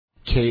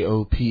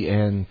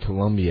KOPN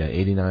Columbia,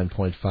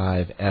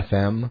 89.5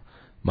 FM.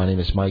 My name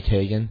is Mike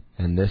Hagan,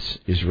 and this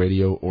is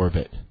Radio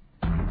Orbit.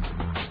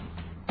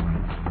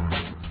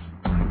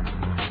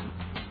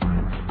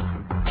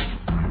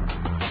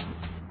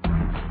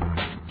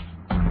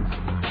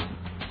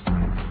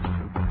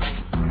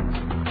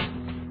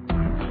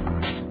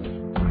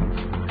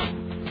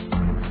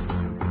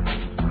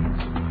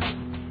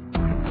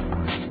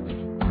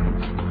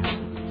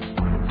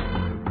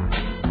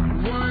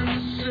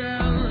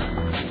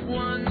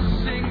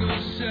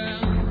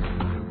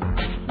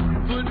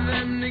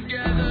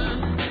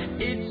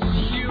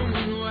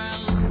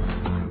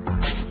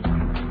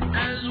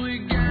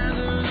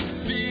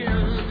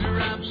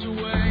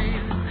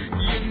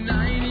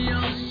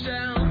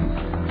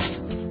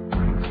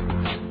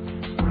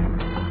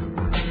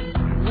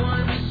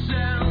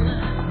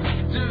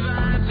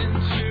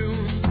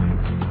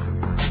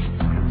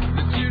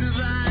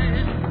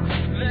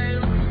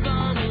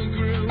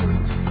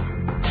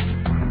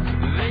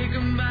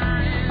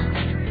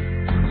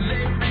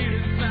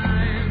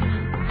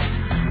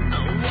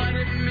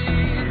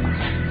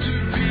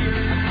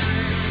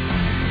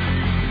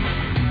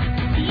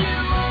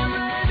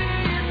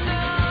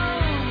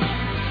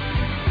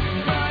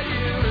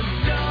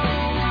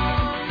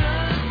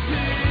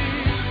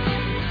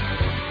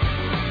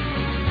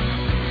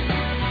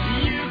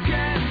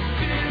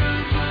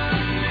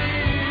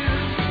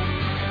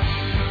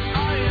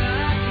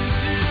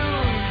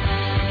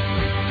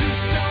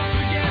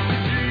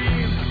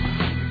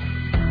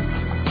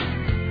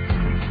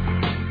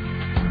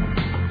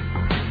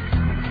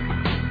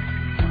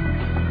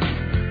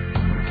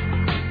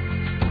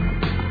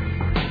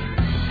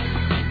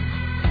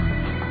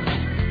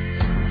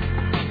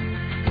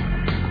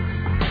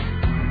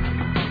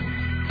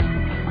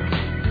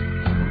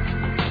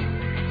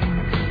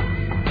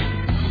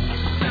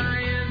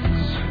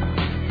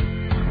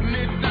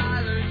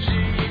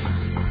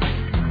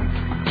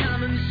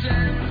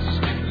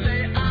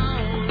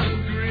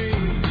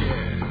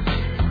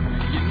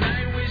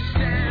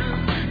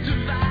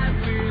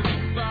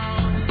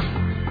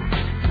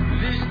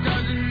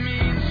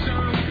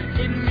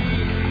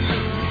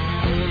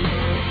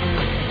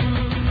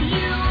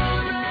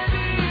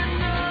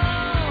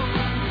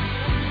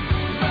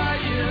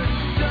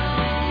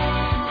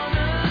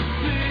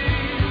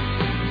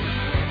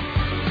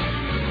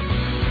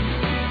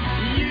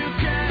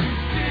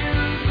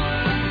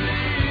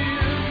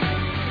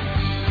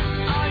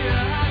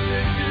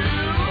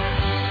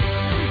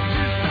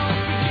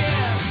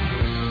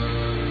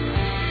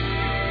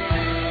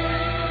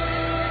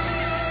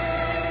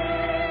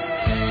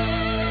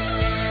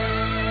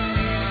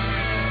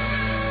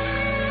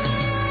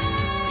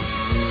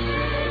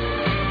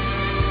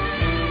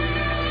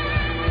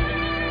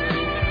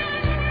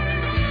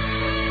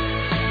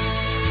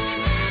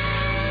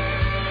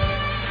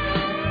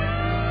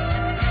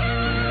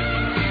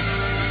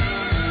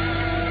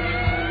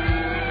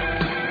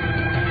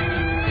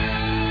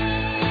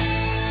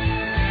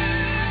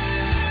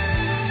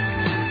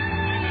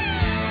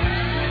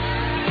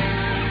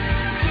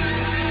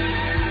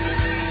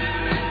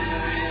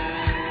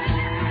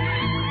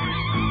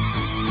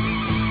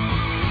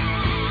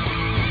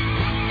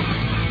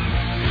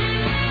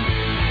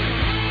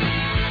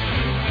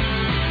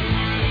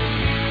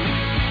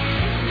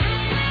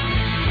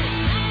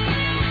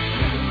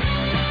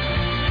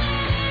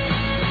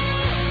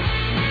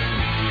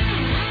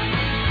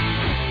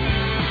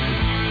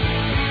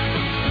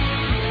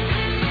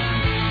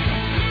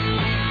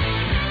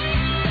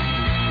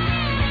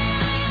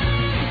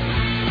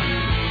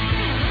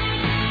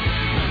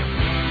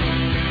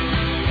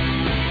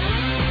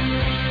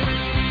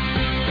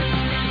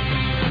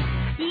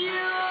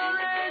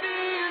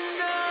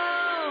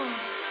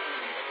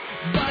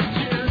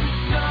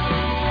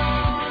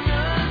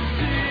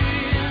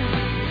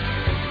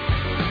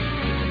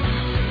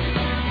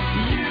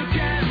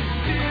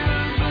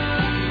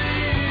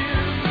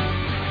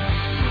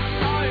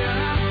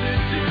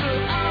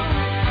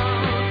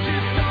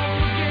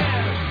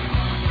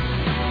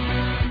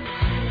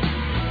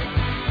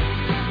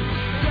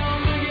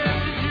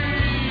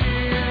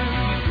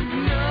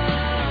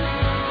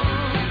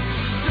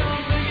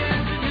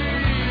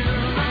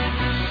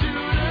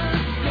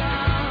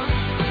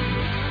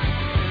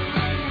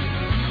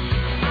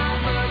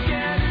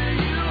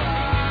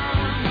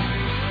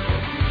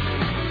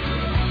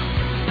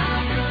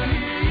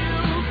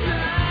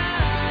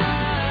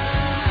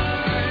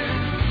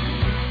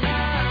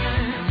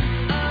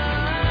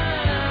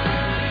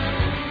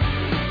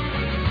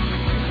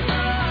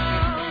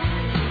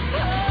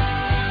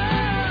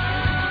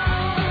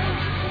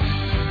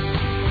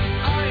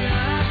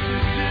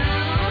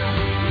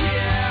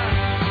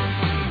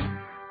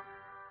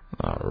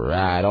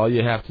 All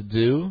you have to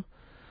do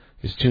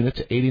is tune it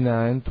to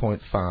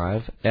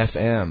 89.5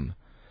 FM.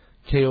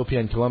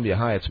 KOPN Columbia.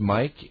 Hi, it's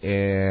Mike,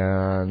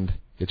 and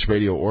it's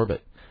Radio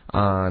Orbit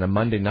on a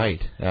Monday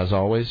night, as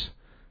always,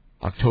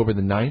 October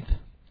the 9th,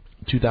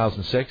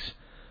 2006.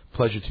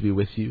 Pleasure to be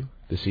with you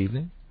this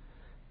evening.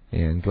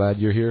 And glad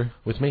you're here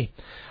with me.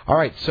 All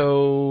right,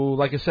 so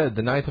like I said,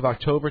 the 9th of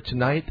October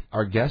tonight,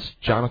 our guest,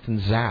 Jonathan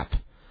Zapp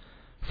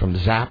from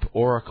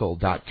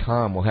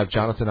ZappOracle.com. We'll have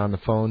Jonathan on the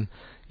phone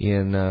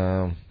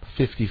in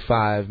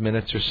 55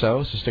 minutes or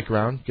so stick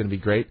around. Going to be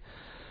great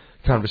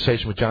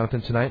conversation with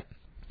Jonathan tonight.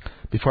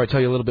 Before I tell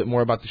you a little bit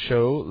more about the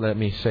show, let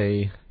me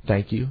say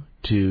thank you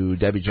to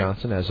Debbie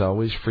Johnson, as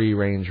always, Free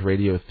Range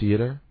Radio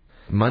Theater,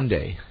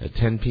 Monday at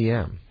 10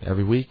 p.m.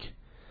 every week,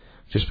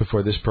 just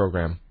before this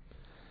program.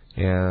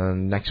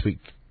 And next week,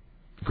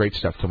 great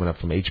stuff coming up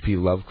from H.P.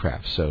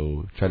 Lovecraft.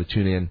 So try to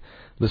tune in,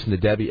 listen to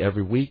Debbie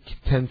every week,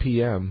 10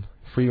 p.m.,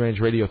 Free Range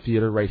Radio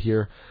Theater right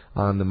here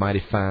on the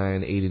Mighty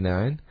Fine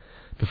 89.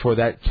 Before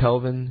that,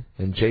 Kelvin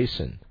and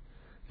Jason.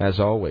 As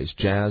always,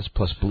 jazz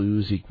plus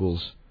blues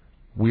equals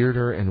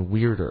weirder and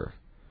weirder.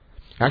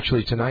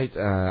 Actually, tonight,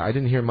 I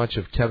didn't hear much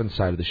of Kevin's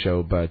side of the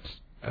show, but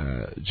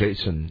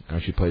Jason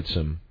actually played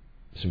some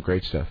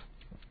great stuff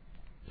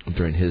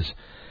during his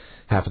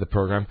half of the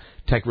program.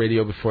 Tech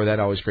Radio before that,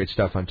 always great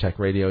stuff on Tech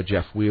Radio.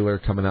 Jeff Wheeler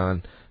coming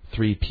on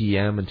 3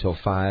 p.m. until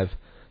 5,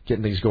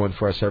 getting things going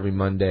for us every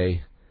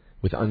Monday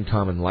with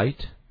Uncommon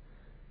Light.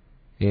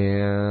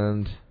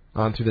 And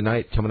on through the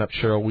night, coming up,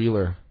 Cheryl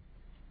Wheeler,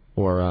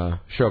 or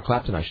Cheryl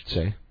Clapton, I should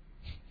say.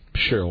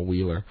 Cheryl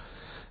Wheeler.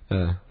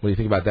 What do you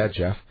think about that,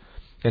 Jeff?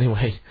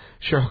 Anyway,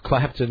 Cheryl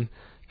Clapton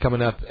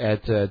coming up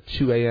at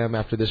 2 a.m.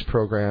 after this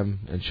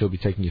program, and she'll be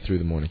taking you through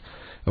the morning.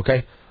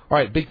 Okay? All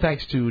right, big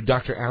thanks to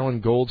Dr. Alan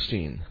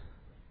Goldstein,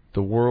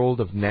 The World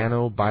of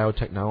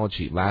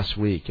Nanobiotechnology, last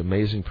week.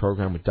 Amazing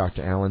program with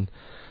Dr. Alan.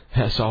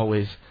 As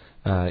always,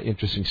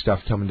 interesting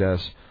stuff coming to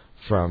us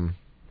from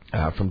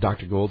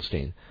Dr.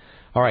 Goldstein.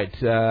 All right,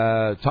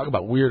 talk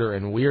about weirder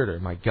and weirder.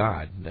 My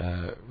God,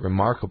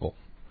 remarkable,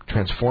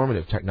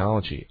 transformative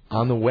technology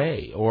on the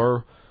way,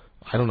 or,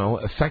 I don't know,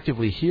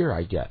 effectively here,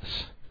 I guess.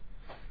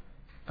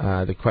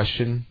 The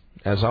question,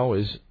 as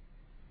always,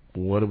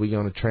 what are we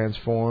going to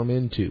transform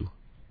into?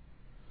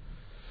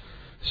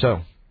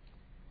 So,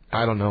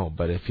 I don't know,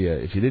 but if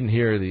you didn't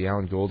hear the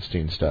Alan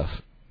Goldstein stuff,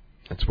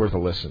 it's worth a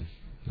listen.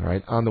 All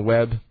right, on the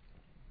web,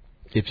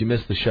 if you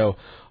missed the show.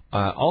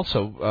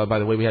 Also, by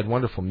the way, we had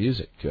wonderful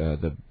music,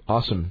 the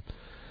awesome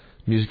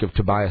music of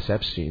Tobias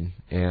Epstein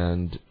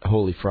and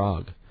Holy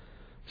Frog.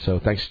 So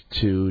thanks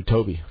to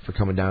Toby for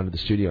coming down to the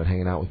studio and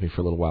hanging out with me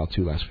for a little while,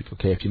 too, last week.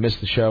 Okay, if you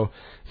missed the show,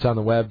 it's on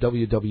the web,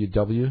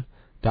 www.mikehagan,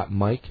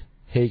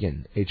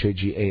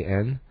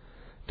 Hagan.com.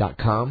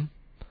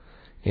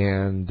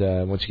 And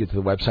once you get to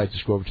the website,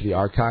 just go over to the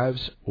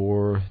archives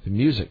or the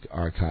music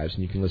archives,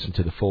 and you can listen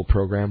to the full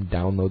program,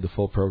 download the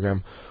full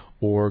program,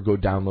 or go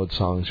download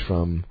songs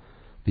from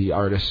the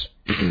artist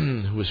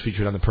who was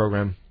featured on the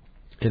program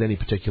in any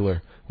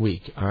particular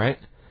week. All right?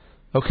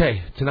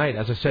 Okay, tonight,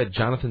 as I said,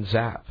 Jonathan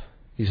Zapp.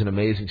 He's an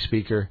amazing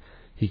speaker.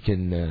 He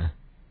can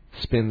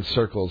spin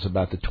circles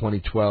about the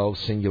 2012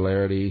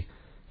 singularity.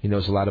 He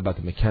knows a lot about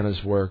the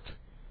McKenna's work.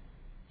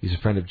 He's a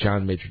friend of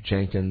John Major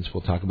Jenkins.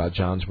 We'll talk about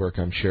John's work,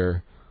 I'm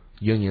sure.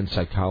 Jungian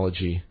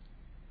psychology.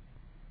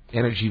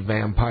 Energy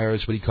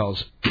vampires, what he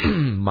calls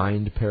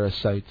mind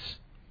parasites.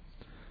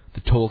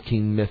 The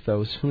Tolkien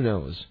mythos, who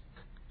knows?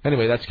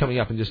 Anyway, that's coming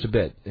up in just a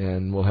bit,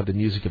 and we'll have the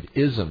music of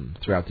ISM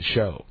throughout the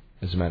show,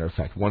 as a matter of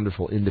fact.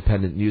 Wonderful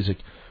independent music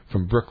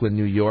from Brooklyn,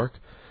 New York.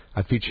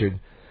 I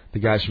featured the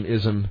guys from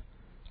ISM,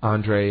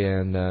 Andre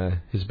and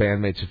his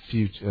bandmates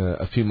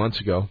a few months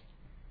ago,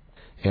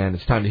 and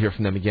it's time to hear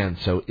from them again.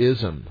 So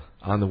ISM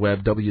on the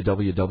web,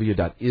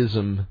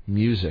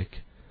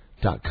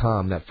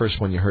 www.ismmusic.com. That first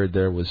one you heard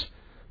there was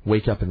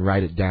Wake Up and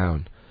Write It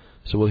Down.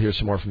 So we'll hear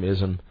some more from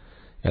ISM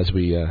as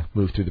we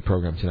move through the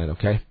program tonight,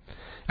 okay?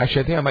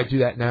 Actually, I think I might do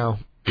that now.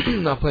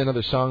 I'll play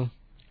another song.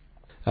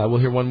 We'll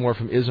hear one more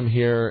from ISM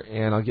here,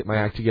 and I'll get my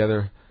act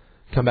together,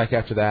 come back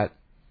after that,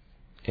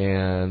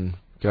 and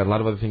got a lot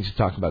of other things to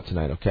talk about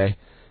tonight, okay?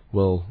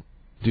 We'll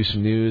do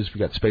some news. We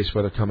got space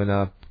weather coming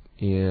up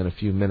in a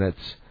few minutes.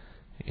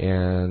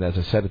 And as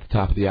I said at the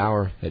top of the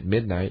hour, at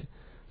midnight,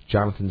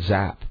 Jonathan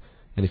Zapp.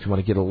 And if you want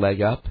to get a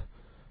leg up,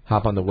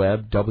 hop on the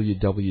web,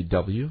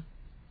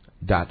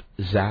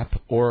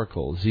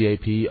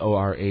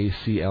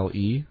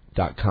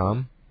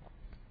 www.zapporacle.com.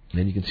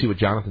 And you can see what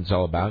Jonathan's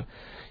all about.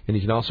 And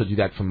you can also do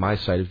that from my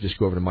site. If you just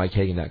go over to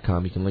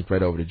mikehagan.com, you can link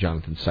right over to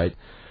Jonathan's site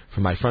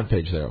from my front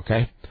page there,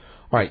 okay?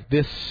 All right,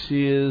 this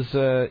is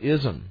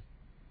ISM.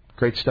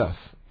 Great stuff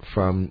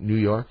from New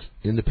York,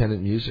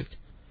 independent music.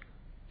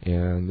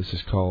 And this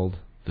is called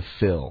The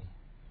Fill.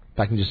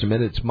 Back in just a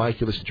minute, it's Mike.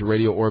 You're listening to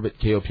Radio Orbit,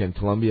 KOPN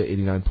Columbia,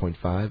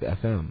 89.5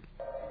 FM.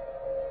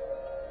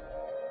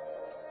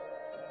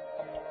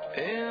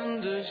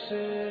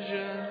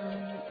 Indecision,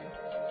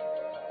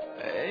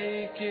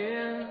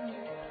 aching,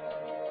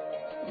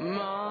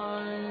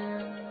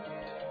 mind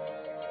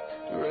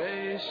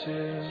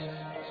races.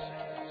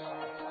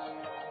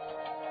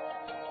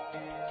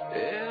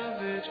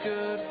 If it's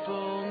good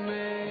for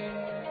me,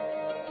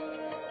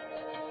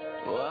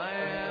 why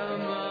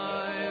am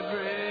I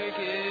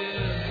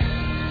breaking?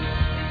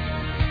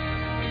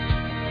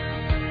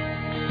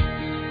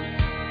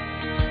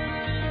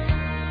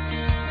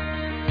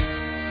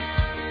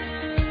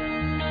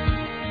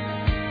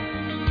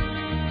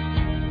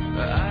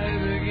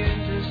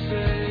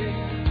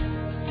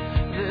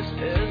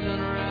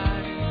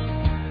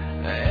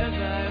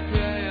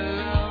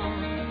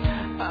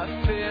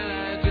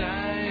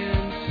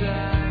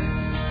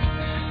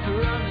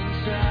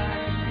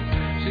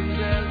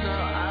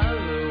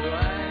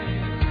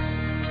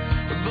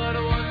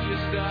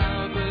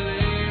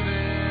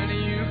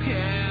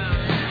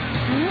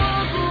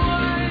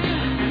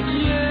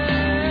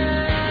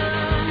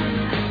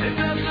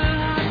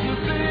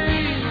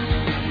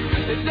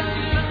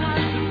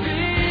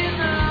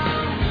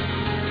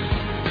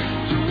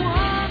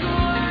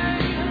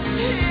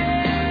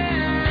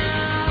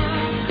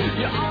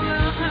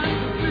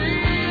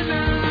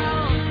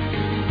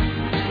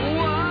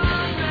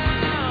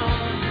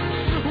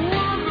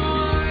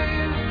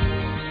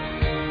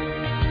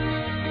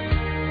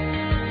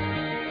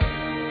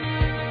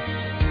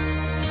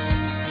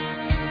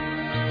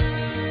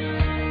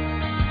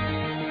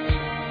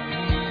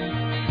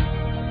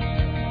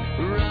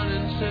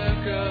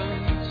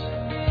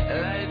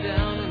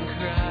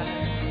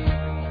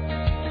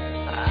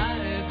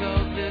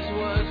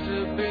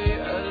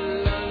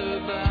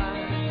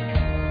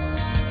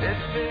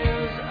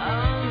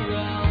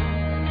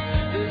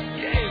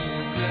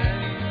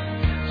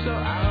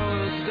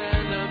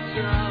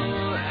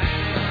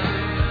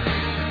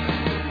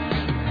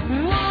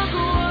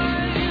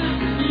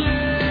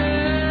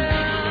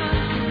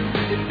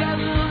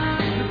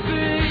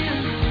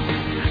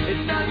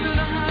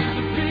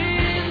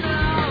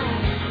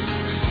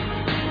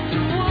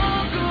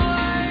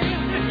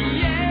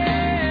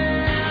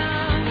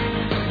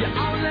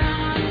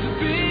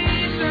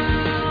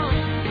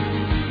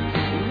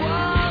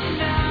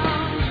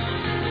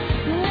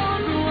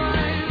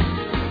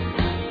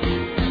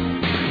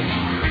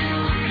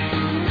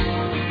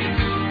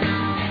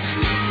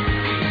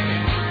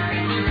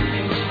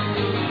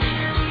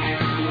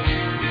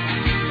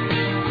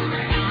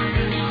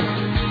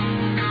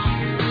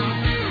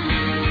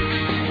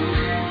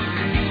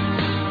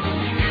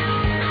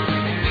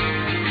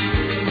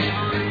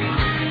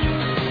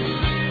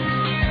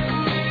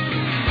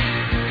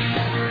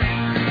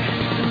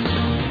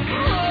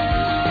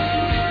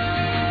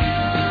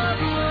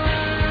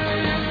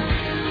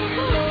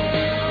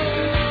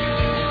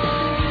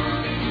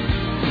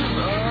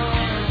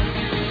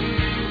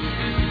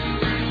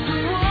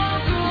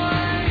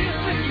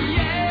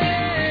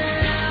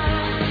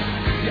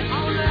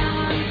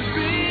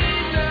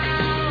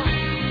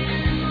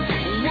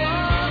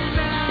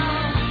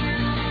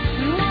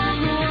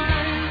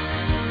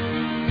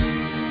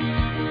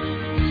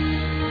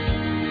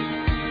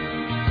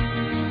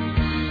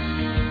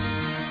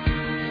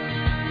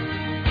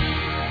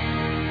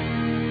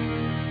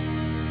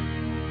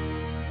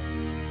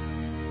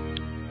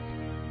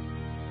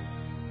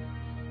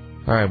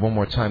 All right, one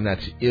more time.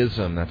 That's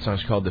Ism. That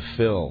song's called The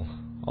Fill.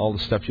 All the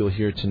stuff you'll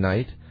hear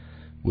tonight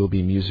will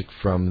be music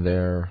from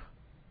their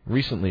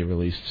recently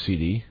released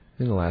CD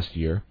in the last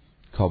year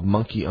called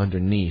Monkey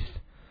Underneath.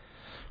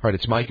 All right,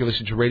 it's Mike. You're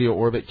listening to Radio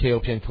Orbit,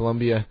 KOPN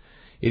Columbia,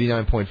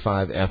 89.5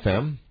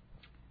 FM.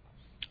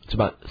 It's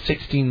about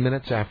 16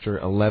 minutes after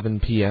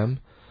 11 p.m.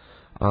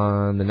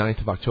 on the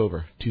 9th of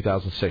October,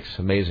 2006.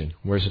 Amazing.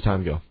 Where's the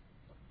time go?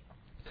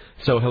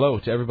 So hello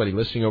to everybody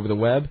listening over the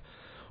web,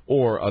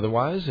 or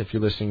otherwise, if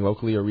you're listening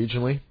locally or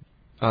regionally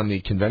on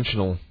the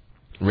conventional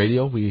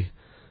radio, we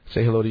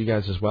say hello to you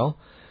guys as well.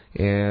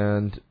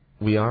 And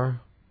we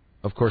are,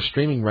 of course,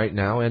 streaming right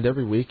now and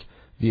every week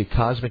via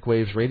Cosmic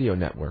Waves Radio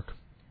Network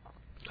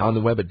on the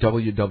web at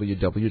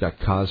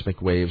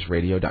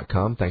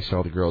www.cosmicwavesradio.com. Thanks to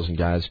all the girls and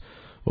guys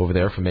over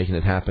there for making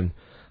it happen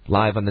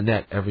live on the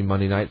net every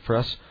Monday night for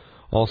us.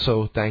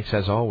 Also, thanks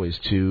as always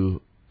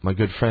to my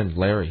good friend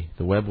Larry,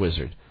 the Web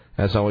Wizard.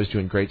 As always,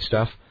 doing great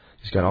stuff.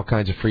 He's got all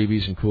kinds of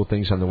freebies and cool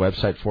things on the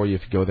website for you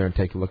if you go there and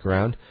take a look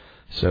around.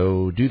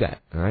 So do that,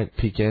 all right?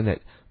 Peek in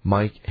at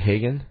Mike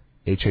Hagan,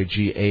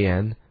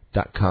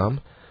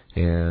 HAGAN.com,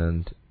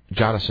 and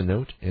jot us a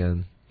note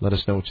and let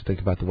us know what you think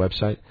about the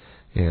website.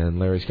 And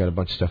Larry's got a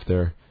bunch of stuff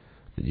there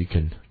that you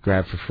can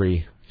grab for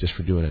free just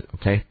for doing it,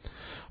 okay?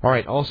 All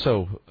right,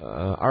 also,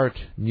 art,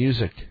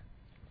 music,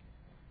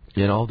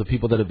 and all the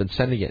people that have been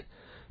sending it.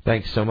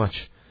 Thanks so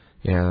much.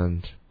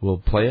 And we'll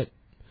play it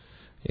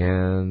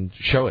and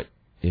show it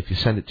if you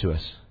send it to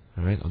us.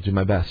 All right, I'll do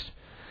my best.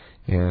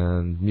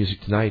 And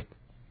music tonight,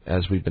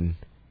 as we've been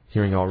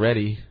hearing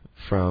already,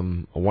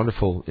 from a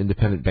wonderful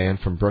independent band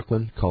from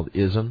Brooklyn called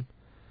Ism.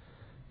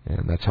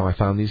 And that's how I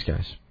found these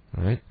guys.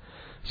 All right.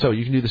 So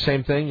you can do the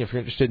same thing if you're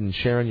interested in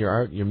sharing your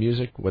art, your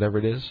music, whatever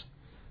it is.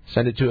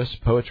 Send it to us,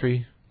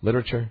 poetry,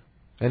 literature,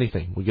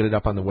 anything. We'll get it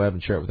up on the web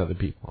and share it with other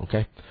people,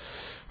 okay?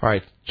 All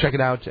right, check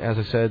it out. As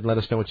I said, let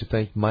us know what you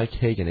think. Mike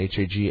Hagan,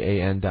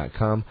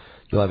 HAGAN.com.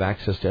 You'll have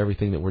access to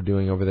everything that we're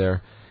doing over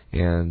there,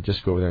 and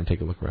just go over there and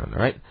take a look around,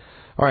 all right?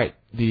 All right,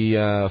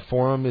 the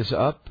forum is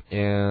up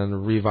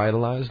and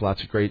revitalized.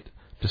 Lots of great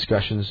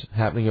discussions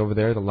happening over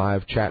there. The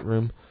live chat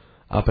room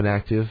up and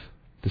active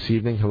this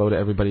evening. Hello to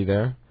everybody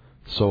there.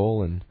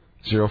 Soul and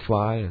Zero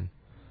Fly and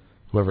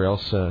whoever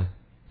else, the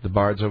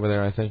Bards over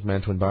there, I think.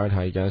 Mantwin Bard.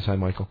 Hi, you guys. Hi,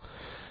 Michael.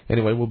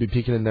 Anyway, we'll be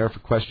peeking in there for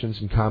questions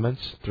and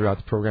comments throughout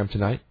the program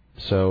tonight.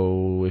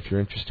 So if you're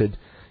interested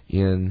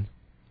in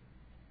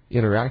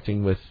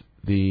interacting with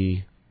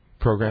the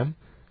program,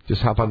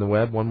 just hop on the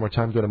web. One more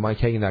time, go to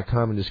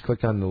MikeHagan.com and just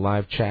click on the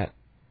live chat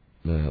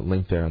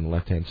link there on the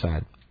left-hand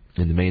side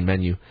in the main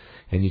menu,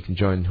 and you can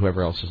join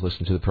whoever else is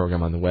listening to the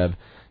program on the web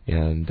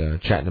and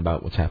chatting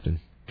about what's happening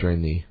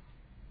during the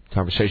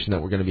conversation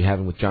that we're going to be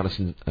having with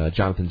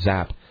Jonathan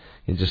Zapp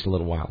in just a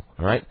little while.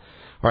 All right?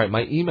 All right,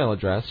 my email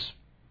address,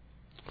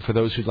 for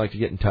those who'd like to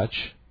get in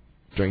touch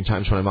during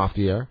times when I'm off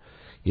the air,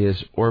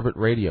 is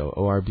orbitradio,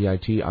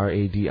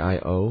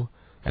 ORBITRADIO,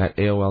 at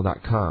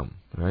AOL.com.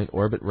 All right,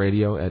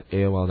 orbitradio at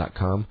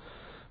AOL.com.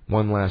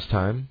 One last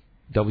time,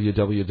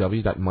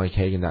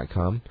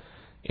 www.mikehagan.com.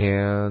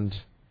 And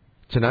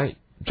tonight,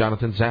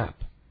 Jonathan Zapp.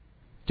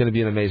 Going to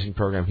be an amazing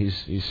program.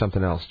 He's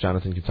something else.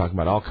 Jonathan can talk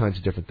about all kinds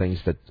of different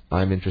things that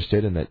I'm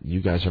interested in, that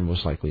you guys are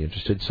most likely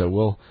interested.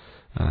 So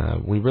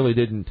we really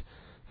didn't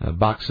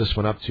box this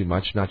one up too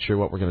much. Not sure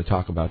what we're going to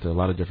talk about. There are a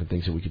lot of different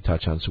things that we could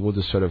touch on. So we'll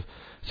just sort of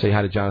say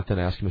hi to Jonathan,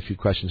 ask him a few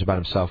questions about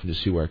himself, and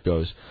just see where it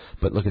goes.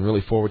 But looking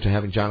really forward to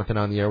having Jonathan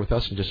on the air with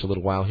us in just a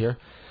little while here.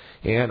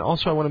 And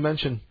also I want to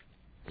mention,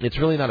 it's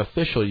really not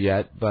official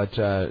yet, but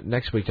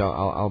next week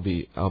I'll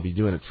be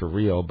doing it for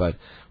real. But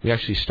we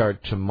actually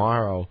start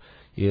tomorrow.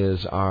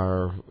 Is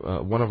our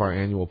one of our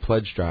annual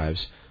pledge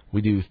drives.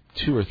 We do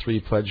 2 or 3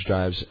 pledge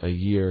drives a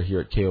year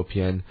here at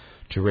KOPN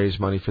to raise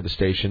money for the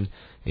station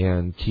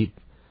and keep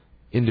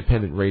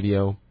independent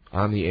radio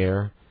on the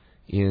air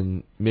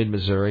in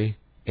mid-Missouri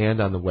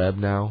and on the web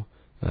now,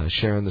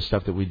 sharing the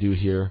stuff that we do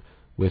here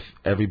with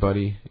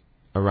everybody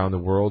around the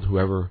world,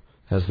 whoever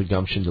has the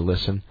gumption to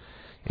listen.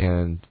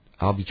 And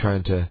I'll be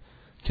trying to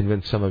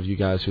convince some of you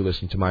guys who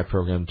listen to my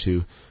program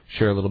to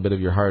share a little bit of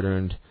your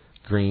hard-earned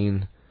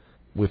green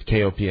with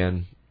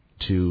KOPN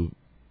to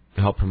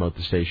help promote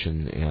the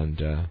station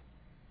and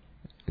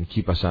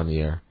keep us on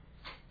the air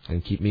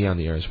and keep me on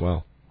the air as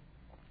well.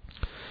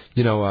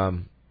 You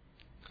know,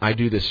 I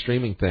do this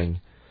streaming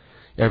thing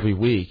every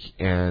week,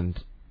 and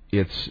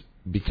it's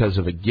because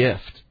of a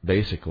gift,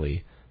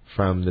 basically,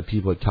 from the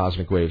people at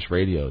Cosmic Waves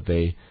Radio.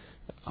 They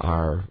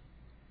are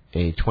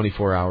a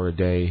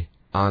 24-hour-a-day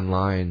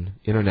online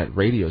internet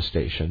radio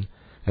station,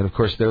 and of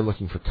course they're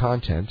looking for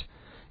content.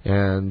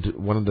 And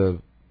one of the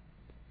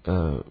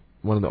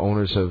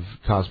owners of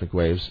Cosmic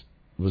Waves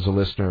was a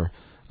listener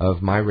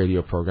of my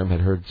radio program,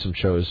 had heard some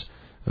shows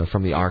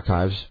from the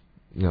archives.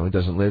 You know, he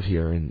doesn't live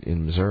here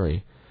in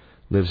Missouri,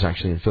 lives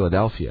actually in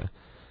Philadelphia.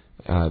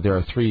 There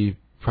are 3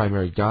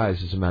 primary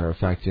guys, as a matter of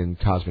fact, in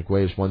Cosmic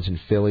Waves. One's in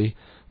Philly,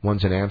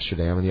 one's in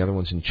Amsterdam, and the other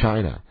one's in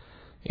China.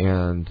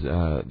 And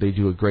they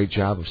do a great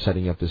job of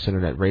setting up this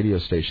internet radio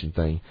station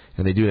thing,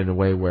 and they do it in a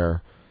way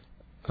where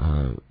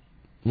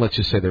let's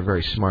just say they're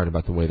very smart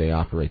about the way they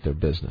operate their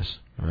business.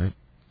 All right.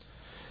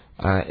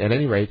 At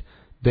any rate,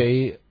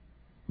 they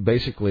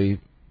basically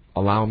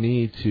allow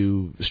me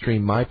to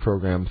stream my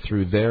program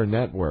through their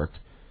network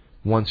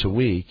once a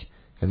week,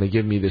 and they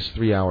give me this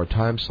 3-hour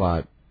time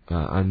slot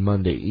on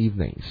Monday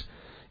evenings,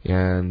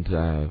 and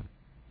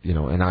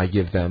and I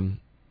give them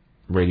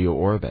Radio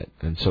Orbit,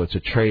 and so it's a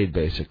trade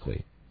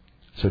basically.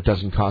 So it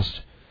doesn't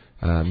cost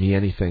me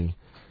anything,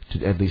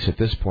 at least at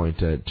this point,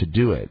 to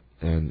do it,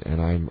 and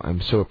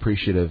I'm so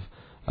appreciative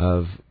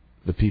of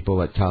the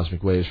people at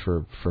Cosmic Waves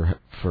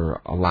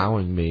for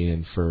allowing me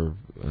and for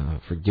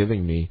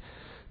giving me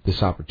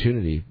this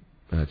opportunity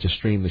to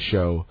stream the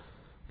show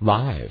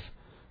live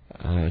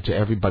to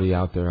everybody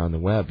out there on the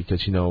web,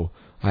 because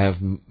I have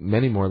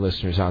many more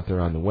listeners out there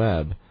on the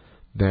web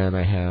than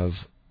I have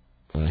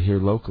here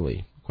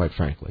locally, quite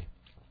frankly.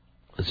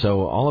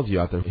 So all of you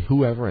out there,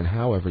 whoever and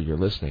however you're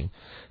listening,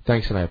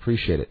 thanks, and I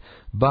appreciate it.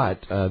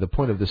 But the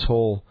point of this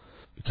whole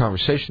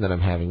conversation that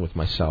I'm having with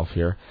myself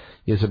here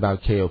is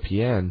about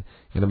KOPN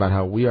and about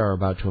how we are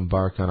about to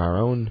embark on our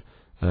own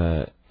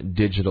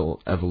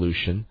digital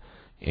evolution,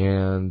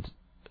 and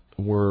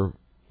we're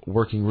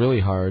working really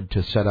hard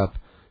to set up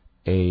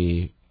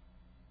a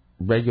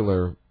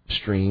regular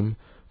stream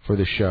for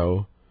the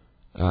show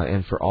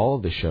and for all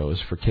of the shows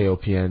for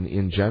KOPN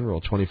in general,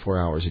 24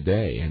 hours a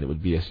day, and it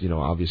would be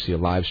obviously a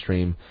live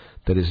stream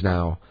that is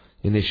now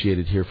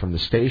initiated here from the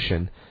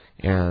station,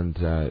 and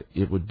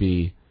it would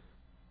be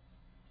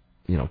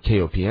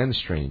KOPN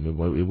stream.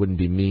 It wouldn't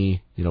be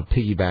me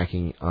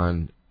piggybacking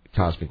on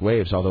Cosmic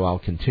Waves, although I'll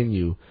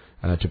continue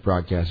to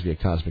broadcast via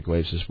Cosmic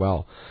Waves as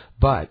well.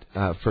 But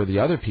for the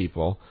other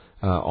people,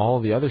 all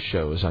the other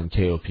shows on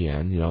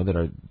KOPN,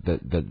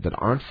 that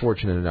aren't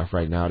fortunate enough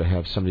right now to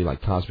have somebody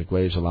like Cosmic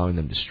Waves allowing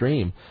them to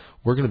stream,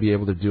 we're going to be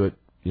able to do it,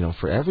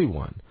 for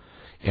everyone.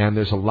 And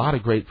there's a lot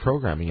of great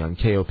programming on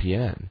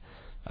KOPN.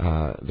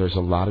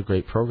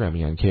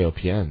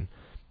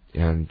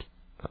 And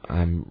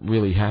I'm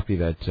really happy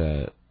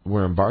that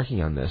we're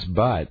embarking on this.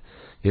 But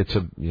it's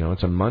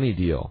a money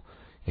deal,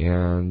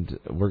 and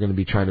we're going to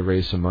be trying to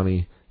raise some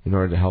money in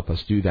order to help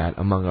us do that,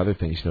 among other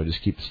things,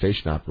 just keep the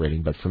station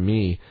operating. But for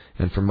me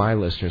and for my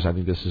listeners, I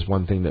think this is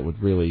one thing that would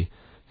really,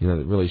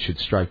 that really should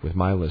strike with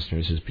my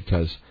listeners, is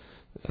because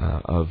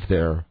of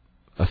their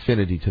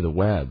affinity to the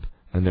web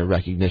and their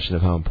recognition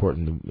of how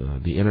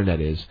important the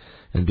internet is,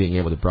 and being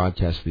able to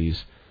broadcast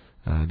these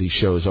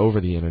shows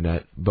over the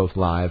internet, both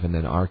live and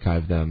then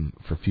archive them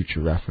for future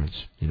reference.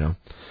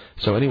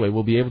 So anyway,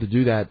 we'll be able to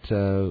do that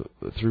through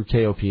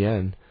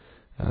KOPN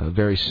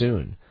very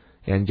soon.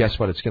 And guess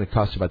what? It's going to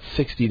cost about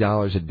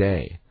 $60 a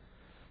day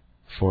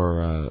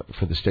for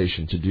the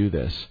station to do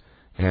this,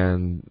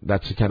 and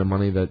that's the kind of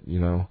money that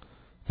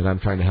that I'm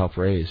trying to help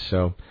raise.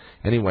 So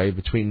anyway,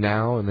 between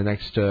now and the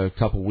next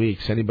couple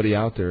weeks, anybody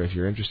out there, if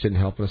you're interested in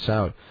helping us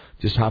out,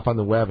 just hop on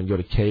the web and go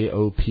to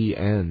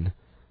KOPN,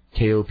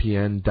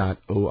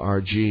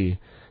 KOPN.org,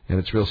 and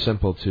it's real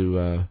simple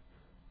to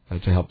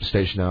help the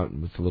station out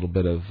with a little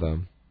bit of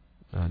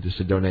just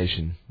a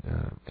donation.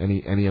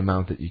 Any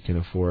amount that you can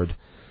afford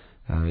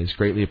is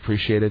greatly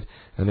appreciated,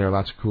 and there are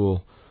lots of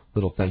cool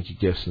little thank you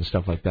gifts and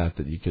stuff like that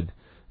you can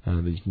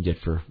get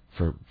for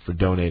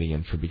donating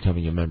and for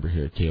becoming a member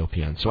here at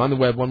KOPN. So on the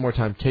web, one more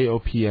time,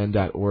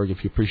 KOPN.org.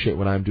 If you appreciate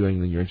what I'm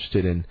doing and you're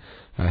interested in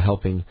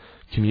helping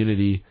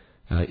community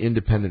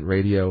independent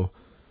radio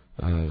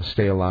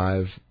stay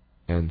alive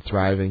and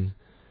thriving,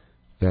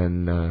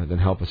 then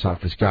help us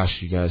out. Because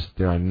gosh, you guys,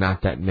 there are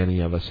not that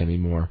many of us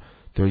anymore.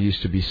 There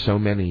used to be so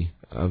many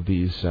of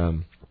these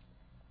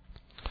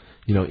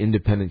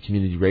independent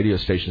community radio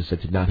stations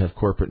that did not have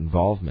corporate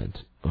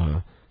involvement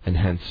and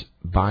hence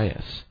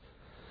bias.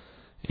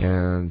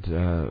 And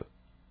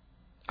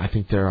I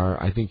think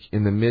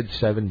in the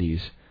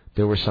mid-'70s,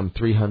 there were some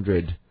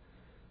 300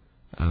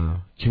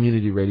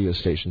 community radio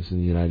stations in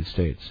the United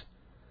States.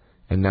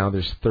 And now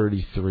there's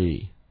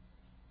 33,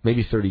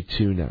 maybe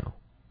 32 now.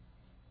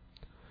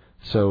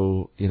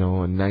 So, a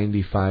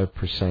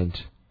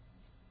 95%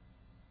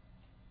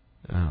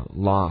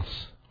 loss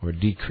or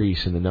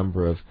decrease in the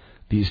number of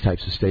these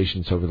types of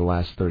stations over the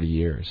last 30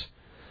 years.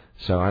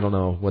 So I don't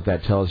know what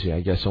that tells you.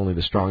 I guess only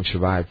the strong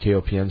survive.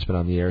 KOPN's been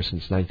on the air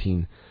since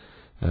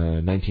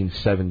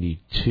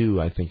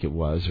 1972, I think it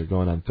was, or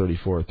going on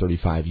 34 or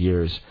 35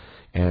 years,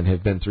 and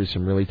have been through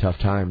some really tough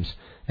times,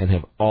 and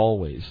have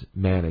always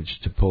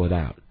managed to pull it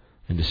out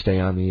and to stay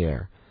on the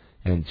air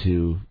and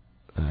to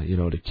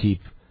to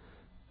keep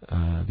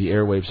the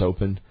airwaves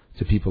open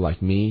to people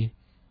like me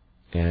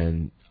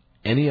and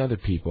any other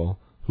people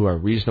who are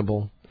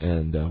reasonable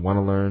and want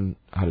to learn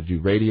how to do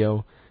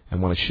radio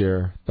and want to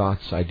share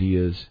thoughts,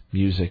 ideas,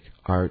 music,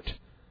 art,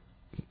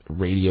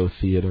 radio,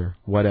 theater,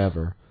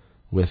 whatever,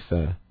 with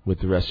the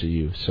rest of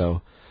you. So,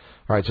 all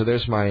right. So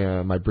there's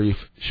my brief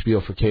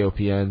spiel for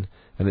KOPN,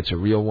 and it's a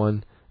real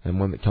one and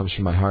one that comes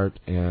from my heart.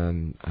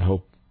 And I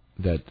hope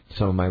that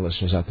some of my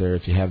listeners out there,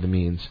 if you have the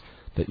means,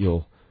 that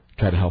you'll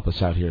try to help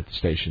us out here at the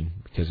station,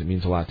 because it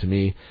means a lot to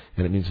me,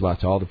 and it means a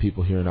lot to all the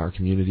people here in our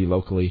community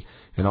locally,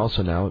 and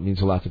also now it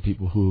means a lot to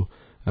people who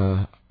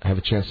have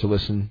a chance to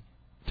listen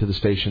to the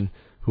station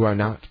who are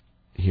not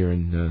here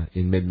in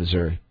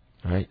mid-Missouri.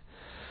 All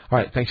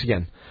right, thanks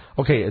again.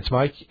 Okay, it's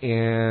Mike,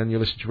 and you're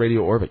listening to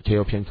Radio Orbit,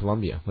 KOPN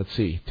Columbia. Let's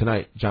see.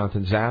 Tonight,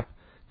 Jonathan Zapp.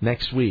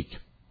 Next week,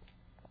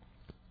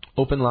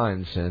 open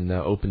lines and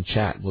open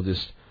chat. We'll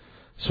just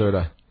sort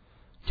of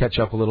catch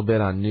up a little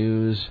bit on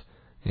news,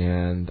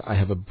 and I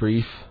have a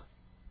brief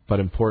but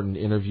important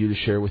interview to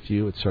share with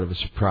you. It's sort of a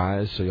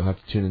surprise, so you'll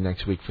have to tune in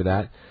next week for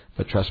that.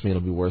 But trust me,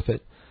 it'll be worth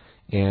it.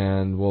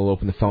 And we'll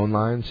open the phone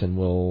lines, and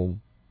we'll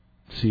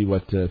see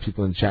what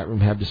people in the chat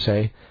room have to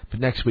say. But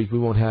next week, we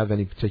won't have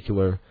any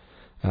particular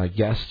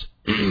guest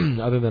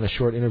other than a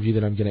short interview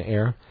that I'm going to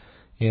air,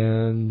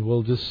 and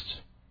we'll just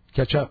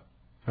catch up.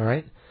 All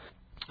right?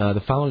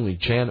 The following week,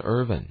 Jan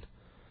Irvin,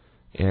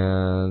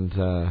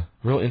 and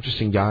real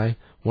interesting guy,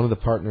 one of the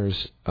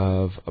partners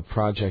of a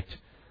project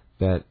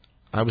that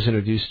I was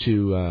introduced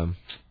to,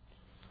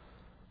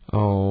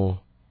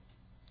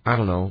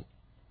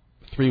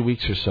 3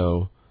 weeks or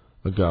so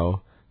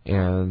ago,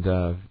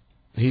 and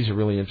he's a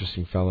really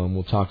interesting fellow, and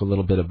we'll talk a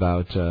little bit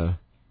about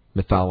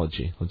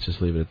mythology. Let's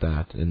just leave it at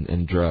that,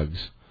 and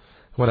drugs.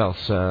 What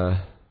else?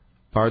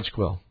 Bard's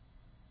Quill.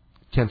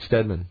 Kent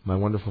Stedman, my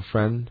wonderful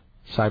friend,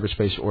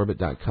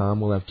 cyberspaceorbit.com.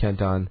 We'll have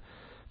Kent on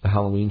the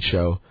Halloween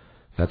show.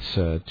 That's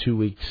 3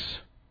 weeks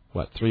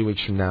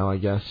from now, I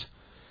guess,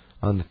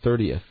 on the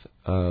 30th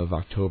of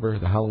October.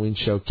 The Halloween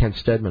show, Kent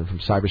Stedman from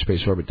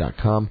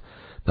cyberspaceorbit.com.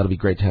 That'll be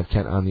great to have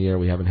Kent on the air.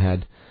 We haven't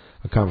had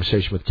a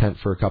conversation with Kent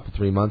for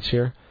 3 months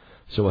here.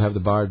 So we'll have the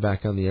Bard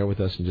back on the air with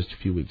us in just a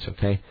few weeks,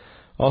 okay?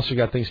 Also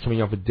got things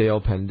coming up with Dale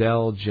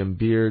Pendell, Jim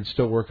Beard,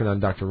 still working on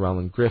Dr.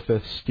 Roland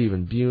Griffiths,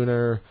 Stephen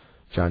Buhner,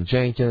 John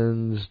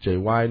Jenkins, Jay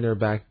Widener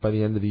back by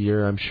the end of the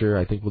year, I'm sure.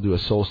 I think we'll do a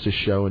solstice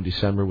show in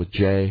December with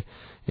Jay.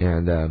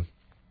 And, I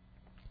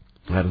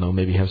don't know,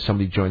 maybe have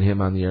somebody join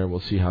him on the air.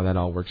 We'll see how that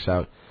all works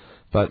out.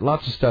 But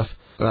lots of stuff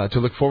to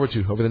look forward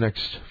to over the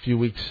next few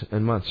weeks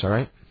and months, all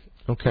right?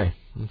 Okay,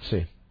 let's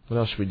see. What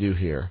else should we do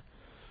here?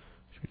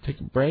 Should we take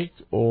a break,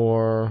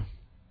 or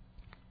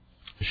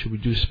should we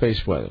do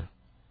space weather?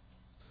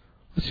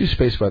 Let's do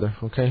space weather,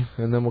 okay?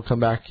 And then we'll come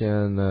back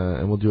and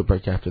we'll do a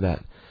break after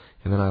that.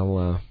 And then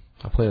I'll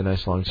play a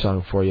nice long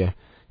song for you,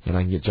 and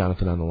I can get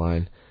Jonathan on the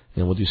line,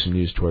 and we'll do some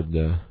news toward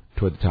the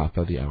top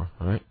of the hour,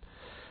 all right?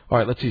 All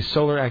right, let's see.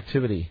 Solar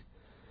activity.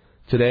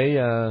 Today,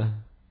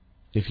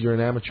 if you're an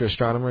amateur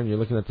astronomer and you're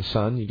looking at the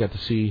sun, you got to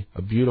see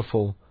a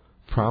beautiful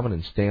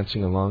prominence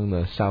dancing along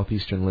the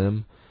southeastern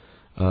limb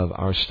of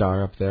our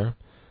star up there.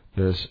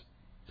 There's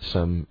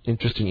some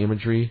interesting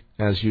imagery,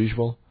 as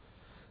usual,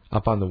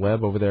 up on the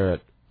web over there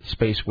at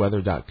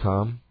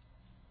spaceweather.com.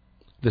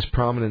 This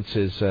prominence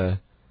is sort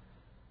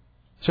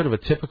of a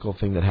typical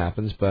thing that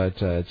happens,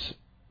 but it's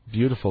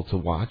beautiful to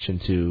watch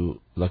and to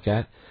look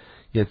at.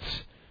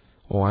 It's,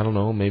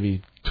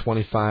 maybe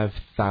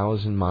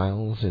 25,000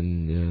 miles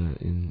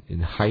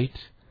in height,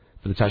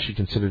 but it's actually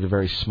considered a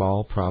very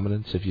small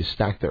prominence. If you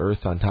stack the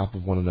Earth on top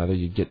of one another,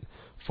 you get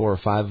 4 or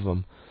 5 of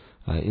them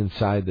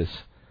inside this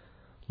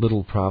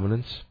little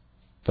prominence.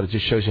 But it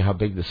just shows you how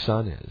big the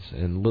sun is.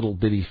 And little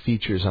bitty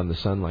features on the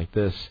sun like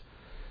this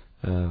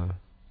are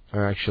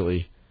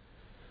actually,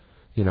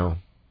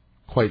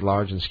 quite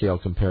large in scale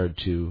compared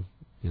to,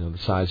 the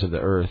size of the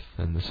Earth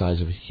and the size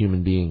of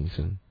human beings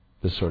and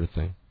this sort of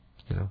thing.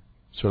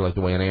 Sort of like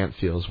the way an ant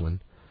feels when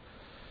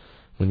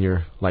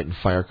you're lighting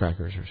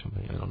firecrackers or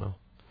something. I don't know.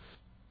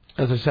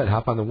 As I said,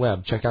 hop on the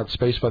web. Check out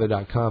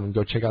spaceweather.com and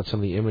go check out some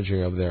of the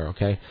imagery over there,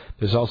 okay?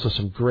 There's also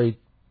some great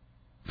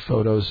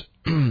photos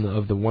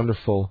of the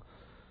wonderful,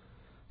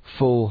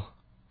 full,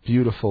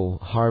 beautiful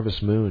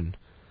harvest moon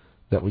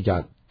that we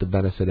got the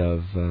benefit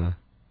of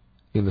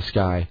in the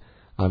sky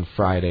on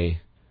Friday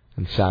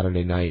and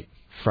Saturday night.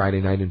 Friday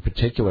night in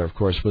particular, of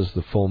course, was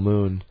the full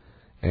moon,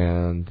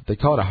 and they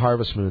call it a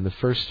harvest moon.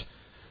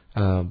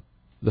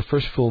 The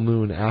first full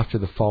moon after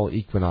the fall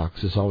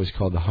equinox is always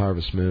called the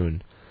harvest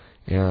moon.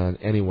 And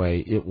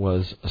anyway, it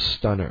was a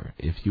stunner.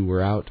 If you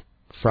were out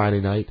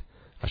Friday night,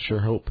 I sure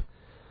hope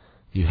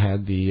you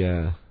had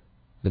the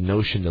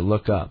notion to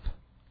look up,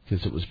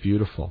 because it was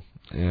beautiful.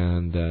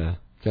 And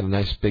got a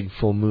nice big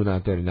full moon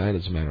out there tonight,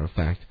 as a matter of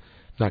fact.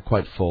 Not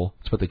quite full.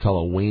 It's what they call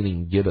a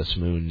waning gibbous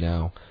moon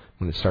now,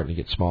 when it's starting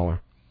to get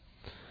smaller,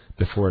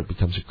 before it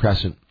becomes a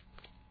crescent.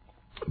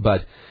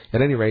 But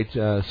at any rate,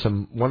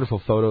 some wonderful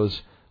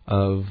photos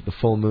of the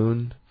full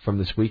moon from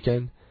this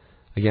weekend.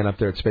 Again, up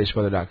there at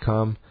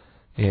spaceweather.com.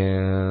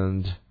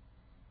 And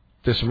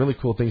there's some really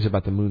cool things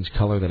about the moon's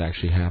color that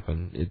actually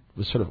happened. It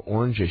was sort of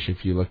orangish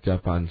if you looked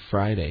up on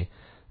Friday,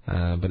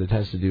 but it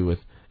has to do with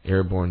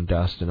airborne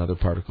dust and other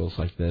particles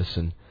like this.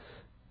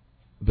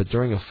 But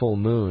during a full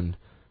moon,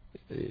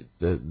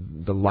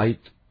 the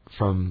light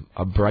from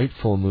a bright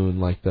full moon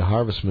like the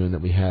harvest moon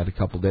that we had a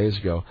couple days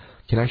ago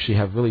can actually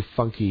have really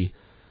funky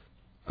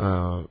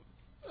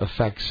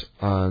effects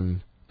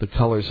on the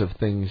colors of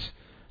things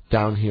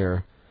down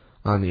here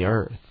on the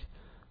Earth.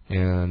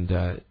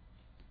 And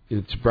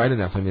it's bright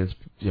enough. I mean,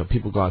 it's,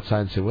 people go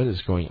outside and say, "What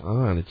is going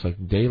on?" It's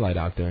like daylight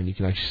out there, and you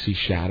can actually see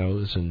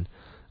shadows and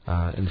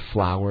and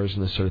flowers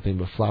and this sort of thing,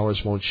 but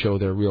flowers won't show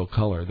their real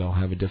color. They'll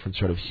have a different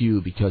sort of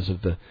hue because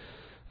of the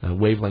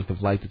wavelength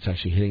of light that's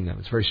actually hitting them.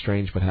 It's very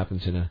strange what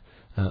happens in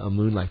a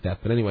moon like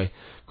that. But anyway,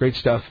 great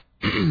stuff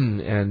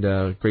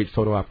and great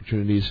photo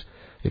opportunities.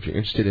 If you're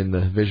interested in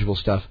the visual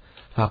stuff,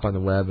 hop on the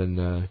web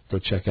and go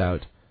check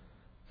out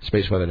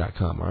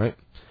spaceweather.com,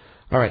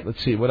 all right,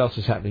 let's see. What else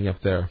is happening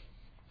up there?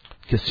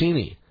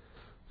 Cassini.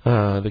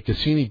 The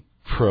Cassini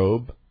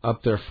probe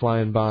up there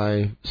flying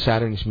by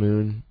Saturn's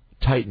moon,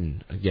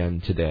 Titan,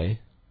 again today.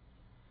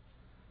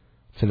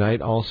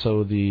 Tonight,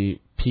 also the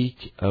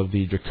peak of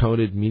the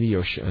Draconid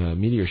meteor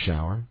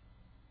shower.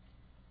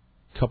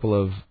 A couple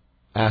of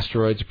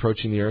asteroids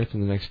approaching the Earth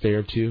in the next day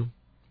or two.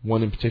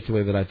 One in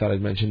particular that I thought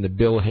I'd mention, the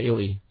Bill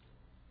Haley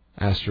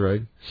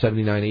asteroid,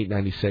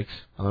 79896.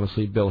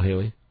 Honestly, Bill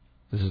Haley.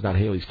 This is not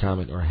Halley's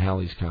Comet or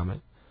Halley's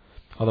Comet.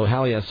 Although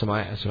Halley has some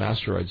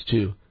asteroids,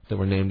 too, that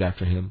were named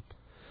after him.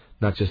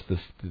 Not just the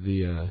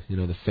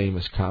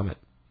famous comet.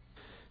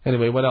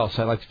 Anyway, what else?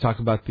 I'd like to talk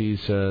about these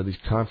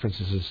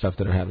conferences and stuff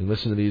that are happening.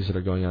 Listen to these that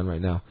are going on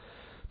right now.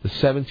 The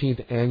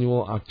 17th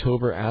Annual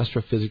October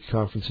Astrophysics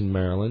Conference in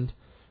Maryland.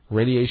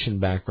 Radiation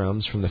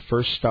backgrounds from the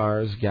first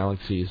stars,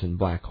 galaxies, and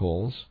black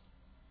holes.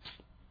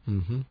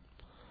 The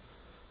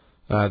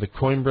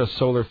Coimbra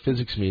Solar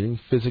Physics Meeting,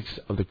 Physics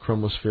of the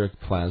Chromospheric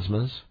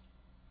Plasmas.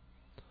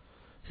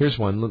 Here's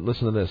one.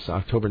 Listen to this.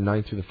 October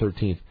 9th through the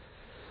 13th.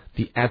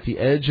 The At the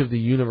Edge of the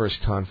Universe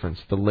Conference,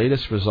 the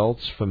latest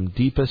results from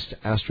deepest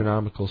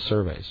astronomical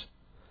surveys.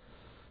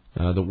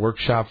 The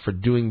workshop for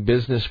doing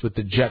business with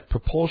the Jet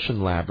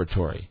Propulsion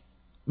Laboratory.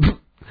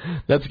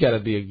 That's got to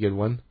be a good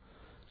one.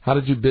 How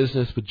to do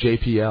business with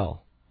JPL.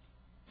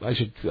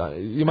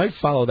 You might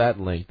follow that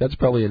link. That's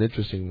probably an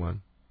interesting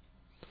one.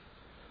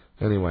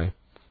 Anyway,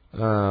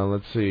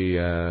 let's see.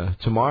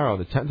 Tomorrow,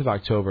 the 10th of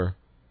October,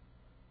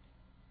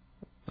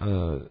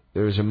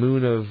 there's a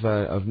moon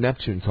of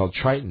Neptune called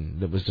Triton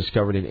that was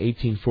discovered in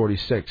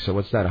 1846. So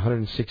what's that?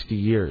 160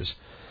 years.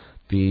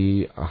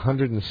 The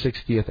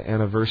 160th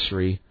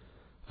anniversary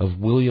of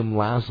William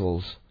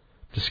Lassell's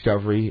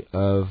discovery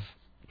of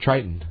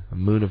Triton, a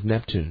moon of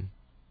Neptune.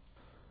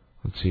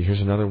 Let's see.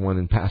 Here's another one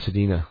in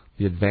Pasadena.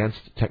 The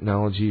Advanced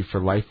Technology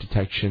for Life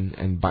Detection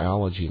and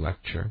Biology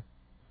Lecture.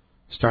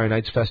 Starry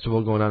Nights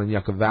Festival going on in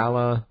Yucca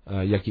Valley.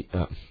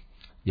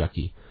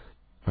 Yucky.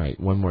 All right,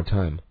 one more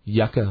time.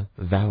 Yucca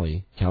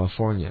Valley,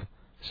 California.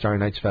 Starry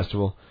Nights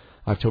Festival,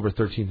 October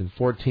 13th and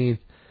 14th.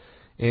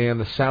 And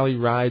the Sally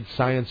Ride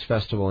Science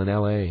Festival in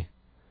L.A.,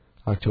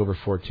 October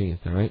 14th,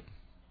 all right?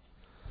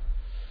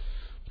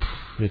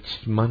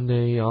 It's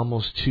Monday,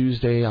 almost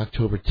Tuesday,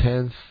 October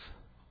 10th.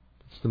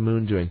 What's the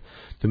moon doing?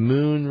 The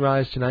moon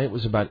rise tonight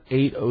was about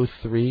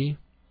 8:03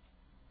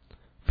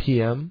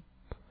 p.m.,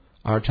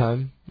 our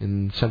time,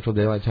 in Central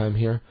Daylight Time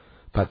here,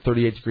 about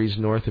 38 degrees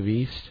north of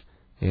east.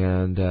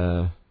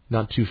 And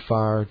not too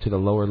far to the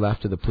lower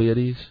left of the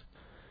Pleiades.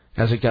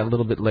 As it got a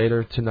little bit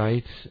later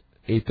tonight,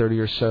 8:30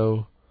 or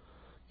so,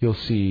 you'll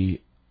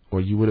see,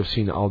 or you would have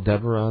seen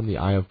Aldebaran, the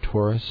Eye of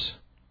Taurus,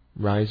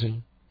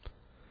 rising,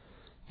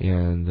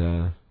 and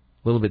a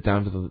little bit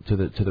down to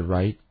the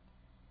right,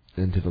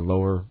 and to the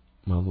lower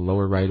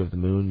right of the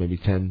moon, maybe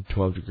 10,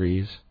 12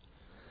 degrees.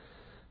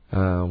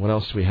 What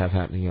else do we have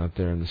happening out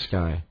there in the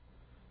sky?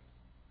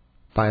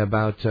 By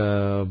about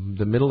the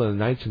middle of the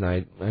night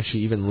tonight,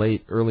 actually even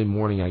late, early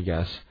morning, I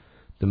guess,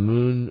 the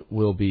moon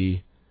will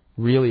be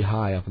really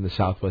high up in the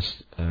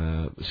southwest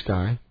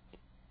sky.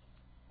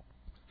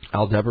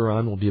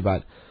 Aldebaran will be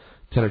about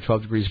 10 or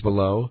 12 degrees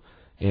below,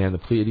 and the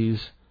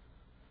Pleiades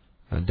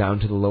down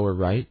to the lower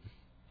right.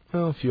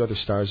 Well, a few other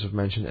stars I've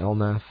mentioned,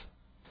 Elnath.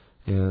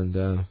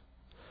 And,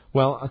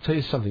 well, I'll tell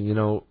you something. You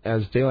know,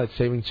 as daylight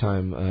savings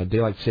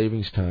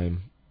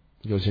time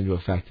goes into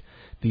effect,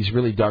 these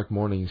really dark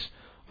mornings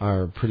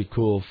are pretty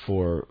cool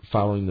for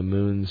following the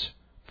moon's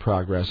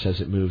progress as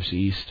it moves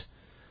east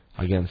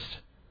against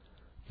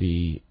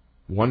the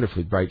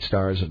wonderfully bright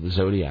stars of the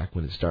zodiac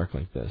when it's dark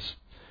like this.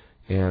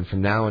 And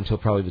from now until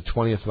probably the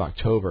 20th of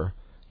October,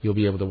 you'll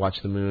be able to watch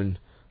the moon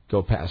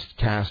go past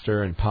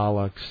Castor and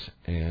Pollux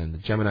and the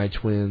Gemini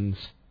twins,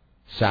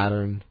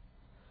 Saturn,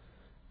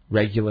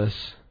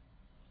 Regulus,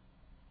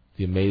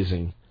 the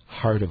amazing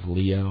Heart of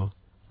Leo,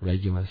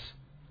 Regulus,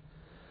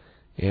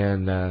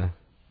 and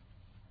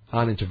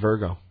on into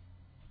Virgo.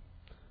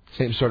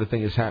 Same sort of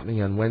thing is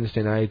happening on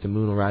Wednesday night. The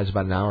moon will rise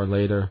about an hour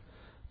later,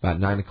 about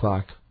 9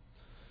 o'clock.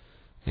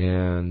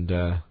 And,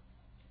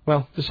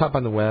 well, just hop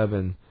on the web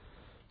and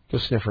go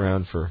sniff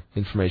around for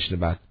information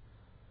about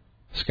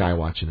sky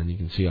watching, and you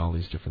can see all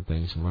these different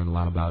things and learn a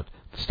lot about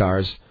the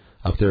stars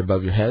up there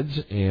above your heads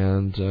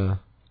and the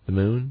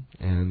moon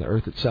and the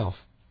Earth itself.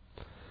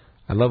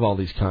 I love all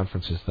these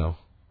conferences, though.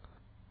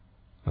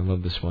 I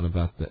love this one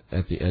about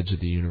at the edge of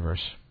the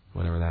universe,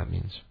 whatever that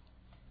means.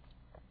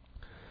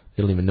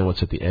 They don't even know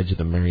what's at the edge of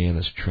the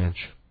Marianas Trench.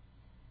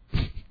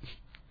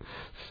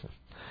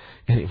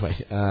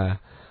 Anyway, all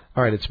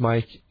right, it's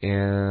Mike,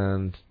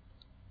 and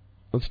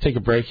let's take a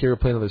break here. We'll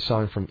play another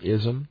song from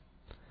ISM.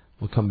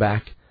 We'll come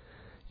back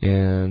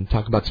and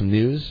talk about some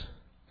news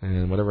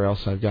and whatever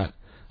else I've got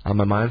on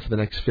my mind for the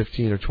next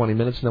 15 or 20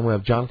 minutes, and then we'll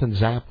have Jonathan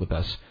Zapp with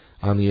us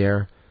on the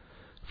air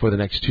for the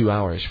next 2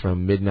 hours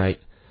from midnight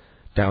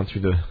down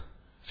through the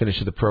finish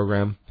of the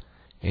program.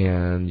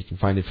 And you can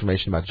find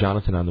information about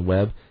Jonathan on the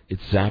web.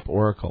 It's Zapp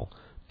Oracle,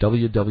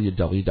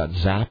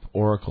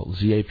 www.zapporacle,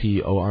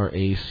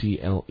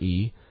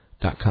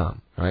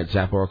 ZAPORACLE.com. All right,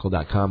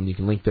 zapporacle.com, and you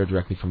can link there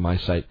directly from my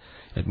site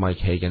at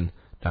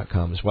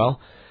mikehagan.com as well.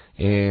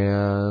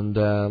 And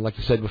like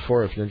I said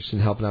before, if you're interested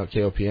in helping out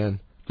KOPN,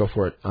 go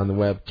for it on the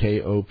web,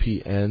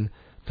 kopn.org.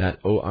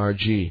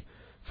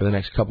 For the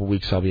next couple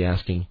weeks, I'll be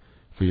asking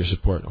for your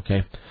support,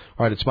 okay?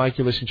 All right, it's Mike.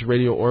 You're listening to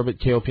Radio Orbit,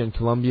 KOPN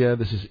Columbia.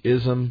 This is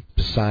Ism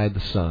Beside the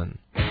Sun.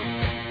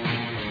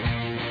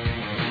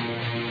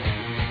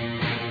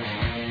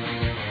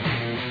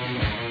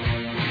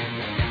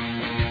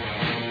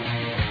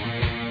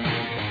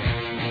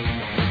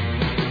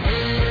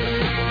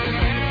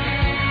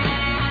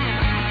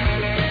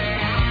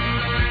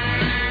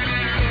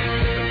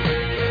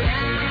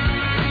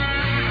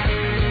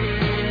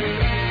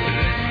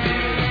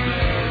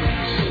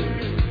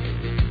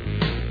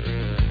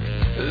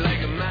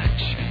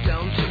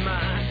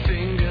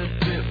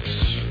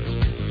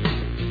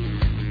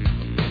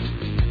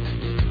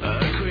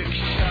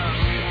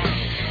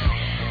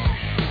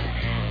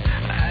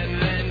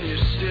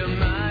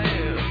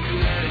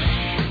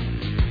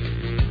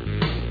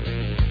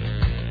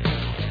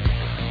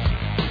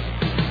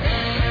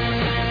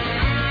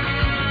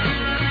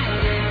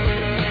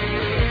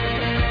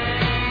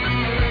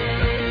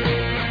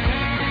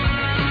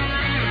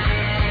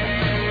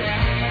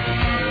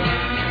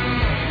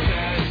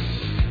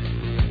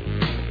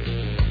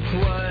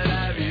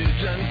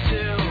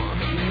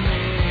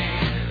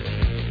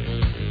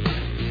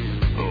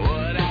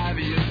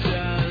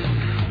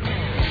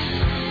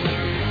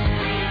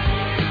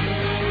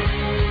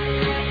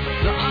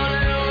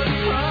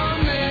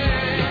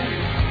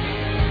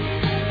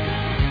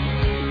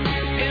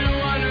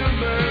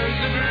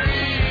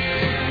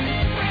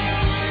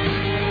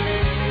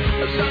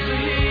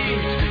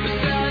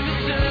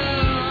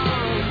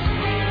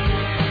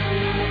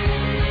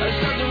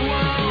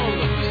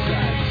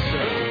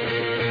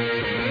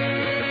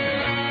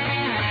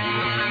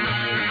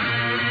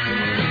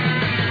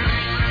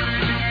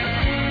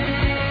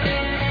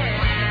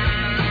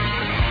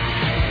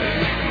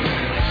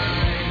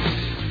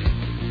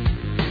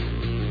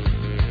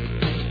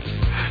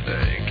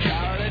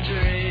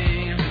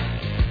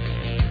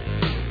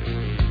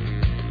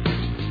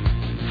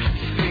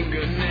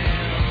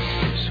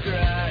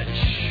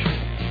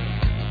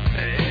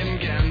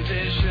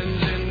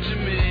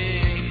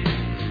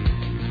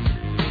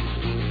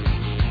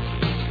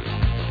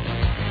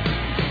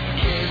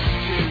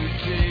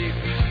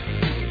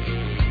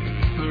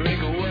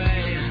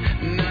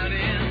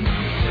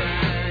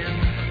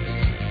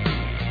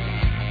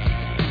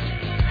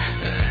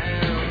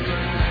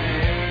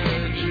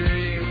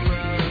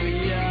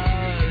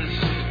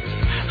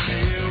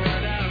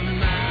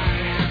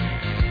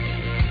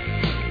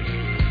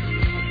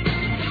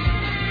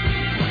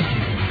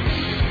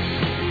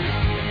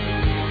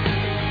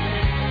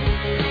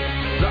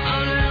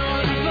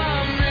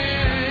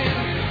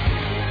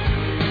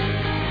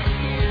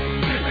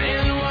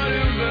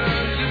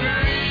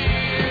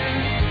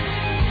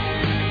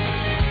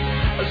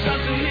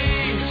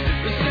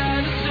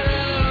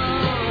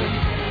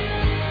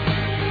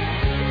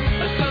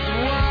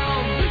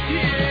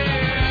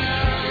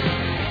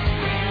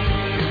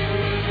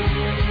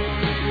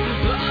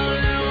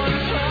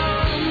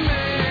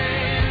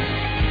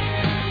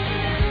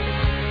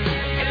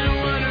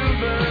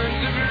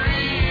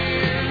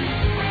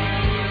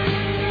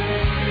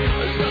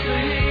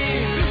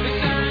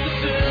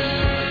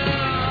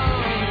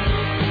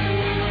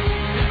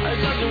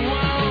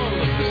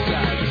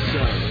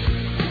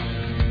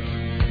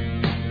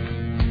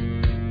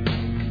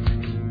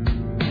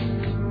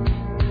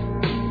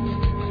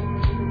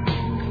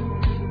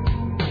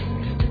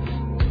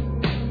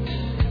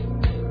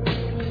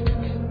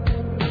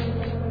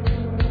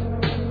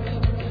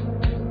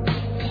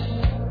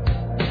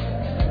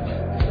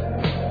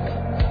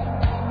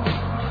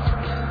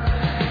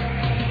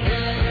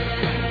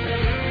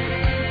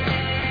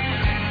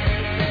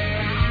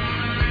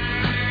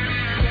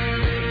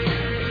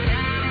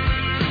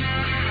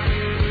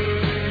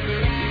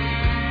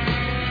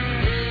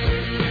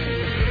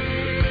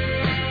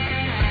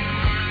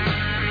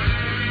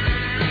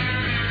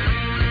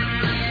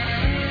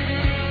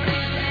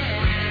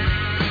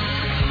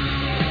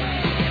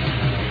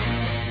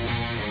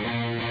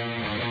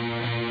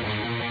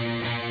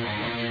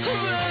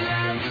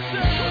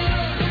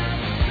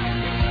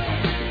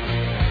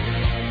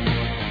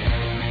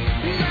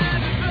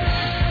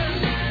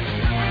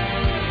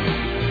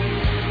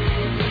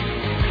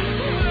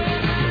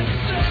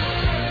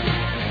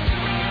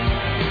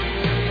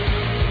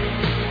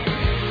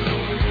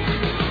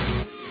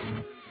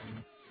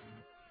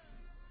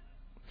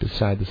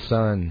 Beside the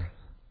Sun.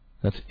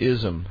 That's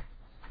Ism.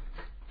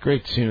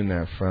 Great tune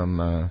there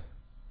from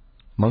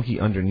Monkey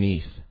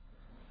Underneath.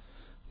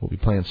 We'll be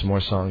playing some more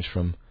songs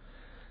from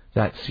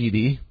that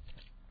CD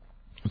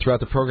throughout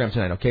the program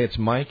tonight. Okay, it's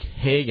Mike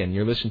Hagan.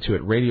 You're listening to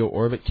it, Radio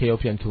Orbit,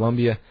 KOPN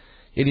Columbia,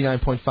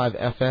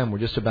 89.5 FM. We're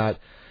just about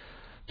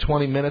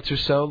 20 minutes or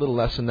so, a little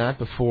less than that,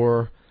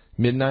 before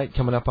midnight,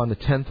 coming up on the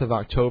 10th of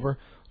October.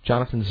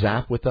 Jonathan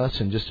Zapp with us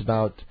in just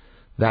about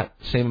that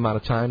same amount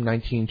of time,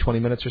 19, 20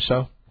 minutes or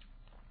so.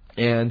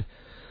 And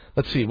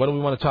let's see, what do we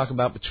want to talk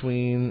about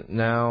between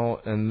now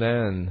and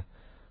then?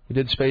 We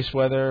did space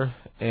weather,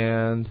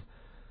 and,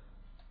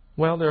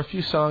 well, there are a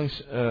few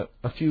songs, a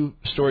few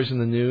stories in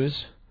the news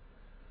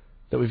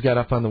that we've got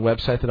up on the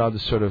website that I'll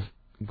just sort of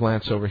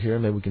glance over here.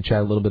 Maybe we can chat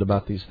a little bit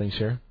about these things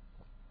here.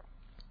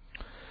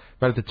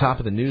 Right at the top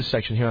of the news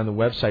section here on the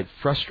website,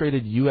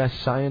 frustrated U.S.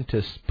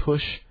 scientists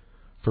push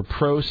for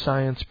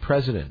pro-science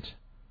president.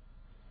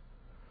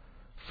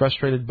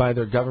 Frustrated by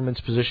their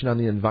government's position on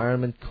the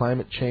environment,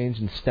 climate change,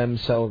 and stem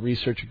cell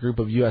research, a group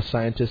of U.S.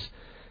 scientists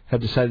have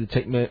decided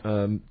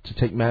to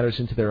take matters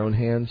into their own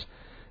hands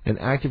and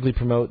actively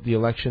promote the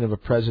election of a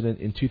president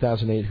in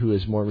 2008 who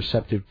is more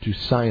receptive to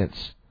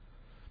science.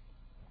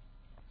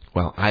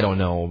 Well, I don't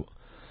know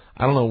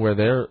where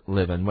they're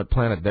living, what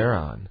planet they're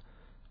on,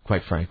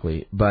 quite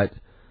frankly. But,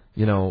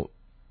 you know,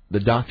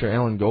 the Dr.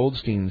 Alan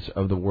Goldsteins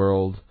of the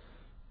world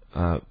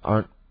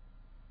aren't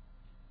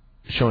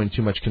showing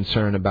too much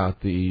concern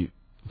about the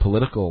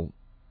political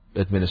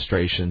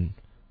administration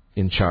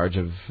in charge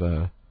of,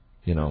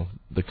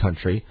 the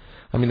country.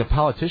 I mean, the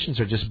politicians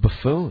are just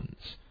buffoons.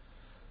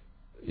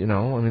 You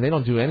know, I mean, they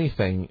don't do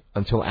anything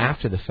until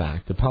after the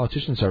fact. The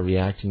politicians are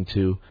reacting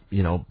to,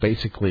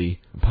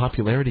 basically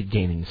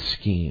popularity-gaining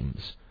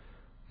schemes.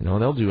 You know,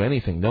 they'll do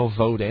anything. They'll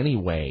vote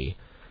anyway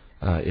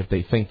if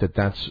they think that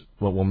that's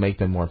what will make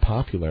them more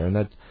popular, and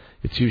that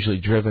it's usually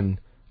driven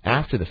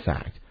after the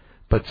fact.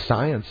 But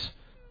science,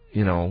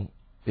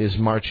 is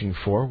marching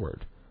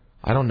forward.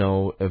 I don't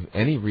know of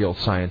any real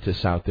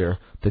scientists out there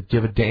that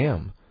give a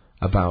damn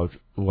about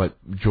what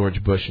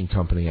George Bush and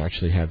company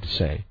actually have to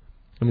say.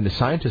 I mean, the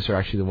scientists are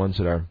actually the ones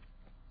that are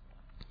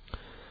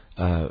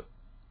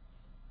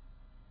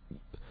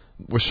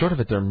we're sort of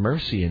at their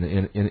mercy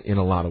in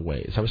a lot of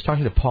ways. I was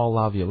talking to Paul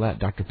LaViolette,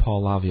 Dr.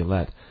 Paul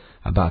LaViolette,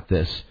 about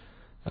this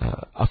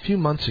a few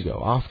months ago,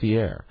 off the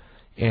air.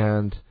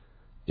 And,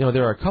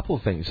 there are a couple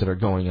of things that are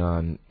going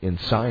on in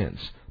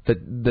science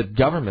that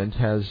government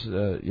has,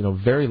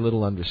 very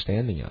little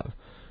understanding of.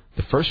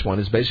 The first one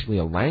is basically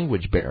a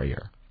language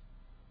barrier.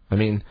 I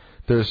mean,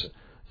 there's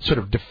sort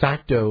of de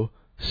facto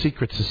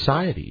secret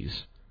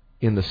societies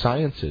in the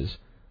sciences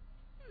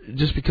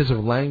just because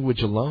of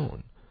language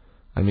alone.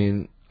 I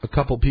mean, a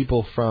couple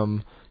people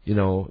from, the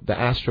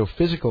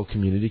astrophysical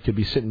community could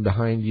be sitting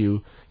behind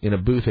you in a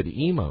booth at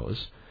EMOS,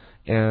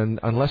 and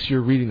unless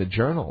you're reading the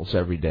journals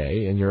every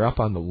day and you're up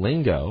on the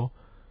lingo,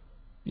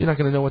 you're not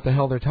going to know what the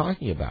hell they're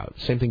talking about.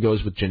 Same thing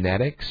goes with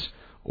genetics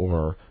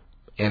or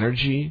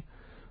energy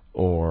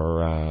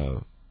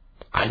or,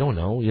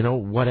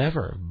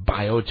 whatever.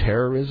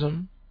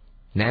 Bioterrorism,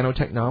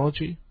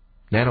 nanotechnology,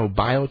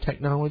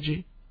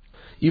 nanobiotechnology,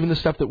 even the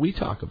stuff that we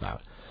talk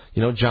about.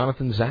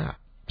 Jonathan Zapp.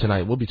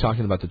 Tonight we'll be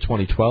talking about the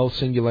 2012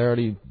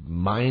 singularity,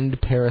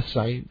 mind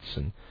parasites,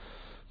 and,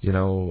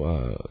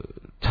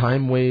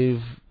 time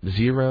wave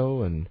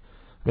zero, and,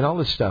 all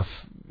this stuff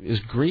is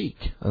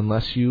Greek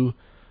unless you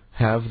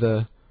have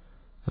the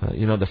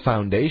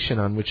foundation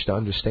on which to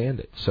understand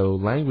it. So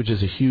language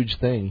is a huge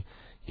thing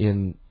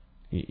in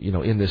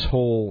this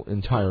whole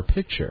entire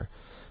picture.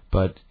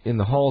 But in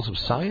the halls of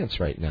science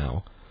right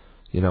now,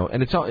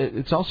 and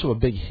it's also a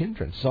big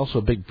hindrance. It's also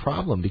a big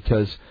problem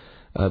because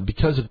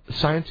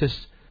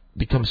scientists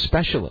become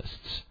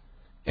specialists,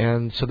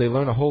 and so they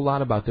learn a whole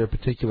lot about their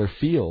particular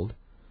field,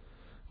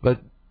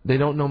 but they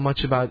don't know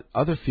much about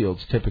other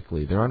fields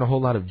typically. There aren't a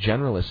whole lot of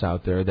generalists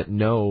out there that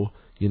know,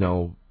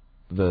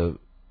 the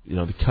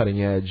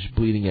cutting edge,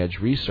 bleeding edge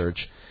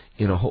research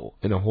in a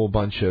whole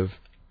bunch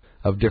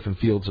of different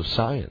fields of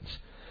science.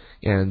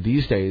 And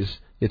these days,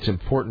 it's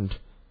important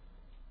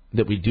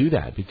that we do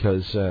that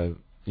because,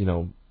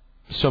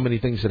 so many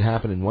things that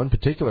happen in one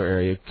particular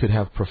area could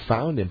have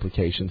profound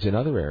implications in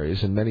other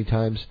areas, and many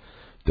times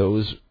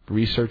those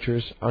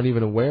researchers aren't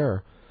even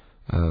aware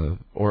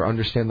or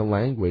understand the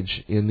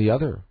language in the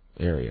other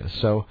areas.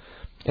 So,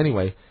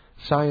 anyway,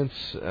 science,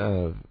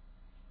 as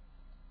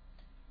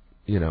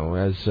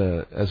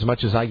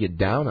much as I get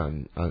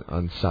down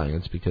on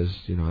science because,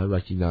 I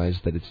recognize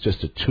that it's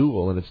just a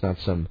tool and it's not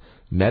some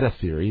meta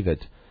theory that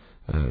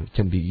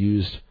can be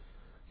used,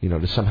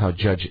 to somehow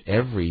judge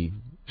every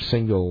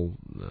single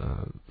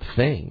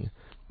thing.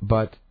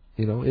 But,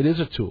 it is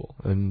a tool.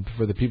 And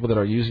for the people that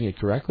are using it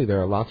correctly, there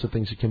are lots of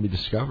things that can be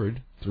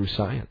discovered through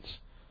science.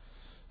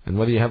 And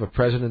whether you have a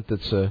president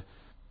that's a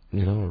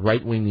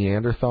right-wing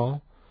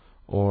Neanderthal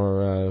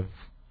or,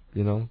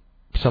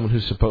 someone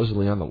who's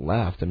supposedly on the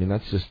left,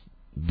 that's just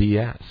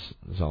BS,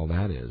 is all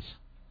that is.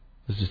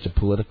 It's just a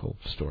political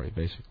story,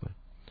 basically.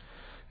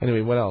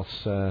 Anyway, what else?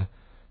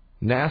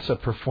 NASA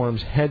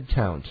performs head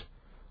count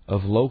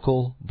of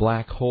local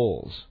black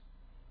holes.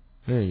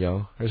 There you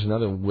go. There's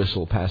another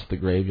whistle past the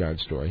graveyard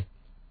story.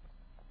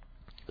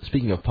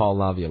 Speaking of Paul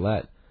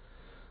LaViolette,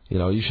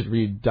 You should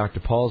read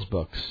Dr. Paul's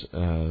books,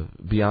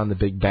 Beyond the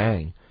Big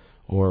Bang,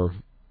 or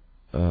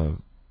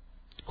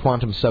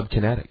Quantum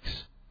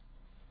Subkinetics.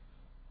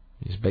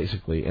 He's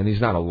basically, and he's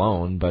not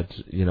alone, but,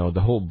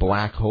 the whole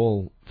black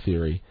hole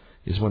theory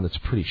is one that's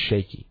pretty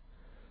shaky.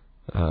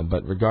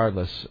 But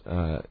regardless,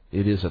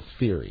 it is a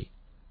theory.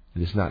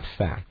 It is not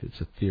fact. It's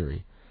a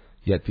theory.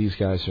 Yet these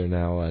guys are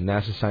now,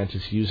 NASA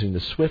scientists using the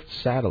SWIFT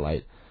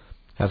satellite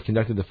have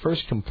conducted the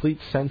first complete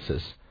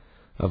census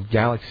of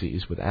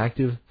galaxies with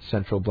active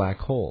central black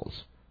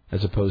holes,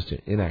 as opposed to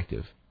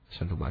inactive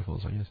central black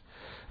holes, I guess.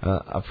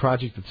 A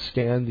project that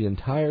scanned the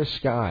entire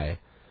sky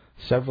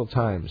several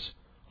times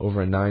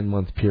over a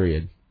 9-month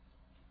period.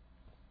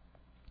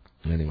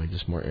 Anyway,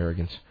 just more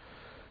arrogance.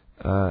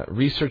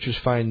 Researchers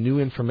find new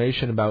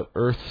information about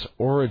Earth's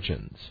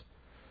origins.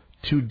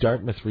 2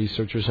 Dartmouth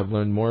researchers have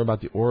learned more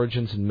about the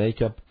origins and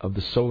makeup of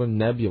the solar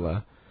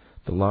nebula,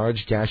 the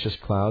large gaseous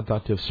cloud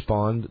thought to have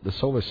spawned the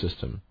solar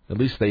system. At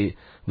least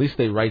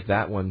they write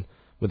that one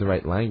with the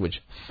right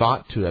language.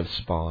 Thought to have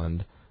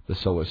spawned the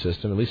solar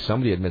system. At least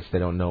somebody admits they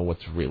don't know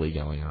what's really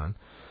going on.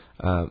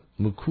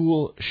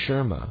 Mukul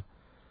Sharma.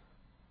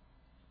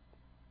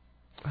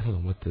 I don't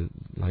know what the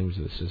language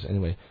of this is.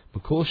 Anyway,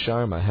 Mukul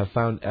Sharma have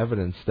found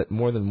evidence that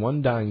more than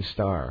one dying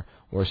star,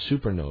 or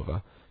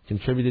supernova,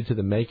 contributed to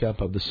the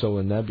makeup of the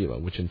solar nebula,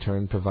 which in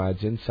turn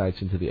provides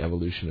insights into the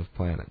evolution of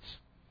planets.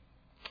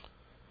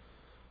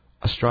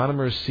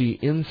 Astronomers see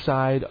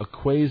inside a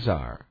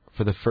quasar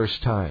for the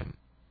first time.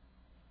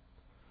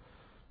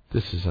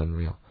 This is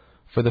unreal.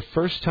 For the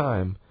first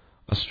time,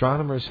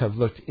 astronomers have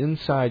looked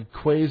inside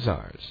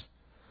quasars,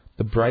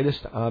 the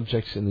brightest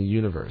objects in the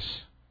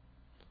universe,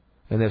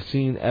 and have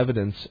seen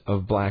evidence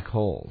of black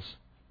holes.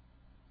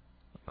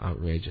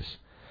 Outrageous.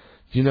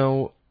 Do you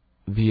know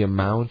the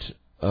amount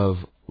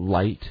of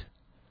light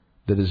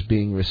that is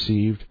being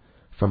received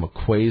from a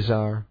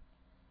quasar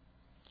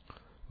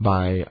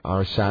by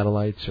our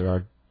satellites, or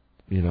our,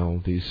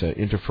 these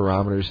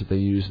interferometers that they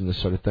use and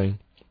this sort of thing?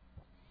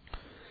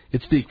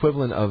 It's the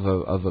equivalent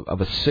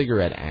of a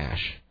cigarette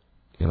ash,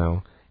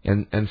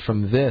 and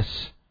from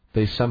this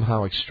they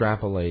somehow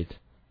extrapolate,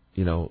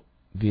 the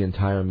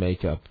entire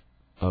makeup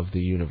of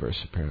the universe,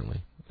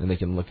 apparently, and they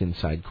can look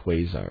inside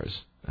quasars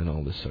and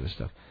all this sort of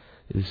stuff.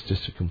 It's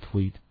just a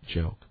complete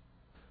joke.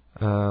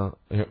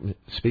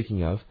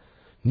 Speaking of,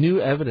 new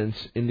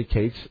evidence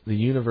indicates the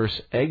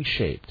universe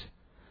egg-shaped.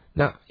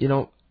 Now,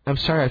 I'm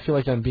sorry, I feel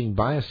like I'm being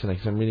biased tonight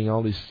because I'm reading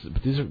all these,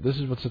 but this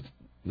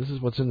is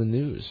what's in the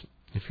news.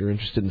 If you're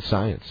interested in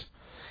science,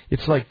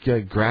 it's like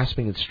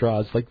grasping at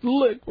straws. Like,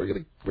 look, we're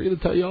gonna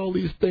tell you all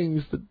these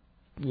things that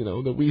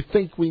that we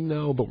think we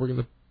know, but we're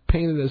gonna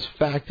paint it as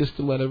fact just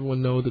to let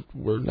everyone know that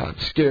we're not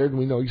scared and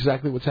we know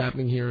exactly what's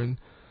happening here, and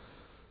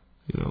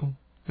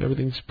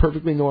everything's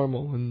perfectly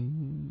normal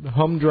and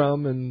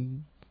humdrum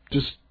and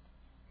just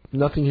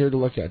nothing here to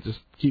look at. Just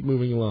keep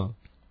moving along.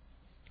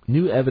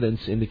 New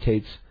evidence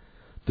indicates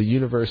the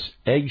universe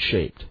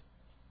egg-shaped.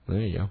 There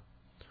you go.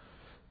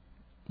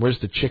 Where's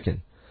the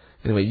chicken?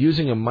 Anyway,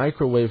 using a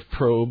microwave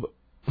probe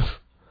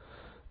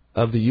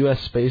of the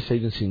U.S. Space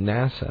Agency,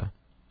 NASA,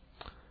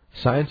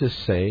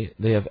 scientists say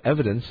they have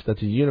evidence that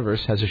the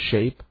universe has a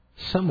shape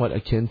somewhat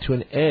akin to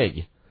an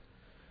egg,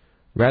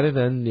 rather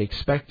than the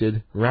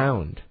expected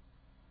round.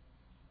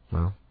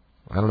 Well,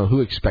 I don't know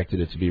who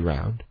expected it to be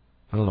round.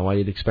 I don't know why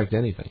you'd expect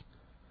anything.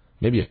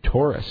 Maybe a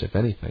torus, if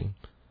anything.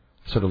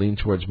 Sort of lean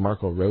towards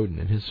Marco Rodin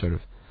and his sort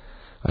of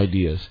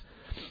ideas.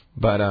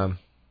 But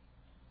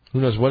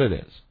who knows what it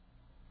is.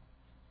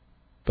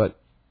 But,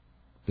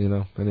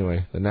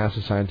 anyway, the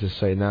NASA scientists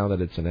say now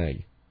that it's an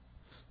egg.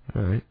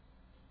 All right.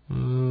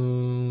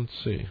 Let's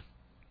see.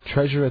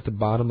 Treasure at the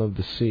bottom of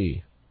the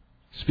sea.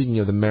 Speaking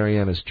of the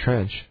Marianas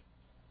Trench,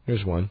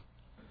 here's one.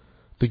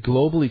 The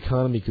global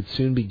economy could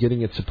soon be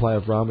getting its supply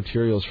of raw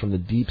materials from the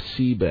deep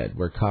seabed,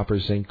 where copper,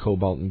 zinc,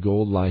 cobalt, and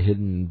gold lie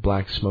hidden in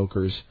black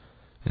smokers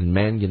and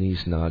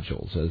manganese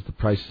nodules. As the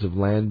prices of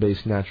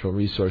land-based natural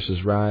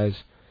resources rise,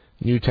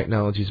 new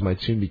technologies might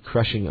soon be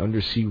crushing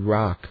undersea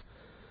rock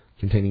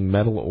containing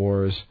metal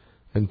ores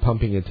and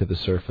pumping it to the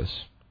surface.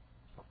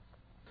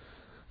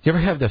 You ever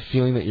have the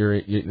feeling that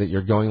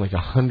you're going like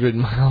 100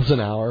 miles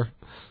an hour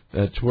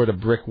toward a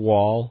brick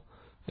wall,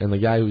 and the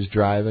guy who's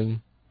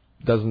driving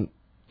doesn't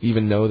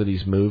even know that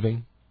he's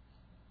moving?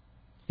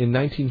 In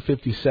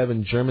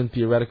 1957, German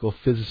theoretical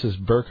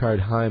physicist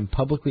Burkhard Heim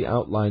publicly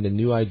outlined a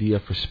new idea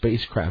for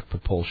spacecraft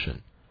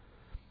propulsion.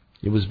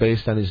 It was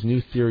based on his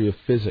new theory of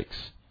physics,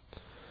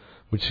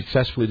 which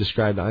successfully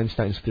described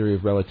Einstein's theory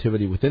of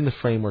relativity within the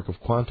framework of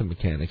quantum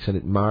mechanics, and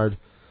it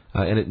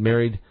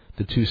married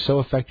the two so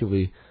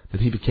effectively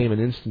that he became an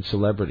instant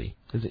celebrity.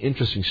 It's an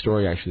interesting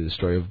story, actually, the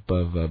story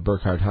of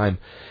Burkhard Heim.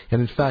 And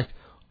in fact,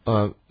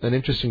 an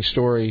interesting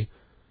story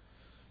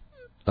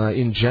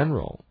in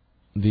general.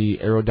 The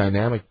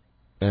aerodynamic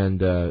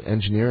and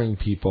engineering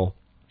people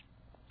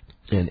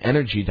and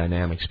energy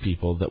dynamics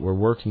people that were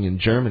working in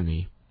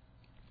Germany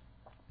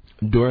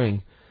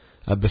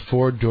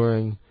before,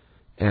 during,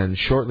 and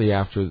shortly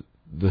after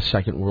the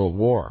Second World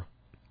War.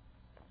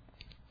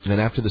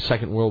 And after the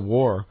Second World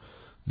War,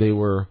 They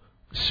were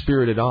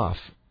spirited off,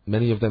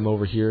 many of them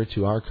over here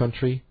to our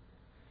country,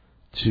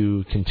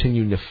 to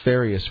continue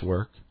nefarious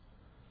work.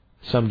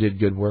 Some did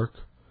good work,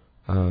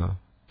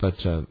 but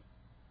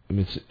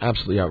it's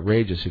absolutely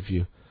outrageous if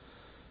you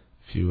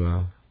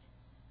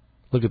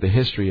look at the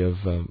history of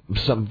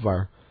some of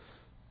our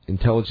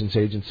intelligence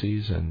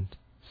agencies and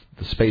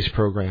the space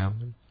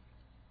program.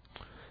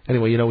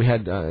 Anyway, we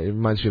had, it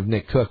reminds me of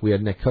Nick Cook. We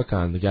had Nick Cook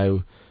on, the guy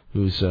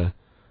who's a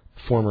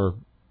former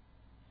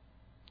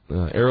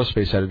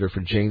aerospace editor for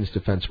Jane's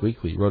Defense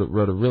Weekly.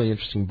 Wrote a really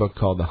interesting book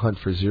called The Hunt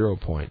for Zero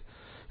Point.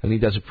 And he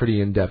does a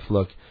pretty in-depth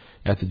look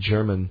at the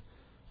German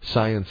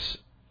science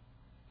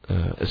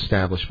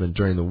establishment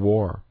during the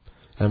war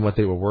and what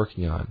they were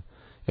working on.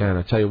 And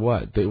I tell you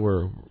what, they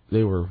were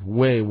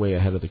way, way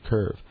ahead of the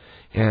curve.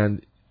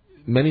 And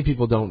many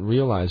people don't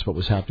realize what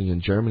was happening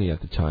in Germany at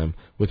the time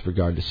with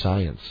regard to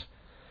science.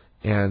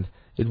 And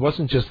it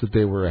wasn't just that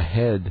they were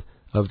ahead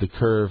of the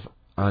curve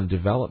on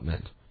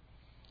development.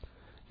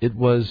 It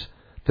was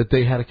that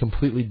they had a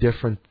completely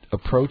different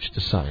approach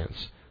to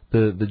science.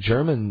 The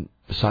German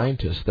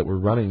scientists that were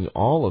running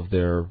all of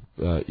their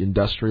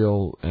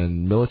industrial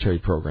and military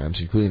programs,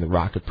 including the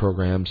rocket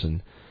programs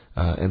and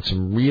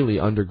some really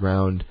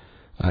underground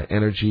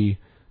energy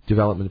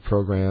development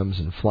programs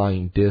and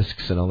flying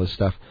discs and all this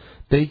stuff,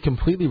 they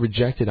completely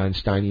rejected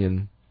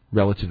Einsteinian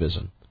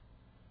relativism.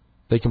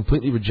 They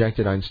completely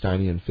rejected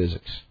Einsteinian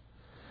physics.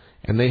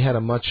 And they had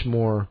a much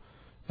more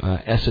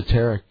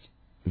esoteric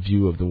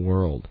view of the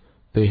world.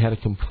 They had a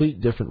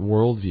complete different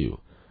worldview,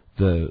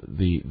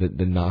 the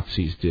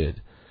Nazis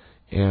did.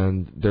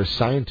 And their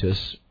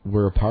scientists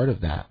were a part of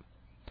that.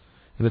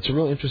 And it's a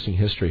real interesting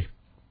history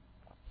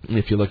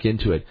if you look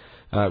into it.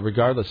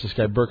 Regardless, this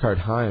guy Burkhard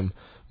Heim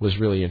was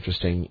really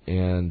interesting,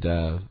 and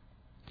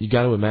you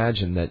got to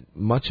imagine that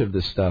much of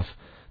this stuff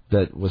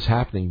that was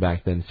happening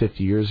back then,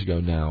 50 years ago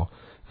now,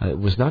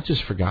 was not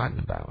just forgotten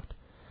about,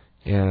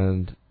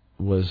 and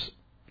was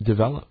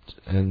developed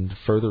and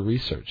further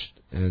researched,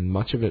 and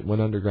much of it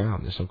went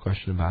underground. There's no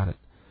question about it.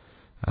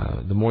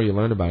 The more you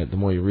learn about it, the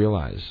more you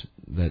realize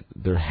that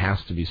there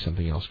has to be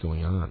something else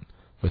going on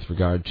with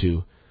regard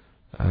to,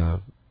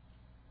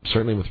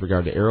 certainly with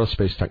regard to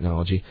aerospace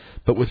technology,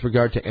 but with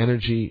regard to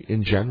energy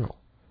in general.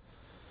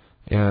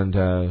 And,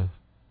 our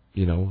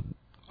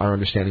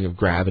understanding of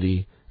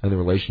gravity and the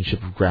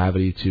relationship of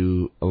gravity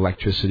to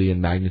electricity and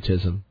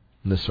magnetism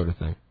and this sort of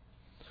thing.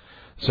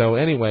 So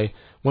anyway,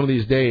 one of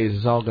these days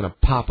it's all going to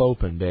pop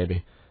open,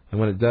 baby.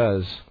 And when it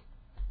does,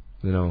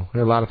 there are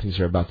a lot of things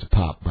that are about to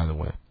pop, by the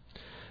way.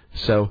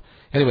 So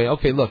anyway,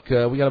 okay, look,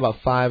 we got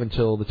about 5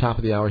 until the top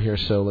of the hour here,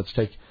 so let's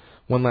take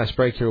one last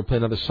break here. We'll play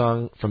another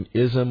song from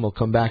ISM. We'll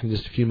come back in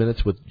just a few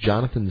minutes with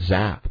Jonathan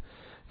Zapp,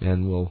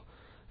 and we'll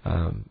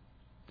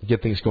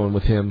get things going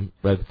with him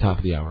right at the top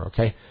of the hour,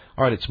 okay?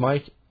 All right, it's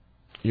Mike.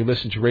 You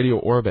listen to Radio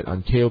Orbit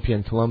on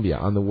KOPN Columbia,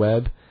 on the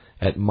web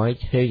at Mike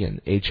Hagan,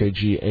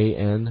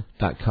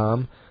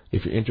 HAGAN.com.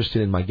 If you're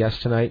interested in my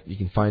guest tonight, you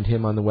can find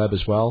him on the web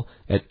as well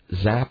at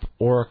Zap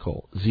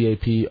Oracle,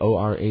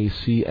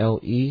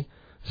 ZAPORACLE,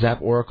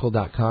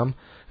 ZapOracle.com,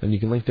 and you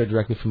can link there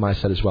directly from my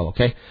site as well,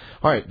 okay?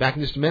 All right, back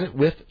in just a minute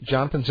with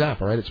Jonathan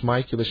Zapp. All right, it's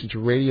Mike. You're listening to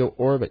Radio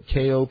Orbit,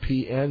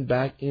 KOPN.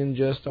 Back in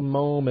just a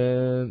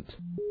moment.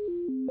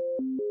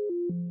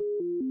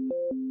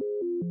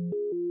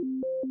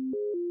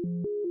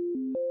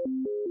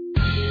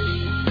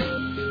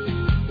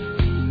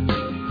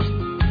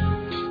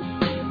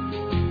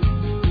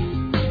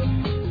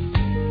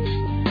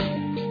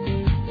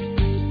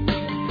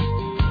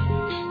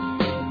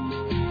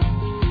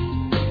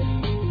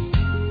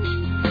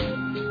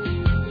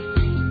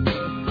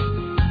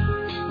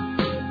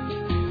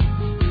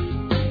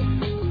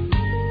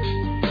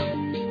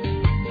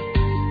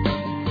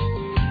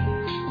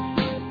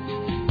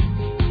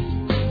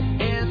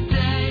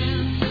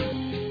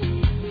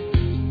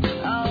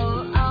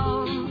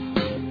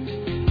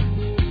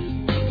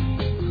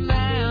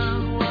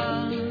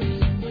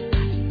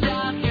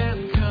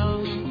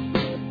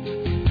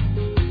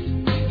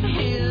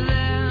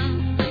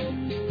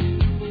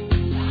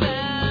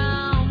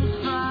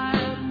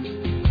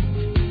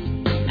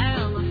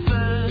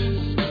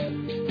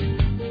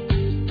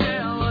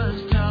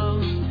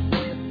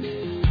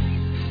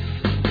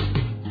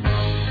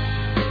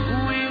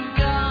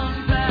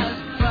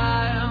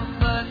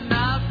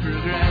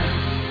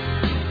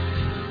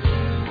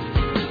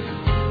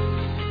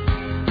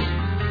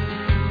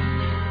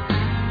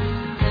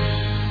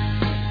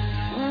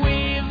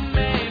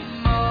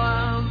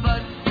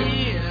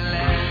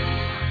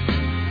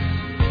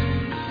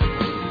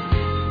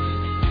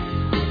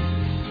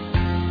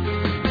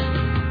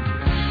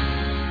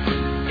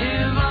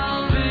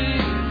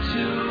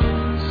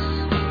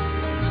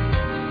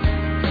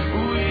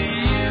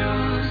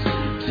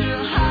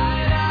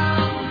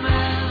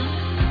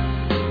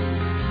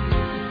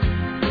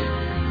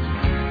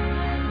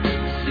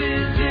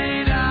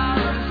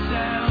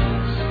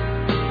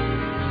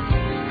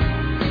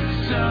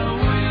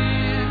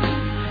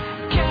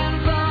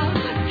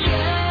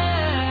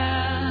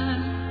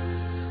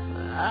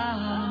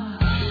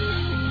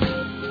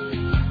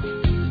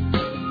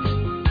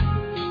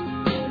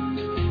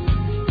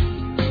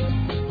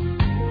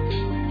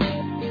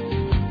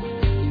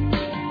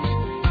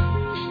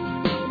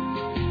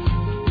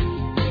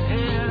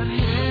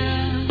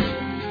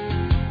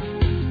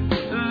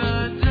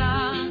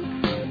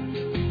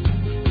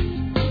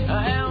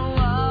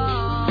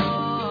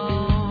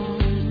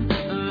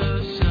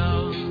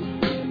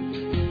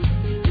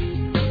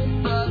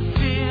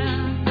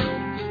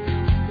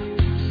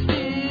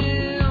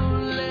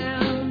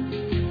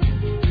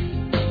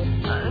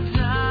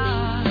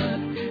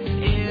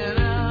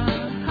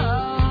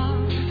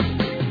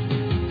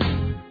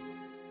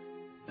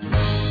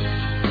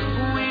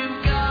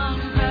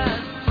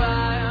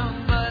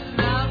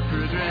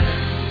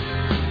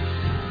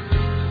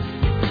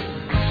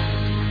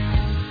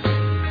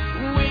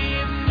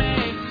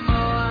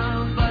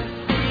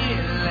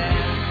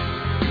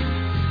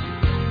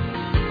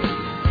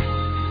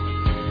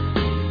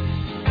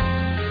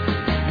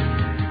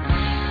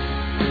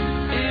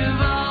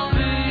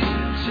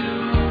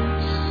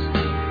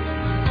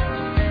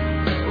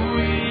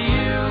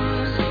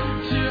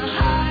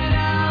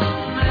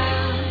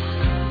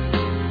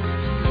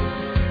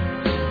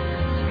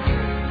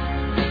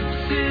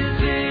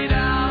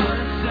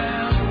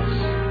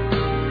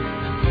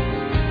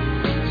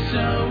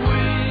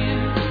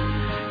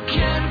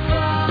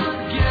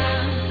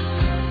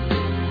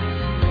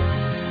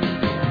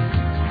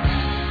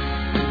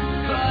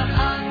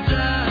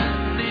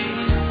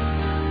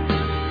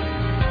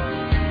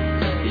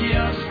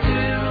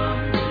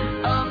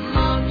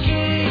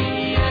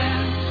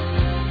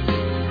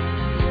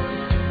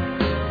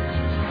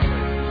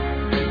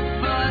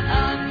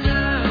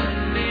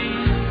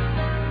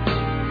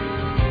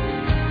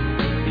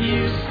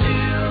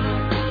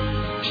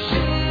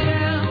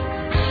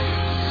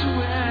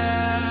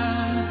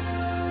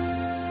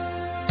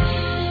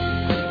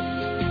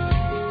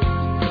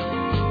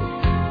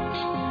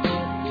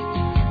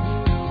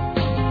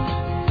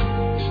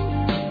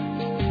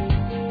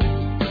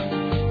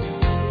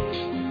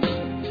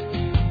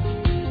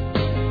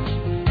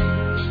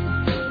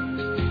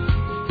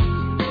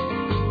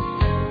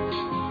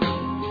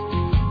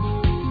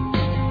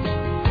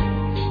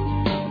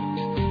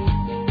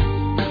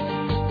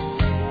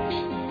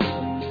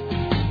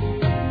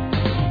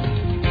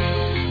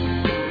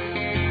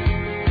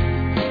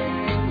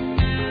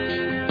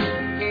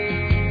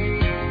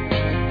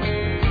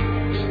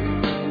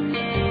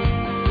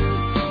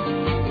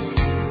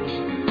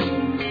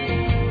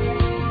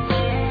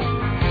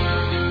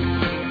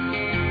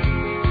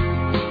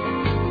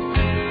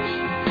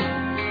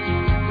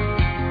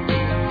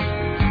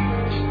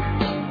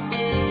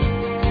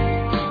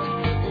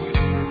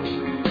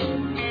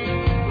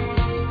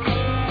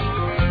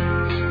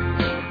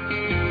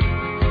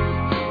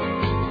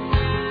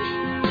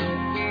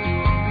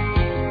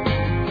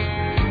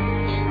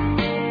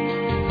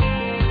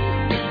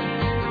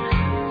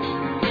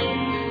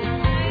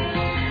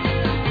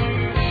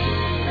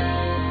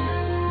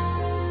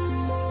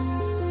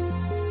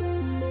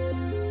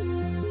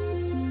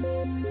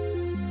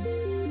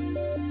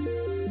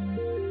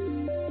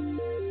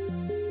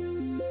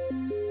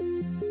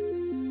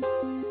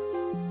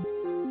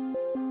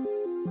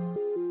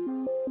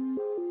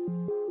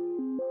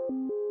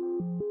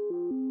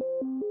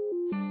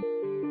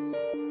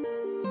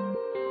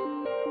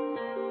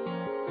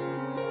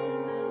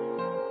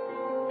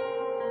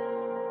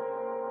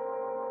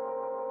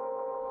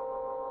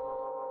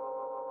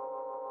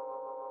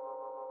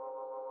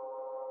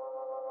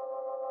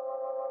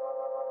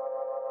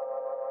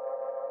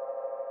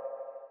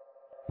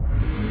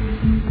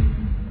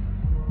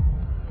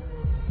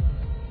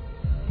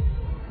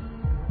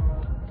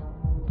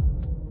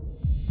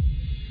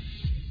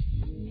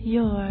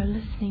 You're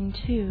listening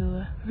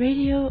to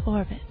Radio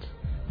Orbit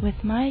with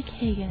Mike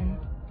Hagan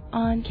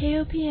on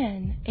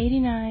KOPN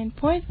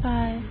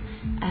 89.5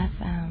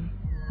 FM.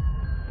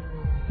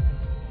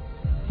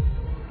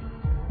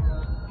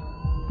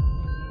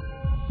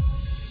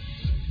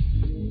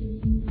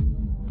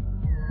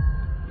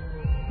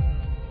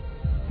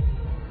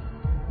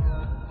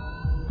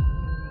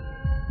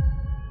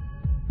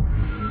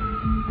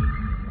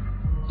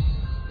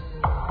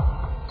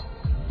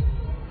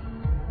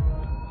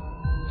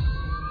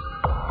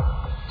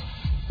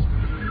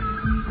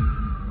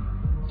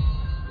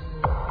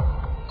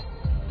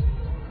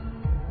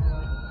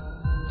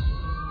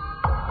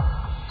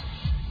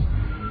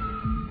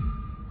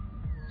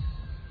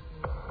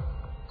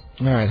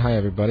 All right, hi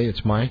everybody,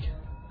 it's Mike.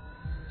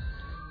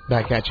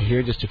 Back at you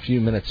here just a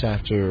few minutes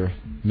after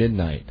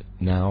midnight,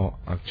 now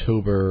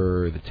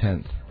October the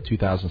 10th,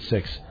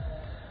 2006.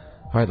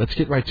 All right, let's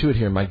get right to it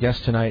here. My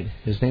guest tonight,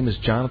 his name is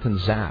Jonathan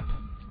Zapp.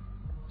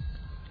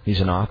 He's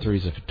an author,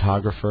 he's a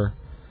photographer,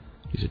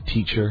 he's a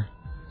teacher,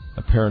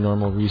 a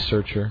paranormal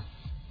researcher,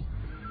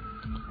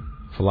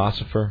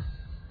 philosopher,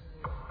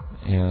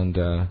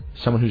 and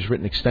someone who's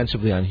written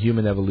extensively on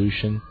human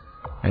evolution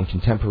and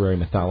contemporary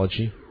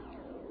mythology.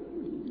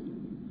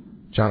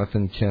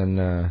 Jonathan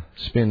can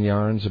spin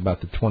yarns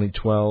about the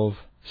 2012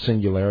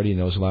 singularity. He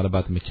knows a lot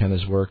about the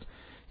McKenna's work.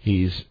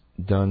 He's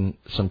done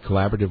some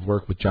collaborative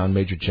work with John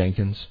Major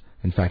Jenkins.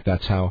 In fact,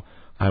 that's how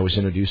I was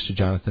introduced to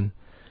Jonathan.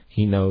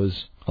 He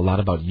knows a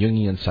lot about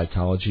Jungian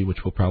psychology,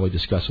 which we'll probably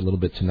discuss a little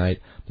bit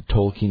tonight, the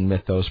Tolkien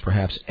mythos,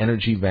 perhaps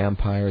energy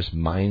vampires,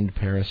 mind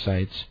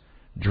parasites,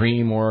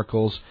 dream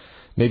oracles,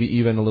 maybe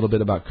even a little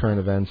bit about current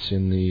events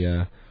in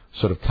the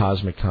sort of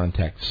cosmic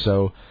context.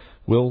 So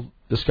we'll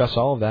discuss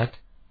all of that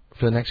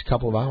for the next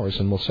couple of hours,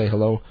 and we'll say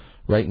hello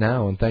right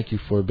now, and thank you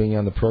for being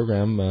on the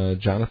program.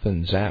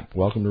 Jonathan Zapp,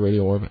 welcome to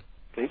Radio Orbit.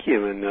 Thank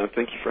you, and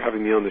thank you for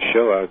having me on the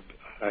show.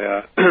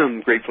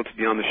 I'm grateful to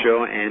be on the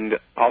show, and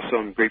also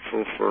I'm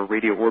grateful for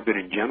Radio Orbit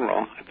in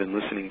general. I've been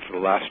listening for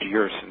the last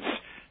year since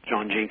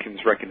John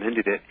Jenkins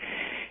recommended it,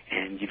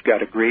 and you've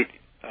got a great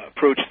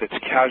approach that's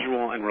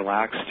casual and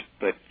relaxed,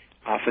 but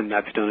often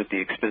that's done at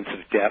the expense of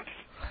depth.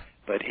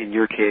 But in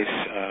your case,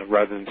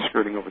 rather than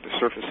skirting over the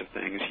surface of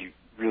things, you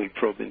really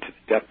probe into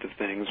the depth of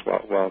things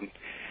while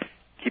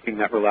keeping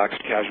that relaxed,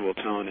 casual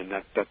tone, and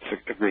that's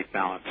a great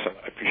balance. So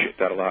I appreciate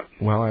that a lot.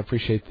 Well, I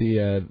appreciate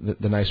the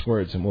nice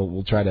words, and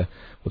we'll try to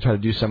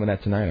do some of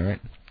that tonight. All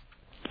right.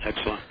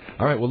 Excellent.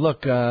 All right. Well,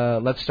 look,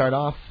 let's start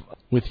off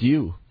with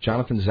you,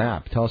 Jonathan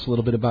Zapp. Tell us a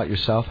little bit about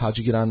yourself. How'd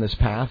you get on this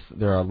path?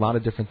 There are a lot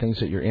of different things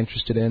that you're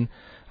interested in.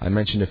 I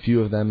mentioned a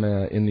few of them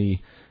in the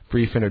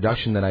brief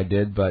introduction that I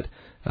did, but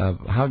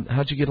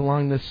how'd you get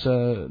along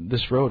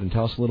this road? And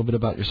tell us a little bit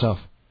about yourself.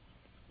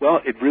 Well,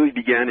 it really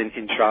began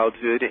in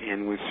childhood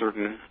and with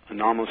certain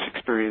anomalous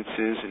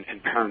experiences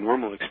and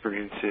paranormal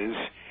experiences.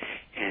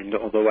 And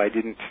although I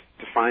didn't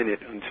define it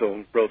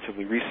until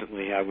relatively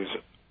recently, I was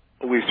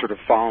always sort of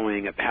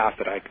following a path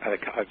that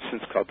I've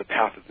since called the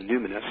Path of the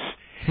Numinous,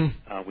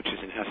 which is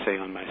an essay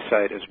on my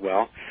site as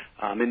well.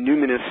 And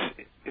numinous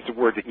is a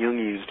word that Jung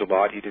used a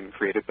lot. He didn't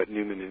create it, but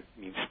numinous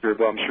means spirit.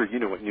 Well, I'm sure you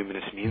know what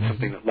numinous means,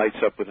 something that lights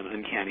up with an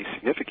uncanny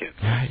significance.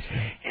 Right.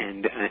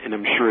 And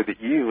I'm sure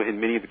that you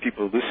and many of the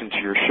people who listen to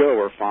your show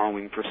are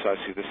following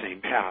precisely the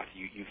same path.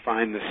 You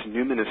find this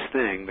numinous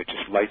thing that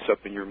just lights up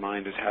in your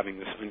mind as having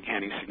this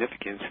uncanny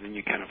significance, and then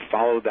you kind of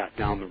follow that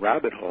down the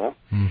rabbit hole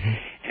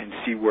and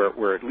see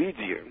where it leads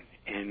you.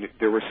 And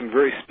there were some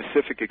very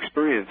specific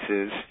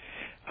experiences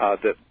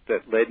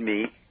that led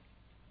me.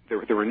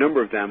 There were a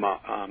number of them.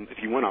 If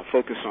you want, I'll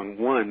focus on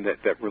one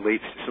that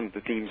relates to some of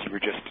the themes you were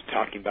just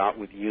talking about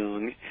with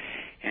Jung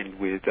and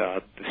with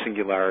the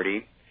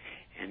singularity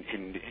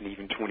and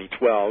even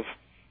 2012.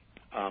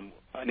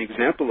 An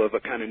example of a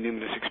kind of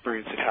numinous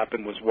experience that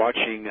happened was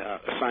watching a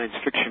science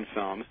fiction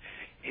film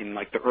in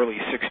like the early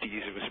 60s.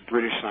 It was a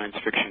British science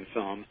fiction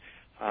film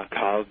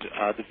called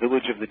The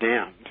Village of the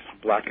Damned,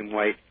 black and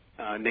white.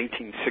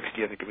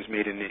 1960, I think it was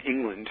made in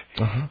England,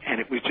 and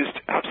it was just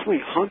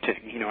absolutely haunting.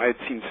 You know, I had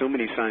seen so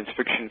many science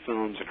fiction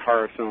films and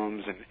horror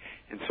films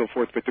and so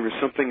forth, but there was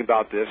something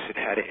about this. It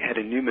had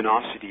a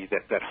numinosity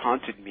that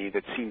haunted me,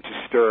 that seemed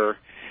to stir,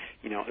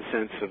 you know, a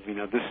sense of, you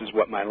know, this is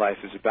what my life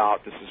is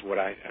about. This is what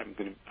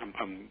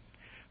I'm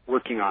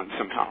working on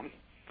somehow.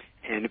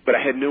 But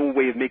I had no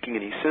way of making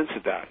any sense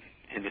of that.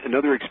 And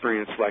another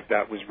experience like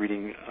that was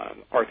reading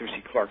Arthur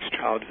C. Clarke's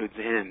Childhood's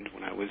End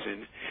when I was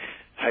in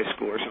high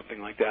school or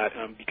something like that,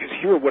 because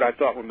here are what I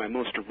thought were my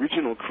most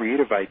original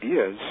creative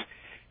ideas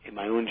in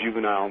my own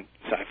juvenile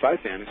sci-fi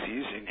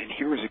fantasies, and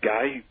here was a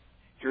guy,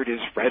 here it is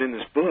read in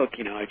this book,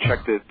 you know, I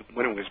checked it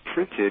when it was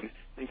printed,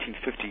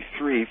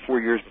 1953, 4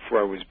 years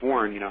before I was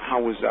born, you know,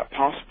 how was that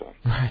possible?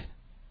 Right.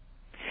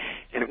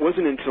 And it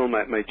wasn't until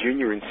my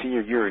junior and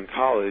senior year in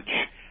college,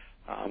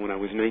 when I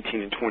was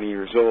 19 and 20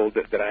 years old,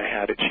 that I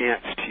had a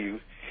chance to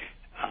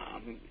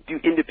do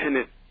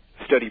independent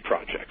study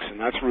projects, and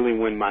that's really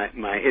when my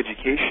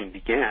education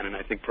began, and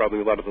I think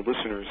probably a lot of the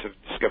listeners have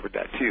discovered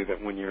that too,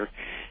 that when you're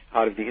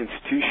out of the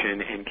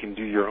institution and can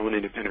do your own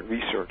independent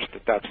research,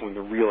 that's when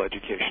the real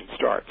education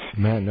starts.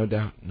 Man, no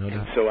doubt.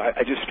 And so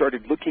I just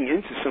started looking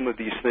into some of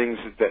these things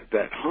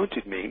that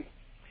haunted me,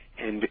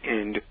 and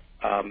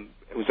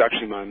it was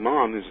actually my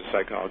mom, who's a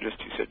psychologist,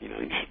 who said, you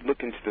should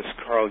look into this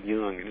Carl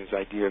Jung and his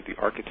idea of the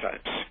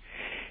archetypes.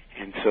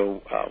 And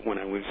so when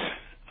I was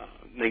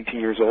 19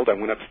 years old, I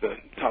went up to the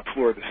top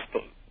floor of the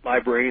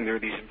library, and there are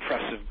these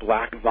impressive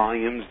black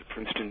volumes, the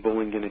Princeton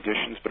Bullingen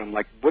editions, but I'm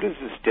like, what is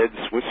this dead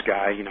Swiss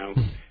guy,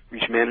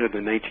 rich manhood of the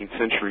 19th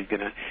century, going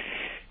to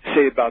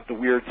say about the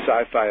weird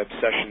sci-fi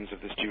obsessions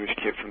of this Jewish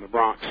kid from the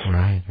Bronx?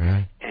 Right.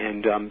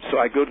 And so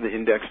I go to the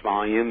index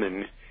volume,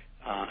 and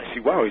I see,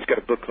 wow, he's got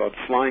a book called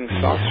Flying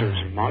Saucers,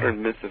 a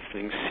modern myth of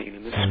things seen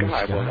in the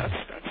sky. Well, that's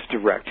a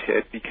direct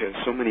hit, because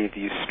so many of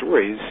these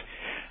stories,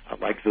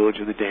 like Village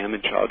of the Damned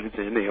and Childhood's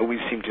End, they always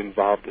seem to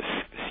involve this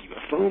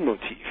UFO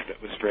motif that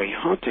was very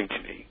haunting to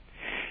me.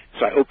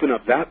 So I open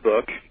up that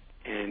book,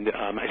 and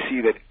I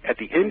see that at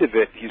the end of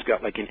it, he's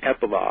got like an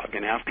epilogue,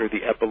 and after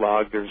the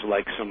epilogue, there's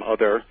like some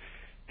other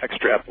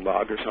extra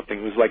epilogue or something.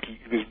 It was like he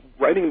was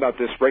writing about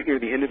this right near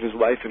the end of his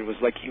life, and it was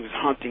like he was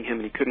haunting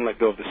him, and he couldn't let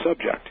go of the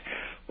subject.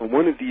 Well,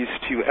 one of these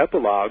two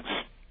epilogues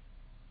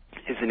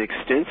is an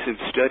extensive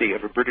study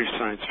of a British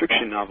science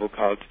fiction novel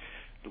called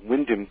The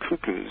Wyndham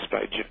Cuckoos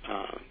by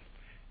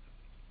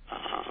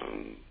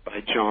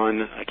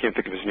John, I can't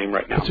think of his name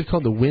right now. What's it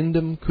called, The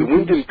Wyndham Cuckoos? The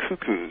Wyndham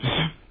Cuckoos.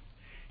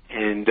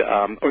 And,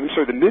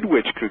 The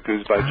Midwich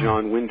Cuckoos by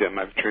John Wyndham.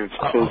 I've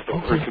transposed the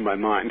words in my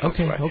mind.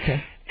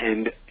 Okay.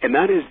 And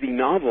that is the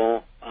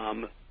novel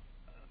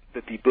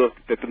that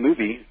the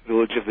movie,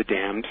 Village of the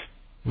Damned,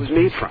 was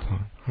made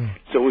from.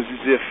 So it was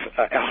as if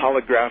a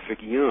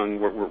holographic Jung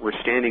were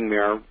standing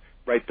there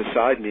right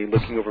beside me,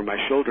 looking over my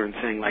shoulder and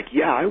saying, like,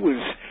 yeah, I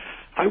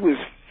was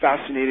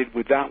fascinated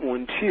with that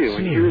one too,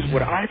 and here's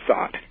what I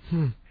thought,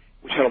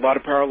 which had a lot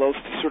of parallels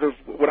to sort of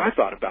what I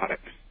thought about it.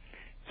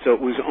 So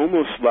it was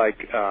almost like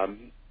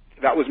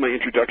that was my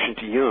introduction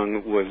to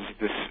Jung, was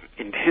this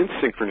intense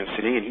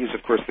synchronicity, and he's,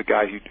 of course, the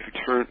guy who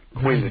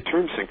coined the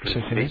term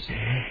synchronicity,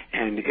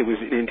 and it was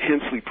an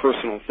intensely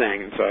personal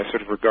thing, and so I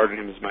sort of regarded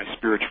him as my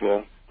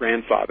spiritual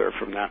grandfather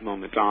from that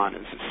moment on,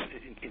 as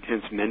this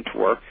intense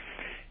mentor,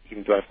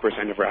 even though, of course,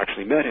 I never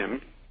actually met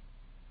him.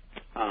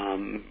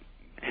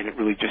 And it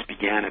really just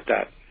began at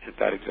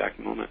that exact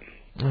moment.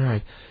 All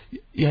right.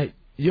 Yeah,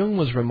 Jung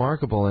was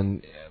remarkable,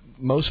 and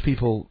most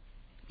people,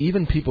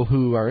 even people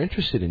who are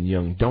interested in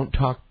Jung, don't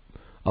talk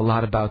a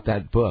lot about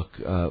that book,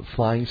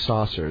 Flying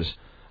Saucers,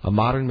 A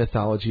Modern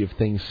Mythology of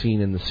Things Seen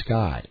in the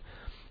Sky.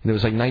 And it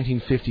was like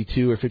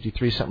 1952 or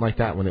 53, something like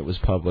that, when it was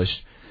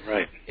published.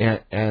 Right.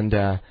 And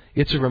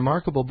it's a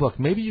remarkable book.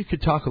 Maybe you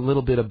could talk a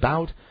little bit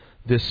about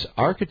this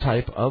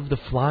archetype of the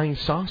flying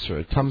saucer.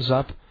 It comes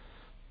up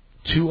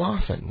too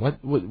often.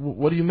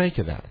 What do you make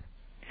of that?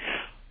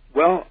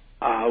 Well,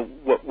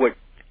 what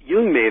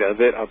Jung made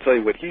of it, I'll tell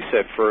you what he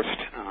said first,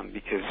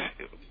 because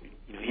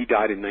he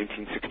died in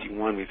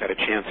 1961. We've had a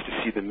chance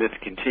to see the myth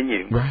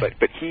continue, right.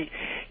 But he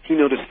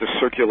noticed the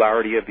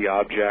circularity of the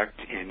object,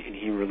 and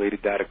he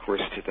related that, of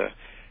course, to the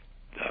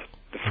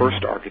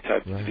first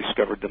archetype that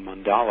discovered, the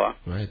mandala.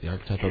 Right, the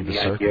archetype and of the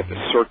circle. The idea of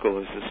the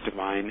circle is this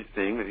divine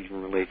thing that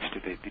even relates to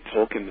the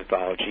Tolkien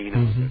mythology.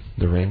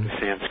 The ring. The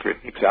Sanskrit,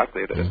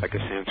 exactly. That is like a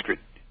Sanskrit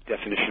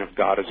definition of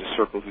God as a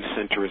circle whose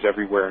center is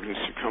everywhere and whose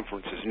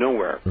circumference is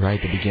nowhere. Right,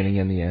 the beginning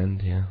and the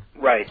end, yeah.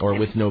 Right. Or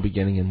with no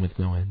beginning and with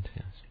no end,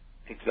 yes.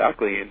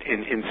 Exactly.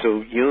 And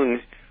so Jung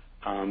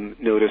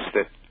noticed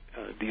that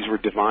these were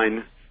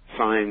divine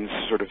signs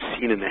sort of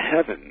seen in the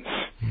heavens.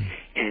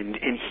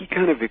 And he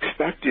kind of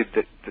expected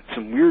that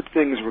some weird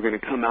things were going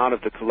to come out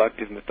of the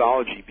collective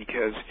mythology,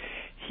 because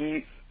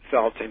he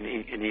felt,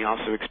 and he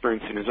also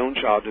experienced in his own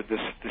childhood, this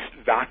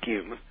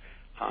vacuum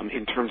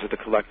in terms of the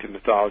collective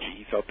mythology.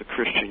 He felt the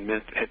Christian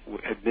myth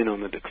had been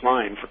on the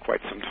decline for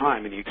quite some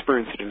time, and he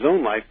experienced it in his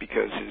own life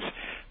because his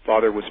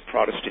father was a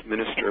Protestant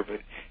minister,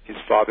 but his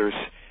father's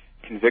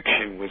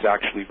conviction was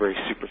actually very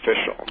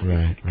superficial.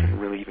 Right, He didn't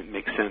really even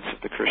make sense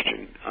of the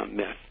Christian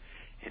myth,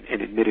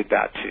 and admitted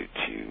that to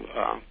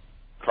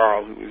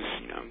Carl, who was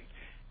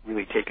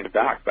really taken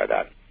aback by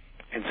that.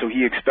 And so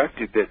he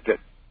expected that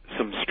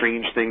some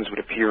strange things would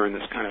appear in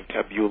this kind of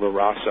tabula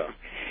rasa.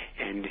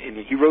 And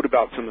he wrote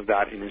about some of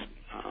that in his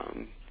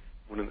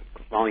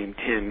volume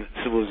 10,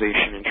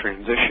 Civilization and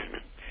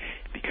Transition,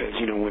 because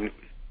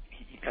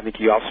I think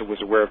he also was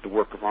aware of the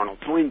work of Arnold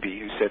Toynbee,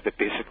 who said that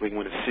basically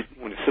when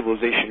a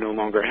civilization no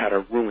longer had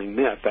a ruling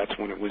myth, that's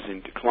when it was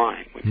in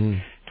decline.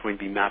 When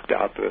Toynbee mapped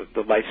out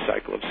the life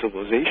cycle of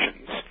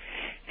civilizations.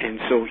 And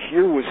so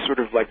here was sort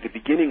of like the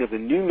beginning of a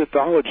new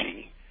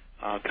mythology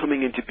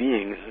coming into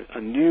being,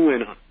 a new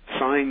and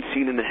sign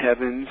seen in the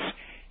heavens,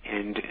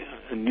 and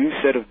a new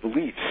set of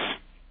beliefs.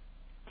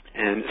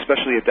 And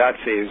especially at that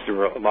phase, there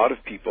were a lot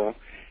of people,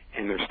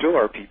 and there still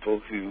are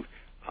people, who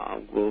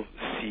will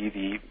see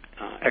the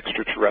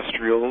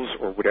extraterrestrials,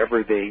 or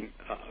whatever they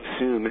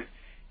assume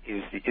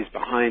is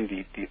behind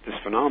this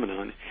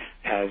phenomenon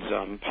as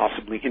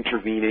possibly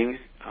intervening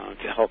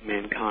to help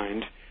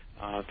mankind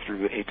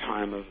through a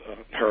time of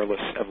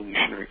perilous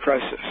evolutionary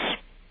crisis.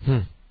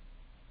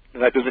 Now,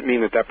 that doesn't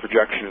mean that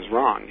projection is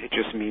wrong. It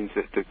just means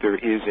that there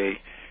is a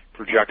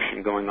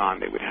projection going on.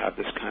 They would have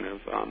this kind of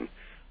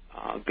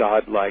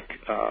godlike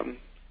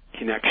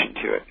connection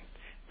to it.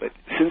 But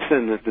since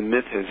then, the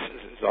myth has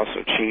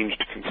also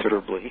changed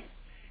considerably.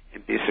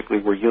 And basically,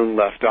 where Jung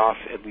left off,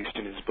 at least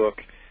in his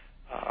book,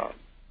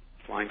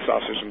 Flying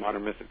Saucers, A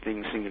Modern Myth of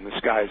Things Seen in the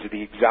Sky, is at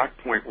the exact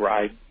point where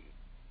I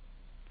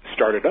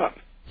started up,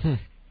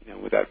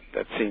 with that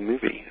same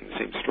movie and the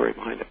same story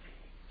behind it.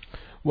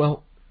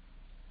 Well,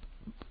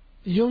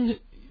 Jung,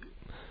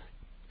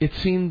 it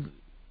seemed,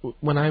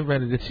 when I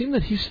read it, it seemed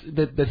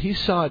that he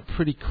saw it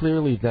pretty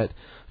clearly that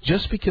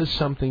just because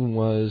something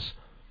was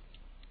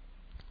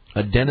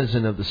a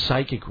denizen of the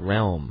psychic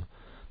realm,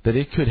 that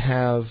it could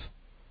have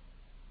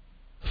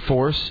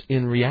force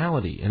in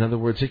reality. In other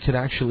words, it could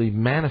actually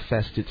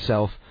manifest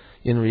itself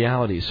in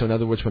reality. So in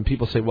other words, when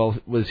people say, well,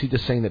 was he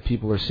just saying that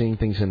people are seeing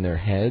things in their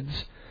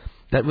heads?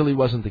 That really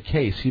wasn't the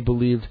case. He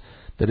believed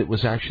that it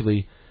was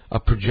actually a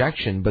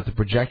projection, but the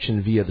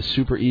projection via the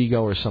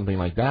superego or something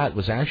like that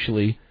was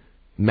actually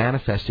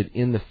manifested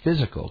in the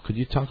physical. Could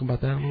you talk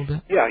about that a little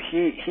bit? Yeah,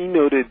 he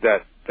noted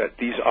that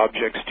these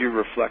objects do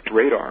reflect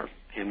radar.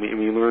 And we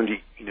learned,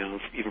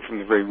 even from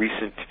the very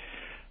recent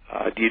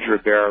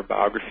Deidre Baer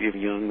biography of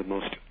Jung, the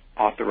most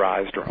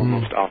authorized or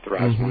almost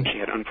authorized one, she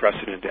had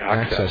unprecedented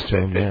access to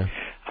him. Yeah.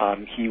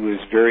 He was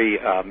very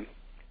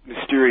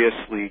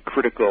mysteriously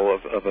critical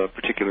of a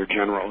particular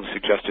general who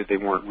suggested they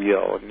weren't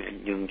real,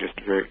 and Jung just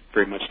very,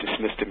 very much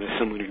dismissed him as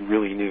someone who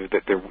really knew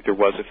that there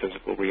was a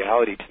physical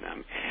reality to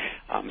them.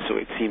 So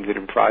it seemed that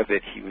in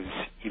private he was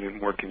even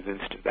more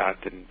convinced of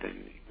that than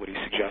what he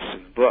suggests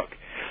in the book.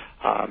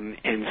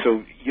 And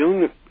so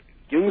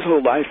Jung's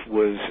whole life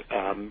was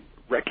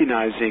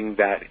recognizing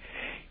that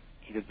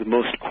the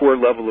most core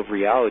level of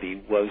reality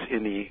was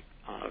in the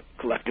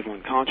collective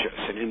unconscious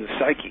and in the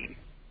psyche.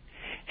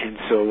 And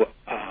so,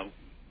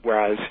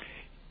 whereas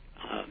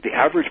the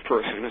average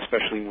person,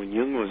 especially when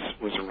Jung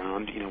was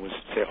around, was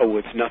say, oh,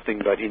 it's nothing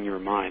but in your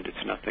mind,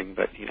 it's nothing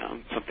but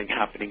something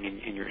happening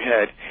in your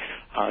head.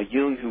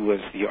 Jung, who was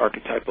the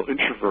archetypal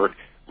introvert,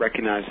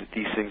 recognized that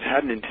these things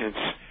had an intense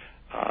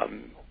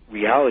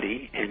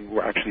reality and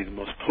were actually the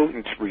most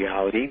potent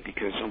reality,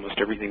 because almost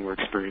everything we're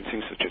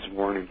experiencing, such as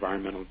war and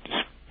environmental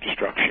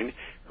destruction,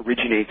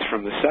 originates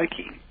from the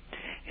psyche.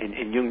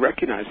 And Jung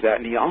recognized that,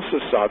 and he also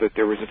saw that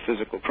there was a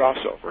physical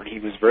crossover, and he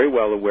was very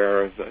well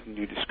aware of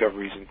new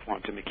discoveries in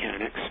quantum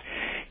mechanics.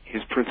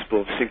 His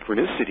principle of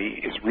synchronicity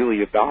is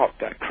really about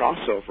that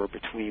crossover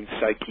between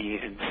psyche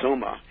and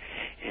soma.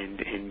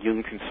 And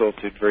Jung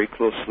consulted very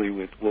closely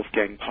with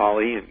Wolfgang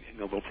Pauli, a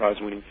Nobel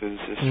Prize-winning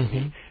physicist,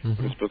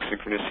 for his book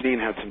Synchronicity,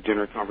 and had some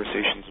dinner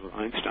conversations with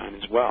Einstein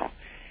as well.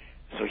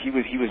 So he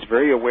was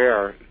very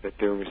aware that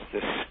there was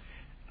this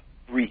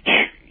breach,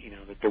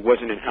 that there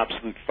wasn't an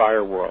absolute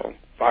firewall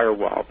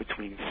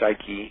between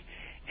psyche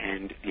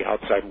and the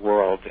outside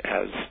world,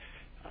 as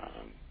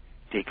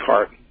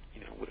Descartes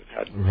would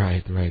have had.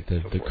 Right,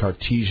 the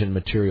Cartesian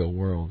material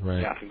world,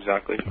 right? Yeah,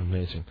 exactly.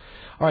 Amazing.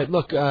 All right,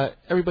 look,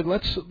 everybody,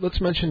 let's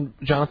mention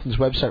Jonathan's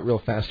website real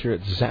fast here.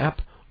 It's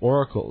Zap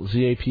Oracle,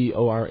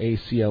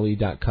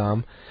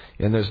 ZAPORACLE.com,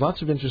 and there's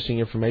lots of interesting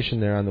information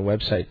there on the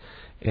website.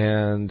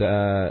 And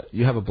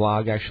you have a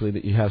blog actually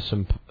that you have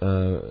some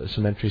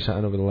entries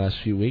on over the last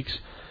few weeks,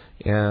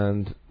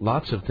 and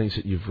lots of things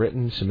that you've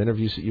written, some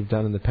interviews that you've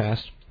done in the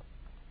past.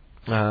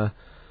 Tell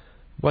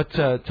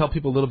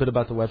people a little bit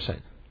about the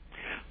website.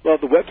 Well,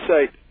 the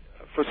website,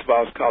 first of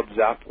all, is called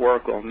Zap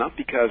Oracle, not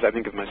because I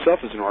think of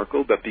myself as an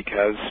oracle, but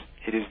because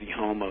it is the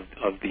home of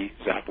the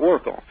Zap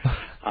Oracle,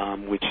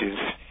 which is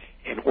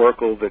an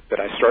oracle that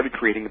I started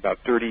creating about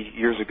 30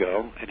 years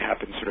ago. It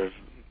happened sort of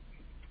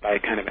by a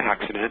kind of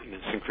accident and a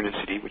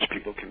synchronicity, which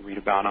people can read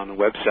about on the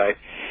website.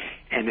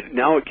 And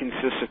now it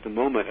consists at the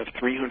moment of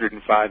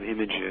 305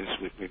 images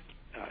with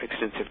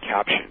extensive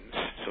captions.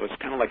 So it's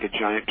kind of like a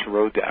giant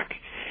tarot deck,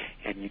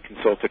 and you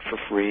consult it for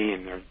free,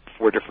 and there are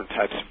 4 different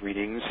types of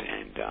readings,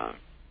 and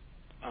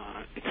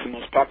it's the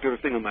most popular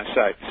thing on my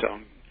site. So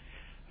I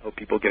hope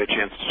people get a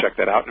chance to check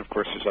that out. And, of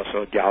course, there's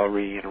also a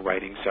gallery and a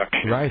writing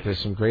section. Right, there's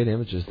some great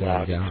images there.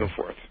 And so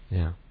forth.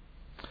 Yeah.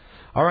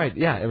 All right,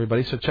 yeah,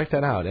 everybody, so check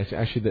that out.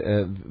 Actually,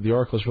 the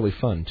Oracle is really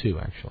fun, too,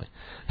 actually.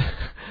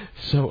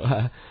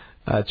 So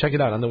check it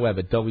out on the web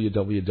at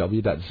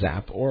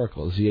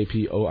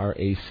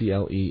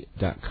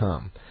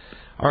www.zaporacle.com.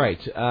 All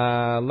right,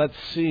 let's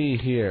see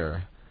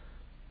here.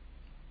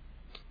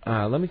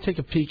 Let me take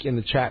a peek in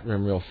the chat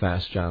room real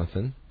fast,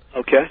 Jonathan.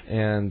 Okay.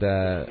 And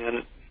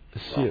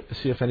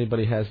see if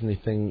anybody has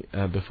anything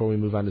before we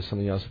move on to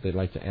something else that they'd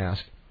like to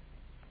ask.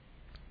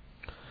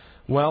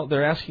 Well,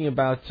 they're asking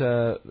about,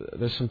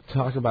 there's some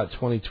talk about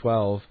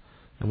 2012,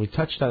 and we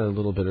touched on it a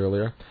little bit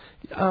earlier.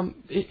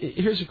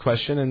 Here's a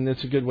question, and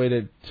it's a good way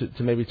to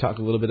maybe talk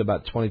a little bit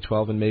about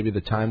 2012 and maybe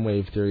the time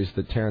wave theories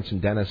that Terence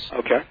and Dennis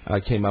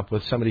came up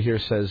with. Somebody here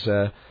says,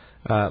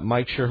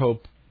 Mike sure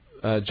hope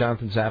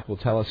Jonathan Zapp will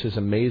tell us his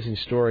amazing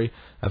story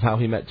of how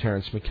he met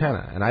Terence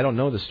McKenna. And I don't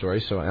know the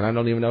story, and I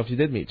don't even know if you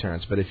did meet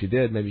Terence, but if you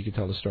did, maybe you could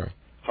tell the story.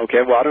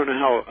 Okay, well, I don't know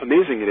how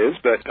amazing it is,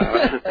 but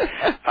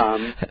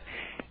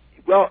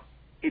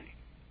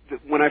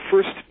when I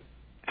first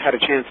had a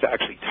chance to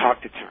actually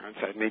talk to Terence,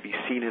 I'd maybe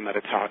seen him at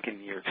a talk in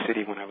New York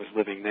City when I was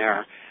living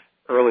there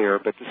earlier,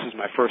 but this is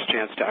my first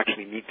chance to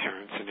actually meet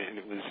Terence, and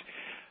it was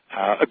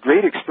a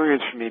great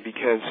experience for me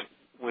because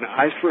when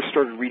I first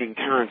started reading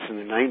Terence in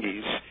the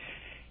 90s,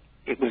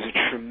 it was a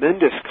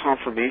tremendous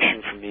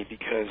confirmation for me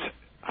because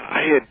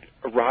I had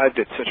arrived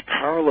at such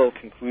parallel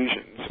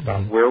conclusions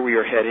about where we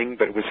are heading,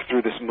 but it was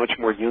through this much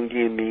more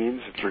Jungian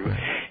means, through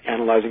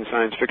analyzing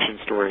science fiction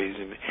stories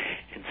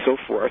and so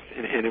forth.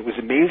 And it was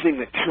amazing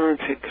that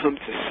Terence had come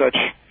to such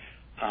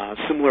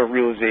similar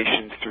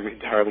realizations through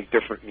entirely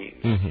different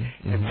means.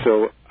 And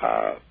so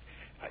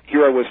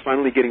here I was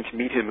finally getting to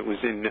meet him. It was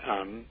in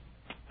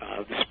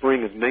the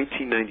spring of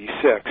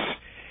 1996.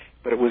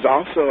 But it was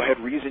also, I had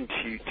reason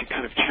to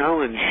kind of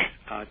challenge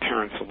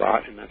Terence a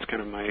lot, and that's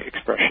kind of my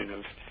expression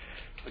of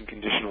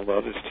unconditional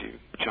love, is to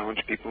challenge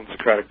people in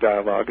Socratic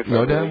dialogue.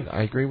 No doubt,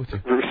 I agree with you.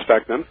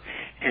 Respect them.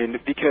 And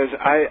because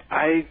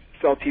I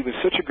felt he was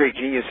such a great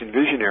genius and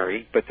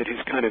visionary, but that his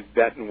kind of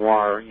bête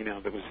noire,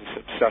 that was this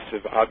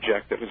obsessive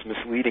object that was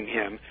misleading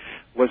him,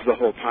 was the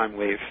whole time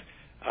wave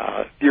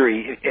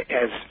theory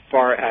as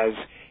far as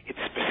its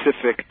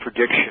specific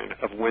prediction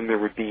of when there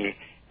would be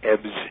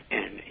ebbs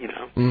and,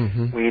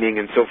 waning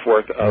and so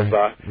forth of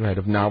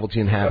of novelty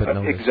and habit.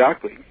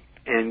 Exactly.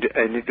 And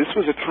this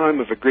was a time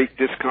of a great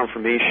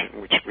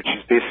disconfirmation, which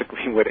is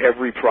basically what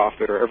every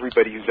prophet or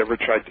everybody who's ever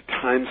tried to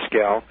time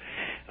scale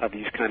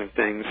these kind of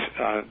things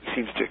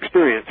seems to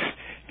experience,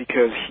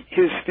 because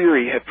his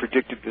theory had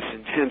predicted this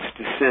intense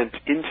descent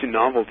into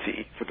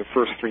novelty for the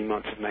first 3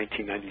 months of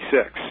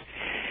 1996.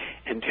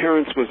 And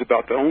Terence was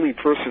about the only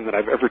person that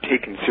I've ever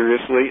taken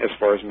seriously as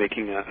far as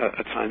making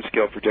a time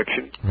scale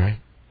prediction. Right.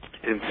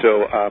 And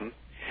so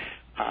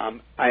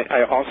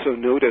I also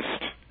noticed,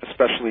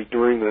 especially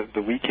during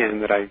the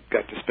weekend that I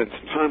got to spend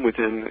some time with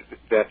him,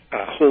 that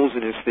holes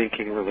in his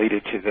thinking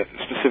related to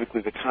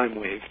specifically the time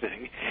wave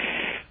thing.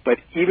 But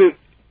even,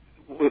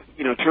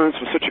 Terence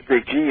was such a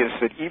great genius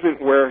that even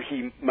where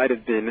he might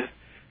have been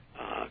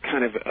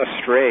kind of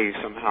astray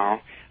somehow,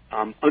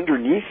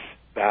 underneath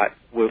that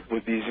were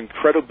these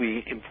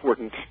incredibly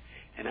important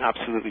and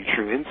absolutely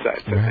true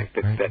insights. I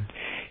think that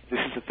this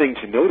is the thing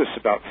to notice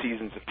about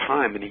seasons of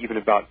time, and even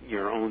about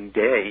your own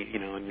day,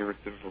 and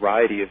the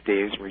variety of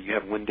days where you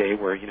have one day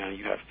where, you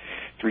have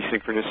 3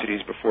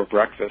 synchronicities before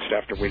breakfast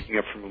after waking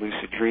up from a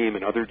lucid dream,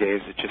 and other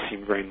days that just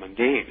seem very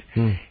mundane.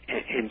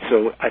 And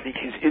so I think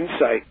his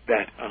insight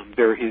that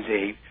there is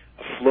a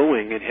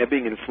flowing and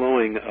ebbing and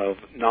flowing of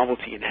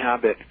novelty and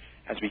habit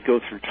as we go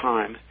through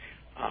time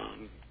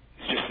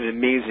is just an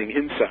amazing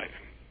insight.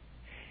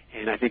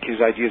 And I think his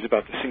ideas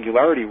about the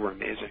singularity were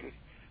amazing.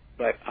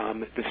 But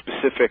the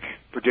specific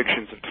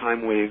predictions of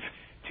Time Wave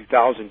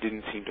 2000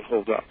 didn't seem to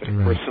hold up. And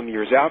of course, some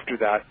years after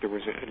that, there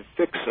was a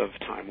fix of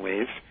Time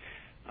Wave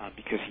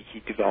because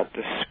he developed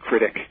this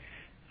critic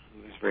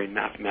who was very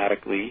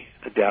mathematically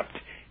adept,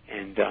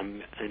 and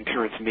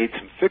Terence made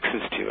some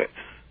fixes to it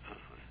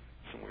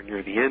somewhere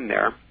near the end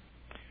there.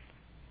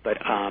 But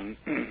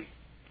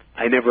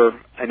I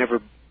never.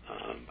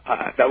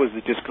 That was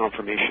the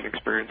disconfirmation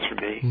experience for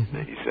me in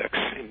 '96.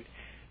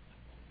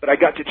 But I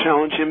got to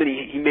challenge him, and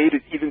he made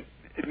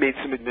it made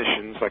some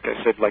admissions, like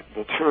I said, like,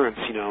 well, Terence,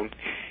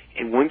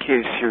 in one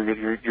case here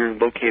you're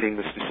locating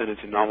this descent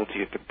into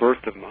novelty at the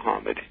birth of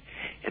Muhammad,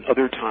 and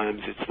other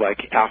times it's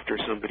like after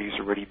somebody's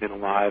already been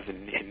alive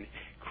and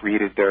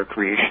created their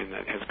creation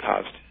that has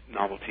caused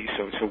novelty.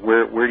 So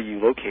where do you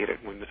locate it,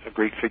 when a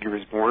great figure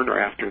is born or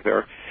after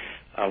their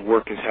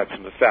work has had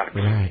some effects?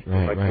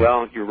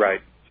 Well, you're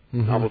right.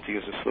 Novelty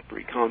is a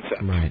slippery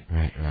concept.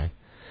 Right.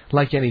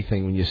 Like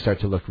anything, when you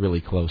start to look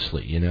really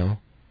closely,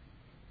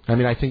 I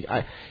mean,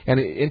 and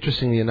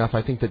interestingly enough,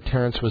 I think that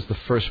Terence was the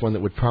first one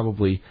that would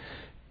probably,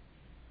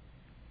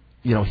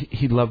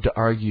 he'd love to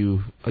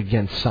argue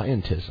against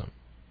scientism.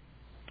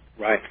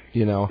 Right. He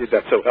did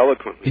that so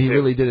eloquently. He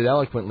really did it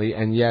eloquently,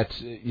 and yet,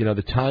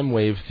 the time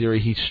wave theory,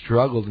 he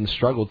struggled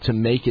to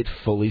make it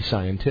fully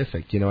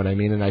scientific. You know what I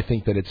mean? And I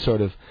think that it's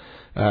sort of,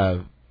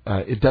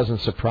 it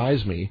doesn't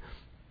surprise me,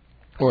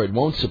 or it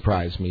won't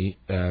surprise me,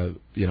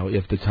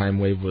 if the time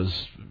wave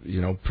was,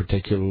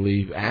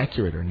 particularly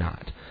accurate or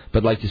not.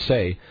 But like you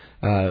say,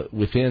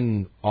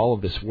 within all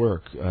of this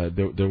work,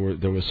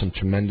 there was some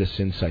tremendous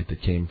insight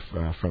that came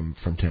from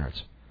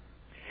Terence.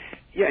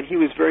 Yeah, and he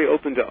was very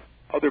open to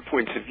other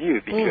points of view,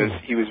 because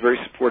he was very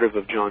supportive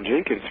of John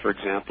Jenkins, for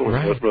example,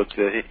 and wrote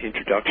the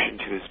introduction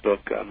to his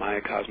book,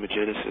 Maya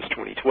Cosmogenesis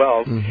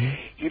 2012,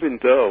 even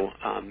though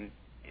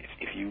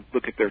if you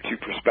look at their two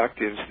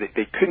perspectives,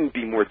 they couldn't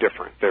be more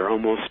different. They're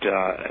almost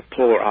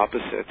polar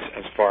opposites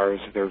as far as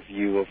their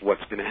view of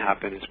what's going to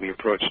happen as we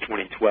approach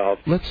 2012.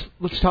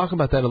 Let's talk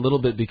about that a little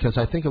bit, because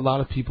I think a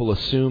lot of people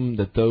assume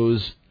that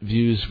those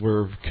views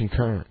were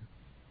concurrent.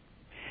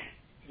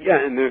 Yeah,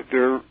 and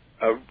they're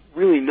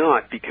really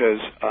not, because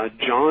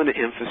John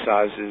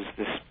emphasizes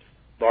this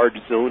large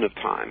zone of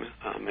time.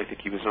 I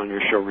think he was on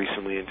your show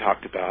recently and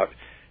talked about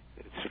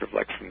it's sort of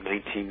like from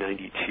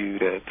 1992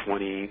 to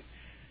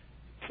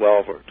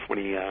 2012 or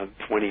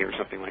 2020 or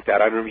something like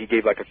that. I remember he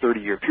gave like a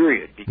 30-year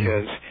period,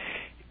 because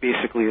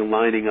basically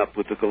lining up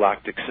with the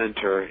galactic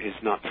center is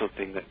not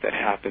something that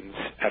happens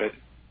at a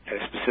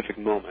specific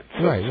moment.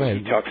 So, Right.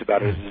 He talks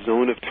about it as a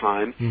zone of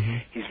time. Mm-hmm.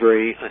 He's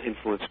very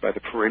influenced by the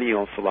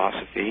perennial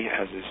philosophy,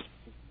 as is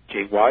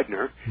Jay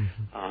Widener,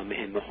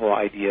 and the whole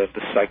idea of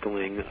the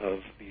cycling of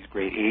these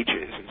great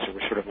ages. And so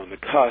we're sort of on the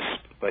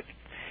cusp, but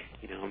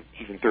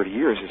even 30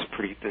 years is a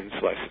pretty thin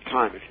slice of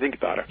time if you think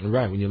about it.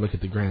 Right, when you look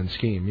at the grand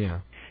scheme, yeah.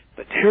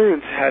 But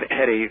Terence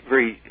had a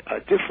very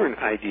different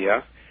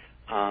idea,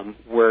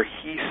 where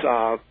he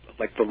saw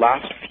like the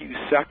last few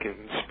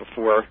seconds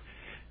before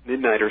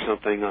midnight or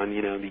something on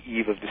the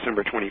eve of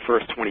December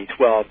 21st,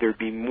 2012. There'd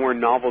be more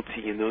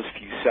novelty in those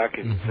few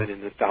seconds than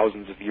in the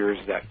thousands of years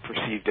that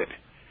preceded it.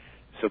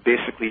 So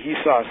basically, he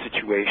saw a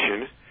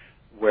situation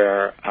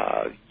where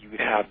you would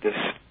have this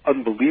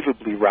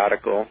unbelievably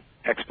radical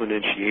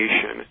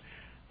exponentiation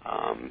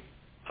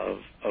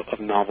of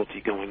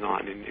novelty going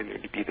on, and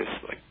there'd be this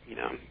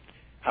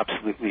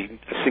absolutely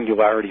a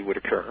singularity would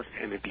occur,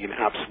 and it'd be an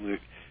absolute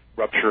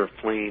rupture of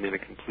plane and a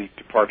complete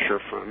departure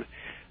from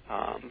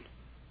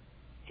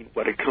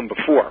what had come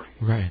before.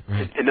 Right.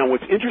 And now,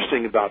 what's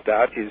interesting about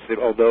that is that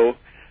although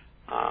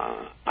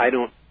I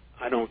don't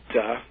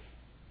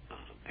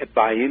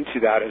buy into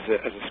that as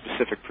a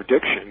specific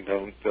prediction,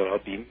 though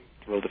I'll be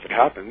thrilled if it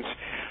happens,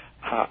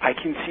 I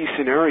can see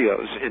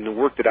scenarios in the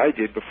work that I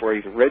did before I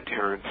even read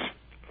Terence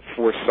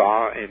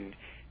foresaw and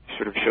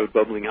sort of showed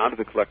bubbling out of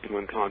the collective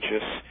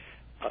unconscious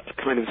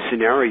a kind of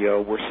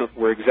scenario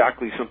where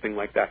exactly something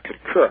like that could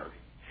occur,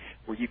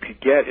 where you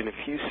could get in a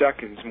few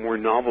seconds more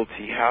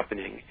novelty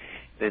happening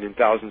than in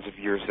thousands of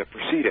years that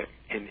precede it.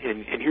 And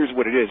here's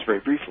what it is, very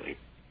briefly.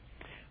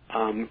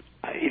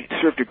 It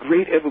served a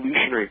great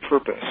evolutionary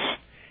purpose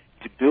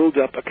to build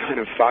up a kind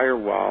of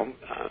firewall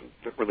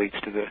that relates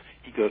to the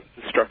ego,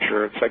 the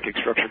structure, psychic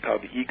structure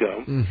called the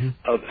ego,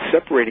 of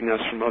separating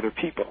us from other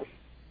people.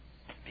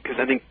 Because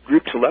I think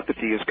group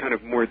telepathy is kind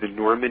of more the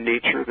norm in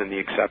nature than the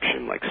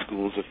exception, like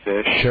schools of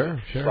fish,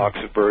 sure. flocks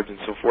of birds, and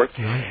so forth.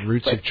 Right.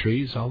 Roots of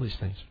trees, all these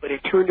things. But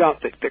it turned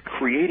out that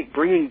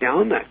bringing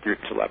down that group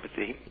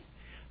telepathy,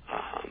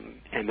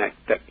 and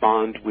that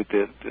bond with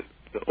the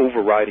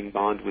overriding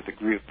bond with the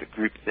group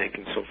think,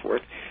 and so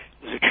forth,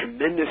 was a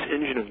tremendous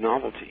engine of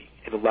novelty.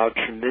 It allowed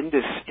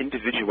tremendous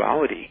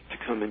individuality to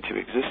come into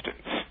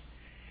existence,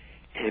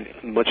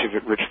 and much of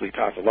it richly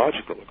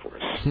pathological, of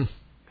course.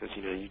 Because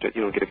you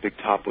don't get a big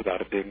top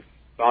without a big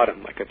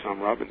bottom, like a Tom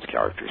Robbins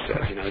character says.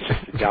 It's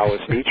just the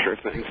Taoist nature of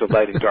things. The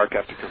light and dark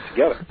have to come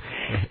together,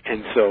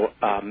 and so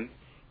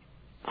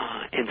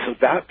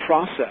that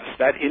process,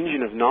 that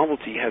engine of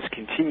novelty, has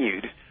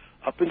continued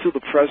up until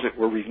the present,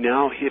 where we've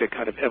now hit a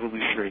kind of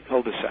evolutionary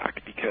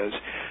cul-de-sac. Because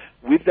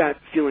with that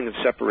feeling of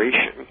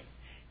separation,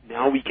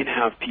 now we can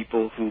have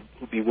people who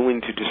be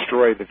willing to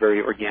destroy the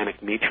very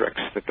organic matrix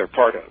that they're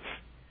part of,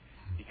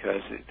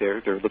 because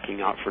they're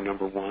looking out for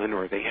number one,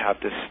 or they have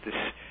this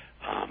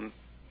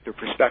their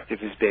perspective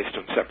is based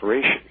on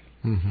separation.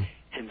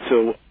 And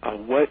so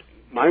what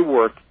my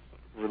work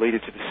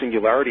related to the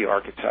singularity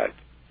archetype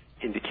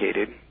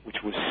indicated, which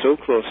was so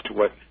close to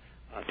what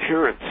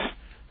Terence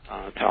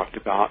talked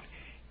about,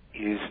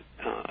 is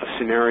a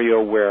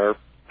scenario where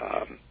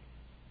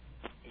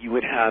you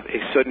would have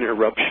a sudden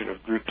eruption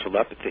of group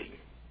telepathy,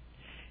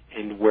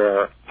 and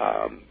where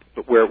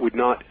it would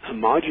not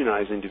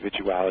homogenize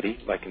individuality,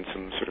 like in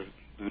some sort of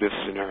Buddhist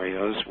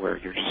scenarios where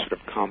you're just sort of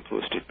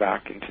composted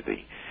back into the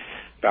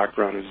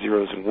background of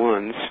zeros and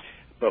ones,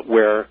 but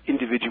where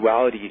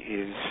individuality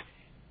is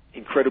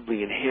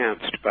incredibly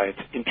enhanced by its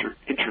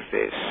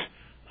interface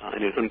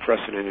in an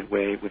unprecedented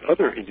way with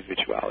other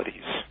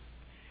individualities.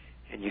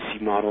 And you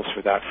see models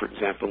for that, for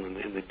example,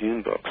 in the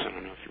Dune books. I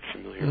don't know if you're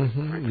familiar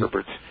with Frank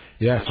Herbert's.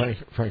 Yeah,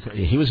 Frank.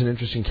 He was an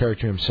interesting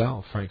character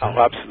himself, Frank. Oh,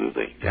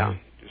 absolutely, yeah.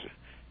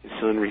 His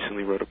son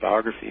recently wrote a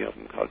biography of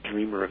him called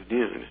Dreamer of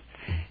Dune,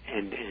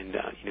 and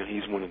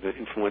he's one of the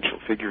influential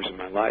figures in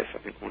my life. I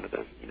think one of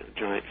the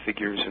giant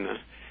figures in the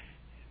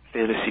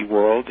fantasy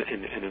world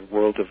and a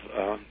world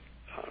of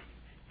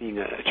being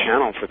a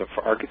channel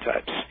for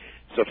archetypes.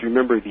 So if you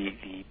remember the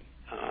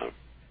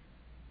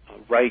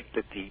rite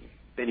that the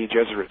Bene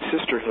Gesserit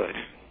Sisterhood,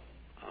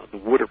 the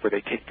water, where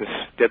they take this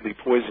deadly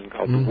poison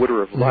called the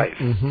water of life,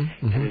 and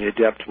an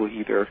adept will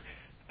either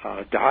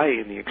die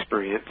in the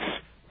experience,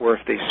 or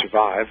if they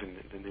survive, and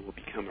then they will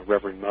become a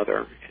Reverend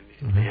Mother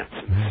and advance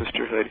in the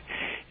sisterhood,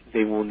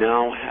 they will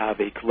now have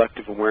a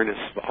collective awareness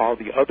of all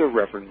the other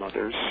Reverend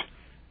Mothers,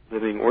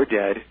 living or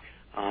dead,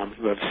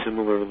 who have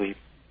similarly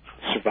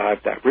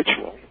survived that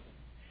ritual.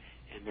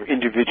 And their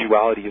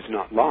individuality is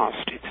not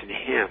lost, it's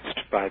enhanced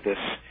by this.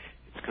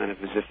 It's kind of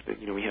as if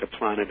we had a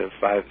planet of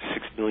 5-6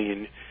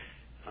 billion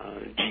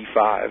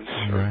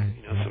G5s, right.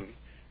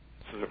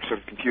 Some sort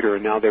of computer,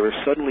 and now they were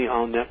suddenly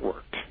all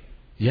networked.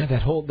 Yeah,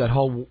 that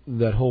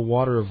whole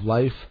water of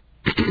life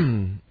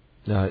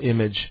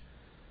image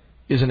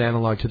is an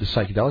analog to the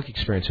psychedelic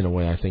experience in a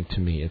way. I think to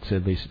me,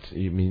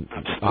 Absolutely.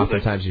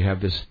 Oftentimes you have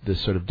this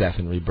sort of death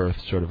and rebirth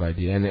sort of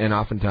idea, and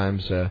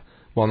oftentimes,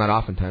 well, not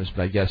oftentimes,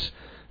 but I guess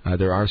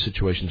there are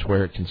situations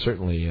where it can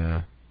certainly.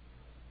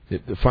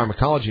 The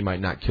pharmacology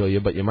might not kill you,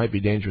 but you might be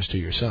dangerous to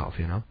yourself.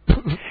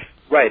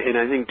 Right, and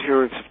I think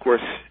Terence, of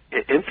course,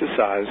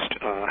 emphasized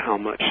how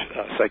much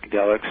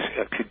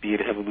psychedelics could be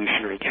an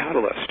evolutionary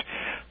catalyst.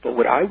 But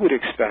what I would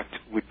expect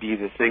would be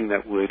the thing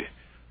that would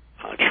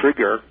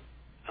trigger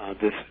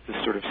this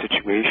sort of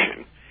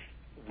situation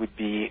would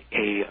be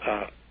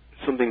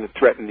something that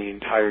threatened the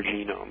entire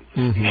genome,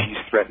 a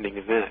species-threatening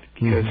event.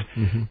 Because,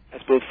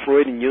 as both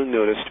Freud and Jung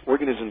noticed,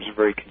 organisms are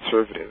very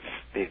conservative.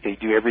 They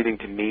do everything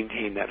to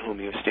maintain that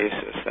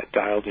homeostasis, that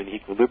dialed-in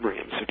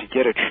equilibrium. So to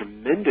get a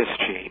tremendous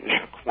change,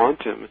 a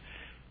quantum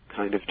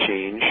kind of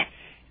change,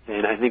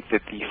 then I think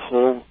that the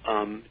whole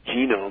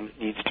genome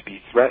needs to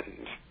be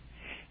threatened.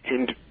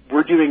 And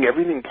we're doing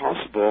everything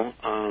possible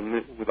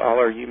with all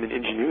our human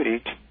ingenuity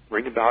to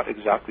bring about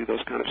exactly those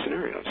kind of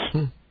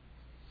scenarios.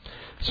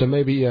 So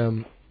maybe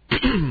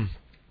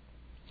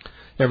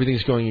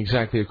everything's going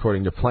exactly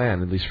according to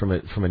plan, at least from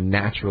a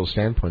natural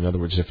standpoint. In other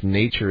words, if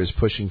nature is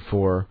pushing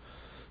for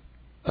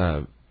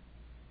the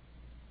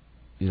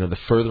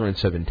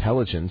furtherance of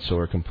intelligence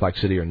or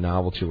complexity or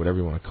novelty or whatever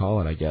you want to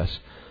call it, I guess,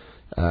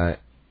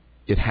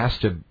 it has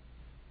to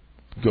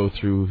go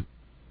through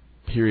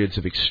periods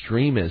of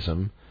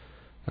extremism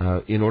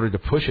in order to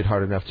push it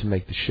hard enough to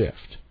make the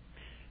shift.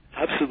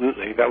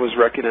 Absolutely. That was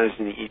recognized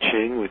in the I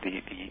Ching with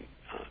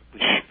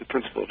the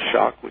principle of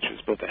shock, which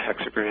was both a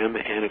hexagram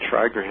and a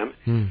trigram.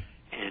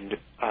 And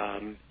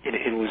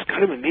it was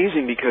kind of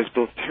amazing because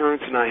both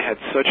Terence and I had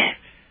such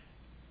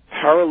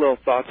parallel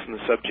thoughts on the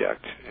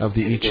subject of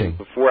the I Ching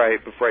before I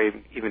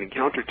even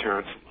encountered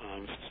Terence,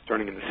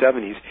 starting in the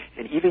 70s,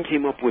 and even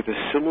came up with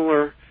a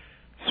similar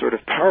sort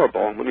of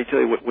parable. And let me tell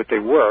you what they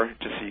were,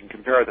 just so you can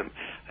compare them.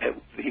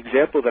 The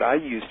example that I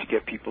used to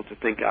get people to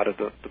think out of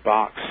the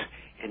box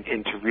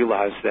and to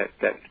realize that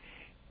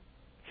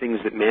things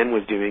that man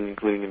was doing,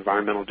 including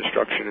environmental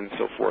destruction and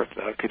so forth,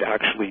 could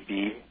actually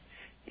be,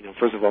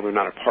 first of all, they're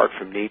not apart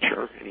from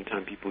nature.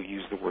 Anytime people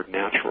use the word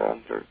natural,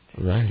 they're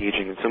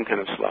engaging in some kind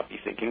of sloppy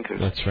thinking.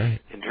 That's right.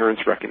 And Terence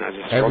recognizes,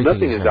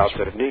 nothing is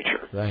outside of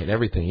nature. Right,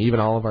 everything, even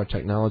all of our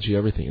technology,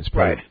 everything is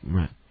part of it.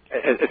 Right.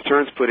 As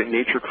Terence put it,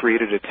 nature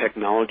created a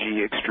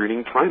technology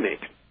extruding primate.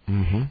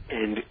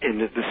 And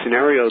the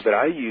scenario that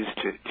I used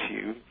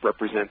to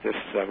represent this,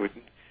 I would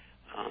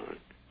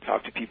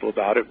talk to people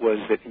about it, was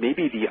that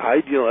maybe the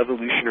ideal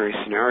evolutionary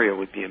scenario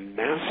would be a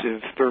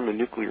massive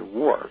thermonuclear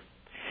war.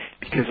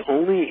 Because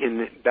only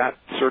in that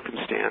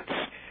circumstance,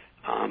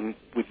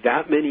 with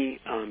that many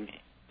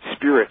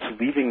spirits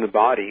leaving the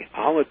body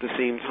all at the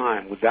same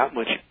time, with that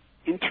much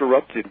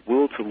interrupted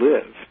will to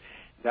live,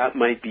 that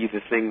might be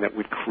the thing that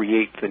would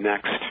create the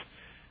next,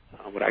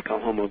 what I call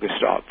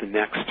homogestalt, the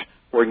next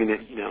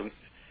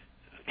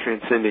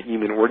transcendent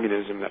human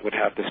organism that would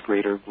have this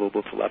greater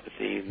global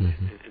telepathy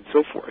and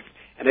so forth.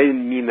 And I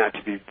didn't mean that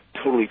to be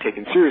totally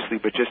taken seriously,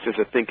 but just as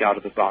a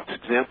think-out-of-the-box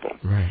example.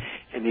 Right.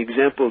 And the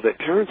example that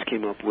Terence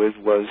came up with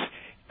was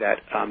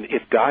that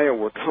if Gaia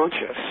were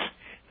conscious,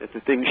 that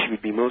the thing she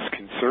would be most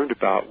concerned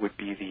about would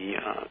be the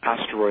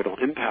asteroidal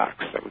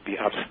impacts that would be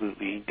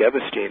absolutely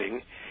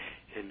devastating,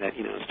 and that,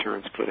 as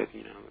Terence put it,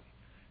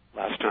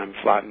 last time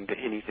flattened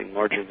anything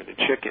larger than a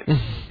chicken.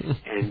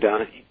 And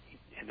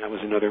that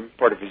was another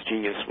part of his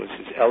genius, was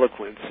his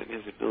eloquence and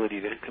his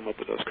ability to come up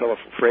with those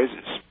colorful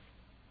phrases.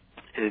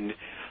 And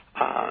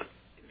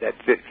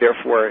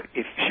therefore,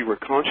 if she were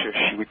conscious,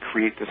 she would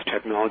create this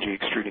technology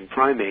extruding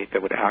primate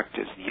that would act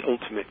as the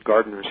ultimate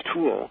gardener's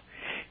tool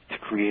to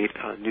create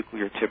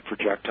nuclear-tipped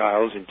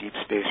projectiles and deep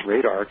space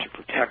radar to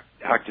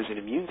act as an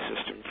immune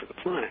system for the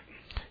planet.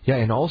 Yeah,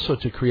 and also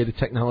to create a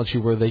technology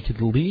where they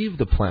could leave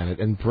the planet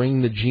and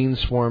bring the gene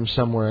swarm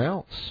somewhere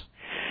else.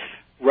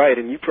 Right,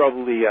 and you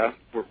probably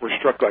were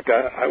struck like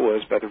I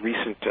was by the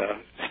recent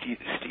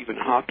Stephen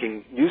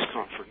Hawking news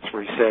conference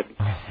where he said,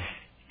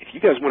 if you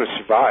guys want to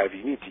survive,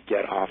 you need to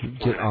get off planet.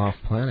 Get off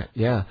planet,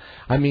 yeah.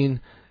 I mean,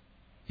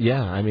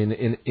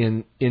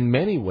 in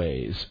many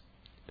ways,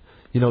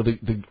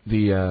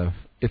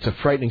 it's a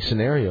frightening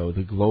scenario,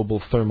 the global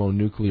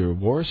thermonuclear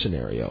war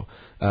scenario.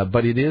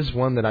 But it is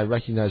one that I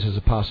recognize as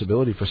a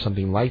possibility for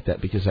something like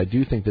that, because I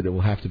do think that it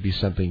will have to be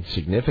something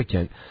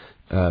significant,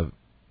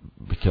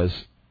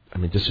 because,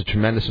 just a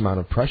tremendous amount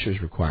of pressure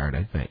is required,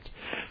 I think.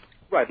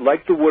 Right,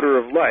 like the water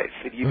of life.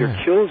 It either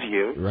kills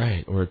you,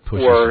 or it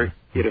pushes or you.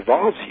 It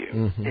evolves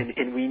you.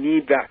 And we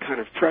need that kind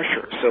of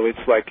pressure. So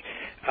it's like,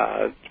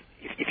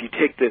 if you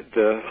take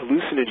the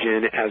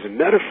hallucinogen as a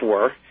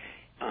metaphor,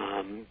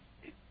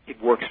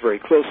 it works very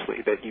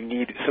closely, that you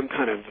need some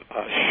kind of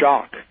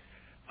shock,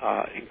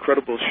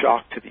 incredible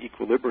shock to the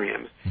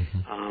equilibrium,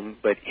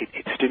 but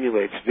it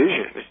stimulates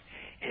vision.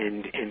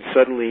 And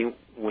suddenly,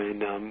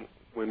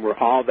 when we're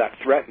all that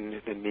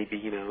threatened, then maybe,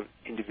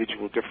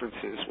 individual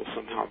differences will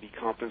somehow be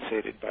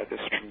compensated by this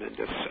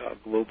tremendous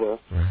global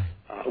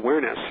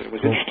awareness. And it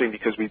was Cool. interesting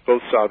because we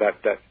both saw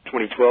that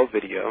 2012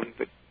 video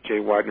that Jay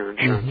Widener and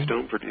Sharon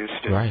Stone produced.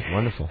 And Right,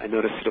 wonderful. I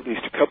noticed that at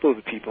least a couple of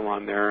the people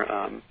on there,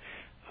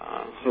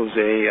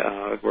 Jose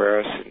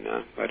Aguirre, and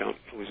I don't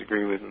always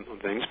agree with him on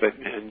things,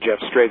 and Jeff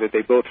Stray, that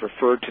they both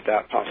referred to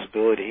that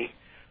possibility.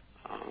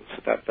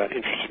 So that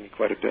interested me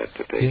quite a bit,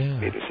 that they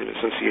made this an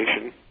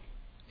association.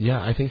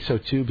 Yeah, I think so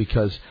too,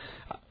 because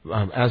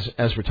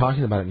as we're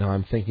talking about it now,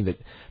 I'm thinking that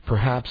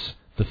perhaps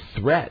the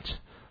threat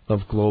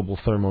of global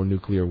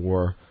thermonuclear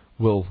war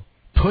will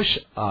push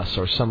us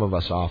or some of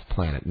us off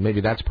planet.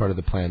 Maybe that's part of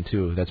the plan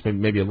too. That's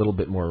maybe a little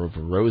bit more of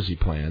a rosy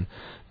plan,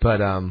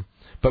 but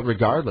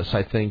regardless,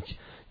 I think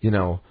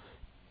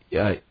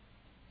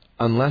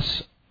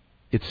unless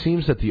it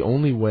seems that the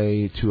only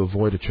way to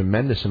avoid a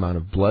tremendous amount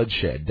of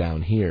bloodshed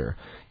down here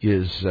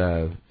is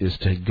to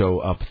go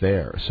up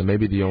there. So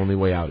maybe the only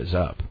way out is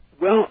up.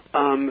 Well,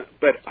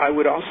 but I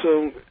would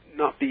also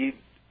not be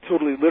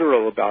totally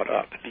literal about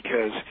up,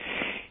 because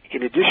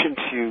in addition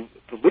to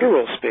the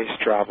literal space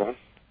travel,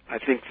 I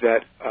think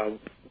that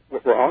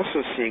what we're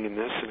also seeing in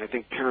this, and I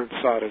think parents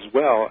saw it as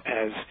well,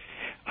 as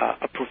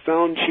a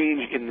profound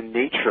change in the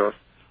nature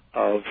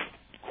of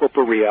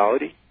corporate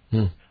reality,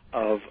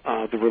 of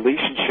the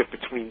relationship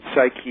between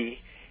psyche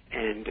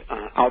and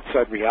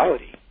outside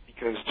reality.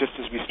 Because just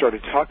as we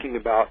started talking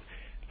about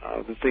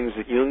the things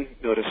that Jung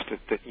noticed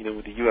that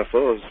with the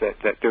UFOs,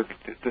 that the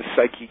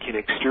psyche can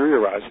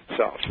exteriorize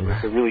itself.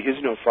 Right. There really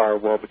is no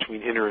firewall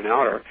between inner and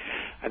outer.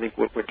 I think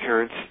what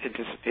Terence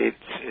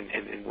anticipates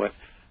and what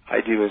I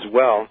do as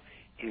well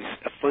is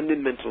a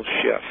fundamental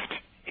shift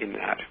in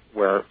that,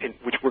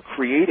 which we're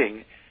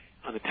creating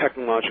on a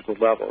technological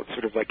level. It's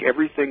sort of like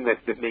everything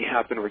that may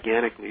happen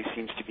organically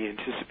seems to be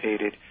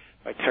anticipated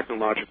by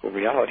technological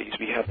realities.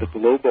 We have the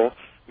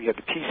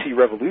PC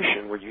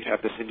revolution, where you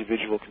have this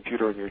individual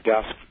computer on your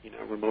desk,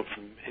 remote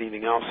from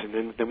anything else, and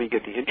then we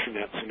get the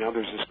internet. So now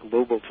there's this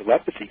global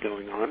telepathy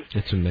going on.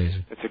 It's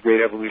amazing. It's a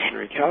great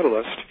evolutionary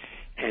catalyst,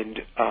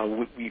 and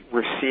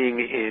we're seeing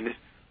in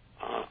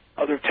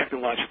other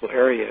technological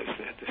areas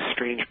the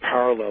strange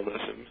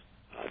parallelism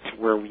to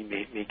where we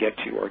may get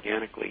to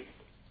organically.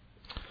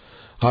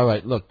 All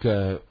right, look,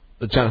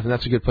 Jonathan,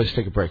 that's a good place to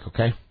take a break,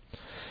 okay?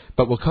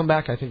 But we'll come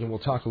back, I think, and we'll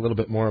talk a little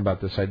bit more about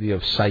this idea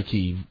of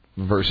psyche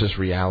versus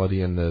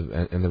reality and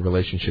the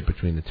relationship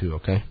between the two,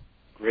 okay?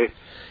 Great.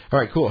 All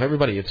right, cool. Hey,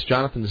 everybody, it's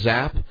Jonathan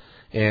Zapp,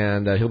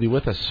 and he'll be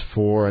with us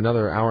for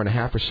another hour and a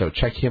half or so.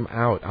 Check him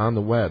out on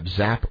the web,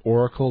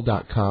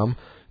 zapporacle.com.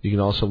 You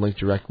can also link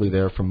directly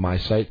there from my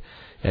site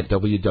at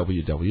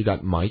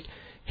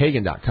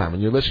www.mikehagan.com.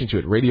 And you're listening to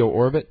it, Radio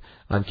Orbit,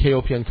 on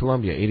KOPN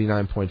Columbia,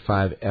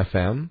 89.5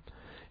 FM.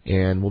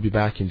 And we'll be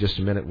back in just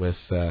a minute with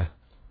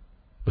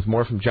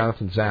more from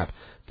Jonathan Zapp.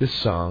 This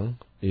song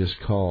is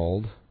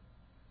called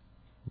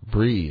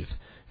Breathe.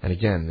 And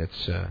again,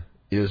 it's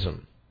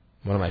ISM,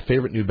 one of my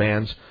favorite new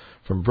bands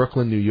from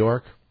Brooklyn, New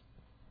York.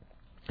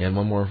 And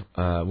one more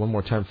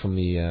time from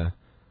the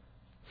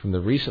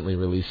recently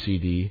released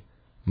CD,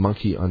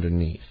 Monkey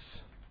Underneath.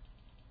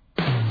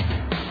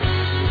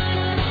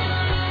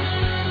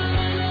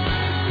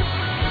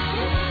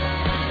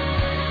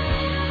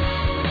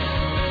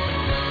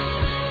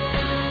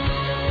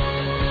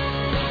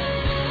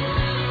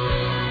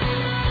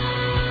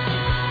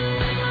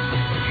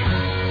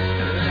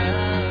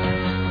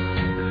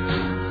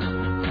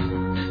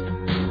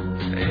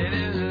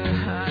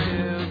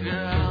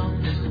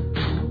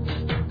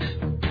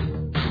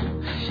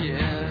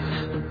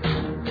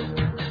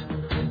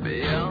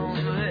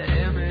 Beyond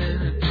the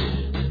image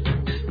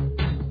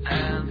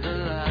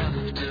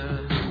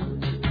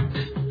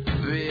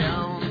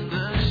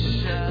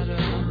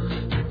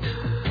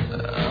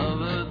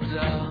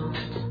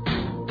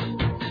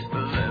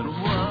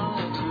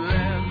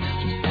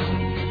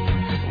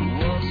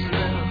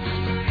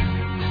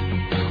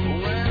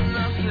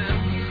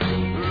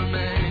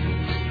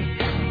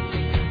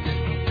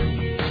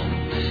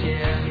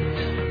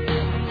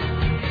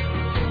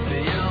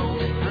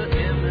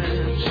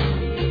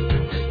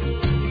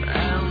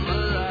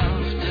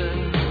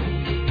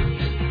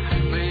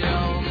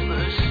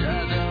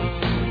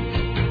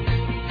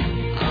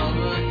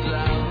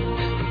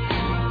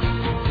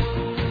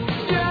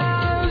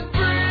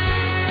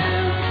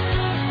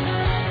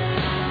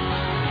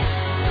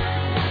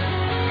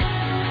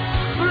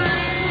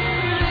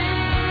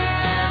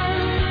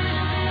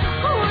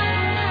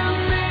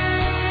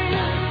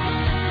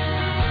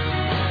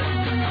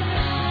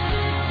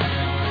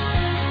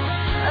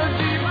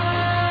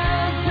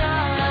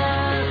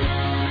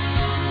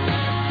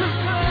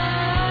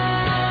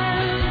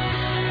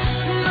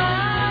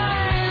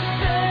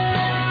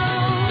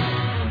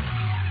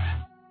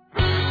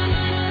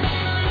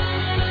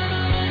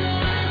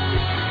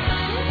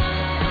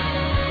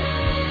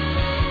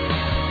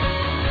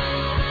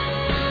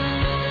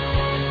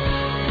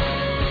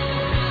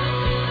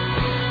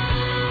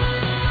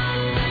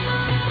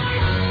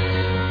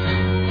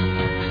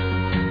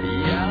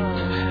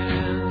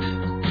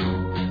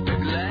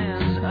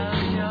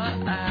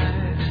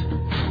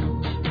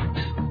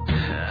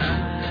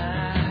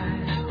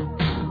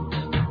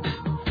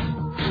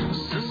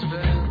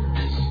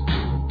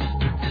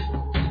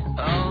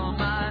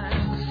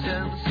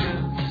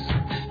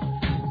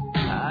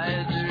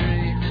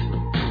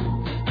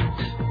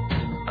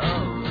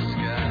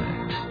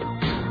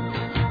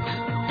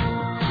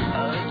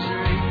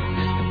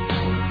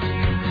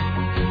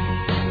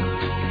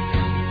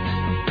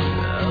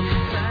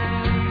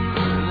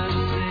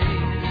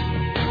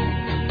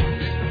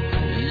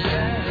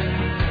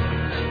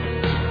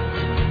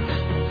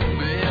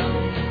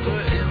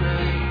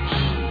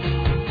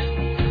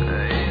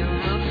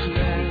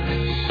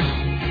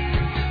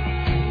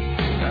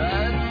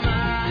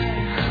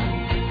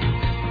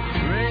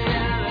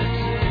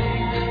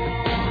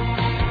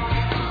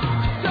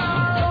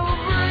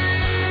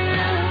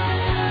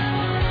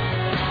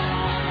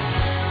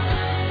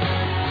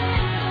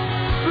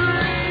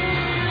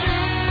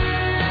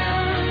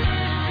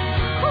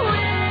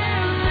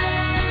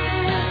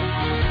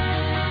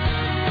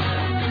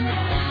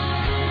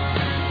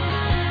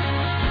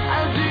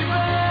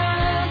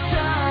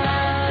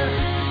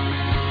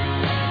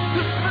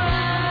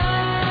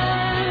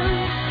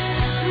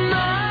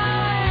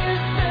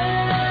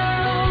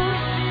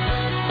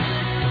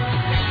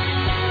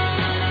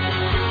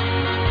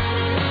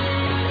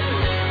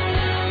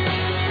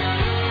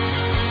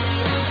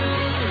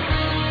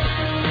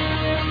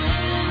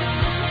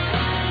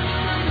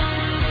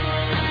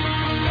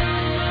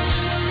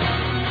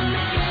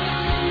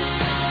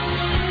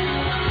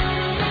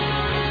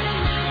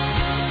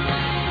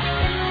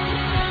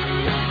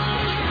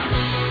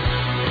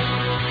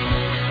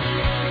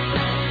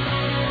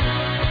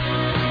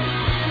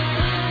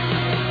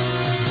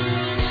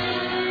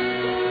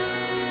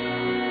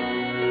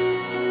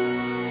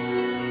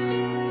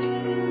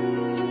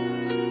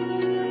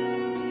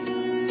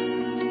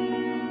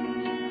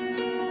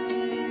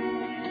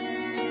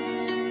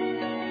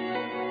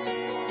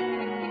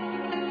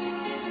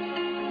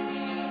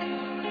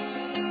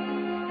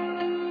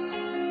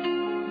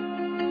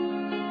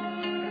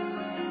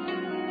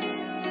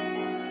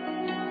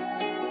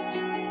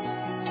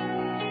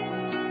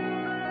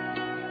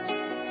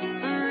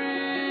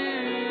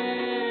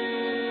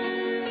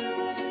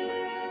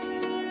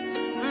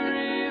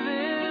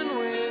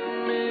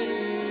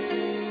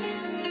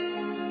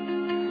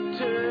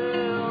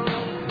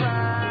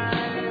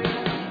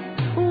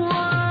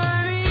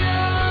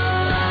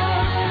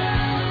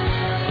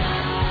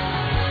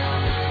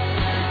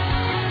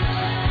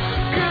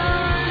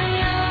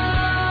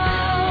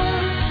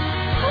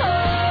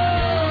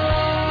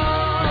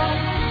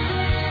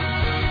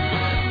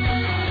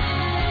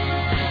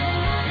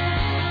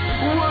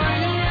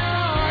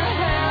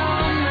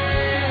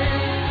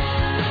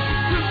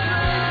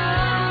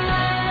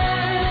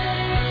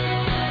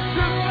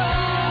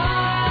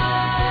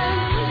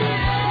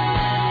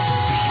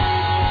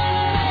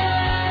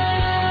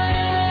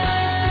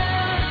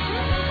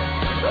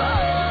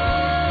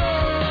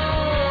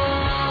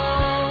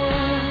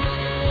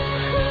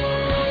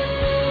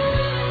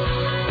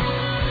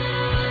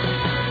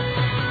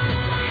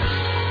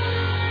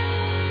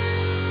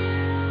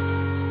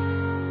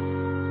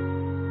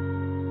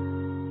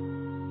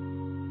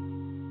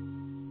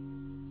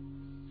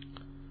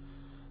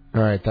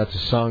All right, that's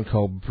a song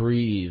called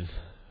Breathe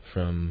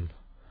from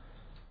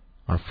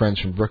our friends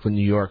from Brooklyn,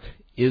 New York,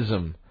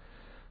 ISM.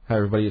 Hi,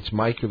 everybody, it's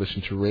Mike. You're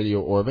listening to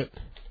Radio Orbit,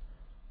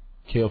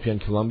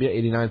 KOPN Columbia,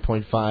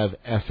 89.5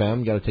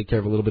 FM. Got to take care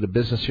of a little bit of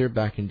business here.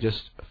 Back in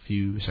just a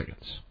few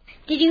seconds.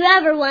 Did you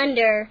ever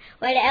wonder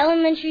what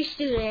elementary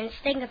students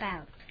think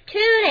about?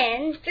 Tune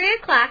in 3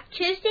 o'clock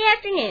Tuesday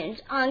afternoons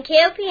on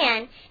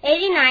KOPN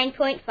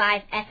 89.5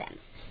 FM.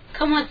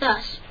 Come with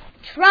us.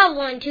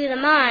 Travel into the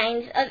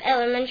minds of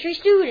elementary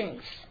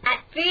students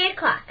at 3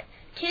 o'clock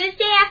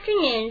Tuesday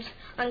afternoons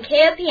on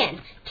KOPN.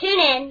 Tune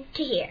in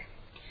to hear.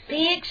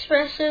 The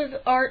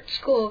Expressive Art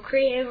School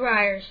Creative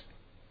Writers.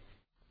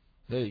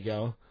 There you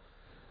go.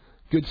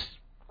 Good,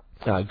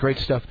 great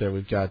stuff there.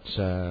 We've got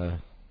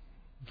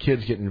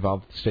kids getting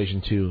involved with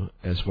Station 2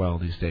 as well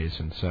these days,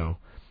 and so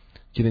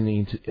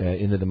getting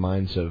into the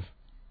minds of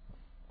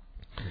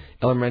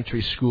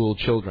elementary school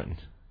children.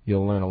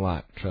 You'll learn a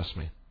lot, trust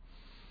me.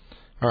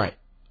 All right,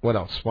 what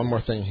else? One more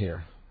thing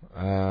here.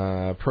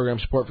 Program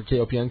support for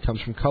KOPN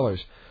comes from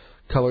Colors.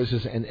 Colors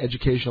is an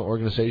educational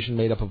organization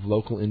made up of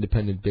local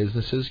independent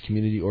businesses,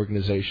 community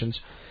organizations,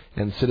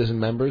 and citizen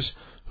members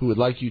who would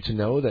like you to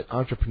know that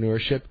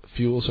entrepreneurship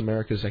fuels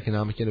America's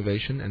economic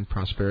innovation and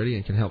prosperity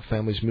and can help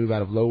families move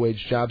out of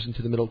low-wage jobs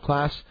into the middle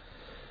class.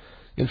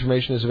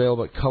 Information is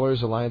available at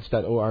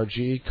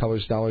colorsalliance.org.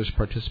 Colors Dollars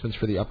participants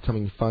for the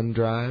upcoming fund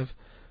drive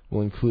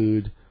will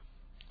include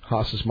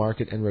Haas's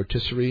Market and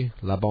Rotisserie,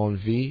 La Bonne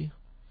Vie,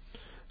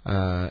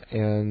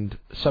 and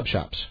sub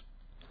shops.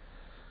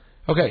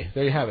 Okay,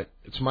 there you have it.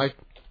 It's Mike.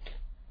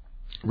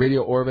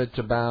 Radio Orbit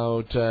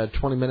about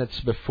 20 minutes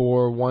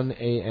before 1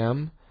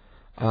 a.m.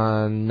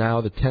 on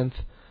now the 10th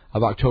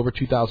of October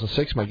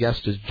 2006. My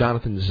guest is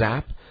Jonathan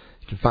Zapp.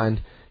 You can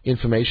find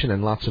information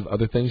and lots of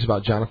other things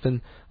about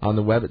Jonathan on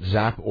the web at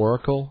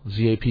ZapOracle,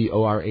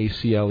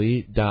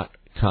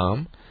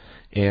 ZAPORACLE.com.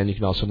 And you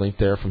can also link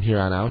there from here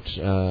on out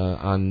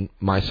on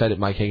my site at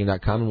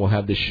MikeHagan.com. And we'll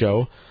have this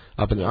show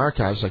up in the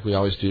archives like we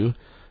always do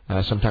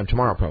sometime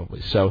tomorrow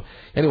probably. So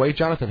anyway,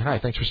 Jonathan, hi.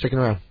 Thanks for sticking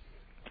around.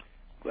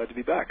 Glad to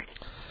be back.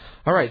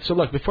 All right. So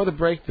look, before the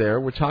break there,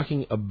 we're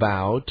talking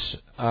about,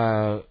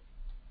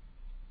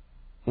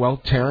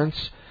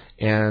 Terence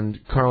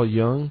and Carl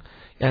Jung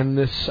and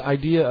this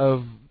idea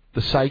of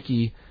the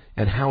psyche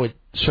and how it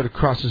sort of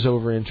crosses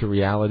over into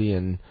reality,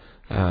 and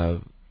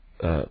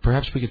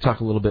perhaps we could talk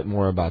a little bit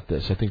more about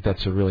this. I think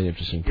that's a really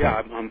interesting point.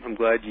 Yeah, I'm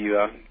glad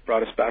you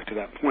brought us back to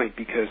that point,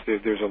 because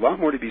there's a lot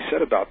more to be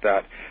said about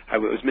that. I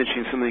was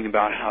mentioning something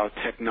about how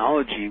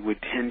technology would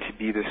tend to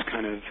be this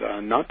kind of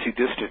not too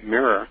distant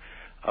mirror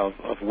of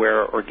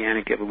where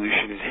organic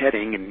evolution is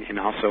heading, and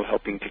also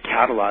helping to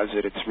catalyze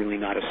it. It's really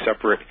not a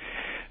separate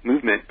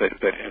movement, but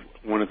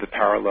one of the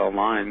parallel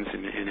lines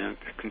in a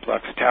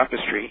complex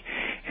tapestry.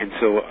 And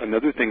so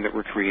another thing that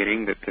we're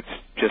creating that's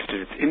just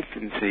in its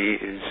infancy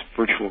is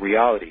virtual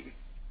reality.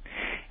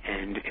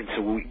 And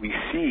so we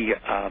see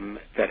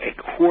that a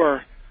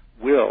core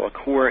will, a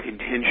core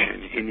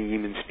intention in the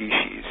human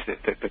species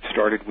that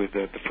started with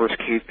the first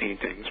cave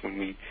paintings, when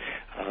we,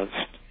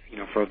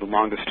 for the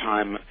longest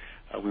time,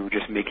 we were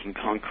just making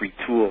concrete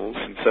tools,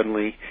 and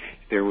suddenly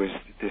there was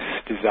this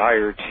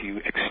desire to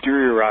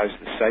exteriorize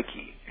the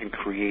psyche and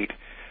create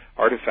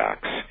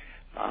artifacts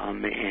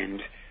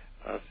and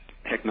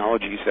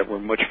technologies that were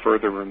much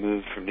further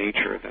removed from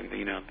nature than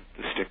the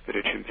stick that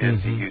a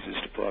chimpanzee uses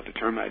to pull out the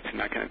termites and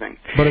that kind of thing.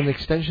 But an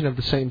extension of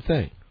the same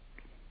thing.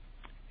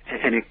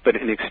 But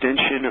an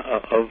extension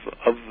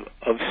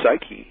of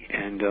psyche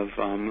and of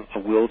a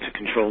will to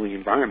control the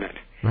environment.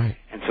 Right.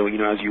 And so,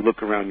 as you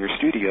look around your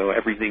studio,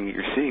 everything that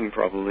you're seeing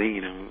probably,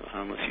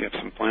 unless you have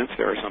some plants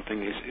there or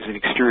something, is an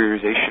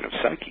exteriorization of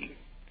psyche.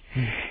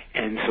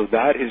 And so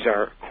that is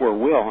our core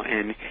will.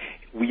 And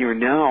we are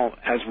now,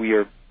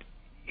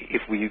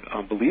 if we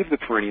believe the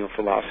perennial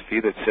philosophy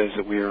that says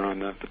that we are on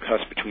the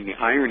cusp between the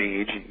Iron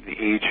Age and the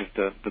age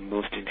of the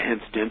most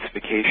intense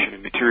densification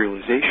and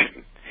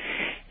materialization,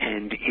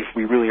 and if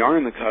we really are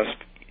on the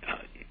cusp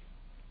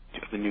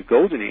of the new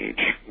golden age,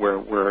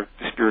 where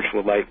the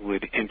spiritual light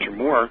would enter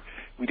more,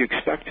 we'd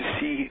expect to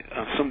see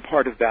some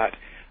part of that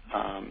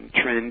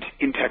trend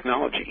in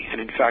technology.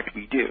 And in fact,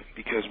 we do,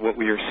 because what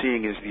we are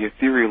seeing is the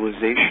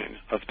etherealization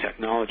of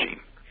technology.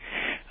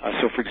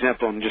 So, for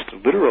example, on just a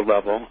literal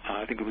level,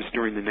 I think it was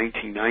during the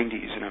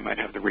 1990s, and I might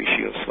have the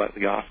ratio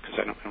slightly off because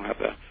I don't have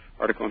the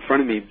article in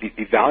front of me,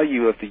 the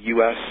value of the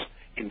U.S.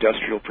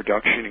 industrial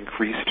production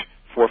increased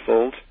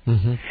fourfold,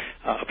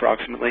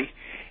 approximately.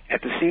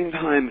 At the same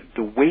time,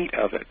 the weight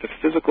of it, the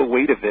physical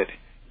weight of it,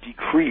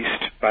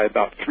 decreased by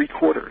about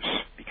 3/4,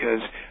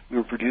 because we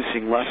were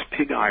producing less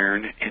pig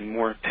iron and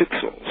more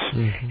pixels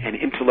and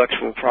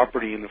intellectual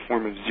property in the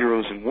form of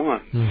zeros and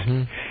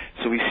ones.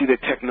 So we see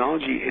that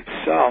technology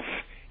itself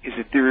is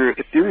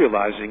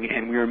etherealizing,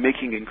 and we are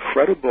making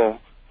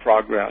incredible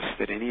progress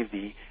that any of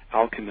the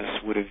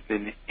alchemists would have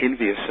been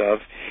envious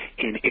of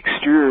in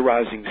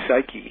exteriorizing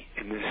psyche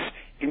in this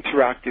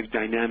interactive,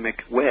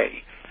 dynamic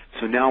way.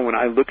 So now when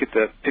I look at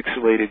the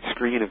pixelated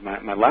screen of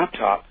my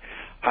laptop,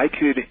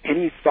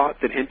 any thought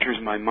that enters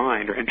my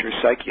mind or enters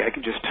psyche, I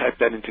can just type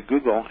that into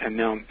Google, and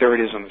now there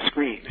it is on the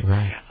screen.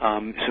 Right.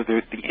 So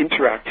the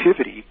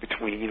interactivity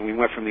between, we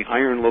went from the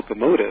iron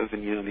locomotive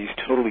and, these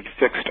totally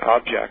fixed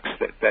objects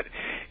that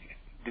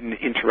didn't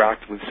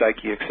interact with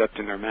psyche except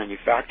in their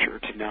manufacture,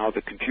 to now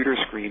the computer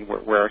screen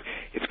where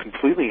it's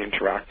completely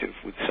interactive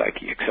with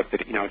psyche, except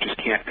that, it just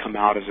can't come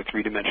out as a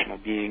three-dimensional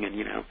being and,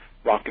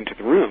 walk into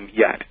the room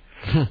yet.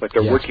 But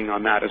they're Yes. working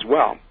on that as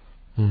well.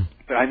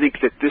 But I think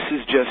that this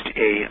is just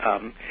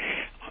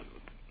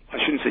I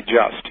shouldn't say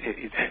just,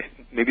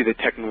 maybe the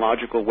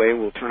technological way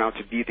will turn out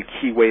to be the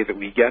key way that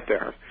we get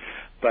there.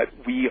 But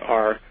we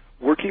are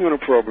working on a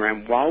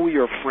program while we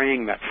are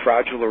fraying that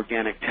fragile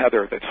organic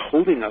tether that's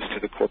holding us to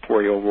the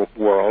corporeal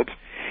world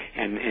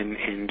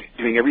and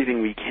doing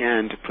everything we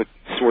can to put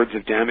swords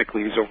of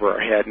Damocles over our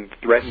head and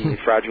threaten the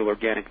fragile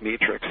organic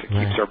matrix that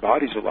keeps our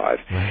bodies alive.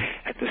 Right.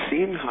 At the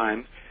same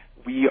time,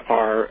 we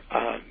are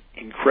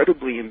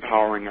incredibly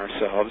empowering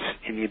ourselves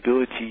in the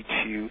ability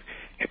to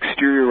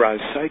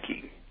exteriorize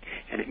psyche.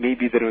 And it may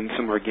be that in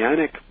some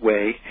organic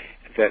way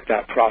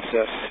that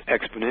process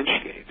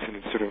exponentiates. And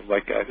it's sort of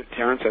like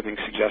Terence, I think,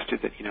 suggested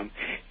that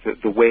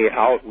the way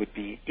out would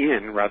be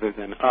in rather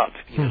than up,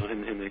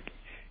 in the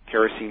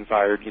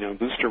kerosene-fired,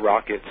 booster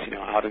rockets,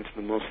 out into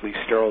the mostly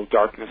sterile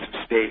darkness of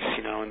space,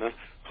 and the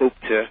hope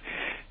to,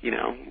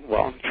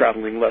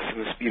 traveling less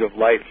than the speed of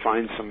light,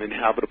 find some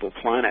inhabitable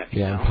planet.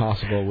 Yeah,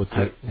 impossible with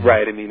that.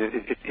 Right. I mean,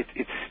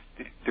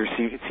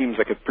 it seems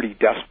like a pretty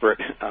desperate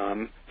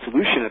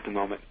solution at the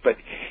moment. But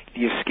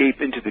the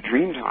escape into the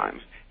dream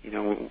time, in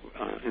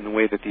the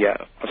way that the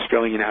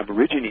Australian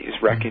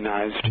Aborigines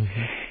recognized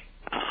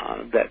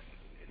that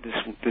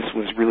this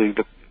was really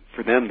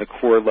for them the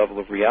core level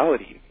of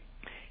reality.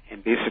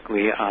 And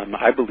basically,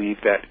 I believe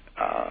that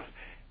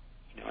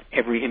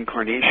every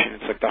incarnation,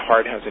 it's like the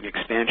heart has an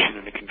expansion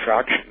and a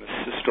contraction,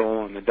 the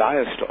systole and the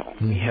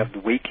diastole. We have the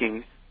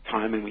waking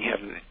time and we have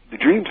the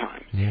dream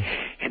time. Yeah.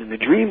 And in the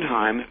dream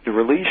time, the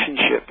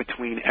relationship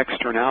between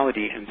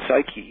externality and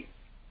psyche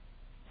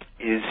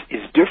is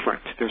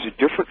different. There's a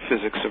different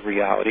physics of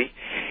reality,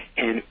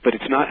 but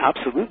it's not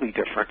absolutely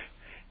different.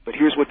 But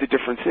here's what the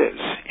difference is.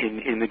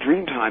 In the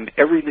dream time,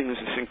 everything is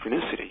a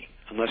synchronicity,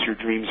 unless your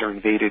dreams are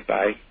invaded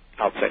by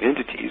outside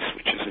entities,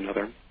 which is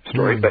another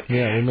story. But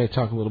yeah, we may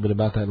talk a little bit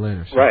about that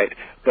later. So. Right.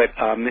 But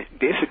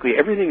basically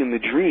everything in the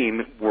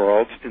dream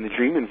world, in the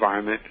dream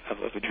environment of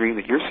a dream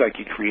that your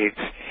psyche creates,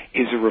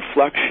 is a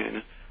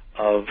reflection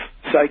of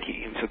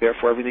psyche. And so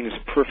therefore everything is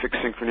a perfect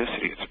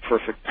synchronicity. It's a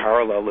perfect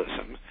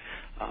parallelism.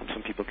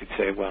 Some people could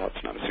say, well,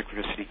 it's not a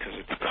synchronicity because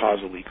it's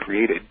causally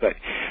created. But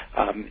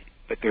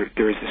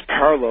there is this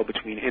parallel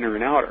between inner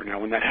and outer. Now,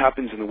 when that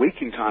happens in the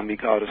waking time, we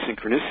call it a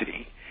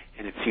synchronicity.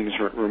 And it seems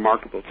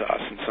remarkable to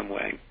us in some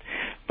way.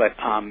 But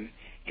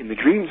in the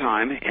dream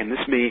time, and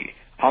this may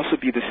also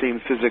be the same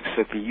physics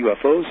that the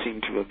UFOs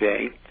seem to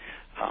obey,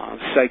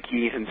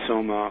 psyche and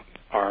soma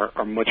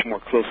are much more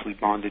closely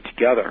bonded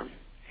together,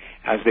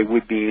 as they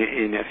would be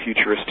in a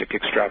futuristic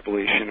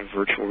extrapolation of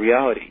virtual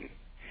reality.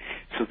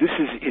 So this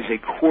is a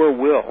core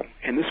will,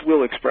 and this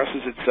will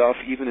expresses itself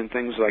even in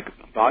things like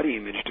body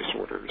image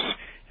disorders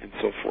and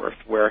so forth,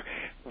 where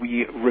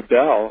we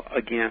rebel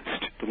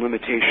against the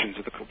limitations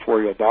of the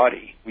corporeal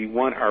body. We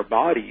want our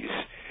bodies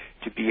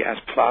to be as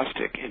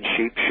plastic and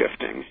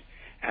shape-shifting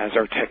as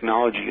our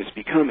technology is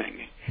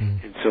becoming.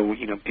 And so,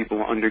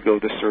 people undergo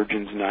the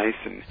surgeon's knife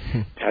and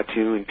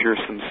tattoo and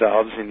pierce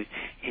themselves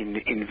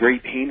in very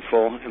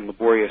painful and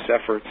laborious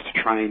efforts to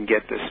try and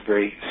get this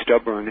very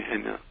stubborn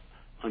and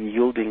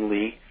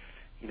unyieldingly,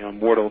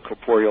 mortal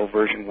corporeal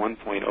version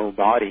 1.0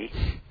 body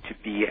to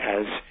be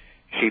as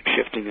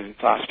shape-shifting and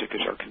plastic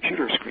as our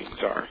computer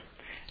screens are.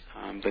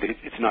 But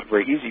it's not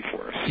very easy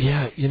for us.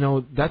 Yeah,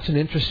 that's an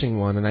interesting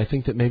one, and I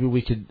think that maybe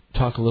we could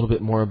talk a little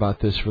bit more about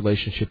this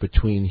relationship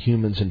between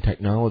humans and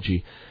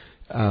technology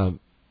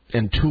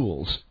and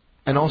tools,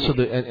 and also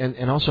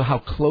and also how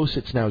close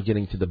it's now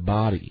getting to the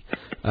body.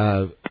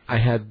 I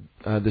had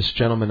this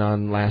gentleman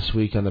on last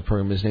week on the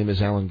program. His name is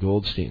Alan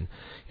Goldstein,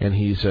 and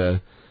he's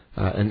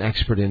an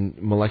expert in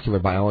molecular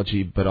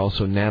biology, but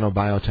also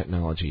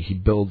nanobiotechnology. He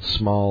builds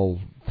small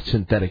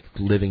synthetic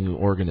living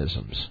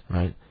organisms,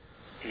 right?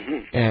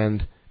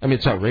 And I mean,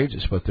 it's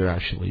outrageous what they're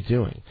actually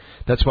doing.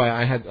 That's why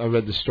I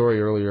read the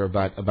story earlier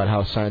about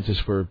how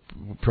scientists were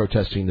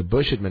protesting the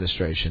Bush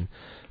administration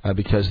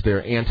because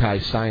they're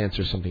anti-science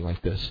or something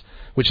like this,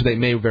 which they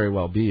may very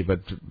well be. But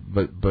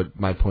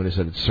my point is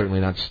that it's certainly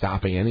not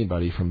stopping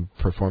anybody from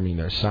performing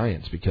their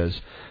science,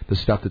 because the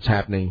stuff that's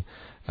happening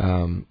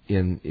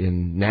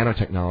in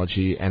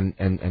nanotechnology and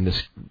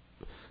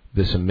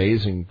this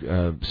amazing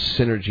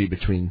synergy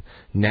between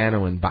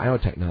nano and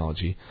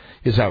biotechnology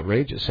is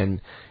outrageous,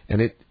 and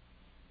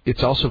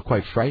it's also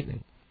quite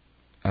frightening.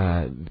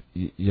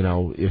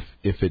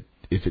 If it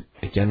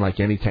again, like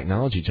any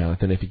technology,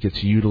 Jonathan, if it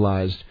gets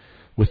utilized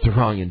with the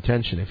wrong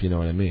intention, if you know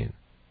what I mean.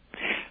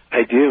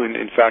 I do, and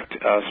in fact,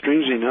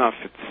 strangely enough,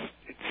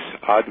 it's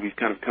odd we've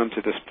kind of come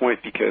to this point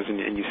because,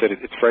 and you said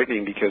it's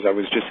frightening because I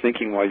was just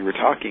thinking while you were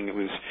talking, it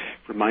was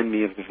remind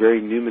me of the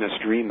very numinous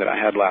dream that I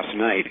had last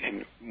night,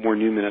 and more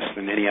numinous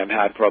than any I've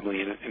had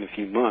probably in a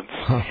few months.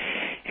 Huh.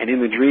 And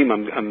in the dream,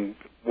 I'm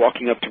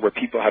walking up to where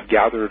people have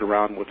gathered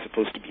around what's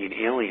supposed to be an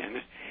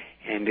alien,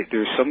 and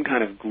there's some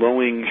kind of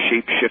glowing,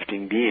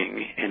 shape-shifting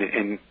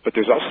being, but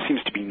there's also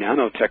seems to be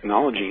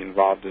nanotechnology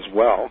involved as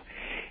well,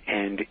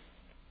 and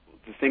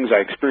the things I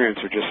experience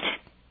are just,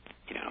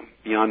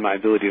 beyond my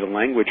ability to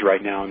language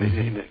right now, and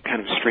in the kind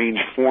of strange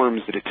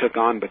forms that it took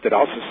on, but that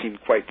also seemed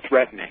quite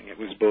threatening. It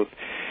was both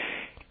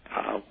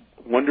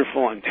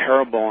wonderful and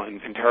terrible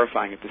and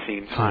terrifying at the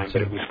same time,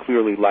 but it was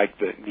clearly like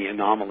the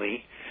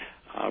anomaly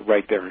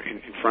right there in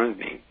front of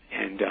me.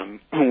 And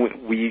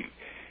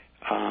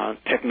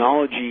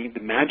technology,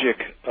 the magic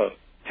of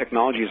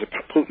technology is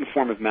a potent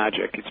form of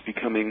magic. It's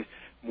becoming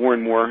more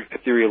and more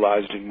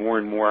etherealized and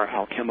more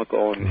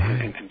alchemical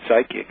and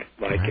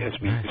psychic-like as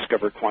we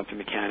discover quantum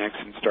mechanics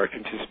and start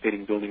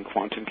anticipating building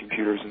quantum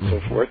computers and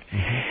so forth.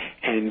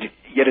 And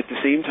yet at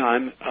the same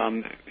time,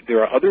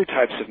 there are other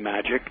types of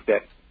magic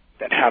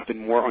that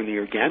happen more on the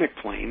organic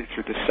plane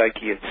through the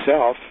psyche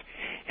itself,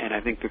 and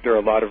I think that there are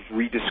a lot of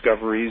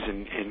rediscoveries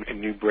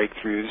and new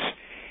breakthroughs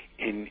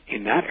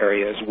in that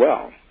area as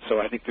well.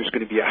 So I think there's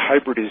going to be a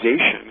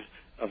hybridization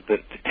of the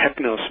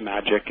technos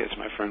magic, as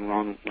my friend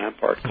Ron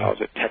Lampard calls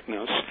it,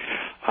 technos,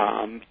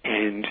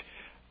 and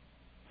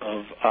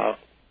of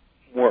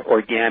more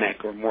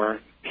organic or more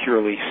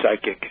purely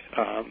psychic,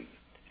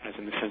 as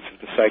in the sense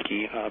of the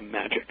psyche,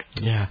 magic.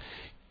 Yeah,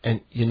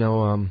 and you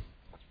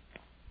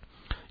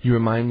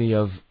remind me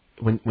of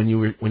when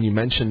you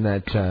mentioned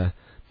that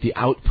the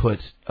output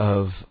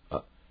of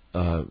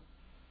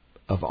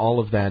all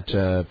of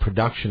that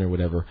production or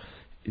whatever,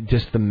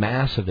 just the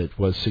mass of it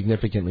was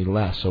significantly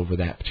less over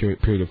that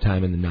period of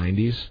time in the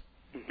 90s.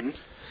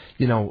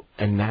 Mm-hmm.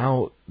 And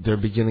now they're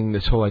beginning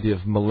this whole idea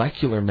of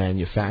molecular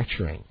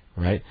manufacturing,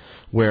 right?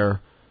 Where,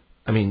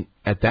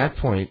 at that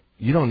point,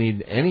 you don't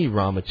need any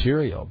raw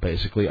material,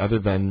 basically, other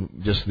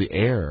than just the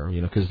air,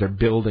 because they're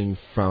building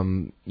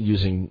from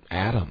using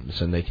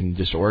atoms, and they can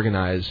just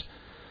organize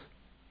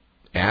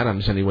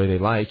atoms any way they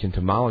like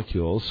into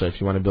molecules. So if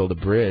you want to build a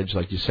bridge,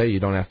 like you say, you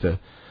don't have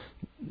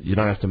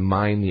to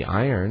mine the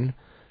iron.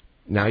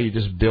 Now you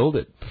just build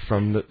it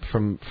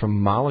from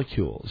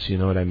molecules, you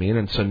know what I mean?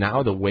 And so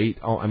now the weight,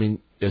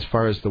 as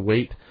far as the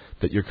weight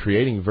that you're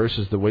creating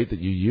versus the weight that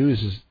you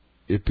use,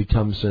 it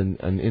becomes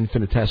an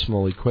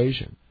infinitesimal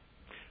equation.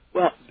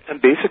 Well,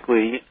 and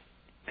basically,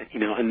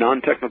 a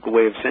non-technical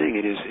way of saying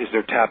it is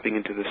they're tapping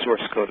into the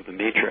source code of the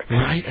matrix.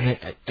 Right,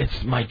 and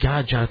it's my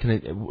God, Jonathan,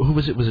 who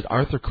was it? Was it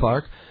Arthur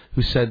Clarke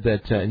who said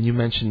that, and you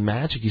mentioned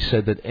magic, he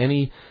said that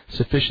any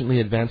sufficiently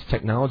advanced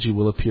technology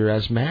will appear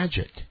as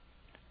magic.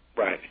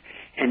 Right.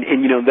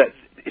 And that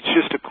it's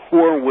just a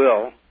core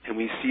will, and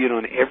we see it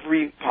on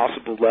every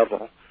possible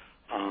level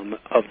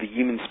of the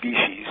human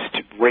species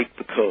to break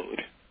the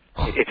code.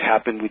 It's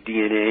happened with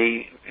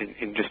DNA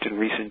in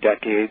recent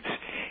decades.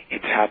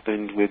 It's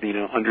happened with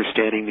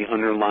understanding the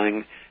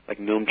underlying, like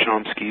Noam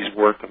Chomsky's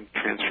work on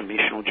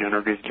transformational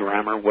generative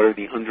grammar. What are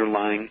the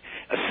underlying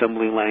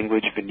assembly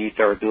language beneath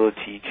our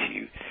ability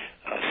to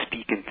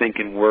speak and think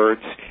in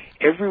words?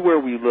 Everywhere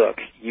we look,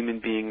 human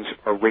beings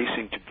are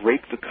racing to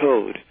break the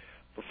code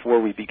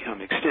before we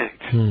become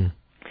extinct.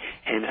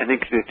 And I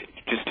think that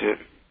just to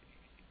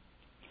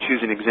choose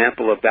an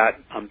example of that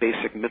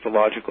basic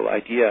mythological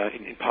idea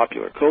in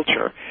popular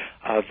culture,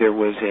 there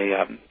was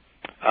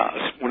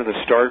one of the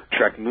Star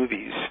Trek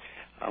movies,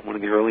 one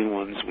of the early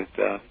ones with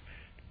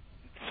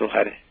still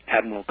had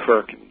Admiral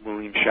Kirk and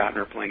William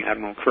Shatner playing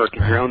Admiral Kirk,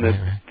 and you're on the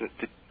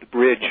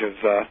bridge of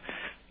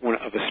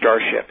a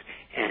starship,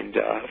 and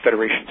a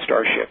Federation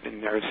starship,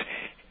 and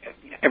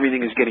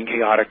everything is getting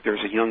chaotic.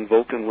 There's a young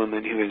Vulcan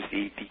woman who is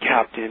the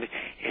captain,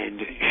 and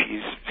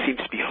she seems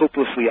to be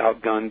hopelessly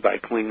outgunned by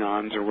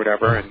Klingons or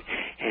whatever,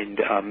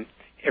 and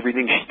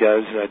everything she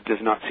does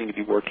not seem to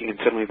be working, and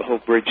suddenly the whole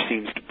bridge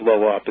seems to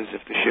blow up as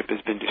if the ship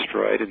has been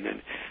destroyed, and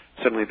then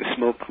suddenly the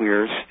smoke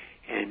clears,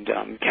 and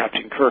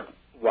Captain Kirk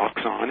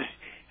walks on,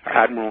 or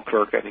Admiral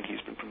Kirk, I think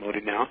he's been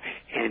promoted now,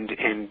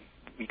 and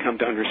we come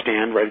to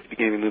understand right at the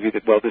beginning of the movie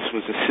that, well, this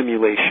was a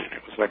simulation.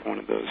 It was like one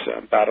of those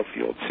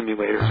battlefield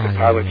simulators that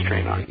pilots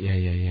train on. Yeah.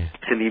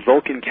 And the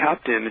Vulcan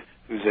captain,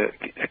 who's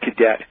a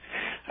cadet,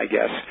 I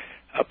guess,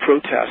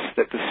 protests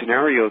that the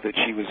scenario that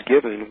she was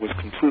given was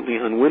completely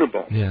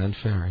unwinnable. Yeah,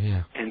 unfair,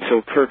 yeah. And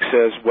so Kirk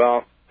says,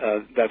 well,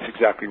 that's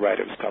exactly right.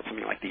 It was called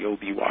something like the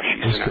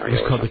Obi-Washi scenario.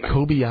 It was called the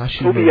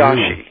Kobayashi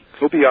Maru.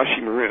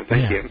 Kobayashi Maru,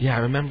 thank you. Yeah, I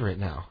remember it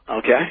now.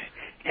 Okay.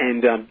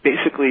 And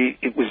basically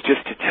it was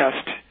just to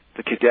test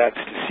the cadets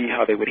to see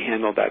how they would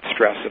handle that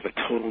stress of a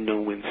total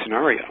no-win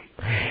scenario.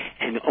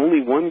 And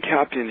only one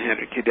cadet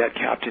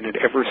captain had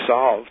ever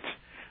solved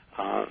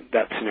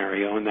that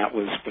scenario, and that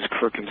was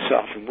Kirk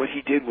himself. And what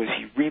he did was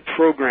he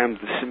reprogrammed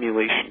the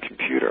simulation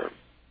computer.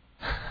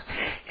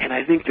 And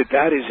I think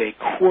that is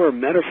a core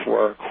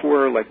metaphor, a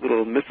core like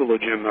little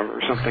mythologism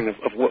or something of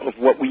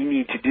what we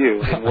need to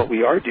do and what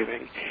we are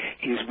doing.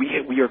 is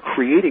we are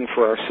creating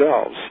for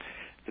ourselves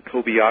the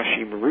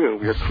Kobayashi Maru.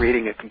 We are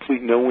creating a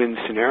complete no-win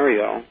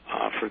scenario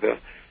for the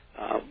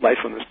life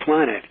on this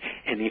planet,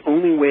 and the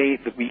only way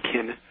that we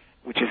can,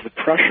 which is the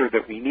pressure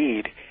that we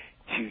need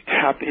to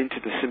tap into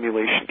the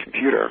simulation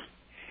computer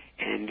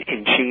and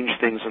change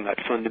things on that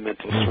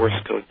fundamental source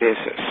code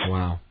basis.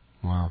 Wow.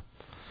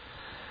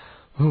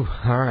 Ooh,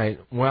 all right.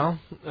 Well,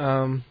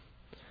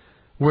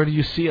 where do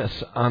you see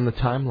us on the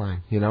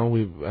timeline? You know,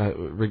 we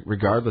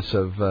regardless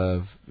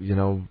of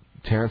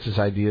Terence's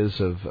ideas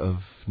of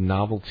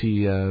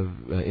novelty,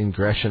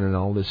 ingression, and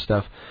all this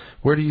stuff,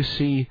 where do you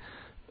see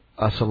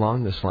us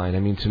along this line? I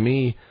mean, to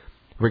me,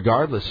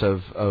 regardless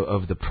of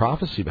the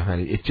prophecy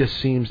behind it, it just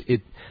seems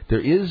there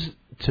is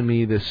to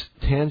me this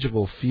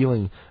tangible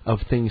feeling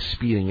of things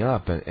speeding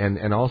up,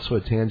 and also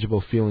a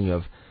tangible feeling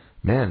of,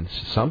 man,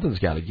 something's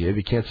got to give.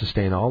 You can't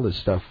sustain all this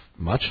stuff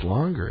much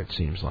longer, it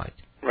seems like.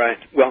 Right.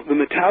 Well, the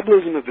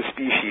metabolism of the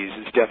species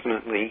is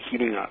definitely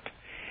heating up,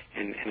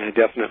 and I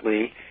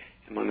definitely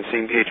am on the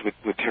same page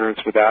with Terence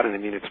with that, and I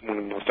mean, it's one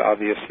of the most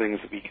obvious things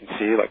that we can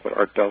see, like what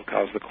Art Bell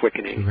calls the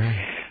quickening. Right.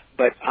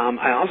 But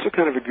I also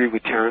kind of agree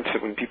with Terence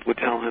that when people would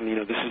tell him,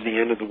 this is the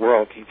end of the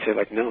world, he'd say,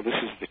 like, no, this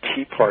is the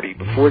Tea Party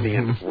before the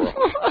end of the world.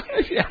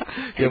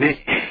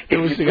 We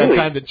wish we got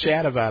time to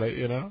chat about it,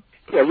 Yeah,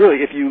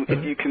 really, if you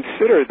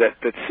consider that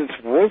since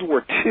World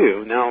War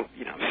II, now,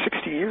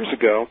 60 years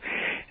ago,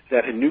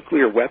 that a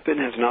nuclear weapon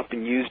has not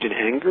been used in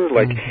anger,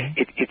 like,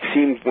 it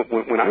seemed,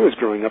 when I was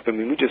growing up, I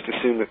mean, we just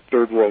assumed that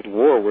Third World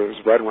War was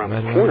right around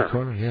the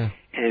corner. Yeah.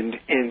 And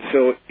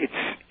so it's,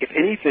 if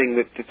anything,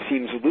 that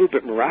seems a little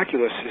bit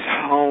miraculous is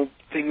how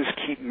things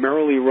keep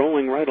merrily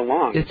rolling right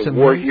along. It's the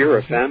war here,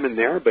 a famine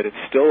there, but it's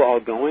still all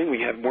going.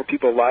 We have more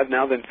people alive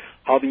now than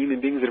all the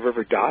human beings that have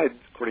ever died,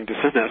 according to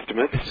some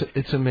estimates.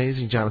 It's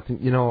amazing, Jonathan.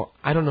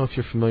 I don't know if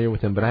you're familiar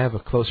with him, but I have a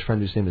close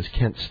friend whose name is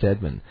Kent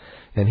Stedman,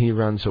 and he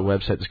runs a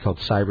website that's called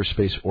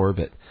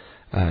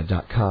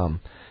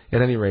cyberspaceorbit.com.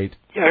 At any rate...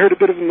 Yeah, I heard a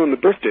bit of him on the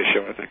birthday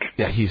show, I think.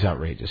 Yeah, he's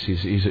outrageous.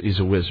 He's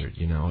a wizard,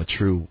 a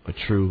true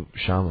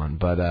shaman.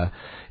 But at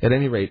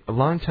any rate, a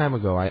long time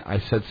ago, I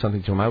said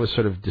something to him. I was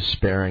sort of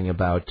despairing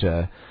about...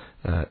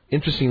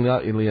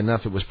 interestingly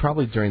enough, it was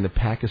probably during the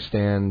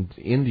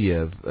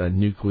Pakistan-India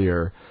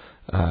nuclear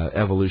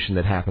evolution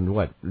that happened,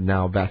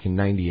 back in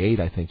 98,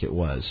 I think it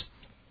was.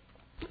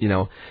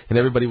 And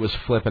everybody was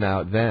flipping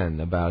out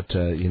then about,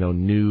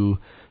 new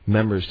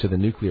members to the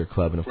nuclear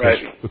club. And,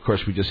 of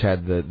course, we just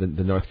had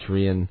the North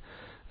Korean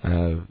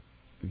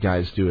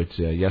guys do it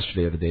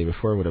yesterday or the day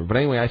before, or whatever. But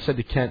anyway, I said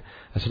to Kent,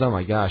 oh,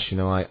 my gosh,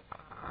 I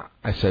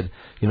said,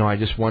 I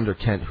just wonder,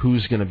 Kent,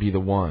 who's going to be the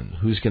one?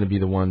 Who's going to be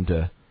the one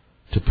to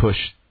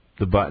push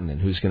the button,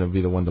 and who's going to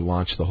be the one to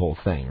launch the whole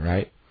thing,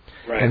 right?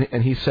 Right.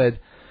 And he said,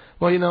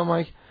 well,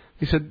 Mike,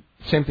 he said,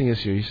 same thing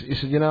as you. He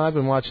said, I've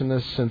been watching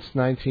this since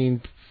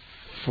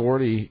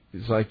 1940.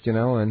 He's like,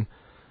 and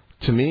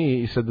to me,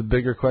 he said, the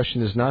bigger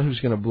question is not who's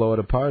going to blow it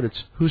apart,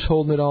 it's who's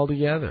holding it all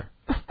together.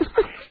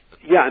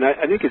 Yeah, and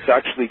I think it's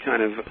actually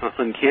kind of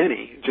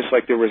uncanny, just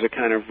like there was a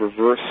kind of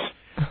reverse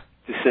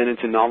descent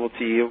into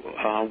novelty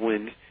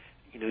when,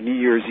 New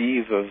Year's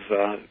Eve of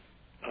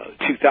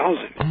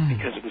 2000,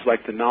 because it was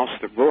like the mouse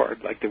that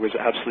roared. Like there was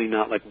absolutely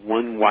not like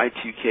one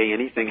Y2K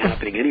anything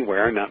happening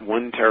anywhere, not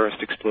one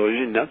terrorist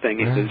explosion,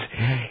 nothing.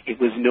 It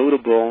was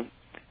notable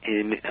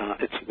in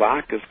its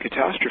lack of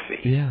catastrophe.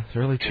 Yeah, it's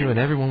really true. And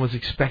everyone was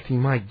expecting,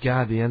 my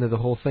God, the end of the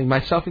whole thing.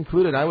 Myself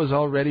included. I was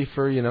all ready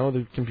for,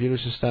 the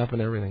computers to stop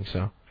and everything.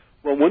 So.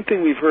 Well, one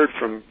thing we've heard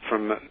from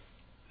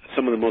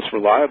some of the most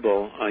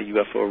reliable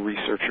UFO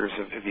researchers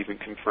have even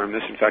confirmed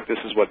this. In fact, this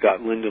is what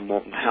got Linda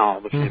Moulton Howe,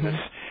 the famous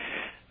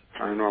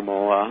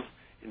paranormal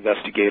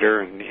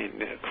investigator and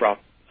crop,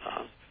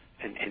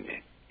 and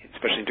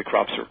especially into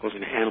crop circles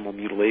and animal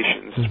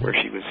mutilations, is where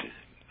she was,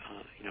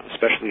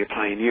 especially a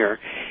pioneer.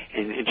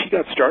 And she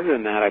got started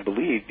on that, I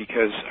believe,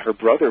 because her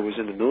brother was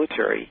in the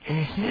military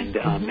and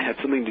had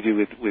something to do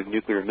with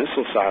nuclear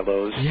missile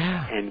silos,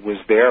 and was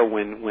there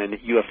when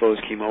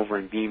UFOs came over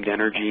and beamed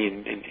energy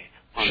and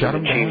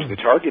changed the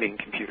targeting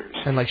computers.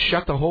 And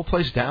shut the whole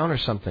place down or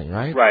something,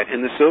 right? Right,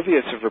 and the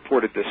Soviets have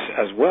reported this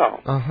as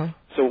well.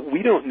 So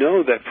we don't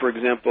know that, for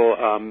example,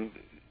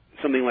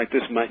 something like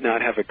this might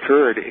not have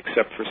occurred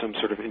except for some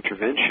sort of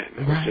intervention.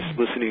 I was just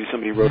listening to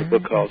somebody who wrote a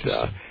book called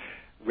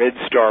Red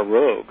Star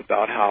Rogue,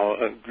 about how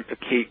a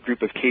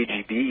group of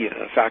KGB,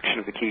 a faction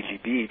of the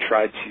KGB,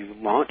 tried to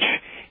launch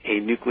a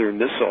nuclear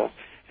missile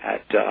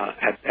at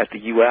the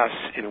U.S.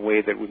 in a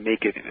way that would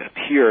make it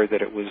appear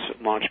that it was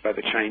launched by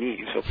the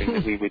Chinese, hoping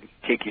that we would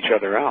take each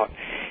other out,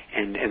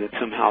 and that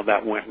somehow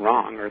that went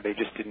wrong, or they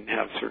just didn't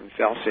have certain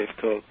fail-safe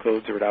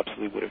codes, or it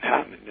absolutely would have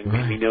happened. And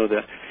we know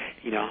that,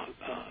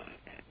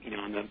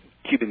 on the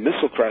Cuban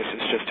Missile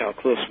Crisis, just how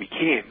close we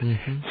came.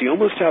 So you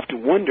almost have to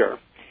wonder.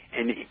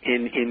 And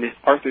in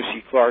Arthur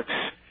C. Clarke's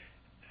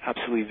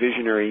absolutely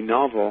visionary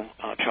novel,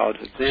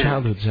 Childhood Zen.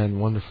 Childhood Zen,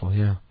 wonderful,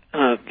 yeah.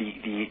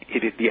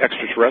 The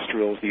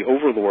extraterrestrials, the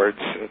overlords,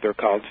 they're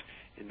called,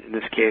 in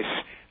this case,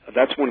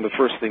 that's one of the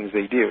first things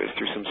they do, is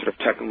through some sort of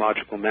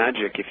technological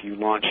magic. If you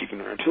launch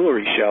even an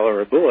artillery shell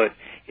or a bullet,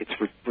 it's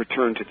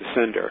returned to the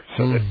sender,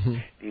 so that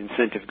the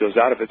incentive goes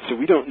out of it. So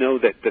we don't know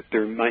that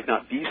there might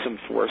not be some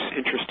force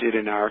interested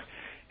in our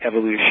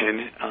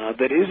evolution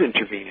that is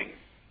intervening.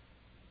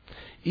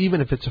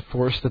 Even if it's a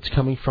force that's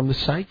coming from the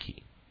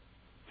psyche.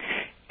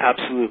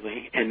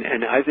 Absolutely,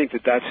 and I think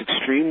that's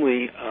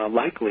extremely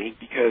likely,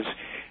 because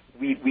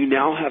we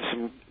now have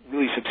some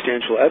really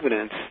substantial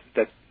evidence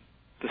that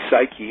the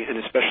psyche,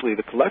 and especially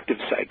the collective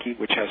psyche,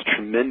 which has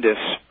tremendous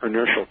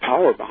inertial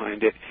power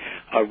behind it,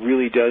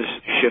 really does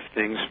shift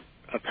things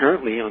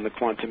apparently on the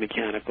quantum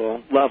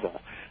mechanical level.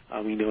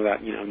 We know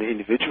that, in the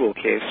individual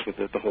case with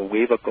the whole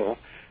wavicle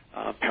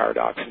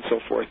paradox and so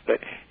forth, but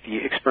the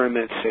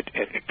experiments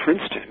at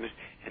Princeton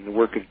and the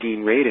work of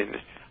Dean Radin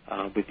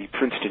with the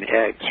Princeton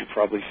eggs, you're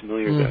probably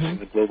familiar with this, in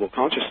the Global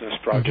Consciousness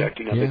Project,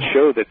 that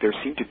show that there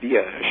seemed to be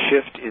a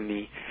shift in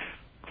the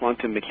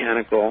quantum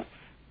mechanical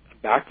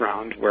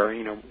background where,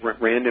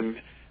 random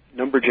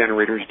number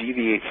generators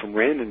deviate from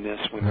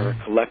randomness when there are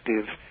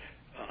collective,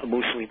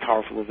 emotionally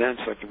powerful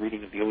events like the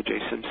reading of the O.J.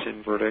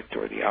 Simpson verdict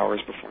or the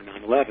hours before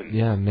 9/11.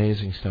 Yeah,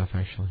 amazing stuff,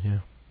 actually, yeah.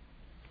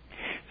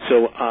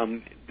 So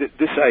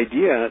this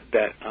idea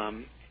that,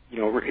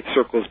 it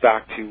circles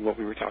back to what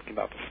we were talking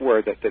about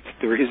before, that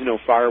there is no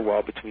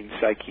firewall between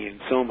psyche and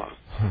soma.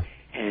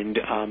 And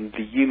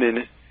the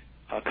human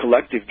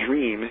collective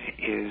dream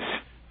is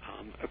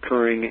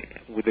occurring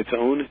with its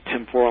own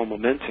temporal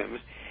momentum,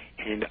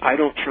 and I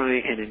don't try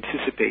and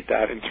anticipate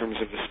that in terms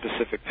of a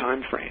specific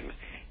time frame.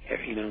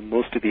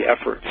 Most of the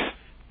efforts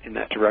in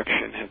that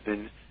direction have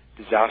been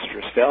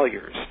disastrous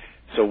failures.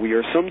 So we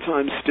are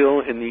sometimes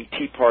still in the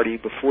tea party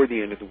before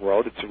the end of the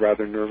world. It's a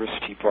rather nervous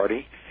tea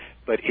party,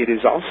 but it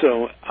is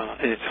also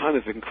in a time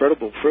of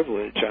incredible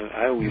privilege.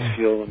 I always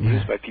feel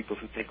amused by people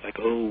who think like,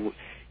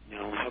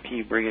 how can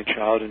you bring a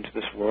child into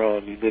this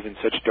world? We live in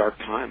such dark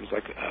times.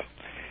 Like,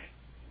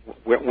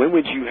 when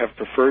would you have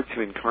preferred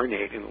to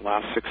incarnate in the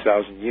last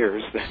 6,000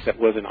 years that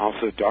wasn't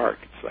also dark?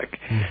 It's like,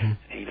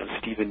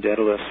 Stephen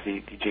Dedalus,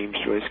 the James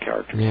Joyce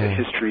character, said,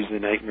 history is the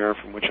nightmare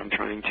from which I'm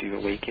trying to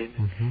awaken.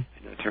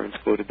 I know Terence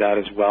quoted that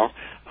as well.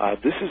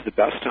 This is the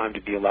best time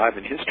to be alive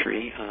in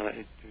history.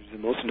 It's the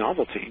most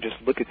novelty. Just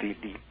look at the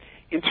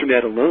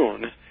Internet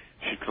alone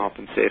should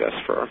compensate us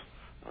for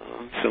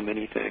so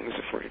many things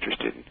if we're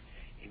interested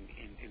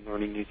in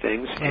learning new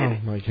things. Oh,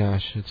 my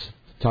gosh.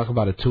 Talk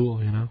about a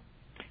tool,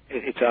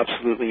 It's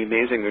absolutely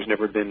amazing. There's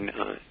never been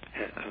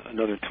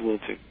another tool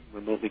to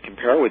remotely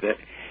compare with it.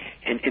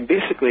 And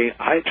basically,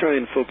 I try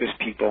and focus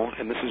people,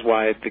 and this is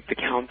why the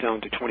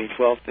countdown to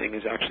 2012 thing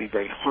is actually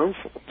very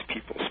harmful to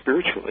people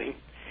spiritually,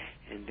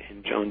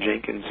 and John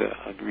Jenkins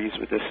agrees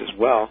with this as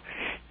well,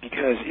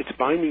 because it's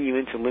binding you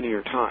into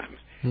linear time.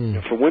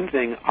 For one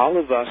thing, all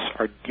of us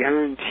are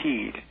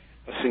guaranteed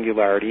a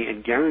singularity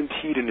and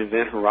guaranteed an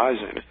event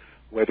horizon,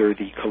 whether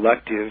the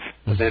collective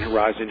event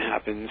horizon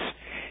happens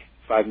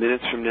 5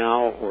 minutes from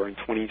now, or in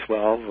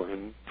 2012, or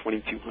in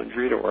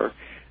 2200, or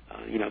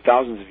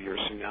thousands of years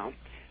from now,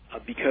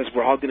 because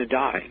we're all going to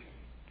die,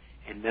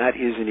 and that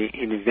is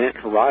an event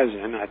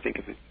horizon. I think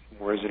of it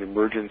more as an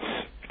emergence,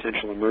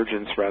 potential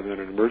emergence, rather than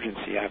an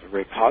emergency. I have a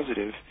very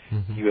positive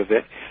view of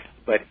it,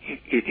 but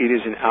it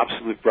is an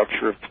absolute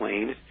rupture of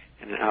plane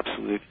and an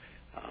absolute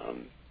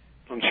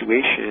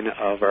punctuation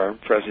of our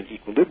present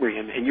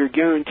equilibrium, and you're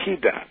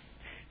guaranteed that.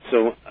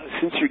 So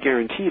since you're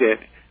guaranteed it,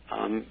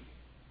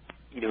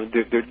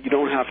 you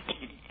don't have to,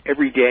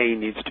 every day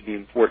needs to be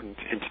important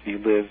and to be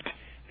lived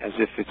as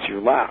if it's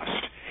your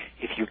last.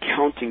 If you're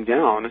counting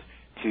down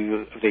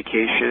to a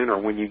vacation, or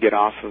when you get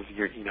off of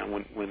your,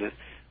 when it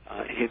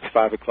hits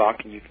 5 o'clock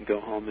and you can go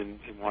home and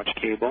watch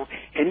cable,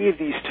 any of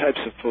these types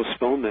of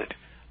postponement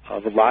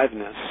of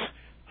aliveness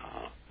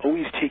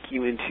always take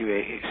you into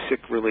a sick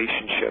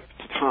relationship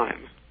to time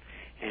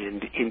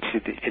and into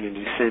a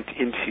descent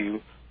into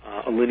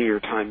a linear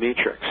time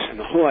matrix. And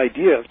the whole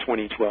idea of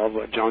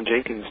 2012, John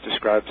Jenkins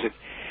describes it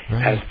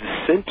as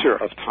the center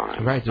of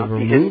time, not the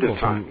end of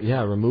time.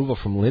 Removal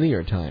from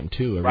linear time,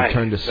 too, a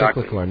return to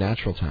cyclical or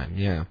natural time,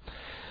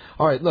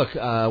 All right, look,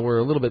 we're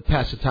a little bit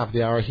past the top of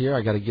the hour here.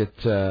 I got to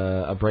get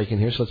a break in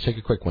here, so let's take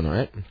a quick one, all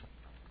right?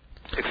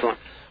 Excellent.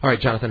 All right,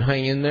 Jonathan,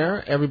 hang in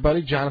there.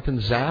 Everybody, Jonathan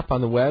Zapp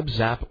on the web,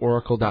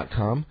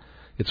 zapporacle.com.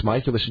 It's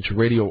Mike. You're listening to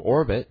Radio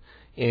Orbit.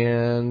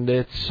 And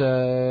it's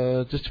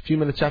just a few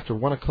minutes after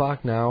 1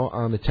 o'clock now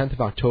on the 10th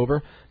of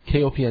October.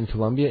 KOPN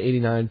Columbia,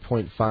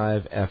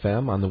 89.5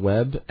 FM on the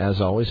web, as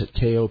always, at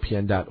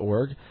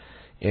kopn.org.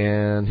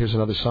 And here's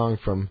another song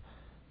from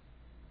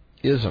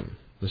Ism.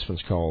 This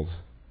one's called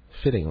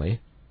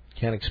Fittingly.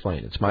 Can't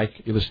explain. It's Mike.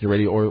 You're listening to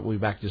Radio Orbit. We'll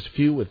be back in just a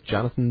few with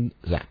Jonathan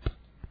Zapp.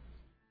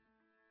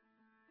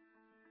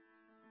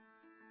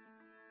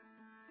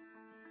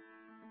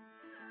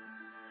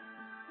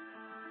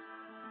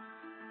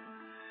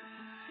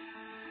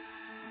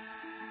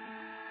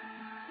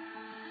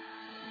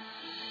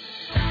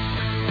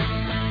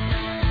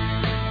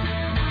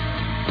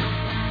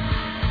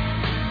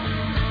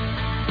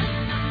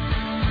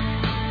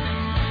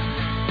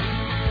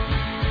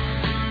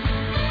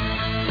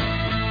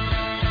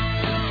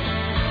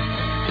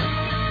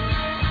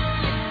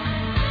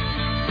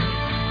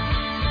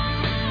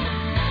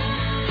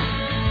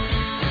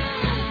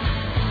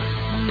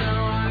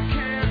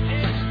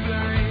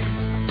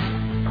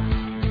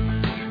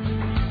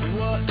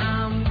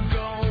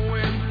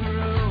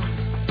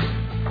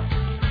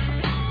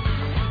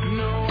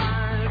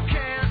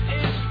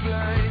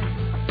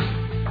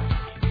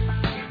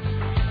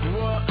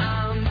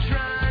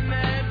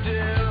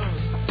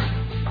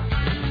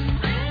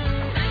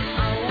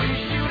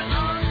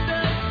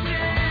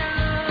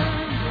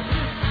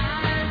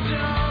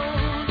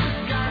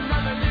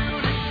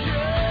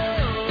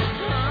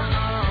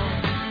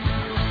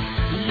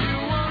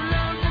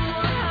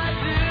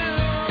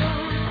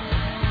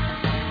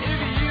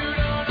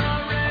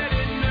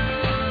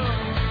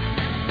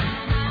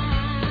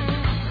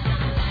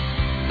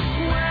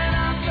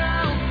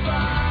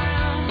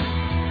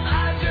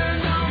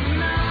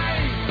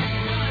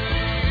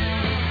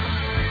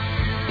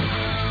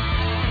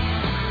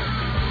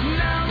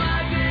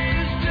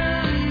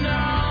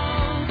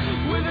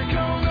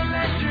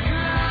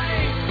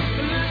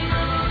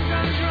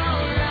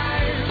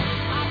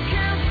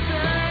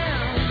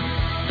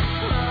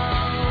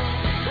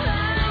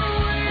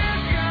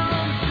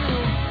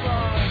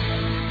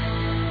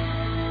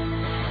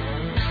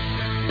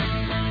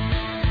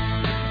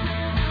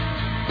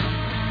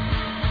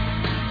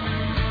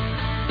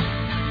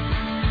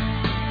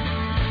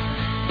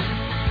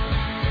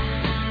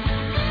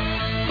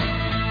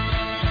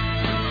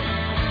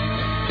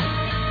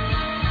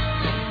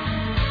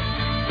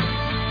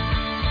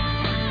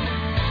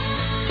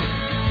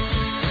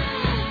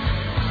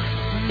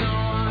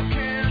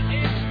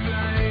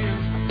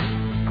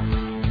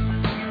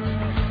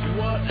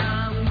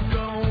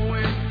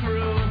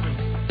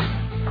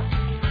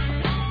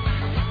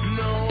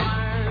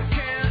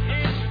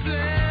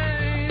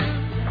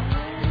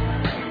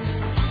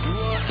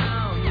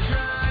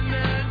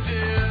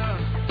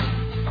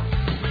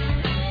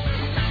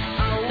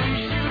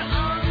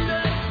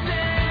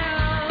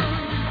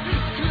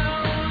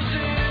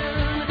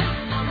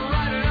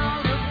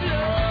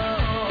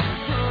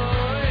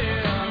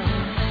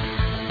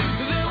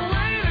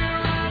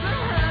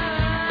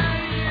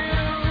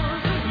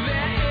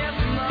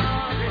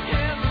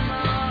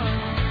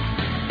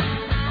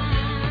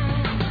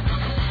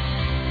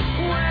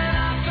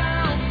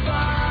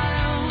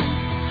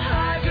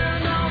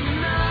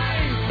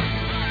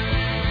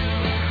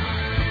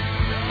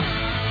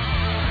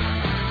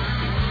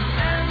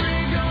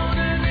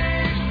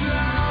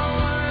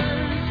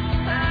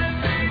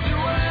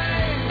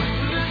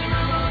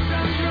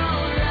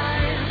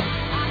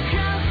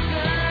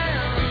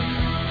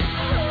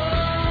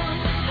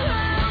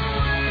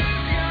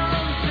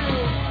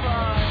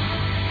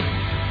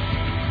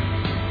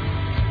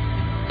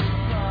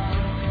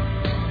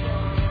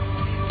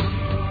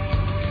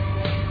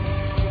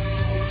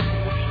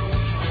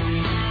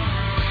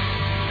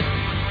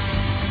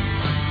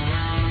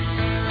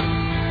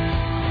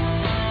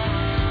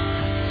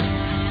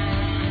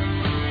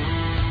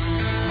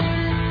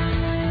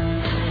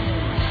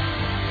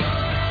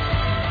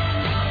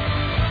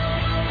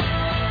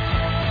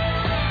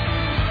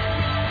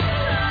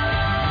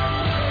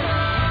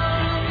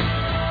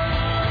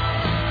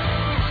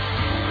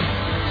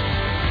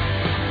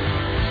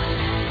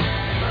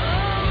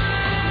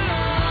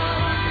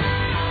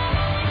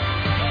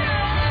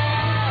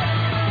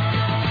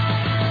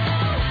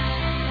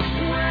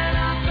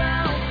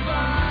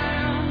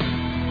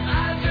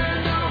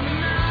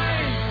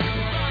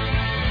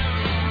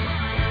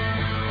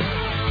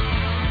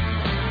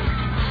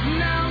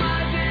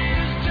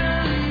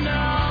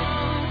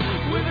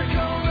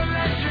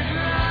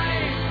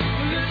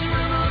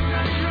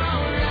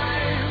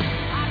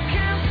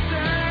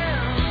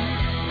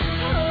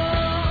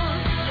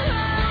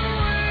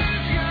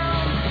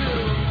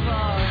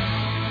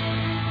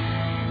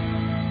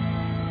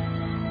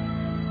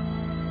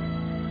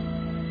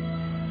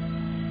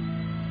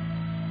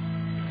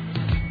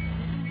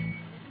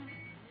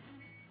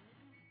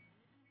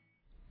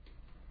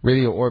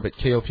 Radio Orbit,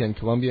 KOPN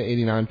Columbia,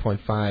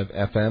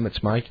 89.5 FM.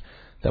 It's Mike.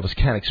 That was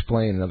Can't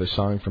Explain, another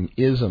song from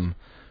Ism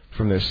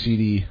from their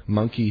CD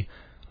Monkey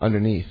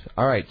Underneath.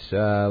 All right,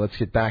 let's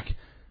get back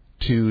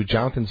to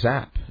Jonathan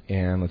Zapp,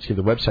 and let's get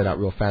the website out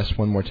real fast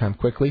one more time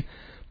quickly.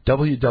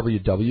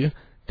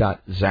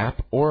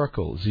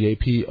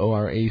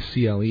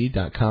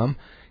 www.zaporacle.com.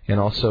 And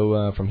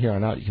also, from here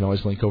on out, you can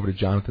always link over to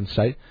Jonathan's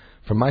site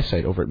from my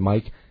site over at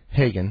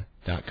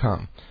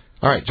MikeHagan.com.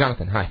 All right,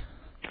 Jonathan, hi.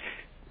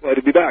 Glad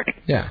to be back.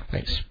 Yeah,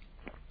 thanks.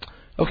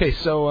 Okay,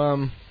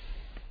 so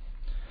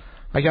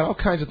I got all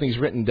kinds of things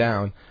written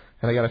down,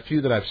 and I got a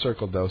few that I've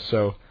circled, though.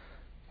 So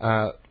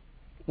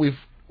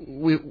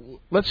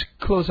let's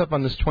close up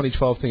on this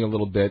 2012 thing a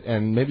little bit,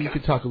 and maybe you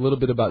could talk a little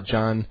bit about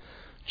John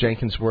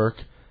Jenkins'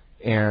 work,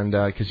 and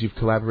because you've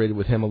collaborated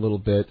with him a little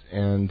bit,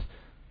 and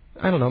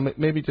I don't know,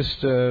 maybe just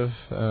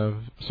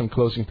some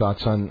closing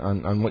thoughts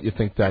on what you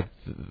think that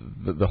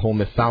the whole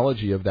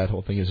mythology of that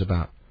whole thing is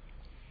about.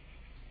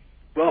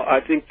 Well,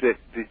 I think that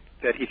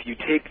if you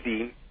take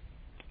the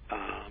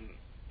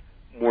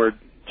more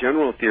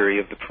general theory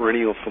of the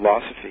perennial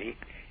philosophy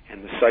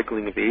and the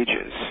cycling of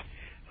ages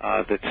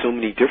that so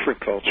many different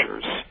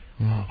cultures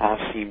all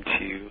seem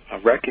to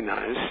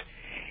recognize,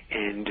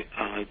 and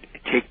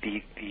take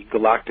the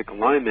galactic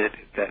alignment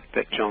that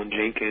John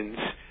Jenkins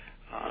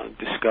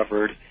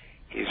discovered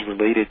is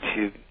related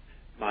to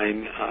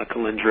Mayan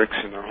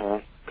calendrics and their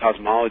whole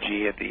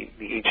cosmology at the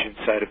ancient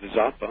site of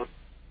Izapa.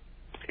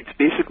 It's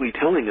basically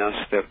telling us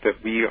that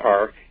we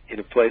are in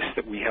a place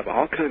that we have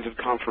all kinds of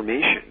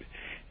confirmation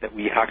that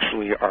we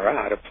actually are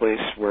at, a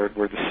place where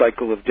the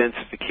cycle of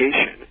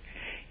densification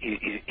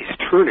is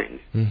turning.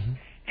 Mm-hmm.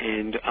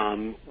 And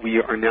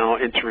we are now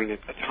entering a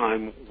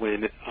time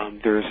when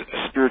there's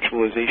a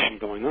spiritualization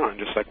going on,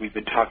 just like we've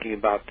been talking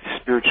about the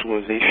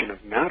spiritualization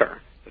of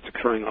matter that's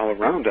occurring all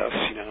around us,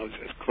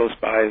 as close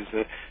by as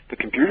the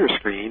computer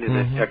screen and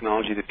the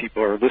technology that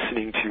people are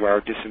listening to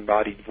our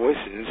disembodied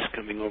voices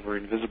coming over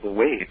invisible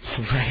waves.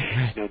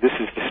 Right. This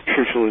is the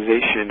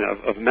spiritualization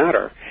of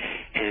matter.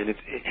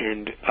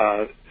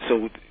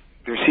 So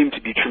there seemed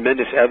to be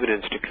tremendous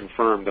evidence to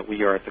confirm that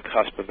we are at the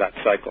cusp of that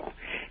cycle.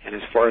 And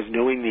as far as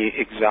knowing the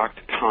exact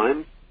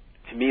time,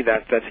 to me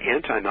that's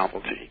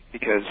anti-novelty,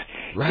 because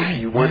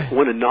if you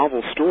want a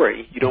novel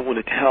story, you don't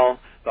want to tell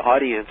the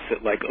audience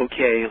that,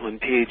 on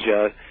page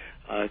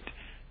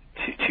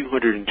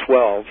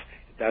 212,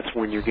 that's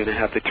when you're going to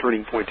have the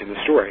turning point in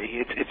the story.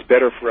 It's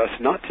better for us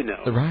not to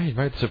know.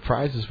 Right.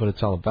 Surprise is what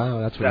it's all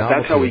about.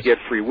 That's how we get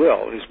free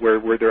will, is where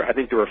I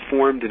think there are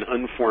formed and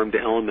unformed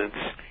elements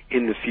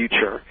in the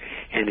future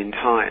and in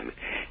time,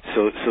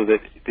 so that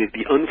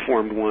the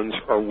unformed ones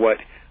are what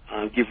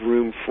give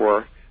room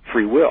for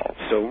free will.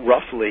 So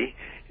roughly,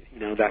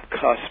 that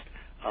cusp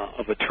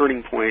of a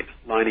turning point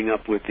lining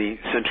up with the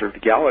center of the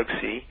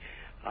galaxy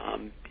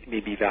may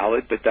be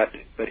valid, but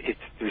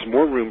there's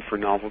more room for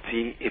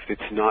novelty if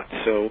it's not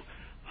so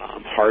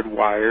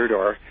hardwired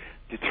or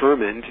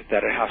determined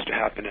that it has to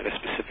happen at a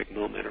specific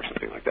moment or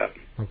something like that.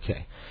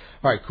 Okay.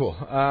 All right, cool.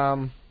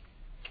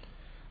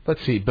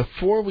 Let's see.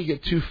 Before we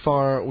get too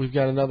far, we've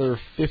got another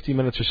 50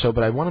 minutes or so,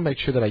 but I want to make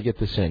sure that I get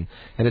this in.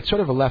 And it's sort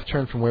of a left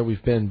turn from where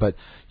we've been, but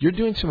you're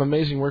doing some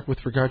amazing work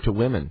with regard to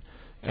women,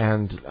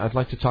 and I'd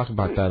like to talk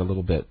about that a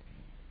little bit.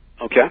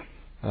 Okay.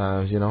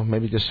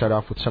 Maybe just start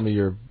off with some of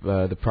your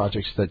the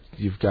projects that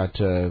you've got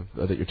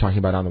that you're talking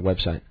about on the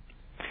website.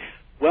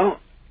 Well,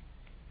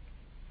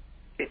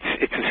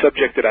 it's a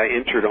subject that I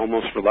entered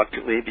almost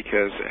reluctantly,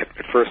 because at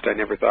first I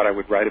never thought I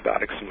would write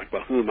about it, because I'm like,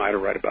 well, who am I to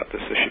write about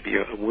this? There should be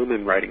a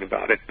woman writing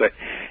about it. But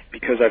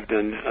because I've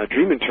done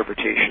dream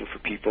interpretation for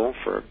people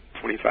for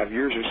 25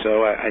 years or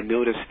so, I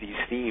noticed these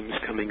themes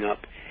coming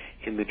up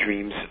in the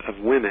dreams of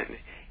women.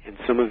 And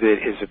some of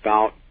it is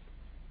about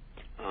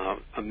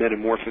a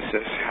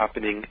metamorphosis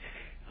happening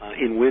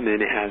in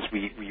women as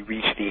we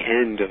reach the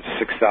end of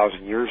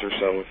 6,000 years or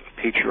so of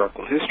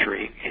patriarchal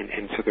history.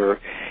 And so there are,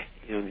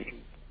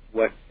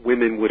 what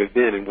women would have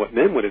been and what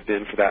men would have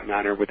been, for that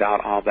matter,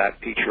 without all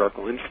that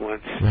patriarchal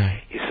influence,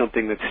 is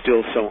something that's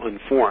still so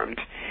unformed.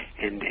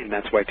 And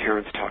that's why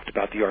Terence talked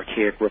about the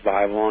archaic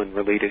revival and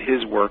related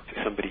his work to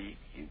somebody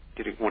who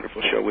did a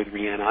wonderful show with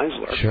Rianne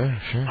Eisler. Sure.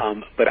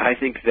 But I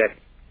think that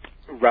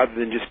rather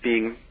than just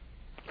being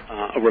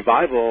a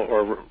revival,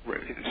 or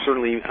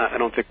certainly I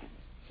don't think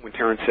when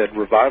Terence said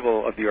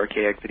revival of the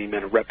archaic that he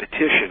meant a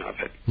repetition of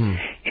it.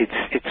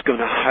 It's going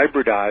to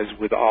hybridize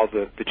with all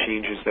the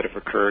changes that have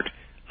occurred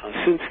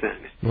since then.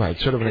 Right,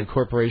 sort of an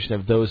incorporation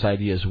of those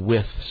ideas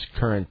with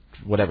current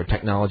whatever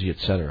technology,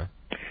 etc.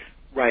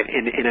 Right,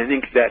 and I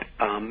think that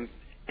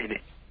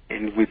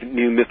and with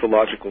new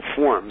mythological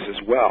forms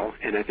as well.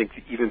 And I think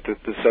that even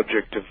the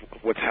subject of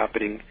what's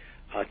happening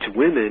to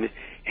women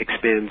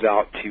expands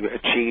out to a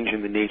change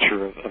in the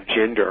nature of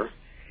gender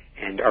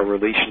and our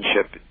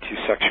relationship to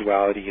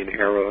sexuality and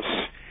eros.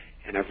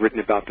 And I've written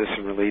about this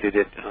and related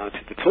it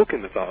to the Tolkien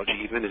mythology,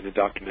 even in a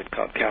document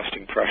called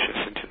Casting Precious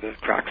into the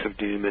Cracks of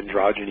Doom,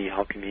 Androgyny,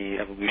 Alchemy,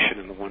 Evolution,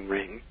 and the One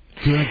Ring.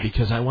 Good,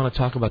 because I want to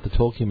talk about the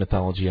Tolkien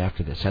mythology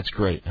after this. That's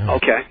great.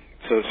 Okay,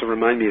 so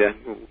remind me to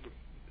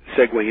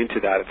segue into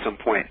that at some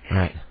point.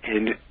 Right.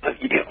 And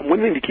one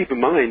thing to keep in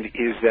mind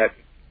is that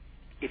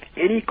if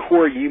any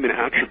core human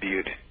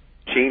attribute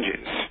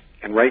changes,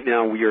 and right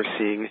now we are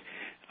seeing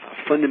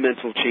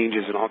fundamental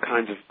changes in all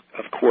kinds of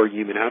core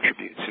human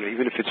attributes,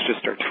 even if it's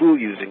just our tool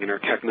using and our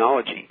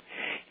technology,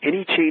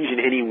 any change in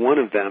any one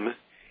of them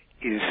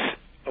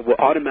will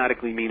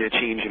automatically mean a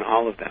change in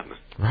all of them.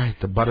 Right.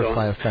 The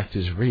butterfly effect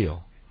is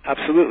real.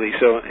 Absolutely.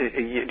 So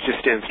it just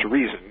stands to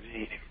reason,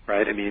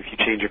 right? I mean, if you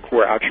change a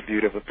core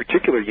attribute of a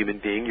particular human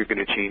being, you're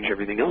going to change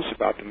everything else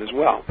about them as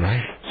well.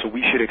 Right. So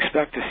we should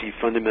expect to see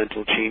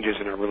fundamental changes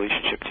in our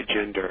relationship to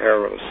gender,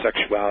 eros,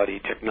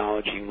 sexuality,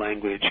 technology,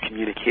 language,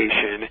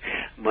 communication,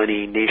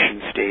 money,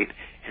 nation state,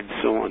 and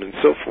so on and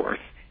so forth.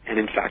 And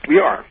in fact, we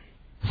are.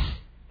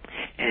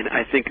 And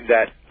I think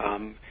that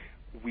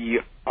we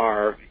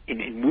are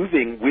in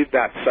moving with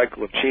that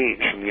cycle of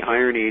change from the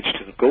Iron Age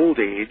to the Gold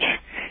Age,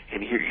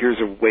 and here's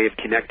a way of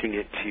connecting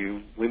it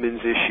to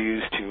women's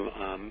issues,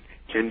 to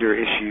gender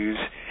issues,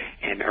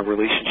 and our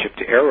relationship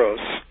to Eros.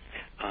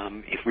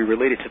 If we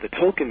relate it to the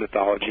Tolkien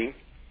mythology,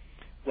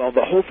 well,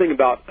 the whole thing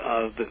about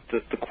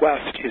the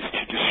quest is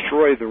to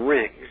destroy the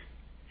ring.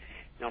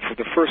 Now, for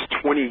the first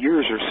 20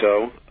 years or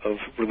so of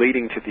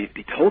relating to the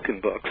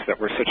Tolkien books that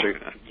were such a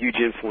huge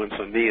influence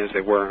on me as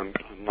they were on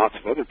lots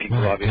of other people,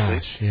 obviously,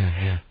 Gosh.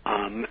 Yeah.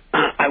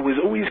 I was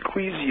always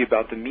queasy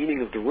about the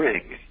meaning of the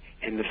ring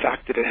and the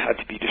fact that it had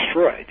to be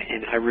destroyed.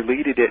 And I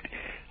related it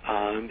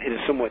in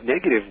a somewhat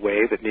negative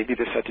way, that maybe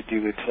this had to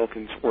do with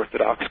Tolkien's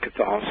Orthodox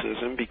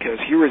Catholicism, because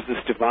here is this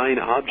divine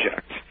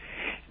object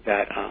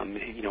that,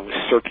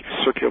 was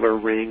circular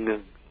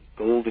ring,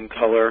 gold in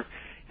color,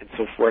 and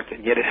so forth,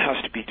 and yet it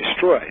has to be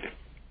destroyed.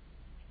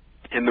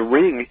 And the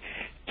ring,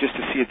 just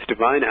to see its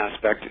divine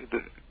aspect,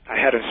 I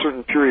had a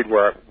certain period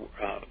where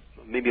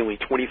maybe only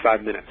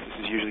 25 minutes.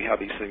 This is usually how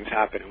these things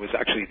happen. It was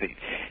actually the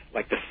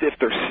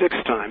fifth or sixth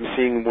time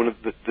seeing one of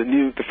the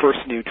first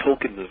new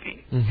Tolkien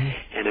movie,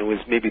 and it was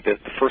maybe the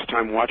first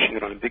time watching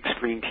it on a big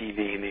screen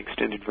TV in the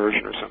extended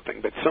version or something.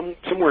 But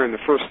somewhere in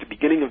the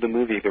beginning of the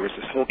movie, there was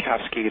this whole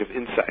cascade of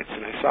insights,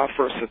 and I saw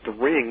first that the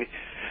ring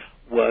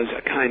was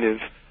a kind of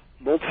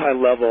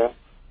multi-level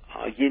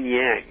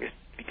yin-yang,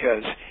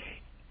 because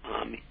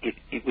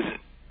it was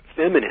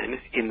feminine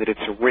in that it's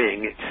a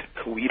ring, it's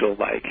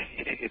coital-like,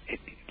 it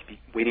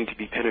waiting to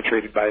be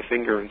penetrated by a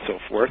finger and so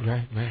forth.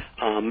 Right.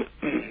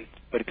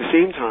 But at the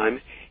same time,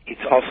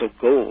 it's also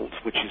gold,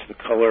 which is the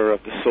color of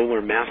the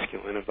solar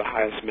masculine, of the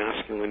highest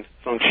masculine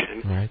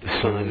function, Right,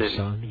 the sun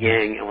and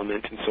yang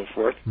element and so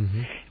forth.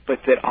 But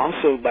that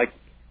also, like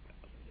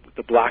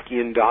the black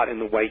yin dot and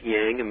the white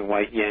yang, and the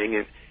white yang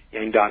and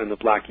yang dot and the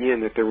black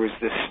yin, that there was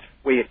this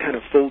way it kind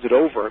of folded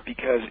over,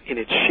 because in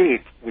its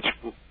shape, which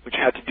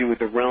had to do with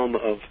the realm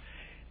of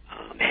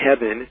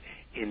heaven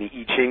in the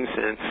I Ching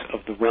sense,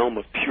 of the realm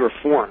of pure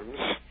forms,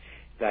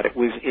 that it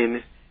was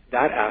in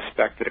that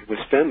aspect that it was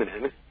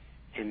feminine,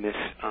 in this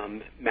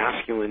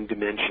masculine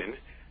dimension,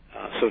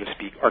 so to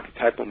speak,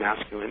 archetypal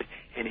masculine,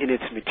 and in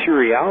its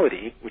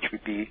materiality, which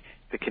would be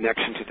the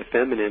connection to the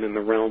feminine in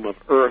the realm of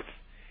earth,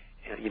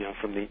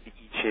 from the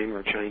I Ching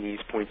or Chinese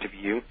point of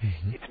view,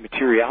 its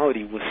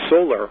materiality was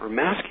solar or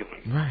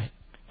masculine. Right.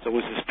 So it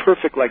was this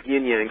perfect, like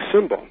yin-yang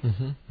symbol.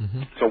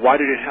 So why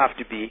did it have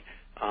to be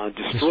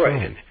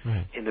destroyed? And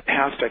right. in the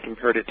past, I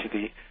compared it to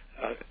the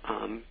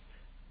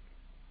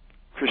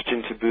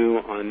Christian taboo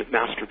on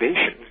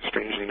masturbation,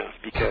 strangely enough,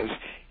 because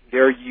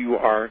there you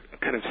are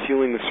kind of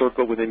sealing the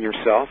circle within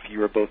yourself.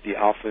 You are both the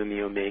alpha and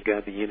the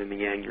omega, the yin and the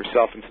yang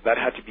yourself, and so that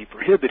had to be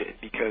prohibited,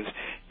 because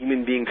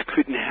human beings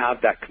couldn't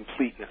have that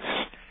completeness.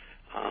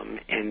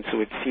 And so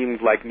it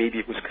seemed like maybe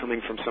it was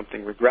coming from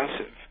something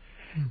regressive.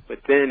 But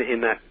then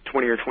in that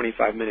 20 or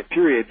 25 minute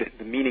period,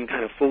 the meaning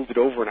kind of folded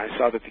over, and I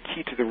saw that the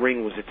key to the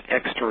ring was its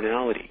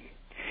externality.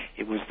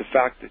 It was the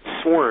fact that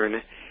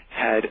Soren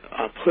had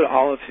put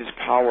all of his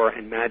power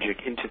and magic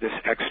into this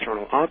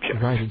external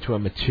object. Right, into a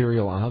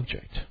material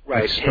object.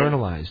 Right.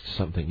 Externalized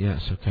something,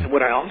 yes, okay. And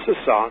what I also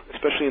saw,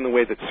 especially in the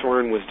way that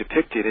Soren was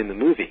depicted in the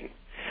movie,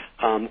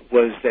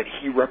 was that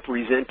he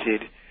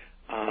represented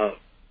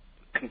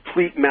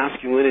complete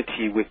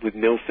masculinity with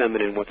no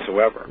feminine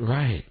whatsoever.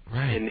 Right.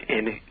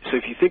 And so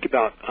if you think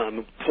about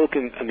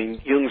Tolkien,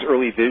 Jung's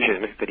early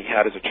vision that he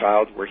had as a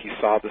child, where he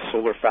saw the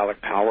solar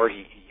phallic power,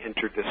 he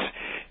entered this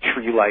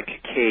tree-like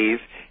cave,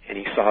 and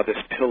he saw this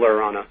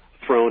pillar on a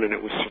throne, and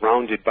it was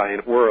surrounded by an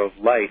aura of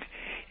light,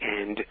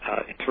 and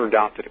it turned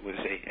out that it was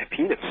a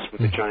penis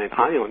with a giant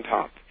eye on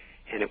top,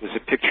 and it was a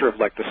picture of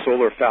like the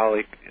solar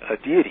phallic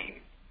deity.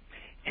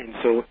 And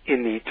so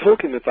in the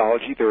Tolkien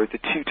mythology, there are the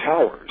two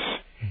towers,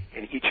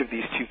 and each of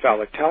these two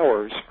phallic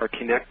towers are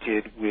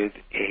connected with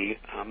a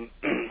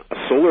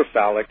solar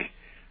phallic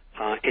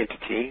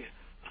entity.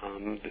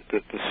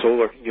 The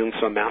solar, Jung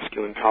saw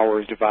masculine power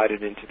is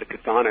divided into the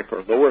chthonic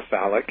or lower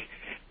phallic,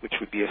 which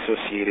would be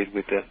associated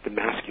with the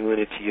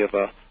masculinity of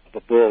a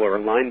bull or a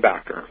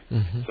linebacker.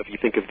 So if you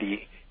think of the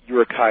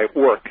Uruk-hai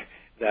orc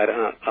that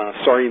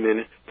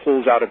Saruman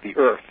pulls out of the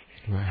earth,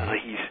 Right.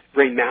 He's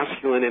very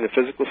masculine in a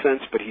physical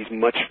sense, but he's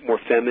much more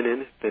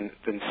feminine than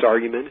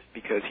Saruman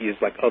because he is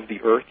like of the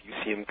earth. You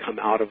see him come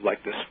out of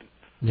like this,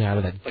 out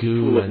of that like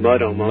goo pool of and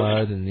mud almost.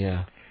 mud and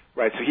yeah.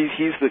 Right. So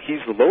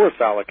he's the lower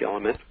phallic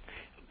element,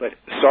 but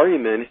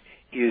Saruman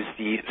is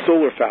the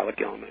solar phallic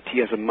element. He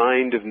has a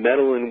mind of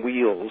metal and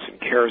wheels and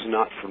cares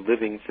not for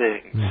living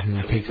things.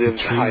 Mm-hmm. So he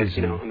lives high,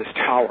 on this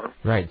tower.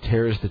 Right.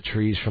 Tears the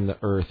trees from the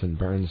earth and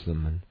burns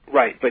them. And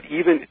Right. But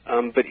even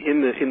but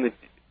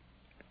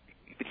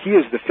he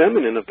is the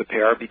feminine of the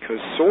pair because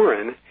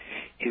Soren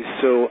is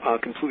so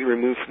completely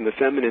removed from the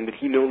feminine that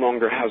he no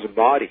longer has a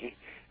body,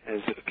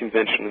 as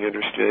conventionally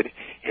understood,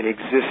 and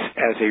exists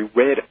as a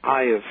red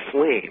eye of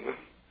flame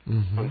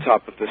on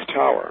top of this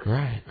tower.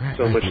 Right.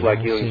 So much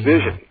like Jung's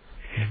vision.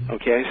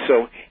 Okay,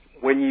 so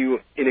when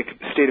you, in a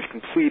state of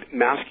complete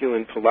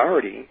masculine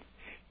polarity,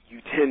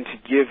 you tend to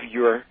give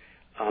your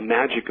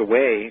magic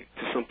away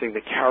to something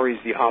that carries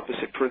the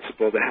opposite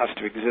principle that has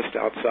to exist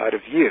outside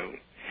of you.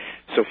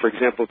 So, for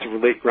example,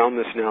 to ground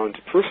this now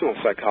into personal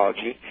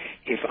psychology,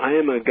 if I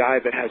am a guy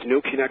that has no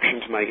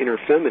connection to my inner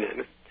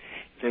feminine,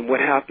 then what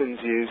happens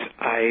is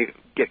I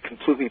get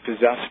completely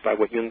possessed by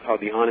what Jung called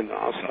the animus.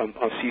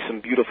 I'll see some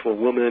beautiful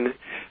woman,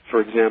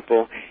 for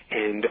example,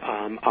 and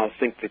I'll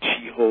think that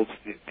she holds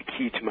the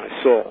key to my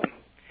soul.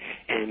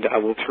 And I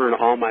will turn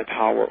all my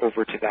power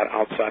over to that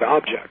outside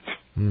object.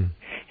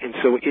 And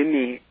so in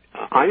the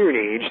Iron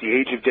Age, the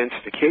age of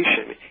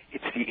densification,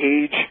 it's the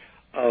age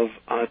of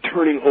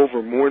turning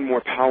over more and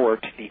more power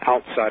to the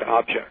outside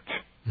object.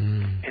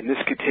 And this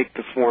could take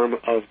the form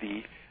of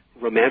the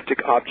romantic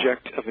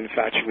object of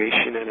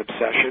infatuation and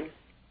obsession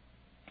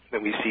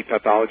that we see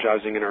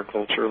pathologizing in our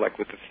culture, like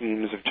with the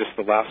themes of just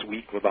the last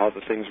week with all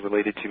the things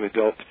related to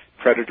adult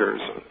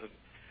predators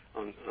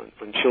on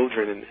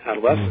children and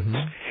adolescents.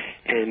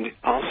 And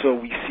also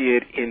we see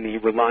it in the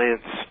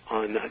reliance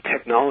on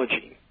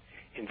technology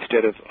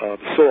instead of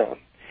the soul.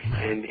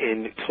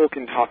 And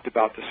Tolkien talked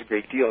about this a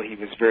great deal. He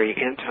was very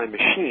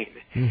anti-machine.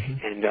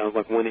 And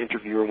like one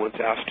interviewer once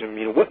asked him,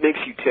 what makes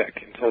you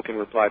tick? And Tolkien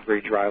replied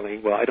very dryly,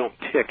 well, I don't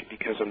tick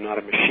because I'm not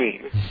a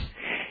machine.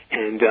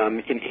 And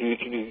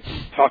he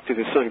talked to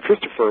his son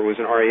Christopher, who was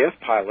an RAF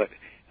pilot,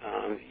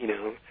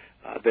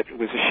 that it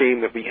was a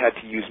shame that we had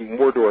to use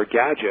Mordor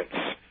gadgets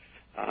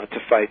to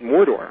fight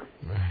Mordor.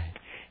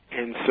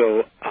 And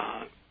so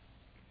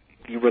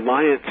the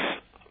reliance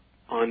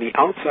on the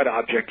outside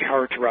object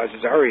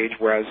characterizes our age,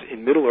 whereas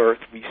in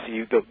Middle-earth we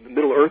see the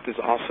Middle-earth is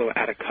also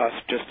at a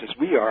cusp, just as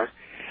we are,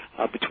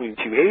 between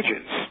two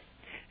ages.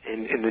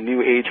 And the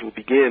new age will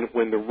begin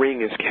when the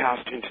ring is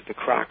cast into the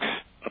cracks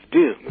of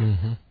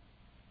doom.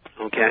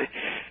 Okay?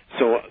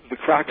 So the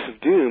cracks of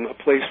doom, a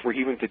place where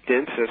even the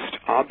densest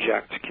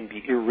object can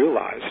be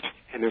irrealized.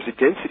 And there's a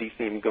density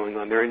theme going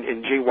on there.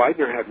 And Jay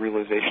Weidner had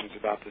realizations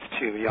about this,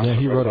 too.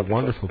 He wrote a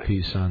wonderful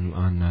piece on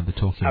the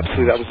Tolkien.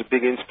 Absolutely. That was a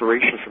big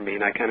inspiration for me.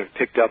 And I kind of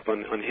picked up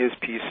on his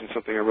piece in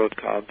something I wrote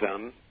called,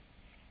 what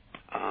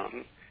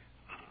was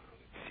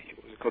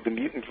it called? The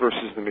Mutant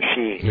versus the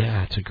Machine.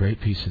 Yeah, it's a great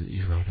piece that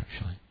you wrote,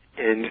 actually.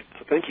 And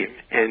thank you.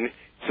 And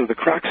so the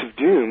cracks of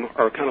doom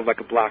are kind of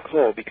like a black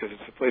hole because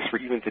it's a place where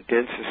even the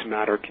densest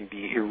matter can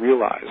be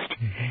irrealized.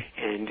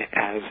 And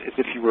as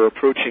if you were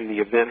approaching the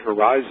event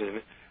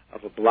horizon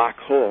of a black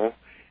hole,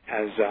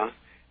 as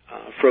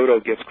Frodo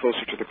gets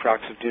closer to the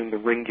cracks of doom, the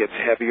ring gets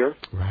heavier.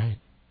 Right.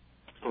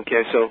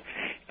 Okay, so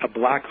a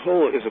black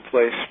hole is a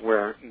place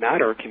where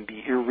matter can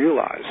be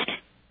irrealized,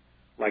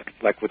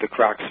 like with the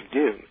cracks of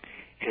doom.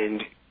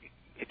 And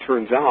it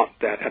turns out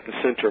that at the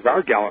center of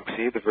our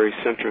galaxy, the very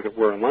center that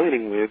we're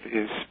aligning with,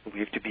 is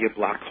believed to be a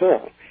black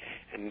hole.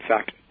 And in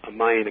fact,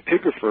 Mayan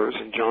epigraphers,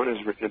 and John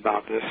has written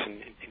about this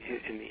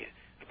in the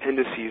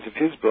appendices of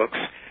his books,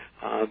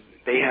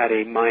 they had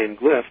a Mayan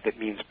glyph that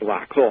means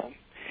black hole.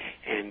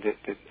 And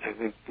I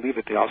believe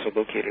that they also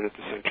located at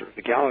the center of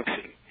the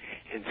galaxy.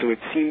 And so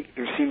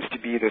there seems to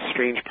be this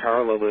strange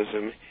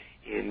parallelism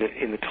in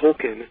the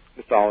Tolkien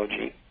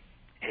mythology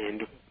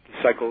and the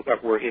cycle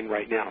that we're in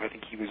right now. I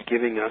think he was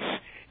giving us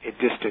a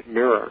distant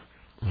mirror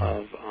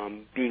of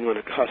being on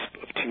a cusp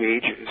of two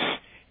ages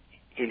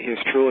in his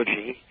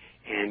trilogy.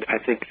 And I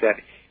think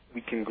that we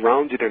can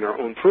ground it in our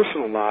own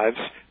personal lives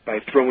by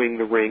throwing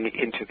the ring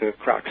into the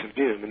cracks of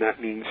doom. And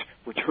that means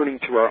returning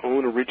to our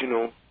own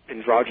original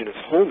androgynous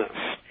wholeness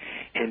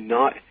and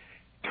not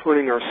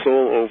turning our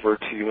soul over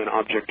to an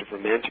object of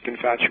romantic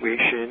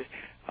infatuation,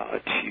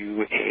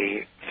 to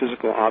a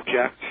physical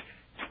object,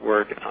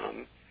 toward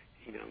a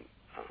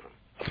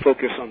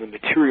focus on the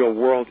material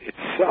world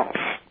itself.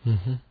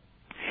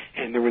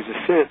 And there was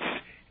a sense,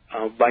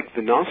 like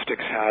the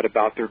Gnostics had,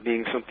 about there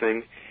being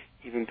something,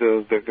 even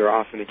though they're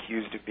often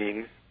accused of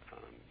being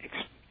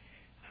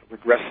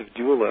regressive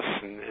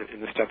dualists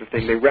and this type of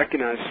thing, they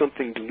recognize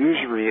something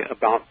delusory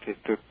about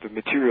the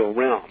material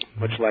realm,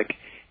 much like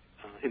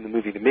in the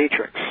movie The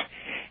Matrix.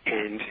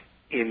 And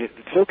in the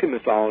Tolkien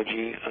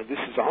mythology, this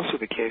is also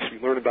the case. We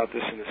learn about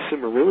this in the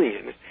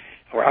Silmarillion,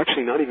 or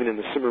actually not even in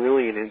the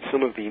Silmarillion, in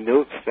some of the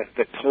notes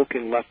that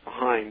Tolkien left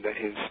behind that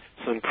his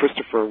son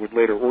Christopher would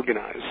later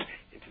organize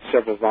into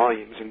several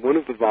volumes, and one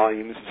of the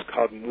volumes is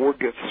called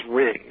Morgoth's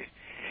Ring.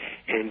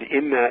 And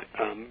in that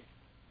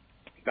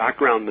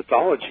background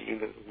mythology,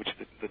 which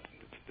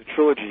the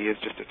trilogy is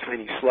just a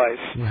tiny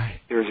slice, right.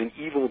 There's an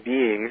evil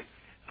being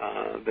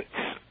that's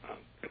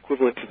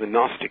equivalent to the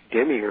Gnostic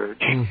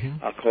demiurge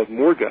called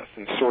Morgoth,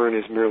 and Sauron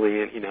is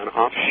merely an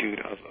offshoot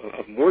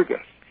of Morgoth.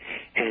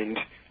 And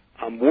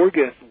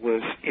Morgoth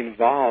was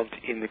involved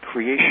in the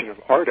creation of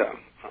Arda,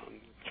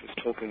 which was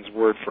Tolkien's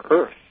word for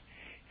Earth.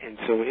 And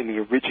so in the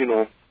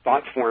original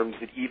thought forms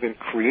that even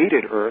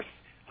created Earth,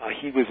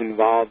 he was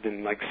involved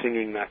in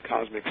singing that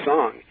cosmic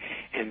song.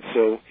 And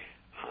so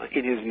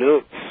in his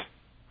notes,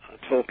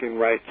 Tolkien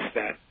writes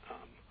that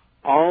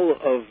all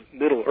of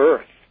Middle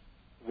Earth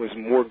was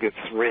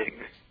Morgoth's ring.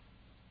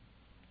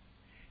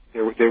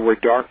 There were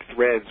dark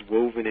threads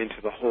woven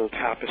into the whole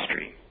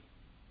tapestry.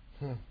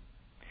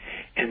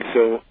 And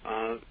so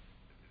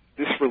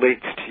this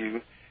relates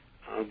to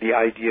the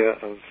idea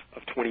of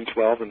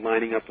 2012 and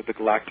lining up with the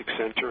galactic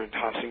center and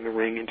tossing the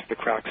ring into the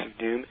cracks of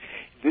doom.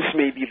 This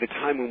may be the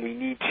time when we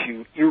need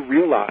to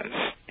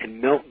irrealize and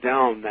melt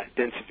down that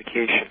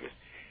densification,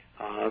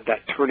 that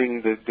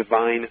turning the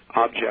divine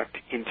object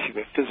into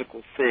a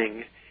physical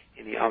thing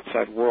in the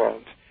outside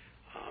world.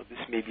 This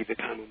may be the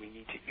time when we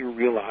need to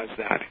irrealize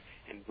that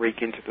and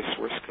break into the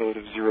source code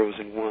of zeros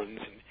and ones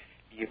and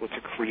be able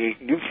to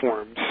create new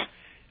forms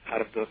out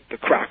of the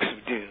cracks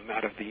of doom,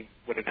 out of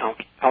what an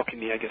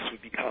alchemy, I guess,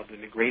 would be called the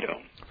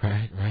Negredo.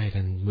 Right,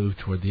 and move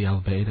toward the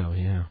Albedo,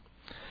 yeah.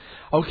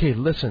 Okay,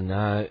 listen,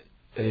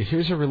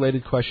 here's a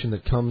related question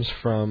that comes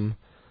from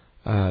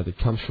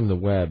the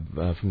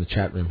web, from the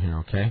chat room here,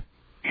 okay?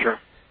 Sure.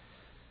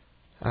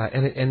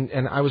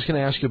 And I was going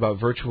to ask you about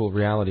virtual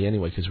reality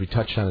anyway, because we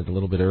touched on it a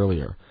little bit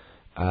earlier.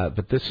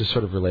 But this is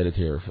sort of related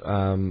here.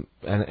 And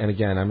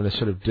again, I'm going to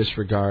sort of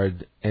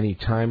disregard any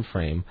time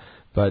frame.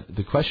 But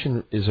the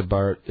question is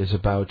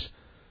about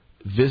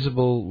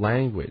visible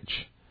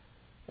language.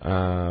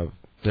 There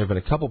have been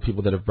a couple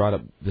people that have brought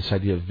up this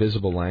idea of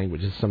visible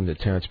language. This is something that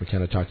Terence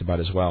McKenna talked about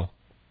as well.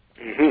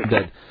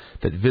 That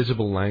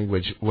visible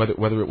language,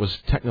 whether it was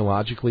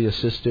technologically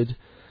assisted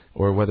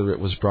or whether it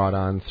was brought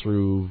on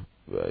through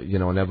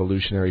an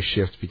evolutionary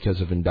shift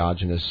because of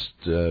endogenous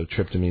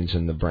tryptamines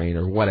in the brain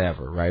or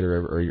whatever, right?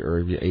 Or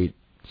you ate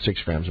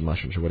 6 grams of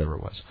mushrooms or whatever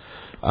it was.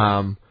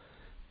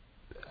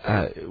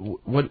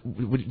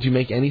 Do you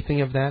make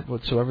anything of that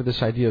whatsoever?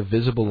 This idea of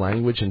visible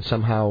language and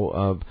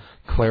somehow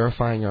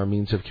clarifying our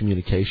means of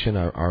communication,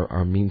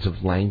 our means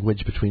of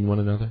language between one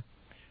another?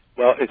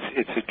 Well,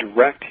 it's a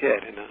direct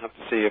hit, and I have to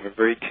say you have a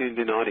very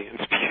tuned-in audience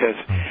because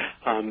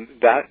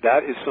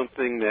that is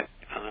something that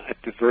at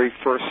the very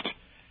first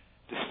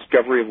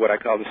discovery of what I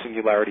call the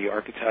singularity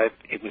archetype,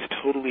 it was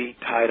totally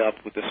tied up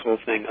with this whole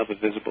thing of a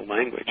visible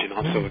language and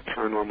also with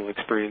paranormal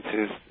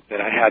experiences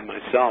that I had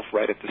myself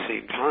right at the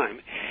same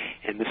time.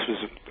 And this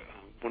was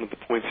one of the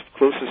points of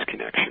closest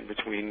connection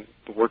between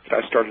the work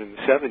that I started in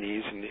the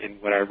 70s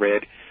and what I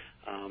read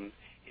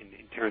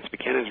in Terence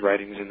McKenna's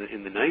writings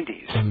in the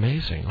 90s.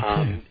 Amazing.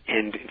 Okay.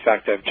 And in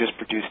fact, I've just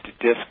produced a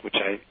disc which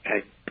I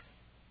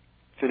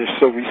finished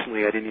so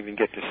recently I didn't even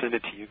get to send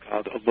it to you,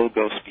 called A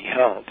Logos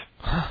Beheld.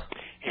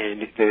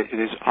 And it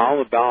is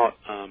all about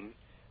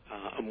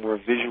a more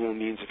visual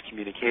means of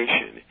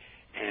communication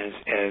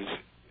as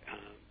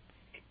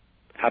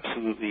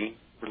absolutely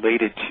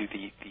related to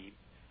the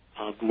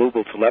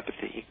global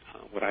telepathy,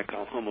 what I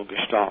call Homo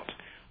Gestalt.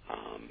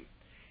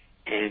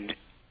 And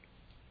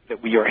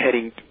that we are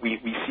heading,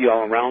 we see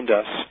all around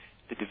us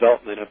the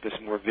development of this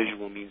more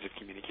visual means of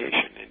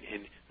communication.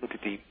 And look at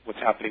what's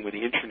happening with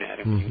the Internet.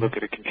 And when you look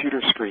at a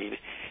computer screen,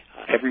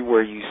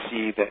 everywhere you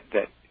see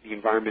that the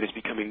environment is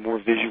becoming more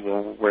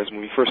visual, whereas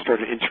when we first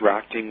started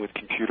interacting with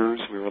computers,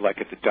 we were like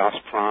at the DOS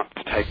prompt,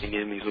 typing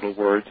in these little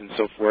words and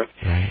so forth.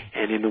 Right.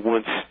 And in the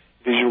once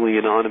visually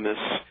anonymous,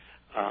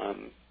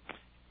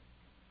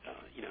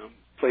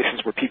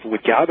 places where people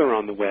would gather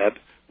on the web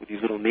with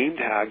these little name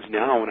tags,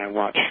 now when I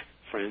watch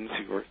friends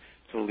who are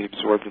totally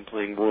absorbed in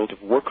playing World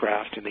of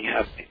Warcraft, and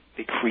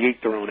they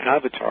create their own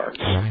avatars.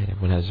 Right,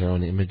 everyone has their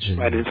own image.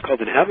 Right, and it's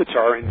called an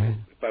avatar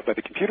by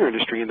the computer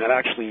industry, and that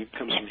actually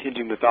comes from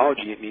Hindu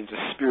mythology. It means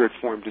a spirit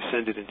form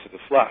descended into the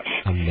flesh.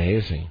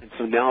 Amazing. And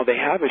so now they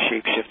have a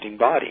shape-shifting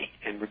body,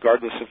 and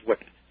regardless of what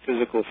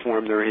physical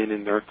form they're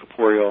in their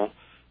corporeal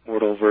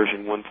mortal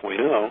version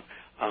 1.0,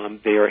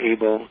 they are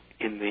able,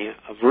 in the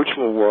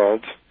virtual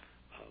world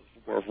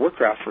of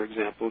Warcraft, for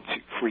example, to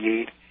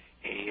create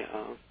a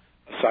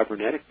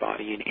cybernetic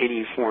body in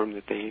any form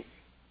that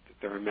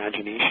their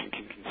imagination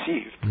can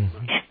conceive.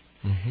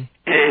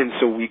 And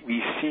so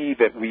we see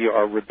that we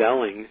are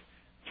rebelling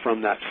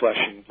from that flesh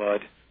and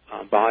blood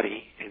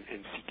body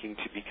and seeking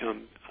to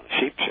become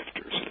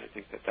shapeshifters. And I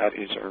think that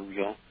is our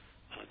real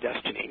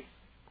destiny.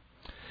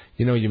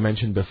 You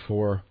mentioned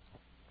before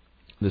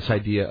this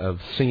idea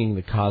of singing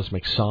the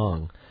cosmic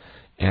song,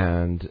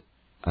 and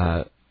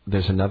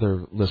there's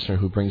another listener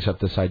who brings up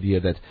this idea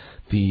that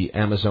the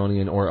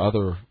Amazonian or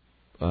other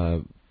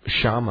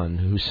shaman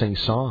who sing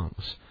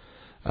songs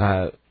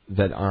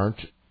that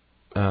aren't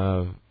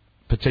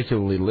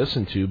particularly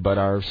listened to, but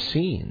are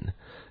seen.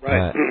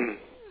 Right.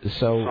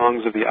 So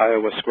songs of the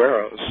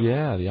Ayahuasqueros.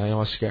 Yeah, the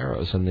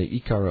Ayahuasqueros and the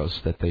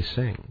Icaros that they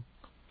sing.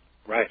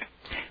 Right.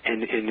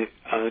 And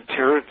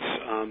Terence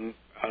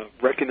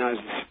recognized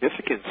the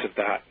significance of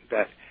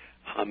that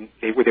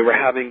they were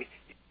having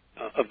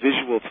a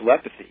visual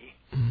telepathy.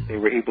 Mm-hmm. They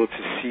were able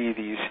to see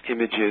these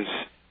images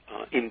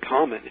in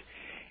common.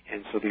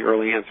 And so the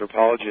early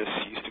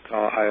anthropologists used to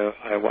call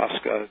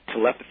ayahuasca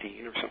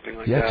telepathine or something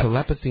like that. Yeah,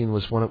 telepathine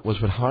was what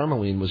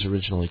harmaline was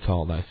originally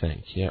called, I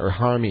think. Yeah, or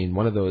harmine,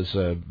 one of those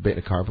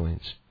beta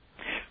carbolines.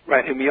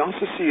 Right, and we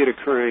also see it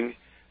occurring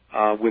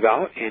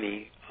without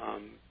any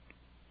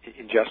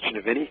ingestion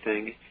of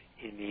anything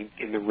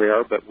in the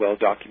rare but well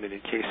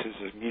documented cases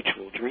of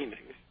mutual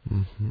dreaming.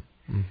 Mm-hmm.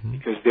 Mm-hmm.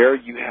 Because there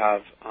you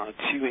have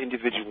two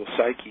individual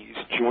psyches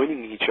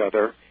joining each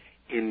other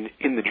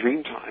in the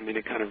dream time in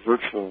a kind of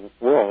virtual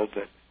world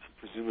that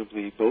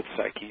presumably both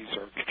psyches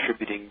are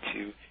contributing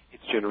to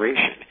its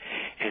generation.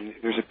 And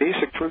there's a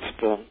basic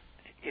principle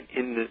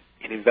in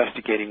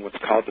investigating what's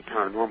called the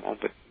paranormal,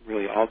 but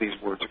really all these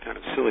words are kind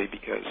of silly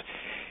because,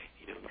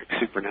 like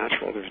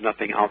supernatural, there's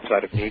nothing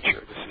outside of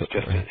nature. This is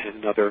just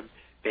another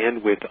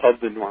bandwidth of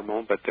the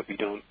normal, but that we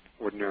don't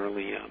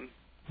ordinarily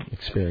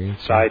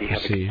experience, society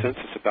have a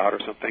consensus about or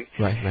something.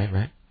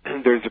 Right.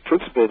 And there's a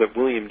principle that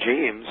William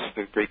James,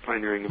 the great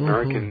pioneering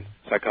American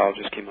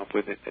psychologist, came up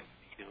with that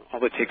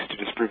all it takes to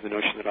disprove the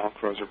notion that all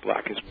crows are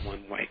black is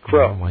one white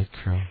crow. One white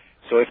crow.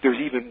 So if there's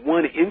even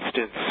one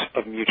instance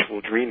of mutual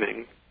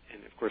dreaming,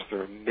 and of course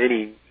there are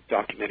many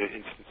documented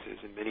instances,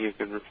 and many have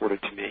been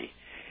reported to me,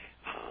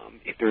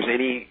 if there's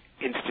any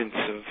instance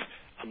of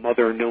a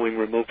mother knowing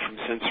remote from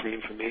sensory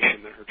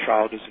information that her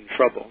child is in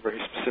trouble, very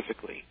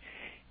specifically,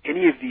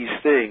 any of these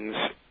things,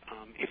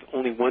 if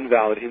only one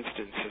valid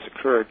instance has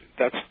occurred,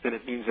 then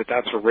it means that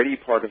that's already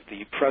part of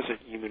the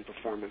present human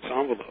performance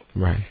envelope.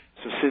 Right.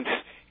 So since,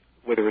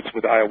 whether it's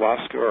with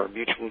ayahuasca or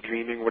mutual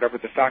dreaming or whatever,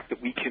 the fact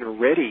that we can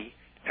already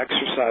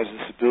exercise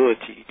this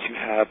ability to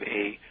have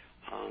a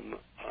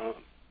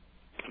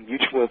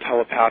mutual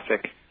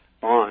telepathic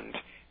bond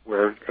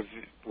where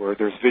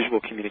there's visual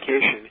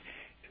communication,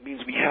 it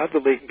means we have the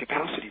latent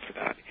capacity for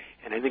that.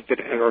 And I think that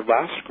at our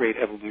last great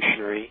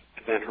evolutionary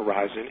event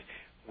horizon,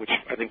 which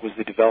I think was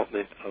the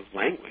development of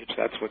language,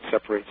 that's what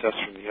separates us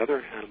from the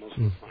other animals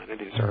on the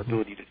planet, is our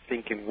ability to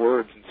think in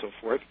words and so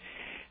forth.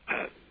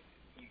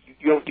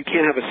 You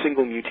can't have a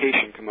single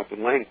mutation come up with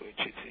language.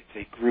 It's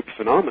a group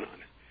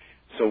phenomenon.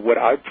 So what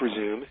I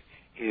presume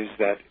is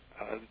that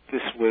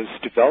this was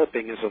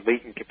developing as a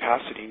latent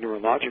capacity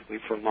neurologically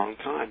for a long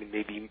time and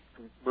maybe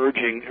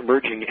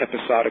emerging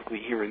episodically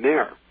here and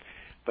there.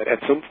 But at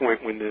some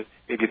point when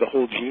maybe the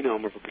whole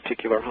genome of a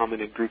particular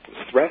hominid group was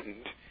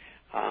threatened,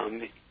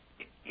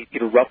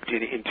 it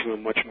erupted into a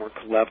much more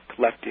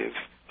collective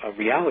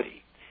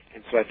reality.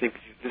 And so I think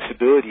these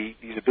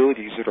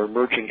abilities that are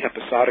emerging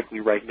episodically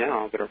right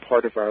now that are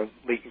part of our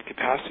latent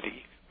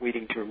capacity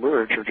waiting to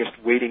emerge are just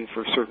waiting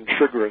for certain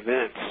trigger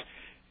events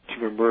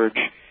to emerge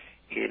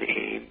in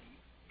a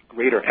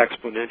greater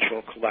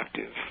exponential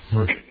collective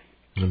version.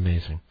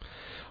 Amazing.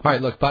 All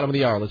right, look, bottom of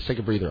the hour. Let's take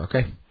a breather,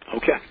 okay?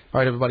 Okay. All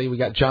right, everybody, we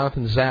got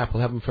Jonathan Zapp.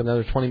 We'll have him for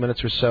another 20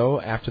 minutes or so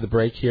after the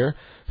break here.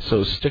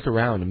 So stick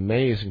around.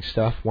 Amazing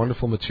stuff.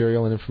 Wonderful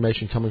material and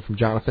information coming from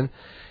Jonathan.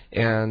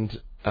 And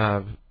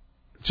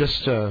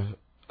just a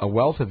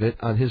wealth of it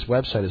on his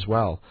website as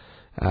well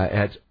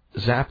at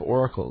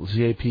ZapOracle,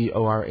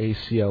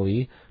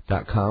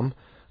 ZapOracle.com.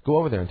 Go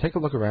over there and take a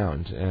look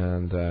around.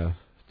 And there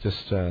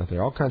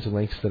are all kinds of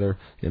links that are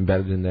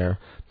embedded in there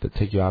that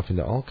take you off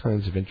into all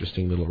kinds of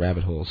interesting little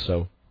rabbit holes.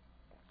 So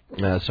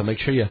make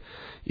sure you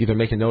either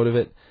make a note of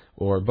it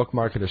or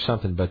bookmark it or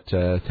something, but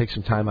take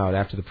some time out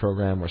after the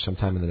program or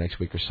sometime in the next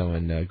week or so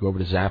and go over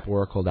to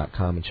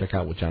ZapOracle.com and check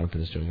out what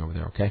Jonathan is doing over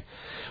there, okay?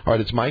 All right,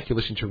 it's Mike. You're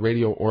listening to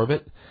Radio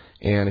Orbit,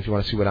 and if you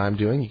want to see what I'm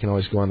doing, you can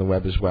always go on the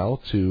web as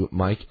well to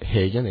Mike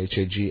Hagan,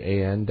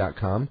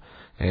 HAGAN.com,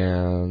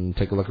 and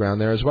take a look around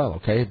there as well,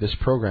 okay? This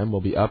program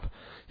will be up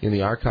in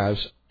the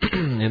archives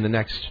in the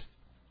next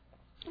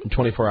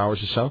 24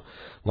 hours or so,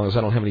 as long as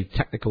I don't have any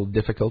technical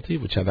difficulty,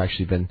 which I've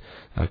actually been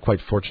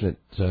quite fortunate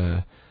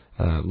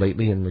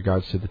lately in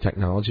regards to the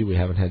technology. We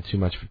haven't had too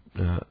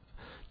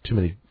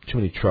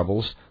many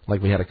troubles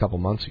like we had a couple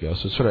months ago.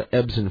 So it sort of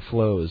ebbs and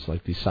flows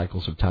like these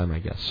cycles of time, I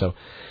guess. So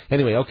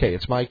anyway, okay,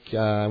 it's Mike.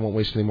 I won't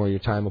waste any more of your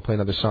time. We'll play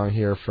another song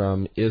here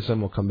from ISM.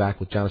 We'll come back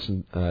with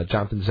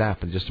Jonathan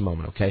Zapp in just a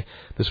moment, okay?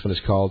 This one is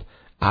called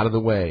Out of the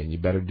Way, and you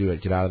better do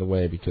it. Get out of the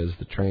way because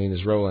the train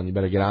is rolling. You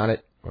better get on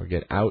it or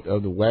get out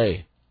of the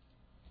way.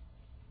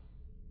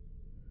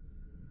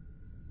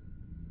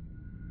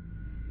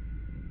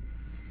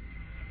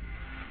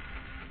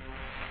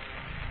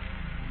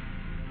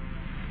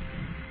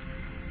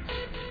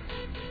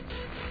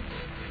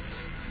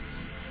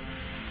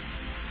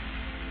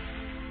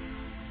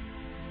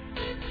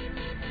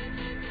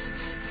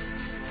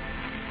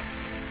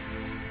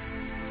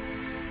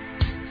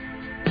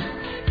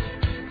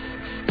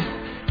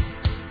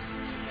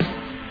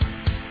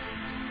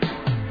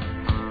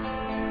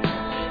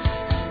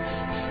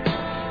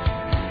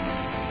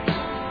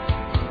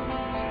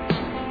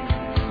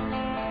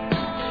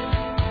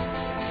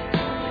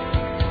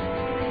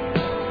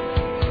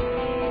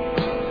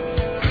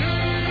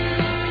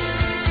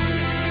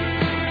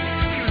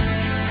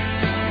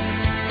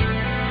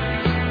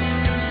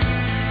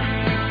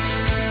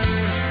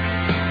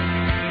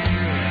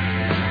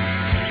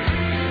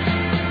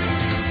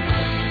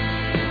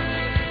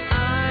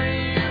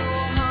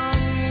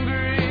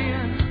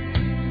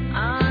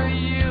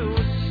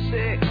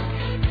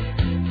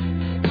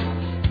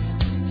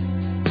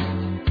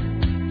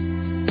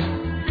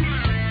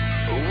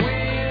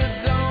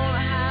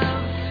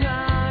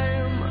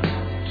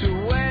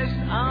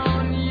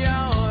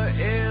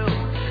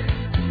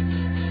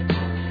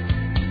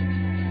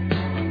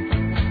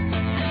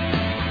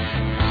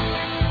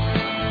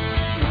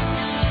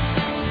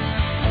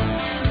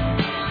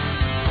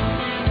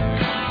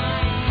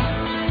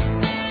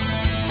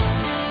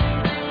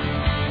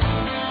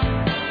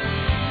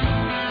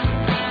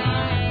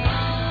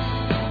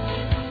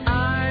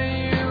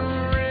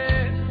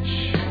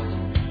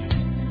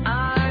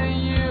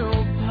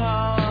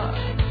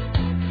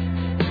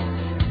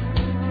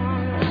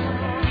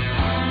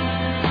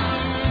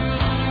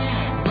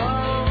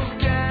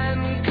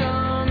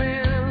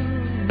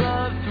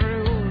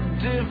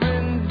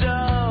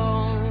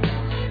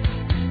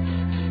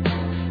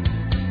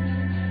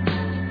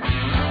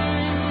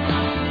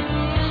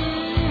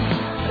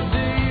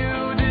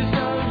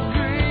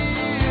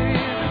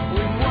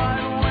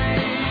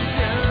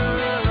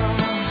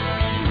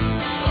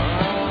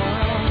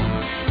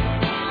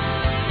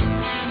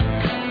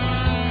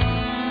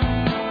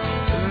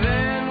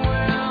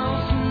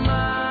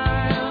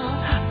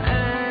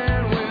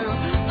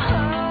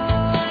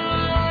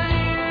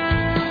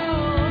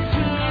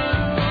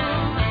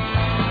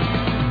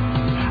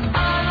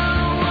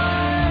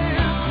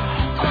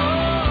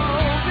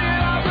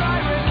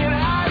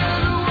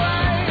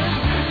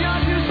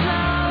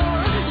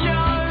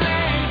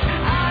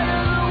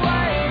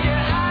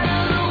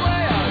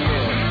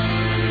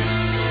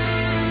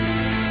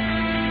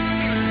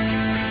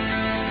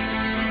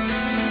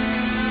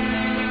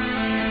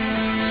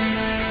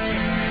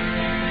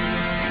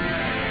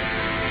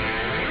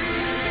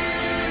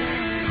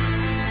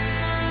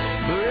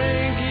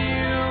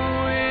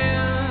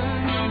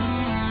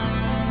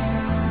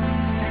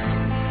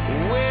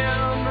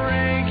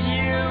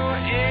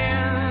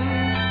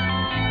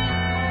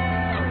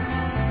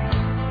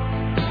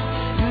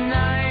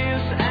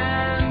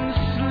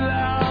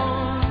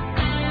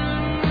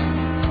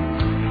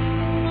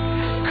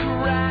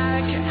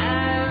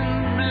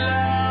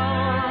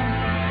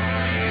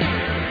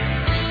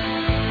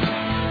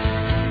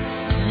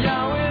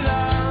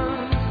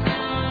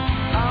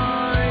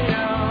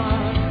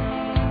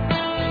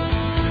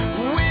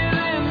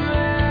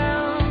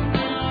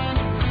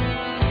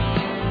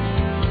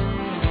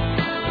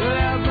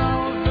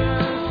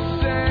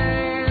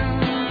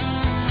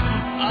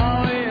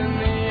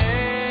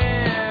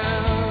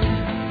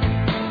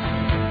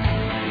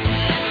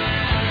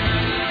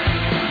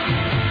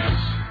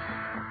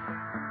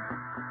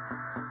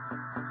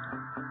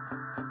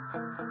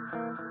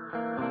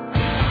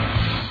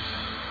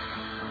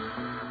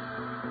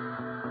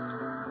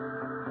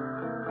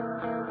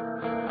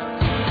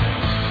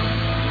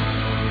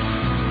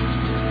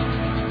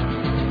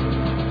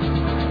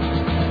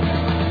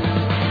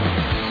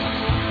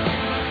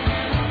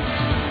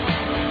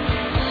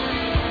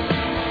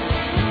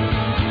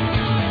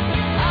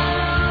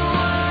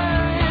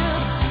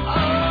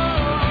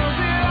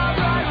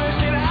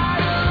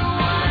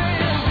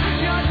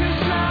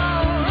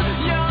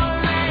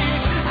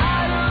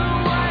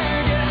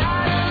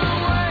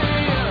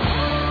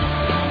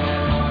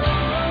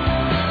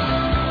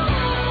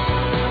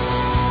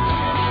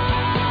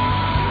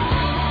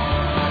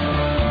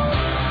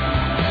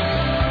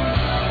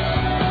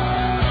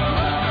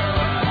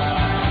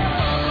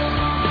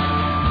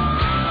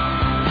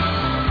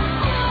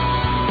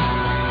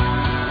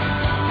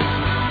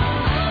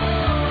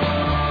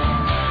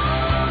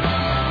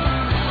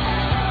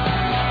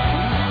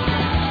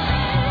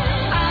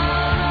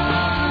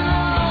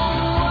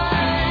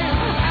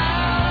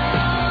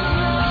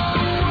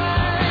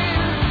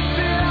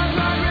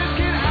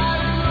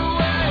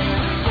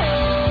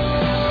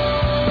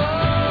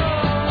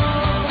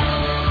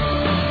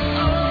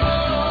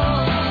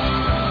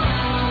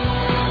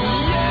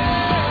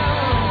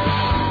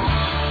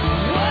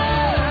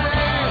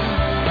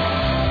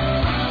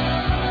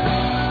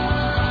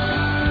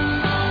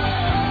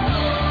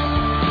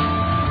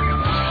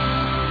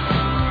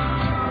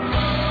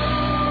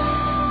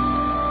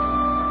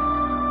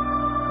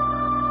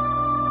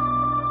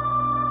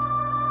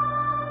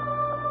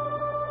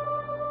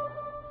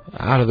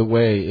 Out of the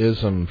way,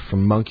 ism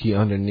from Monkey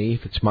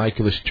Underneath. It's Mike.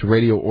 You listen to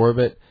Radio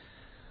Orbit.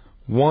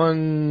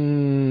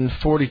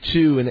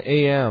 1:42 in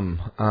AM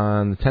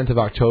on the 10th of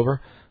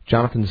October.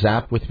 Jonathan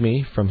Zapp with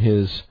me from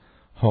his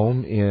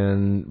home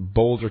in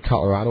Boulder,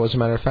 Colorado. As a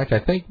matter of fact, I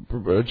think,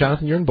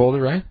 Jonathan, you're in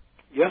Boulder, right?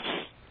 Yes.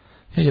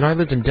 Hey, I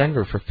lived in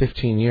Denver for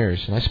 15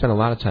 years, and I spent a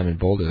lot of time in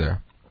Boulder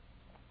there.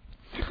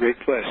 It's a great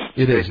place.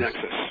 It is. Great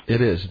nexus.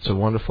 It is. It's a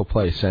wonderful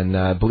place. And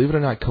believe it or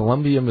not,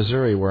 Columbia,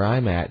 Missouri, where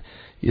I'm at,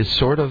 is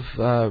sort of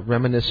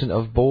reminiscent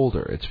of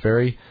Boulder. It's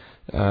very...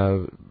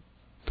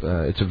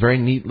 it's a very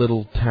neat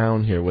little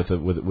town here with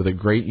a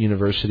great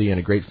university and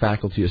a great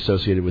faculty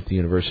associated with the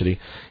university,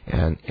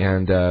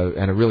 and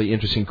a really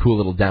interesting, cool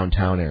little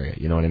downtown area.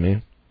 You know what I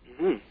mean?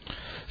 Mm-hmm.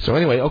 So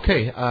anyway,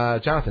 okay,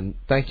 Jonathan,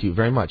 thank you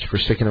very much for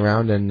sticking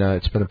around, and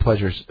it's been a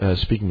pleasure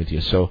speaking with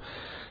you. So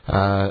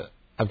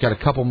I've got a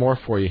couple more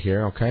for you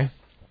here. Okay?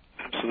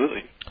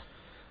 Absolutely.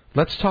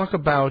 Let's talk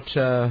about.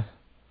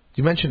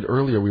 You mentioned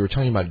earlier we were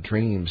talking about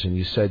dreams, and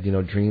you said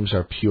dreams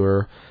are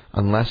pure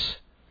unless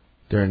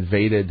they're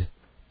invaded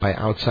by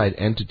outside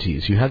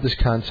entities. You have this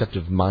concept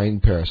of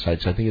mind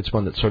parasites. I think it's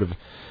one that sort of,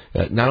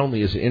 not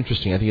only is it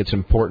interesting, I think it's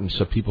important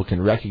so people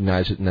can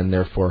recognize it, and then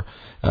therefore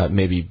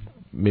maybe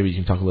you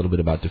can talk a little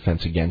bit about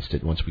defense against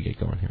it once we get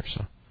going here.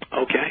 So.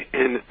 Okay,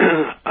 and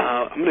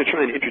I'm going to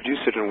try and introduce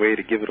it in a way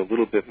to give it a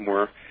little bit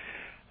more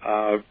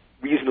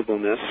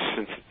reasonableness,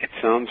 since it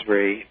sounds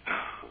very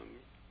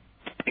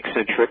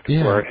eccentric,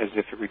 or as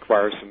if it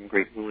requires some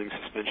great willing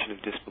suspension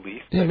of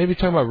disbelief. Yeah, maybe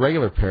talk about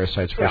regular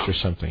parasites first or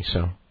something.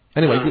 So.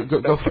 Anyway, go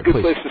for it, please. A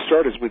good place to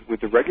start is with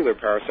the regular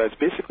parasites.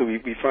 Basically,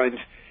 we find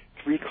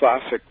three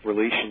classic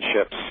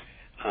relationships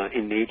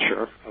in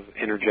nature of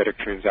energetic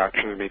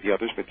transaction. There may be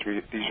others, but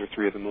these are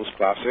three of the most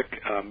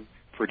classic.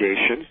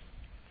 Predation,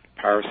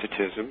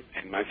 parasitism,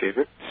 and my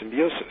favorite,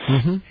 symbiosis.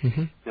 Mm-hmm,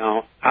 mm-hmm.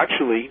 Now,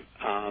 actually,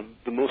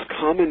 the most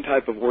common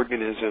type of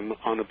organism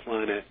on the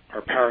planet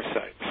are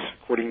parasites.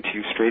 According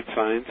to straight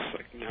science,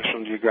 like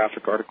National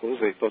Geographic articles,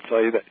 they'll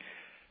tell you that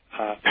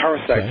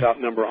parasites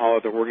outnumber all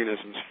other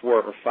organisms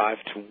 4 or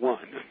 5 to 1.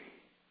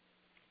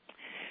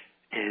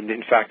 And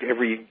in fact,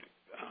 every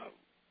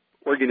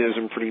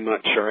organism pretty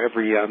much, or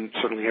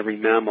certainly every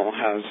mammal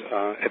has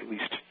at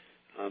least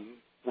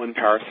one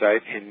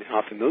parasite, and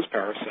often those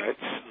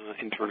parasites,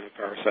 internal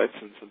parasites,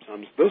 and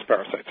sometimes those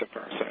parasites are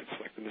parasites.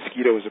 Like the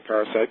mosquito is a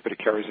parasite, but it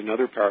carries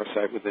another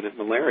parasite within it,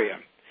 malaria.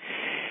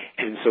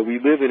 And so we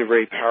live in a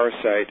very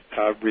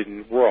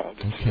parasite-ridden world.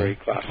 It's a very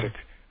classic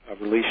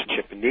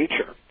relationship in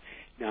nature.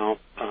 Now,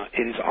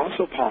 it is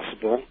also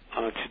possible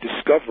to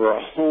discover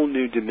a whole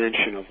new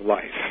dimension of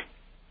life,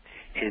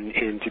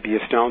 and to be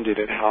astounded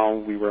at how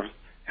we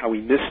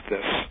missed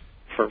this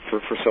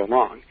for so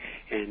long.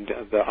 And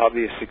the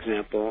obvious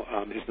example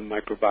is the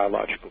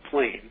microbiological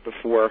plane.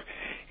 Before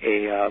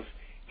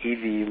A.V.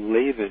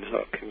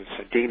 Leeuwenhoek, who was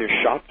a Danish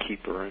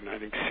shopkeeper in I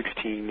think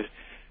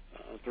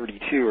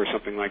 1632 or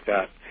something like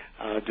that,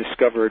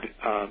 discovered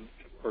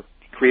or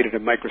created a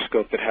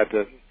microscope that had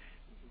the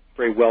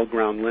very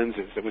well-ground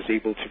lenses that was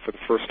able to, for the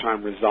first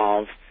time,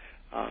 resolve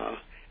a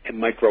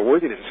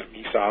microorganism.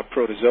 He saw a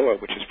protozoa,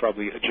 which is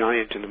probably a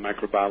giant in the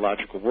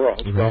microbiological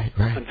world. Right.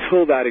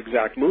 Until that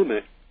exact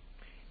moment,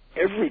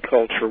 every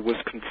culture was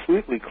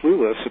completely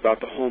clueless about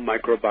the whole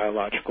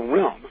microbiological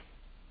realm.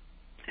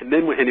 And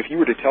then, if you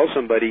were to tell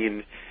somebody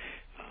in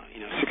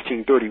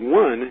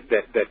 1631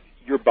 that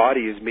your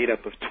body is made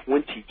up of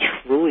 20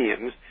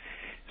 trillion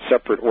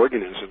separate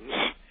organisms,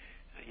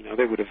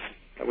 that would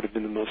have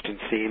been the most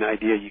insane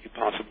idea you could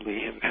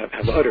possibly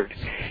have uttered.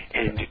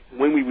 And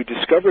when we would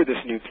discover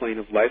this new plane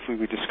of life, we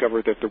would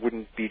discover that there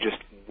wouldn't be just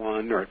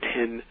 1 or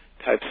 10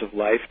 types of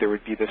life. There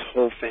would be this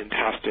whole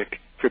fantastic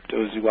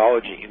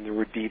cryptozoology, and there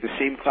would be the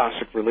same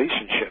classic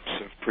relationships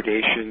of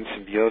predation,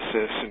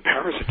 symbiosis, and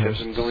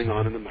parasitism going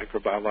on in the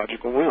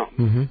microbiological realm.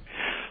 Mm-hmm.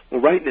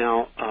 Well, right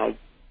now,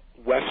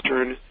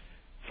 Western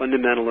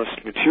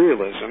fundamentalist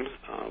materialism,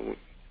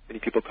 many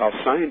people call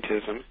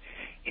scientism,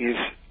 is,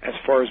 as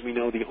far as we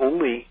know, the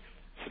only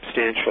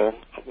substantial,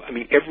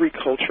 every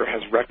culture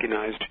has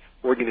recognized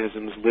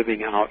organisms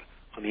living out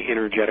on the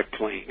energetic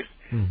plane.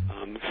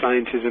 Mm-hmm.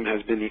 Scientism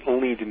has been the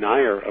only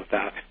denier of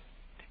that.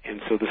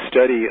 And so the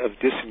study of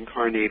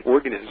disincarnate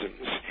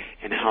organisms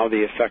and how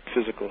they affect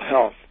physical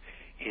health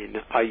in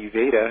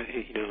Ayurveda,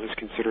 is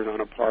considered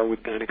on a par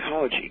with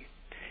gynecology.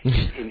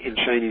 In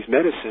Chinese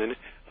medicine,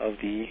 of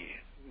the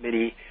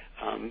many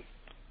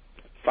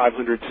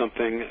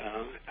 500-something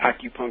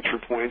acupuncture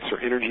points or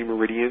energy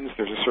meridians,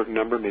 there's a certain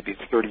number, maybe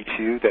it's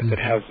 32, that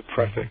has the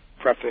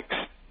prefix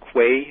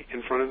Kui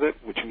in front of it,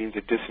 which means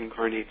a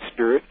disincarnate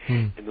spirit,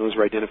 and those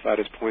are identified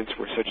as points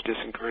where such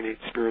disincarnate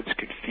spirits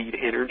could feed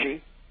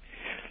energy.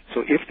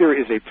 So if there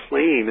is a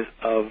plane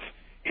of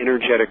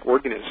energetic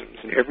organisms,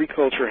 and every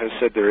culture has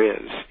said there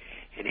is,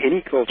 and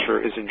any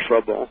culture is in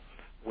trouble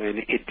when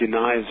it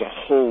denies a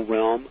whole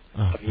realm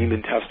of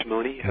human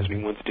testimony, as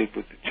we once did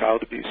with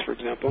child abuse, for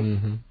example.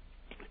 Mm-hmm.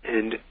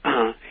 And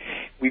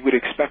we would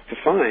expect to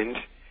find,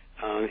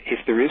 if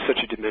there is such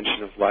a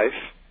dimension of life,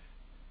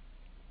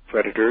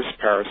 predators,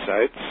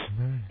 parasites,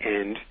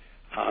 and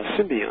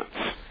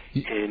symbionts,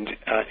 and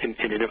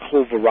in a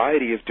whole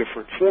variety of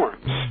different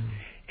forms.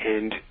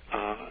 And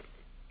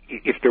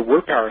if there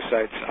were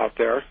parasites out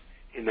there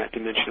in that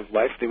dimension of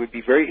life, they would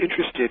be very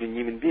interested in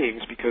human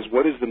beings, because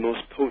what is the most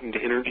potent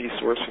energy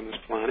source on this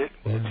planet?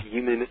 Well, it's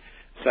human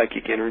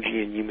psychic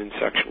energy and human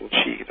sexual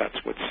chi. That's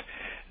what's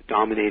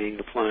dominating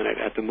the planet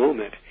at the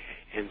moment.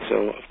 And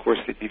so, of course,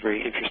 they'd be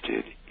very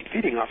interested in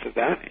feeding off of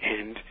that.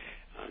 And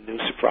no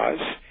surprise,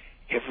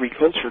 every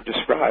culture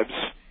describes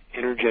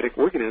energetic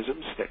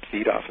organisms that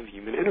feed off of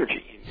human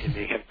energy. And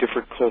they have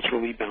different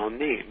culturally bound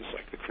names,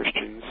 like the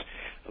Christians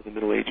of the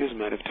Middle Ages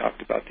might have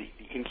talked about the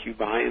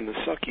incubi and the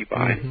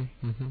succubi.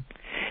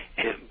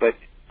 But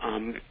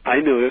I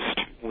noticed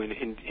when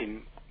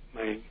in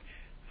my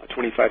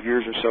 25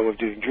 years or so of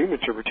doing dream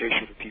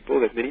interpretation for people,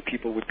 that many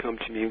people would come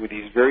to me with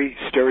these very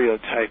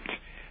stereotyped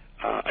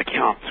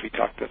accounts.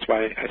 That's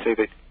why I say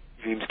that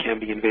dreams can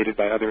be invaded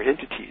by other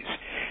entities,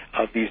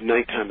 of these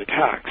nighttime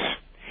attacks.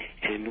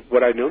 And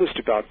what I noticed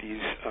about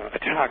these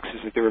attacks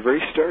is that they were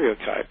very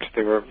stereotyped.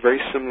 They were very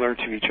similar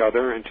to each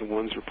other and to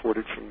ones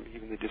reported from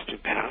even the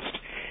distant past.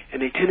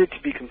 And they tended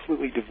to be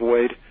completely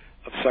devoid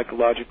of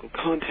psychological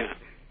content.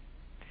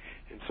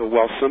 And so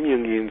while some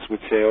Jungians would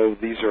say, oh,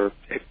 these are,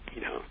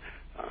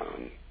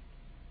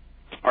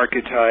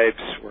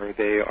 archetypes, or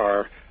they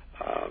are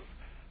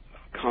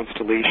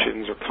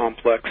constellations or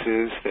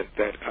complexes that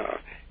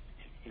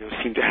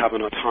seem to have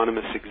an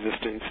autonomous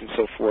existence and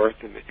so forth,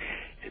 and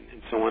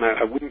so on,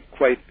 I wouldn't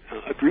quite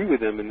agree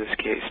with them in this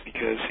case,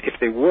 because if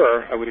they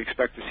were, I would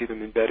expect to see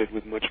them embedded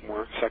with much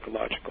more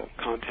psychological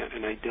content,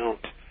 and I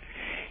don't.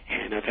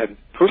 And I've had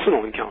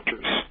personal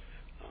encounters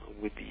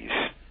with these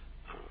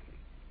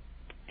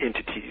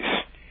entities.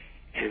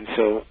 And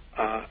so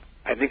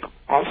I think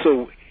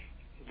also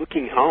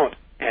looking out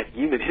at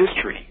human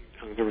history,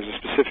 there was a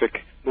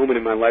specific moment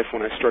in my life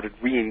when I started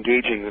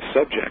re-engaging the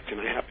subject,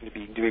 and I happened to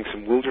be doing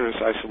some wilderness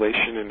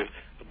isolation, and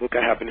a book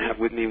I happened to have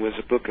with me was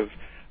a book of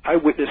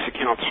eyewitness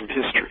accounts from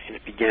history, and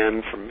it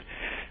began from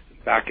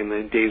back in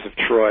the days of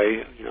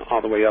Troy,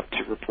 all the way up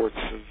to reports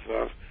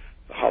of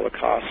the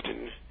Holocaust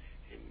and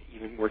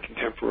even more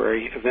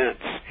contemporary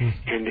events.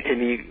 And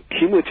the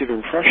cumulative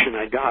impression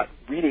I got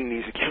reading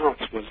these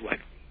accounts was like,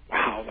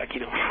 wow,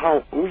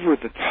 how over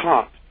the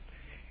top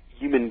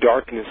human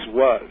darkness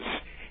was.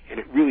 And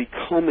it really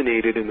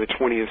culminated in the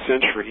 20th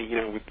century,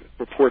 with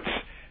reports,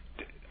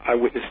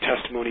 eyewitness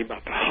testimony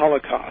about the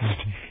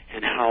Holocaust,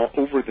 and how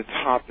over the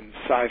top and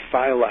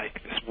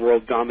sci-fi-like this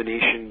world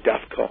domination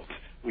death cult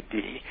would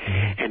be.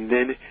 And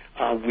then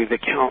with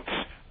accounts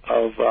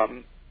of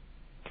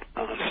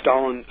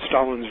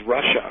Stalin's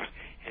Russia,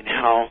 and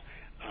how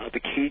the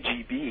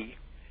KGB,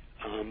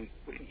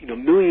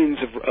 millions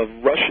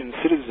of Russian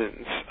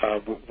citizens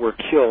were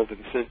killed and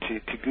sent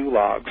to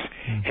gulags,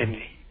 and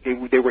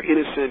they were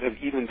innocent of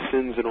even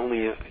sins that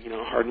only a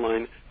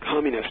hardline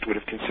communist would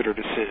have considered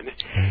a sin.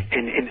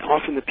 And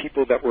often the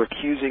people that were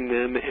accusing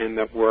them and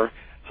that were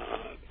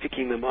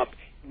picking them up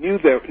knew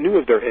of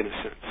their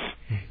innocence.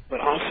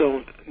 But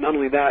also, not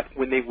only that,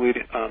 when they would,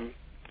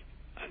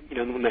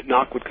 when that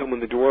knock would come on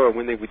the door, or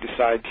when they would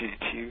decide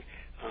to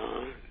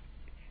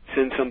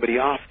send somebody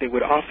off, they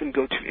would often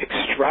go to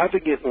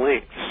extravagant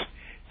lengths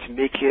to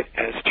make it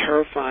as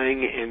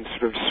terrifying and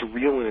sort of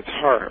surreal in its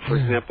horror. For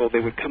example, they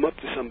would come up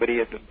to somebody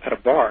at a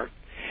bar,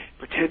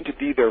 pretend to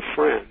be their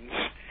friends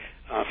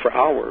for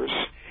hours,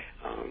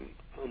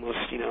 almost,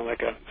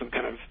 like some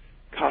kind of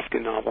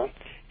Kafka novel,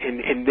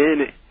 and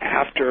then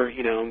after,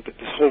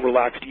 this whole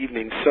relaxed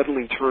evening,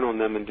 suddenly turn on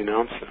them and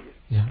denounce them.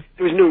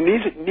 There was no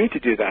need to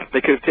do that.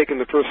 They could have taken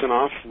the person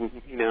off,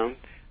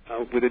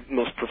 with the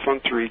most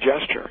perfunctory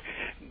gesture,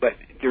 but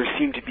there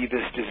seemed to be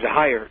this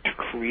desire to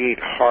create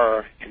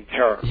horror and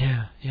terror.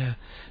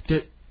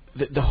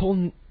 The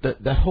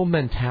whole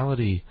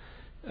mentality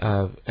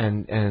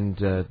and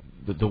the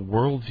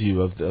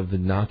worldview of the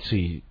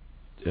Nazi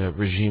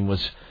regime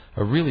was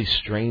a really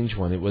strange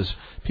one. It was,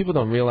 people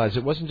don't realize,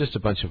 it wasn't just a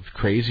bunch of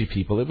crazy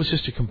people. It was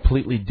just a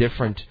completely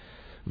different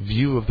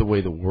view of the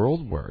way the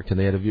world worked, and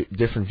they had a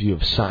different view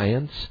of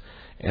science.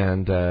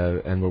 And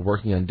we're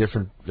working on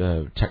different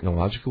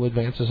technological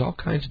advances, all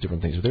kinds of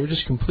different things. But they were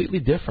just completely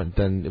different.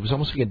 It was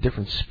almost like a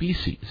different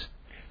species.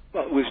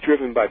 Well, it was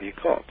driven by the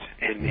occult,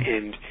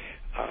 and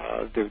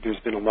there's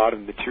been a lot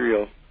of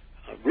material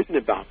written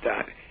about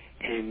that.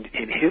 And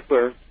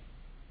Hitler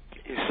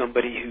is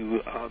somebody who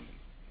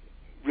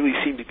really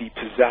seemed to be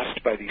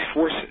possessed by these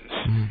forces.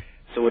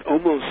 So it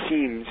almost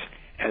seemed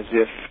as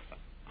if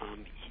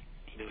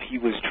he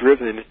was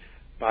driven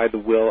by the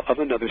will of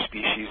another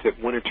species that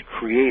wanted to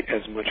create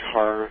as much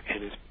horror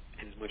and as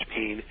much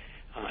pain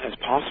as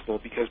possible,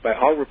 because by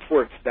all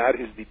reports, that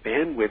is the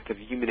bandwidth of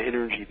human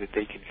energy that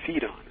they can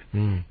feed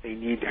on. They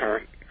need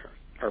our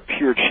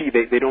pure chi.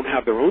 They don't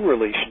have their own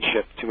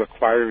relationship to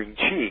acquiring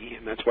chi,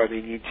 and that's why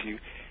they need to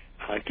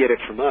get it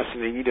from us,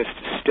 and they need us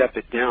to step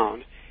it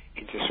down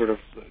into sort of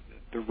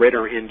the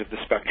redder end of the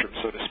spectrum,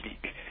 so to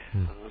speak,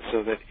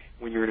 so that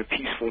when you're in a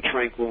peaceful,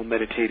 tranquil,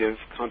 meditative,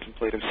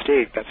 contemplative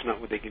state, that's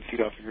not what they can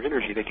feed off of your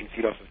energy. They can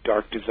feed off of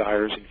dark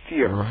desires and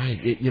fear. Right.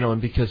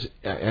 And because,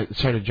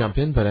 sorry to jump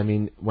in, but I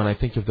mean, when I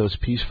think of those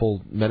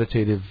peaceful,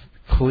 meditative,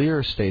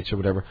 clear states or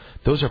whatever,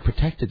 those are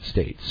protected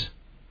states.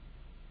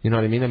 You know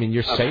what I mean? I mean,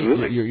 you're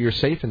Absolutely. safe. You're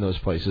safe in those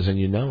places, and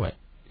you know it.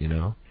 You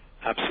know.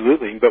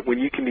 Absolutely. But when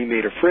you can be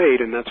made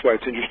afraid, and that's why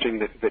it's interesting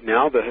that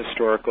now the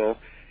historical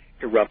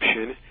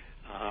eruption,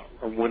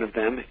 or one of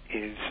them,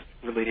 is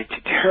related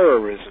to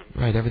terrorism.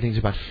 Right. Everything's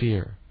about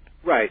fear.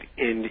 Right.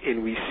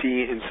 And we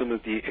see in some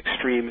of the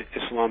extreme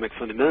Islamic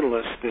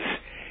fundamentalists this,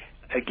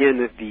 again,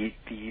 that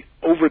the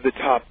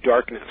over-the-top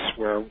darkness,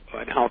 where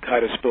an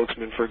al-Qaeda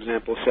spokesman, for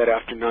example, said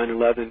after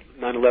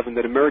 9/11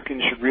 that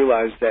Americans should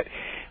realize that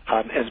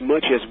as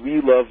much as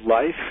we love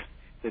life,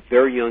 that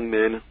their young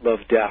men love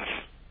death.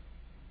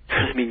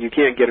 I mean, you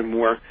can't get a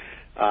more,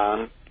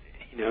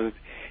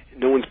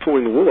 no one's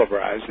pulling the wool over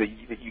our eyes, that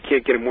you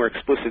can't get a more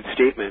explicit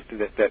statement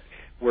that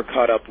we're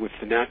caught up with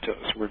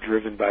thanatos. We're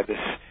driven by this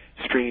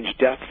strange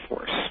death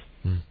force.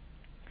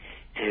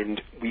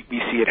 And we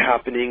see it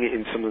happening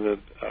in some of the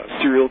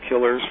serial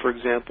killers, for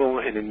example,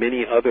 and in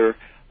many other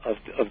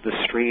of the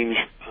strange,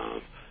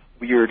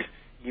 weird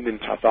human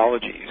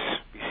pathologies.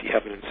 We see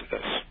evidence of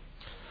this.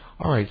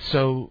 All right,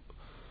 so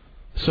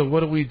what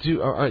do we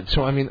do? All right,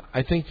 so I mean,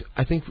 I think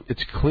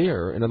it's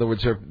clear. In other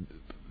words,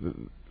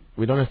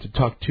 we don't have to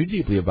talk too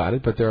deeply about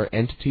it, but there are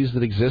entities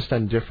that exist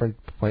on different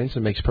planes. It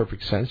makes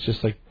perfect sense,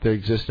 just like they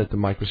exist at the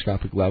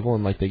microscopic level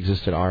and like they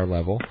exist at our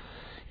level.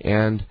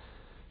 And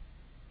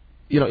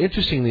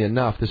interestingly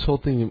enough, this whole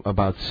thing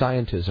about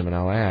scientism, and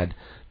I'll add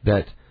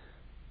that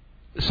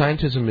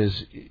scientism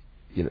is,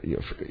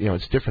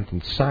 it's different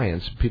than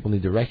science. People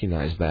need to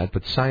recognize that.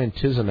 But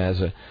scientism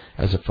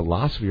as a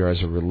philosophy or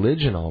as a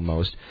religion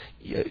almost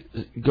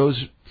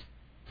goes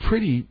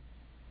pretty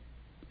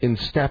in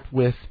step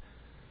with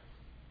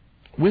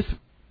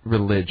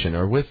religion,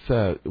 or with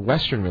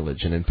Western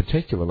religion in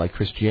particular, like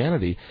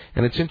Christianity.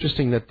 And it's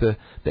interesting that the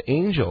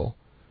angel,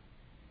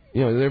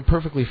 they're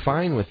perfectly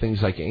fine with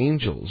things like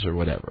angels or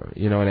whatever.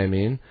 You know what I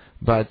mean?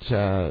 But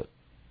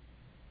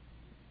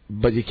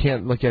you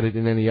can't look at it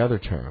in any other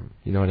term.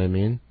 You know what I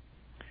mean?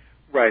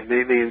 Right.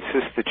 They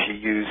insist that you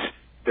use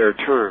their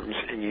terms,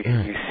 and you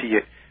see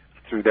it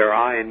through their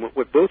eye. And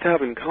what both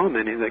have in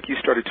common is, like you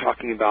started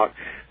talking about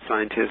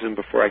scientism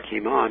before I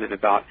came on, and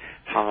about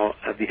how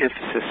the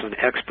emphasis on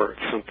experts,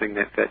 something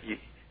that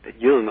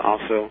Jung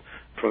also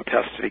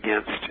protested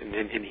against,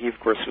 and he, of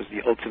course, was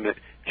the ultimate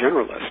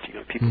generalist.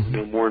 People who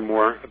know more and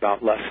more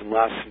about less and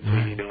less,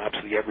 and you know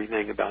absolutely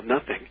everything about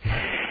nothing.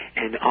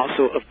 And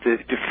also of the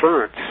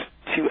deference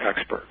to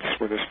experts,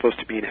 where there's supposed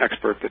to be an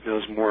expert that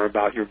knows more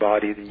about your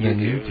body than you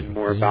do, and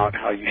more about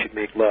how you should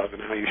make love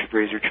and how you should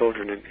raise your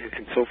children,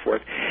 and so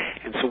forth.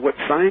 And so what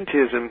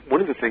scientism,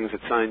 one of the things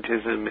that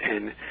scientism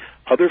and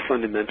other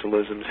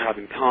fundamentalisms have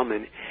in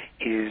common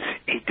is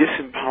a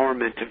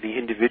disempowerment of the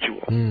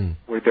individual,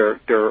 where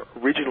their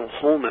original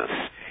wholeness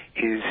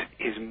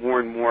is more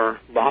and more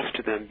lost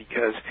to them,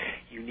 because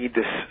you need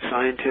this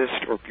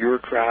scientist or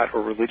bureaucrat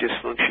or religious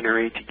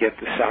functionary to get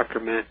the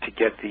sacrament, to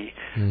get the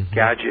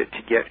gadget,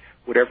 to get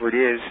whatever it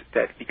is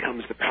that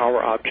becomes the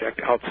power object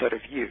outside of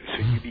you.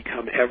 So you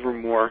become ever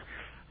more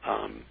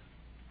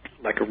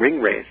like a ring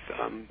wraith,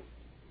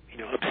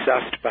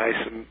 obsessed by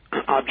some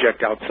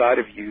object outside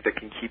of you that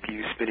can keep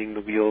you spinning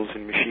the wheels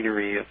and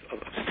machinery of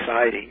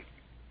society.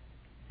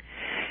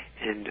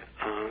 And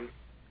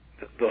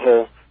the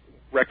whole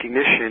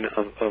recognition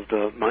of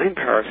the mind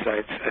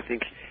parasites, I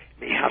think,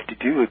 may have to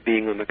do with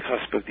being on the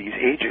cusp of these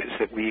ages,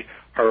 that we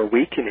are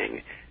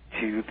awakening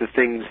to the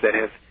things that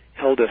have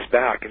held us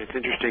back. And it's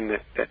interesting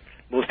that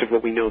most of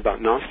what we know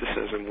about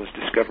Gnosticism was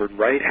discovered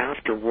right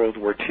after World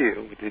War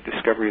II, with the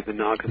discovery of the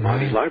Nag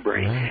Hammadi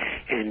library.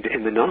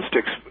 And the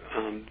Gnostics,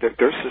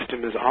 their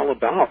system is all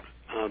about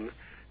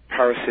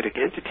parasitic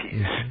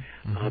entities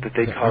that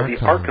they call the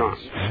archons.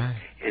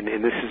 And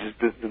this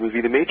is the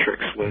movie The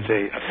Matrix was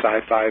a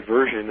sci-fi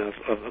version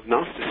of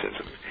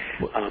Gnosticism.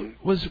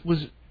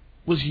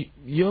 Was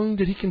Jung,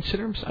 did he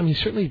consider himself, I mean,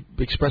 he certainly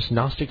expressed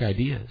Gnostic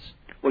ideas.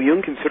 Well,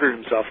 Jung considered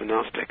himself a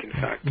Gnostic. In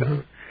fact,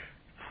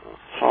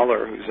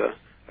 Haller, who's a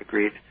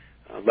great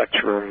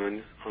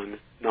lecturer on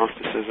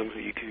Gnosticism, who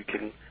you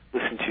can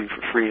listen to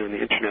for free on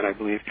the internet, I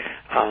believe,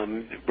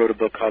 wrote a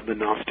book called The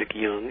Gnostic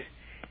Jung.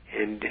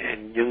 And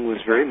Jung was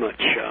very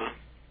much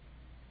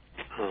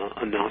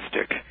a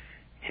Gnostic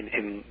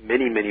in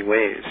many, many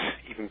ways,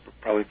 even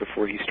probably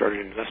before he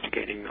started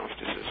investigating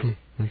Gnosticism.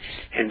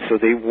 And so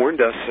they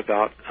warned us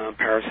about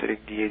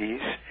parasitic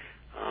deities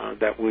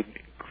that would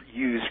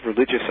use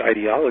religious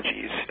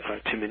ideologies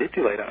to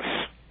manipulate us.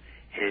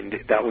 And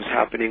that was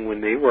happening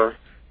when they were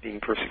being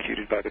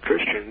persecuted by the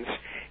Christians,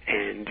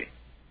 and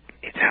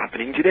it's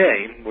happening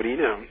today. What do you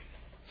know?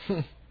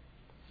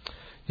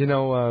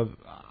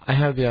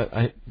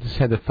 I just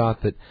had the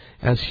thought that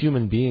as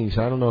human beings,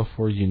 I don't know if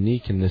we're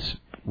unique in this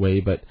way,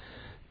 but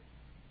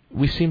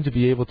we seem to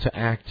be able to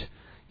act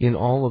in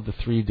all of the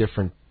three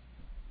different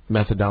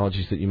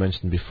methodologies that you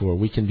mentioned before.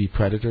 We can be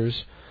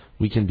predators,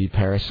 we can be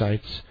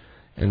parasites,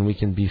 and we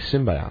can be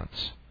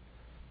symbiotes.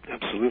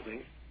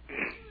 Absolutely.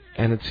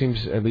 And it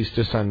seems, at least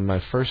just on my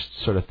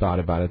first sort of thought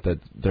about it, that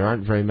there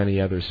aren't very many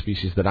other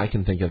species that I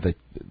can think of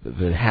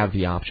that have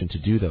the option to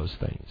do those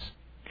things.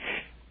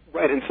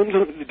 Right, and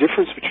sometimes the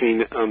difference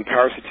between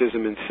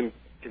parasitism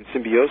and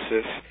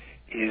symbiosis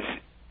is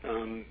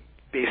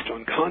based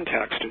on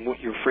context and what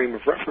your frame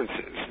of reference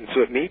is. And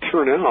so it may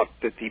turn out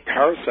that the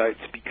parasites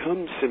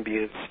become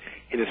symbionts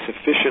in a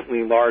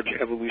sufficiently large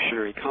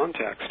evolutionary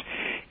context.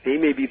 They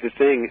may be the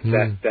thing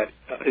that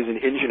is an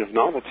engine of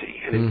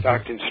novelty. And in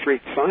fact, in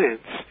straight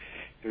science,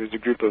 there's a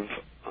group of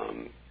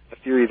a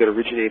theory that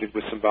originated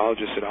with some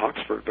biologists at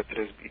Oxford, but that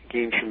has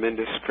gained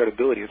tremendous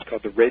credibility. It's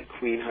called the Red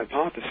Queen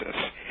hypothesis.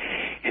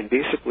 And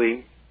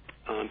basically,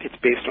 it's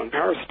based on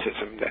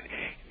parasitism, that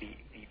the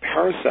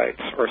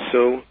parasites are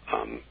so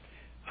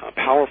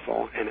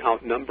powerful and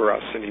outnumber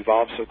us and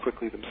evolve so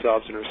quickly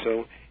themselves and are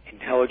so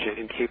intelligent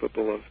and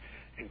capable of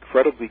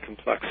incredibly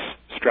complex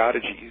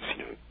strategies,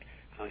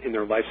 in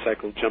their life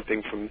cycle,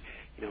 jumping from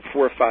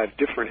 4 or 5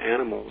 different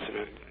animals in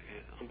an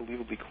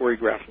unbelievably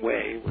choreographed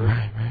way,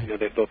 where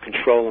they'll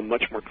control a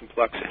much more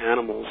complex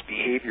animal's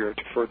behavior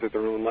to further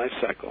their own life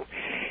cycle.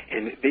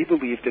 And they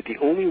believe that the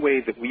only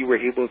way that we were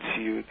able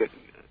to, that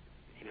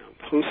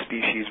host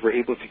species were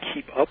able to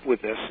keep up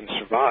with this and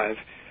survive,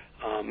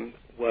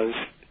 was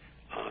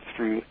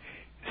through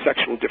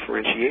sexual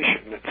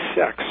differentiation, that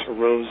sex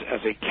arose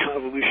as a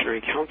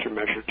evolutionary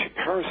countermeasure to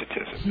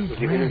parasitism. It was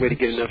the only way to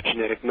get enough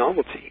genetic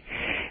novelty.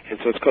 And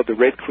so it's called the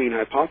Red Queen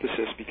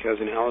hypothesis, because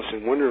in Alice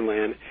in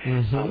Wonderland,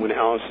 when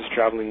Alice is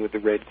traveling with the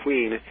Red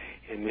Queen,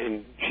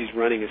 and she's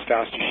running as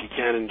fast as she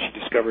can, and she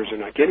discovers they're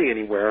not getting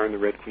anywhere, and the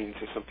Red Queen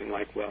says something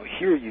like, well,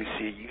 here you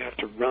see, you have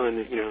to run,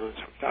 as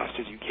fast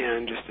as you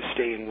can just to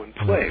stay in one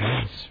place.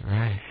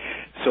 Right.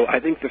 So I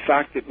think the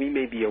fact that we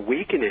may be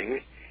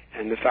awakening,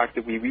 and the fact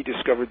that we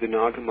rediscovered the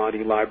Nag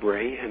Hammadi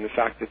library, and the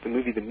fact that the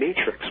movie The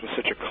Matrix was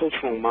such a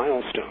cultural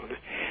milestone,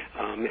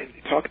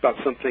 talk about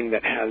something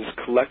that has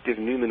collective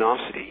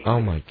numinosity. Oh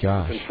my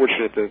gosh! It's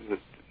unfortunate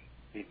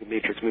the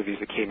Matrix movies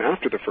that came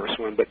after the first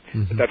one, but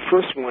that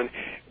first one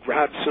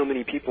grabbed so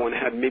many people and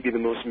had maybe the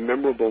most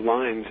memorable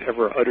lines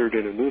ever uttered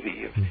in a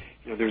movie.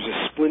 There's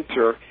a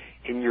splinter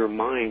in your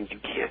mind you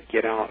can't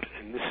get out,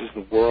 and this is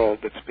the world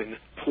that's been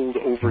pulled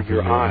over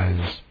your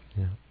eyes.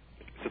 Yeah.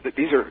 So that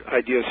these are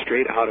ideas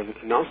straight out of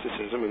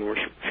Gnosticism, and the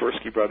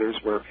Wachowski brothers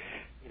were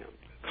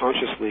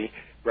consciously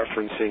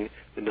referencing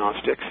the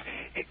Gnostics.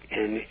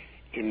 And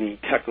in the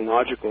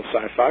technological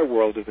sci-fi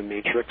world of the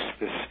Matrix,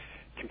 this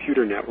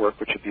computer network,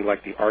 which would be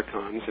like the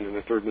Archons, and in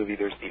the third movie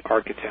there's the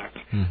Architect,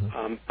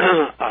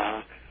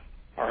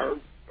 are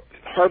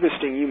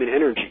harvesting human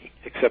energy,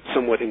 except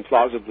somewhat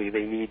implausibly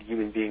they need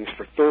human beings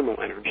for thermal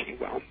energy.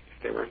 Well,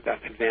 if they were that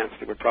advanced,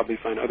 they would probably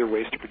find other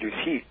ways to produce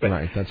heat. But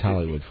right, that's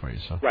Hollywood for you.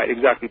 So. Right,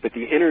 exactly. But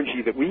the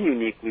energy that we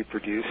uniquely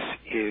produce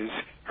is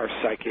our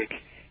psychic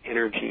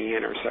energy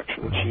and our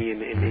sexual chi,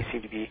 and they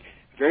seem to be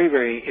very,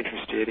 very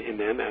interested in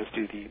them, as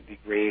do the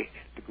gray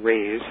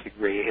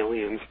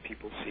aliens that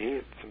people see.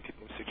 Some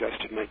people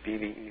suggest it might be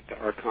the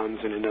Archons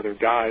in another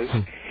guise.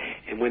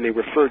 And when they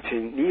refer to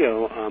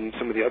Neo,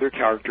 some of the other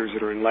characters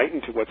that are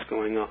enlightened to what's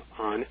going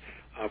on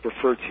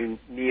refer to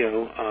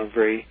Neo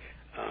very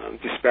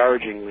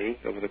disparagingly,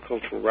 over the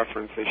cultural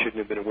reference they shouldn't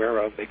have been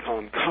aware of. They call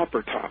him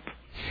Copper Top.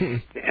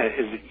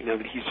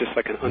 That he's just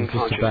like an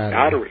unconscious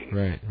battery.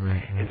 Right.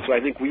 And so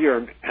I think we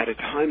are at a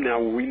time now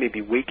where we may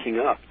be waking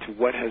up to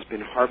what has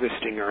been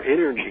harvesting our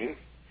energy,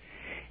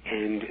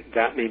 and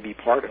that may be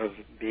part of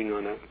being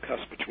on a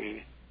cusp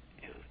between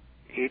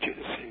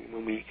ages. And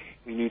when we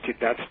need to,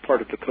 that's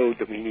part of the code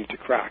that we need to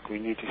crack. We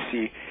need to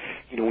see,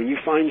 when you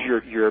find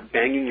you're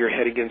banging your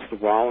head against the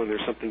wall and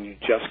there's something you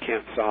just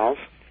can't solve,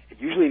 it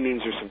usually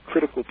means there's some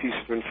critical piece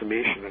of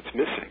information that's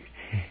missing.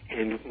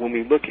 And when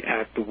we look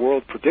at the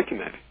world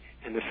predicament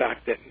and the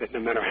fact that no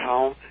matter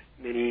how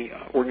many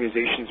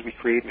organizations we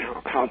create and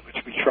how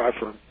much we try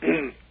for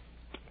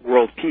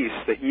world peace,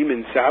 that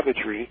human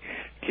savagery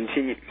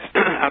continues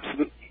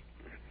absolutely,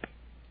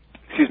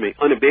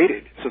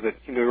 unabated, so that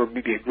there will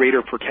be a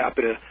greater per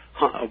capita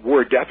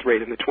war death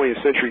rate in the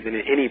 20th century than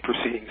in any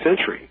preceding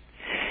century.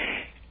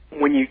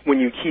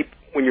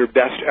 When your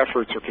best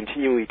efforts are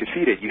continually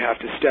defeated, you have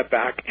to step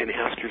back and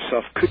ask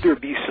yourself, could there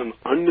be some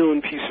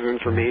unknown piece of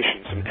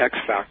information, some X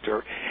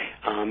factor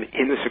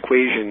in this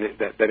equation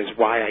that is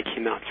why I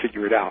cannot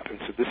figure it out? And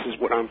so this is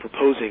what I'm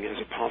proposing as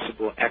a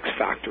possible X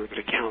factor that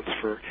accounts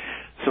for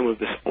some of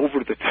this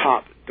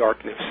over-the-top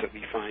darkness that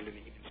we find in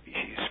the human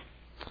species.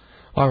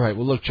 All right.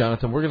 Well, look,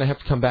 Jonathan, we're going to have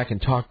to come back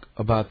and talk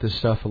about this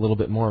stuff a little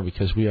bit more,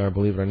 because we are,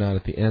 believe it or not,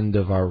 at the end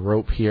of our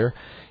rope here.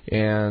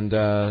 And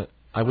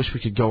I wish we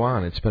could go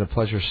on. It's been a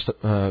pleasure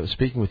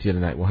speaking with you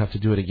tonight. We'll have to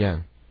do it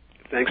again.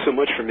 Thanks so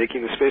much for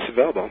making the space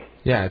available.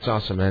 Yeah, it's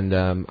awesome. And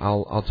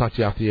I'll talk to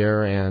you off the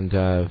air.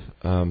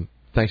 And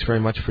thanks very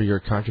much for your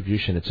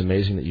contribution. It's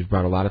amazing that you've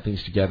brought a lot of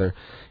things together,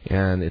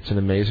 and it's an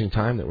amazing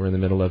time that we're in the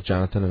middle of,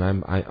 Jonathan.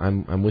 And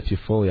I'm with you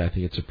fully. I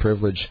think it's a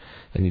privilege,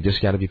 and you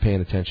just got to be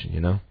paying attention.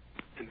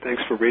 And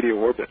thanks for Radio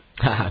Orbit.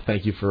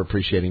 Thank you for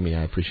appreciating me.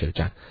 I appreciate it,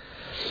 John.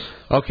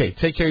 Okay,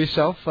 take care of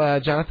yourself,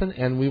 Jonathan,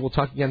 and we will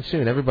talk again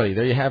soon. Everybody,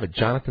 there you have it,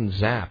 Jonathan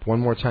Zapp. One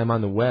more time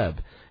on the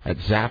web at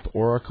Zapp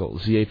Oracle,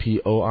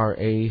 ZAPORACLE.com,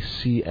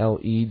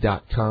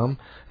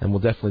 and we'll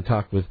definitely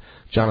talk with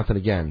Jonathan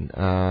again.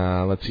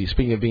 Let's see,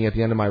 speaking of being at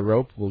the end of my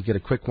rope, we'll get a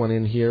quick one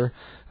in here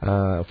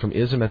from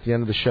Ism at the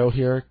end of the show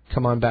here.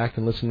 Come on back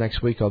and listen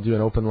next week. I'll do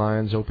an open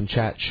lines, open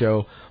chat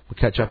show. We'll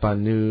catch up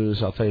on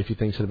news. I'll tell you a few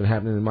things that have been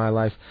happening in my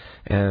life,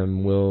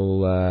 and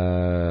we'll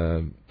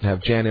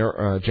have Jan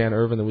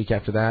Irvin the week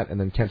after that, and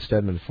then Kent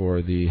Stedman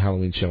for the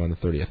Halloween show on the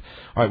 30th.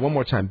 All right, one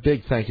more time,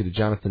 big thank you to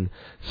Jonathan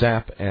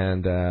Zapp,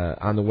 and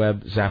on the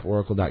web,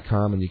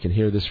 zapporacle.com, and you can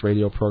hear this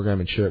radio program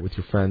and share it with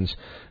your friends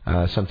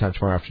sometime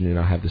tomorrow afternoon.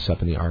 I'll have this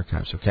up in the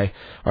archives, okay?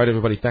 All right,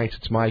 everybody, thanks.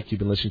 It's Mike. You've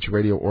been listening to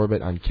Radio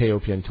Orbit on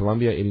KOPN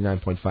Columbia,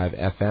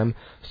 89.5 FM.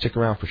 Stick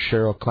around for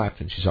Cheryl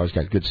Clapton. She's always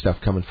got good stuff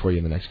coming for you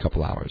in the next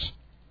couple hours.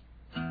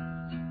 Such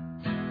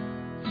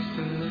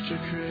a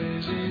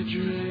crazy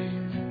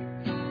dream.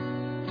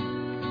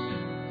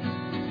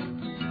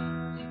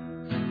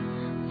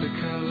 The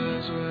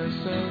colors were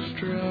so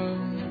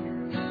strong.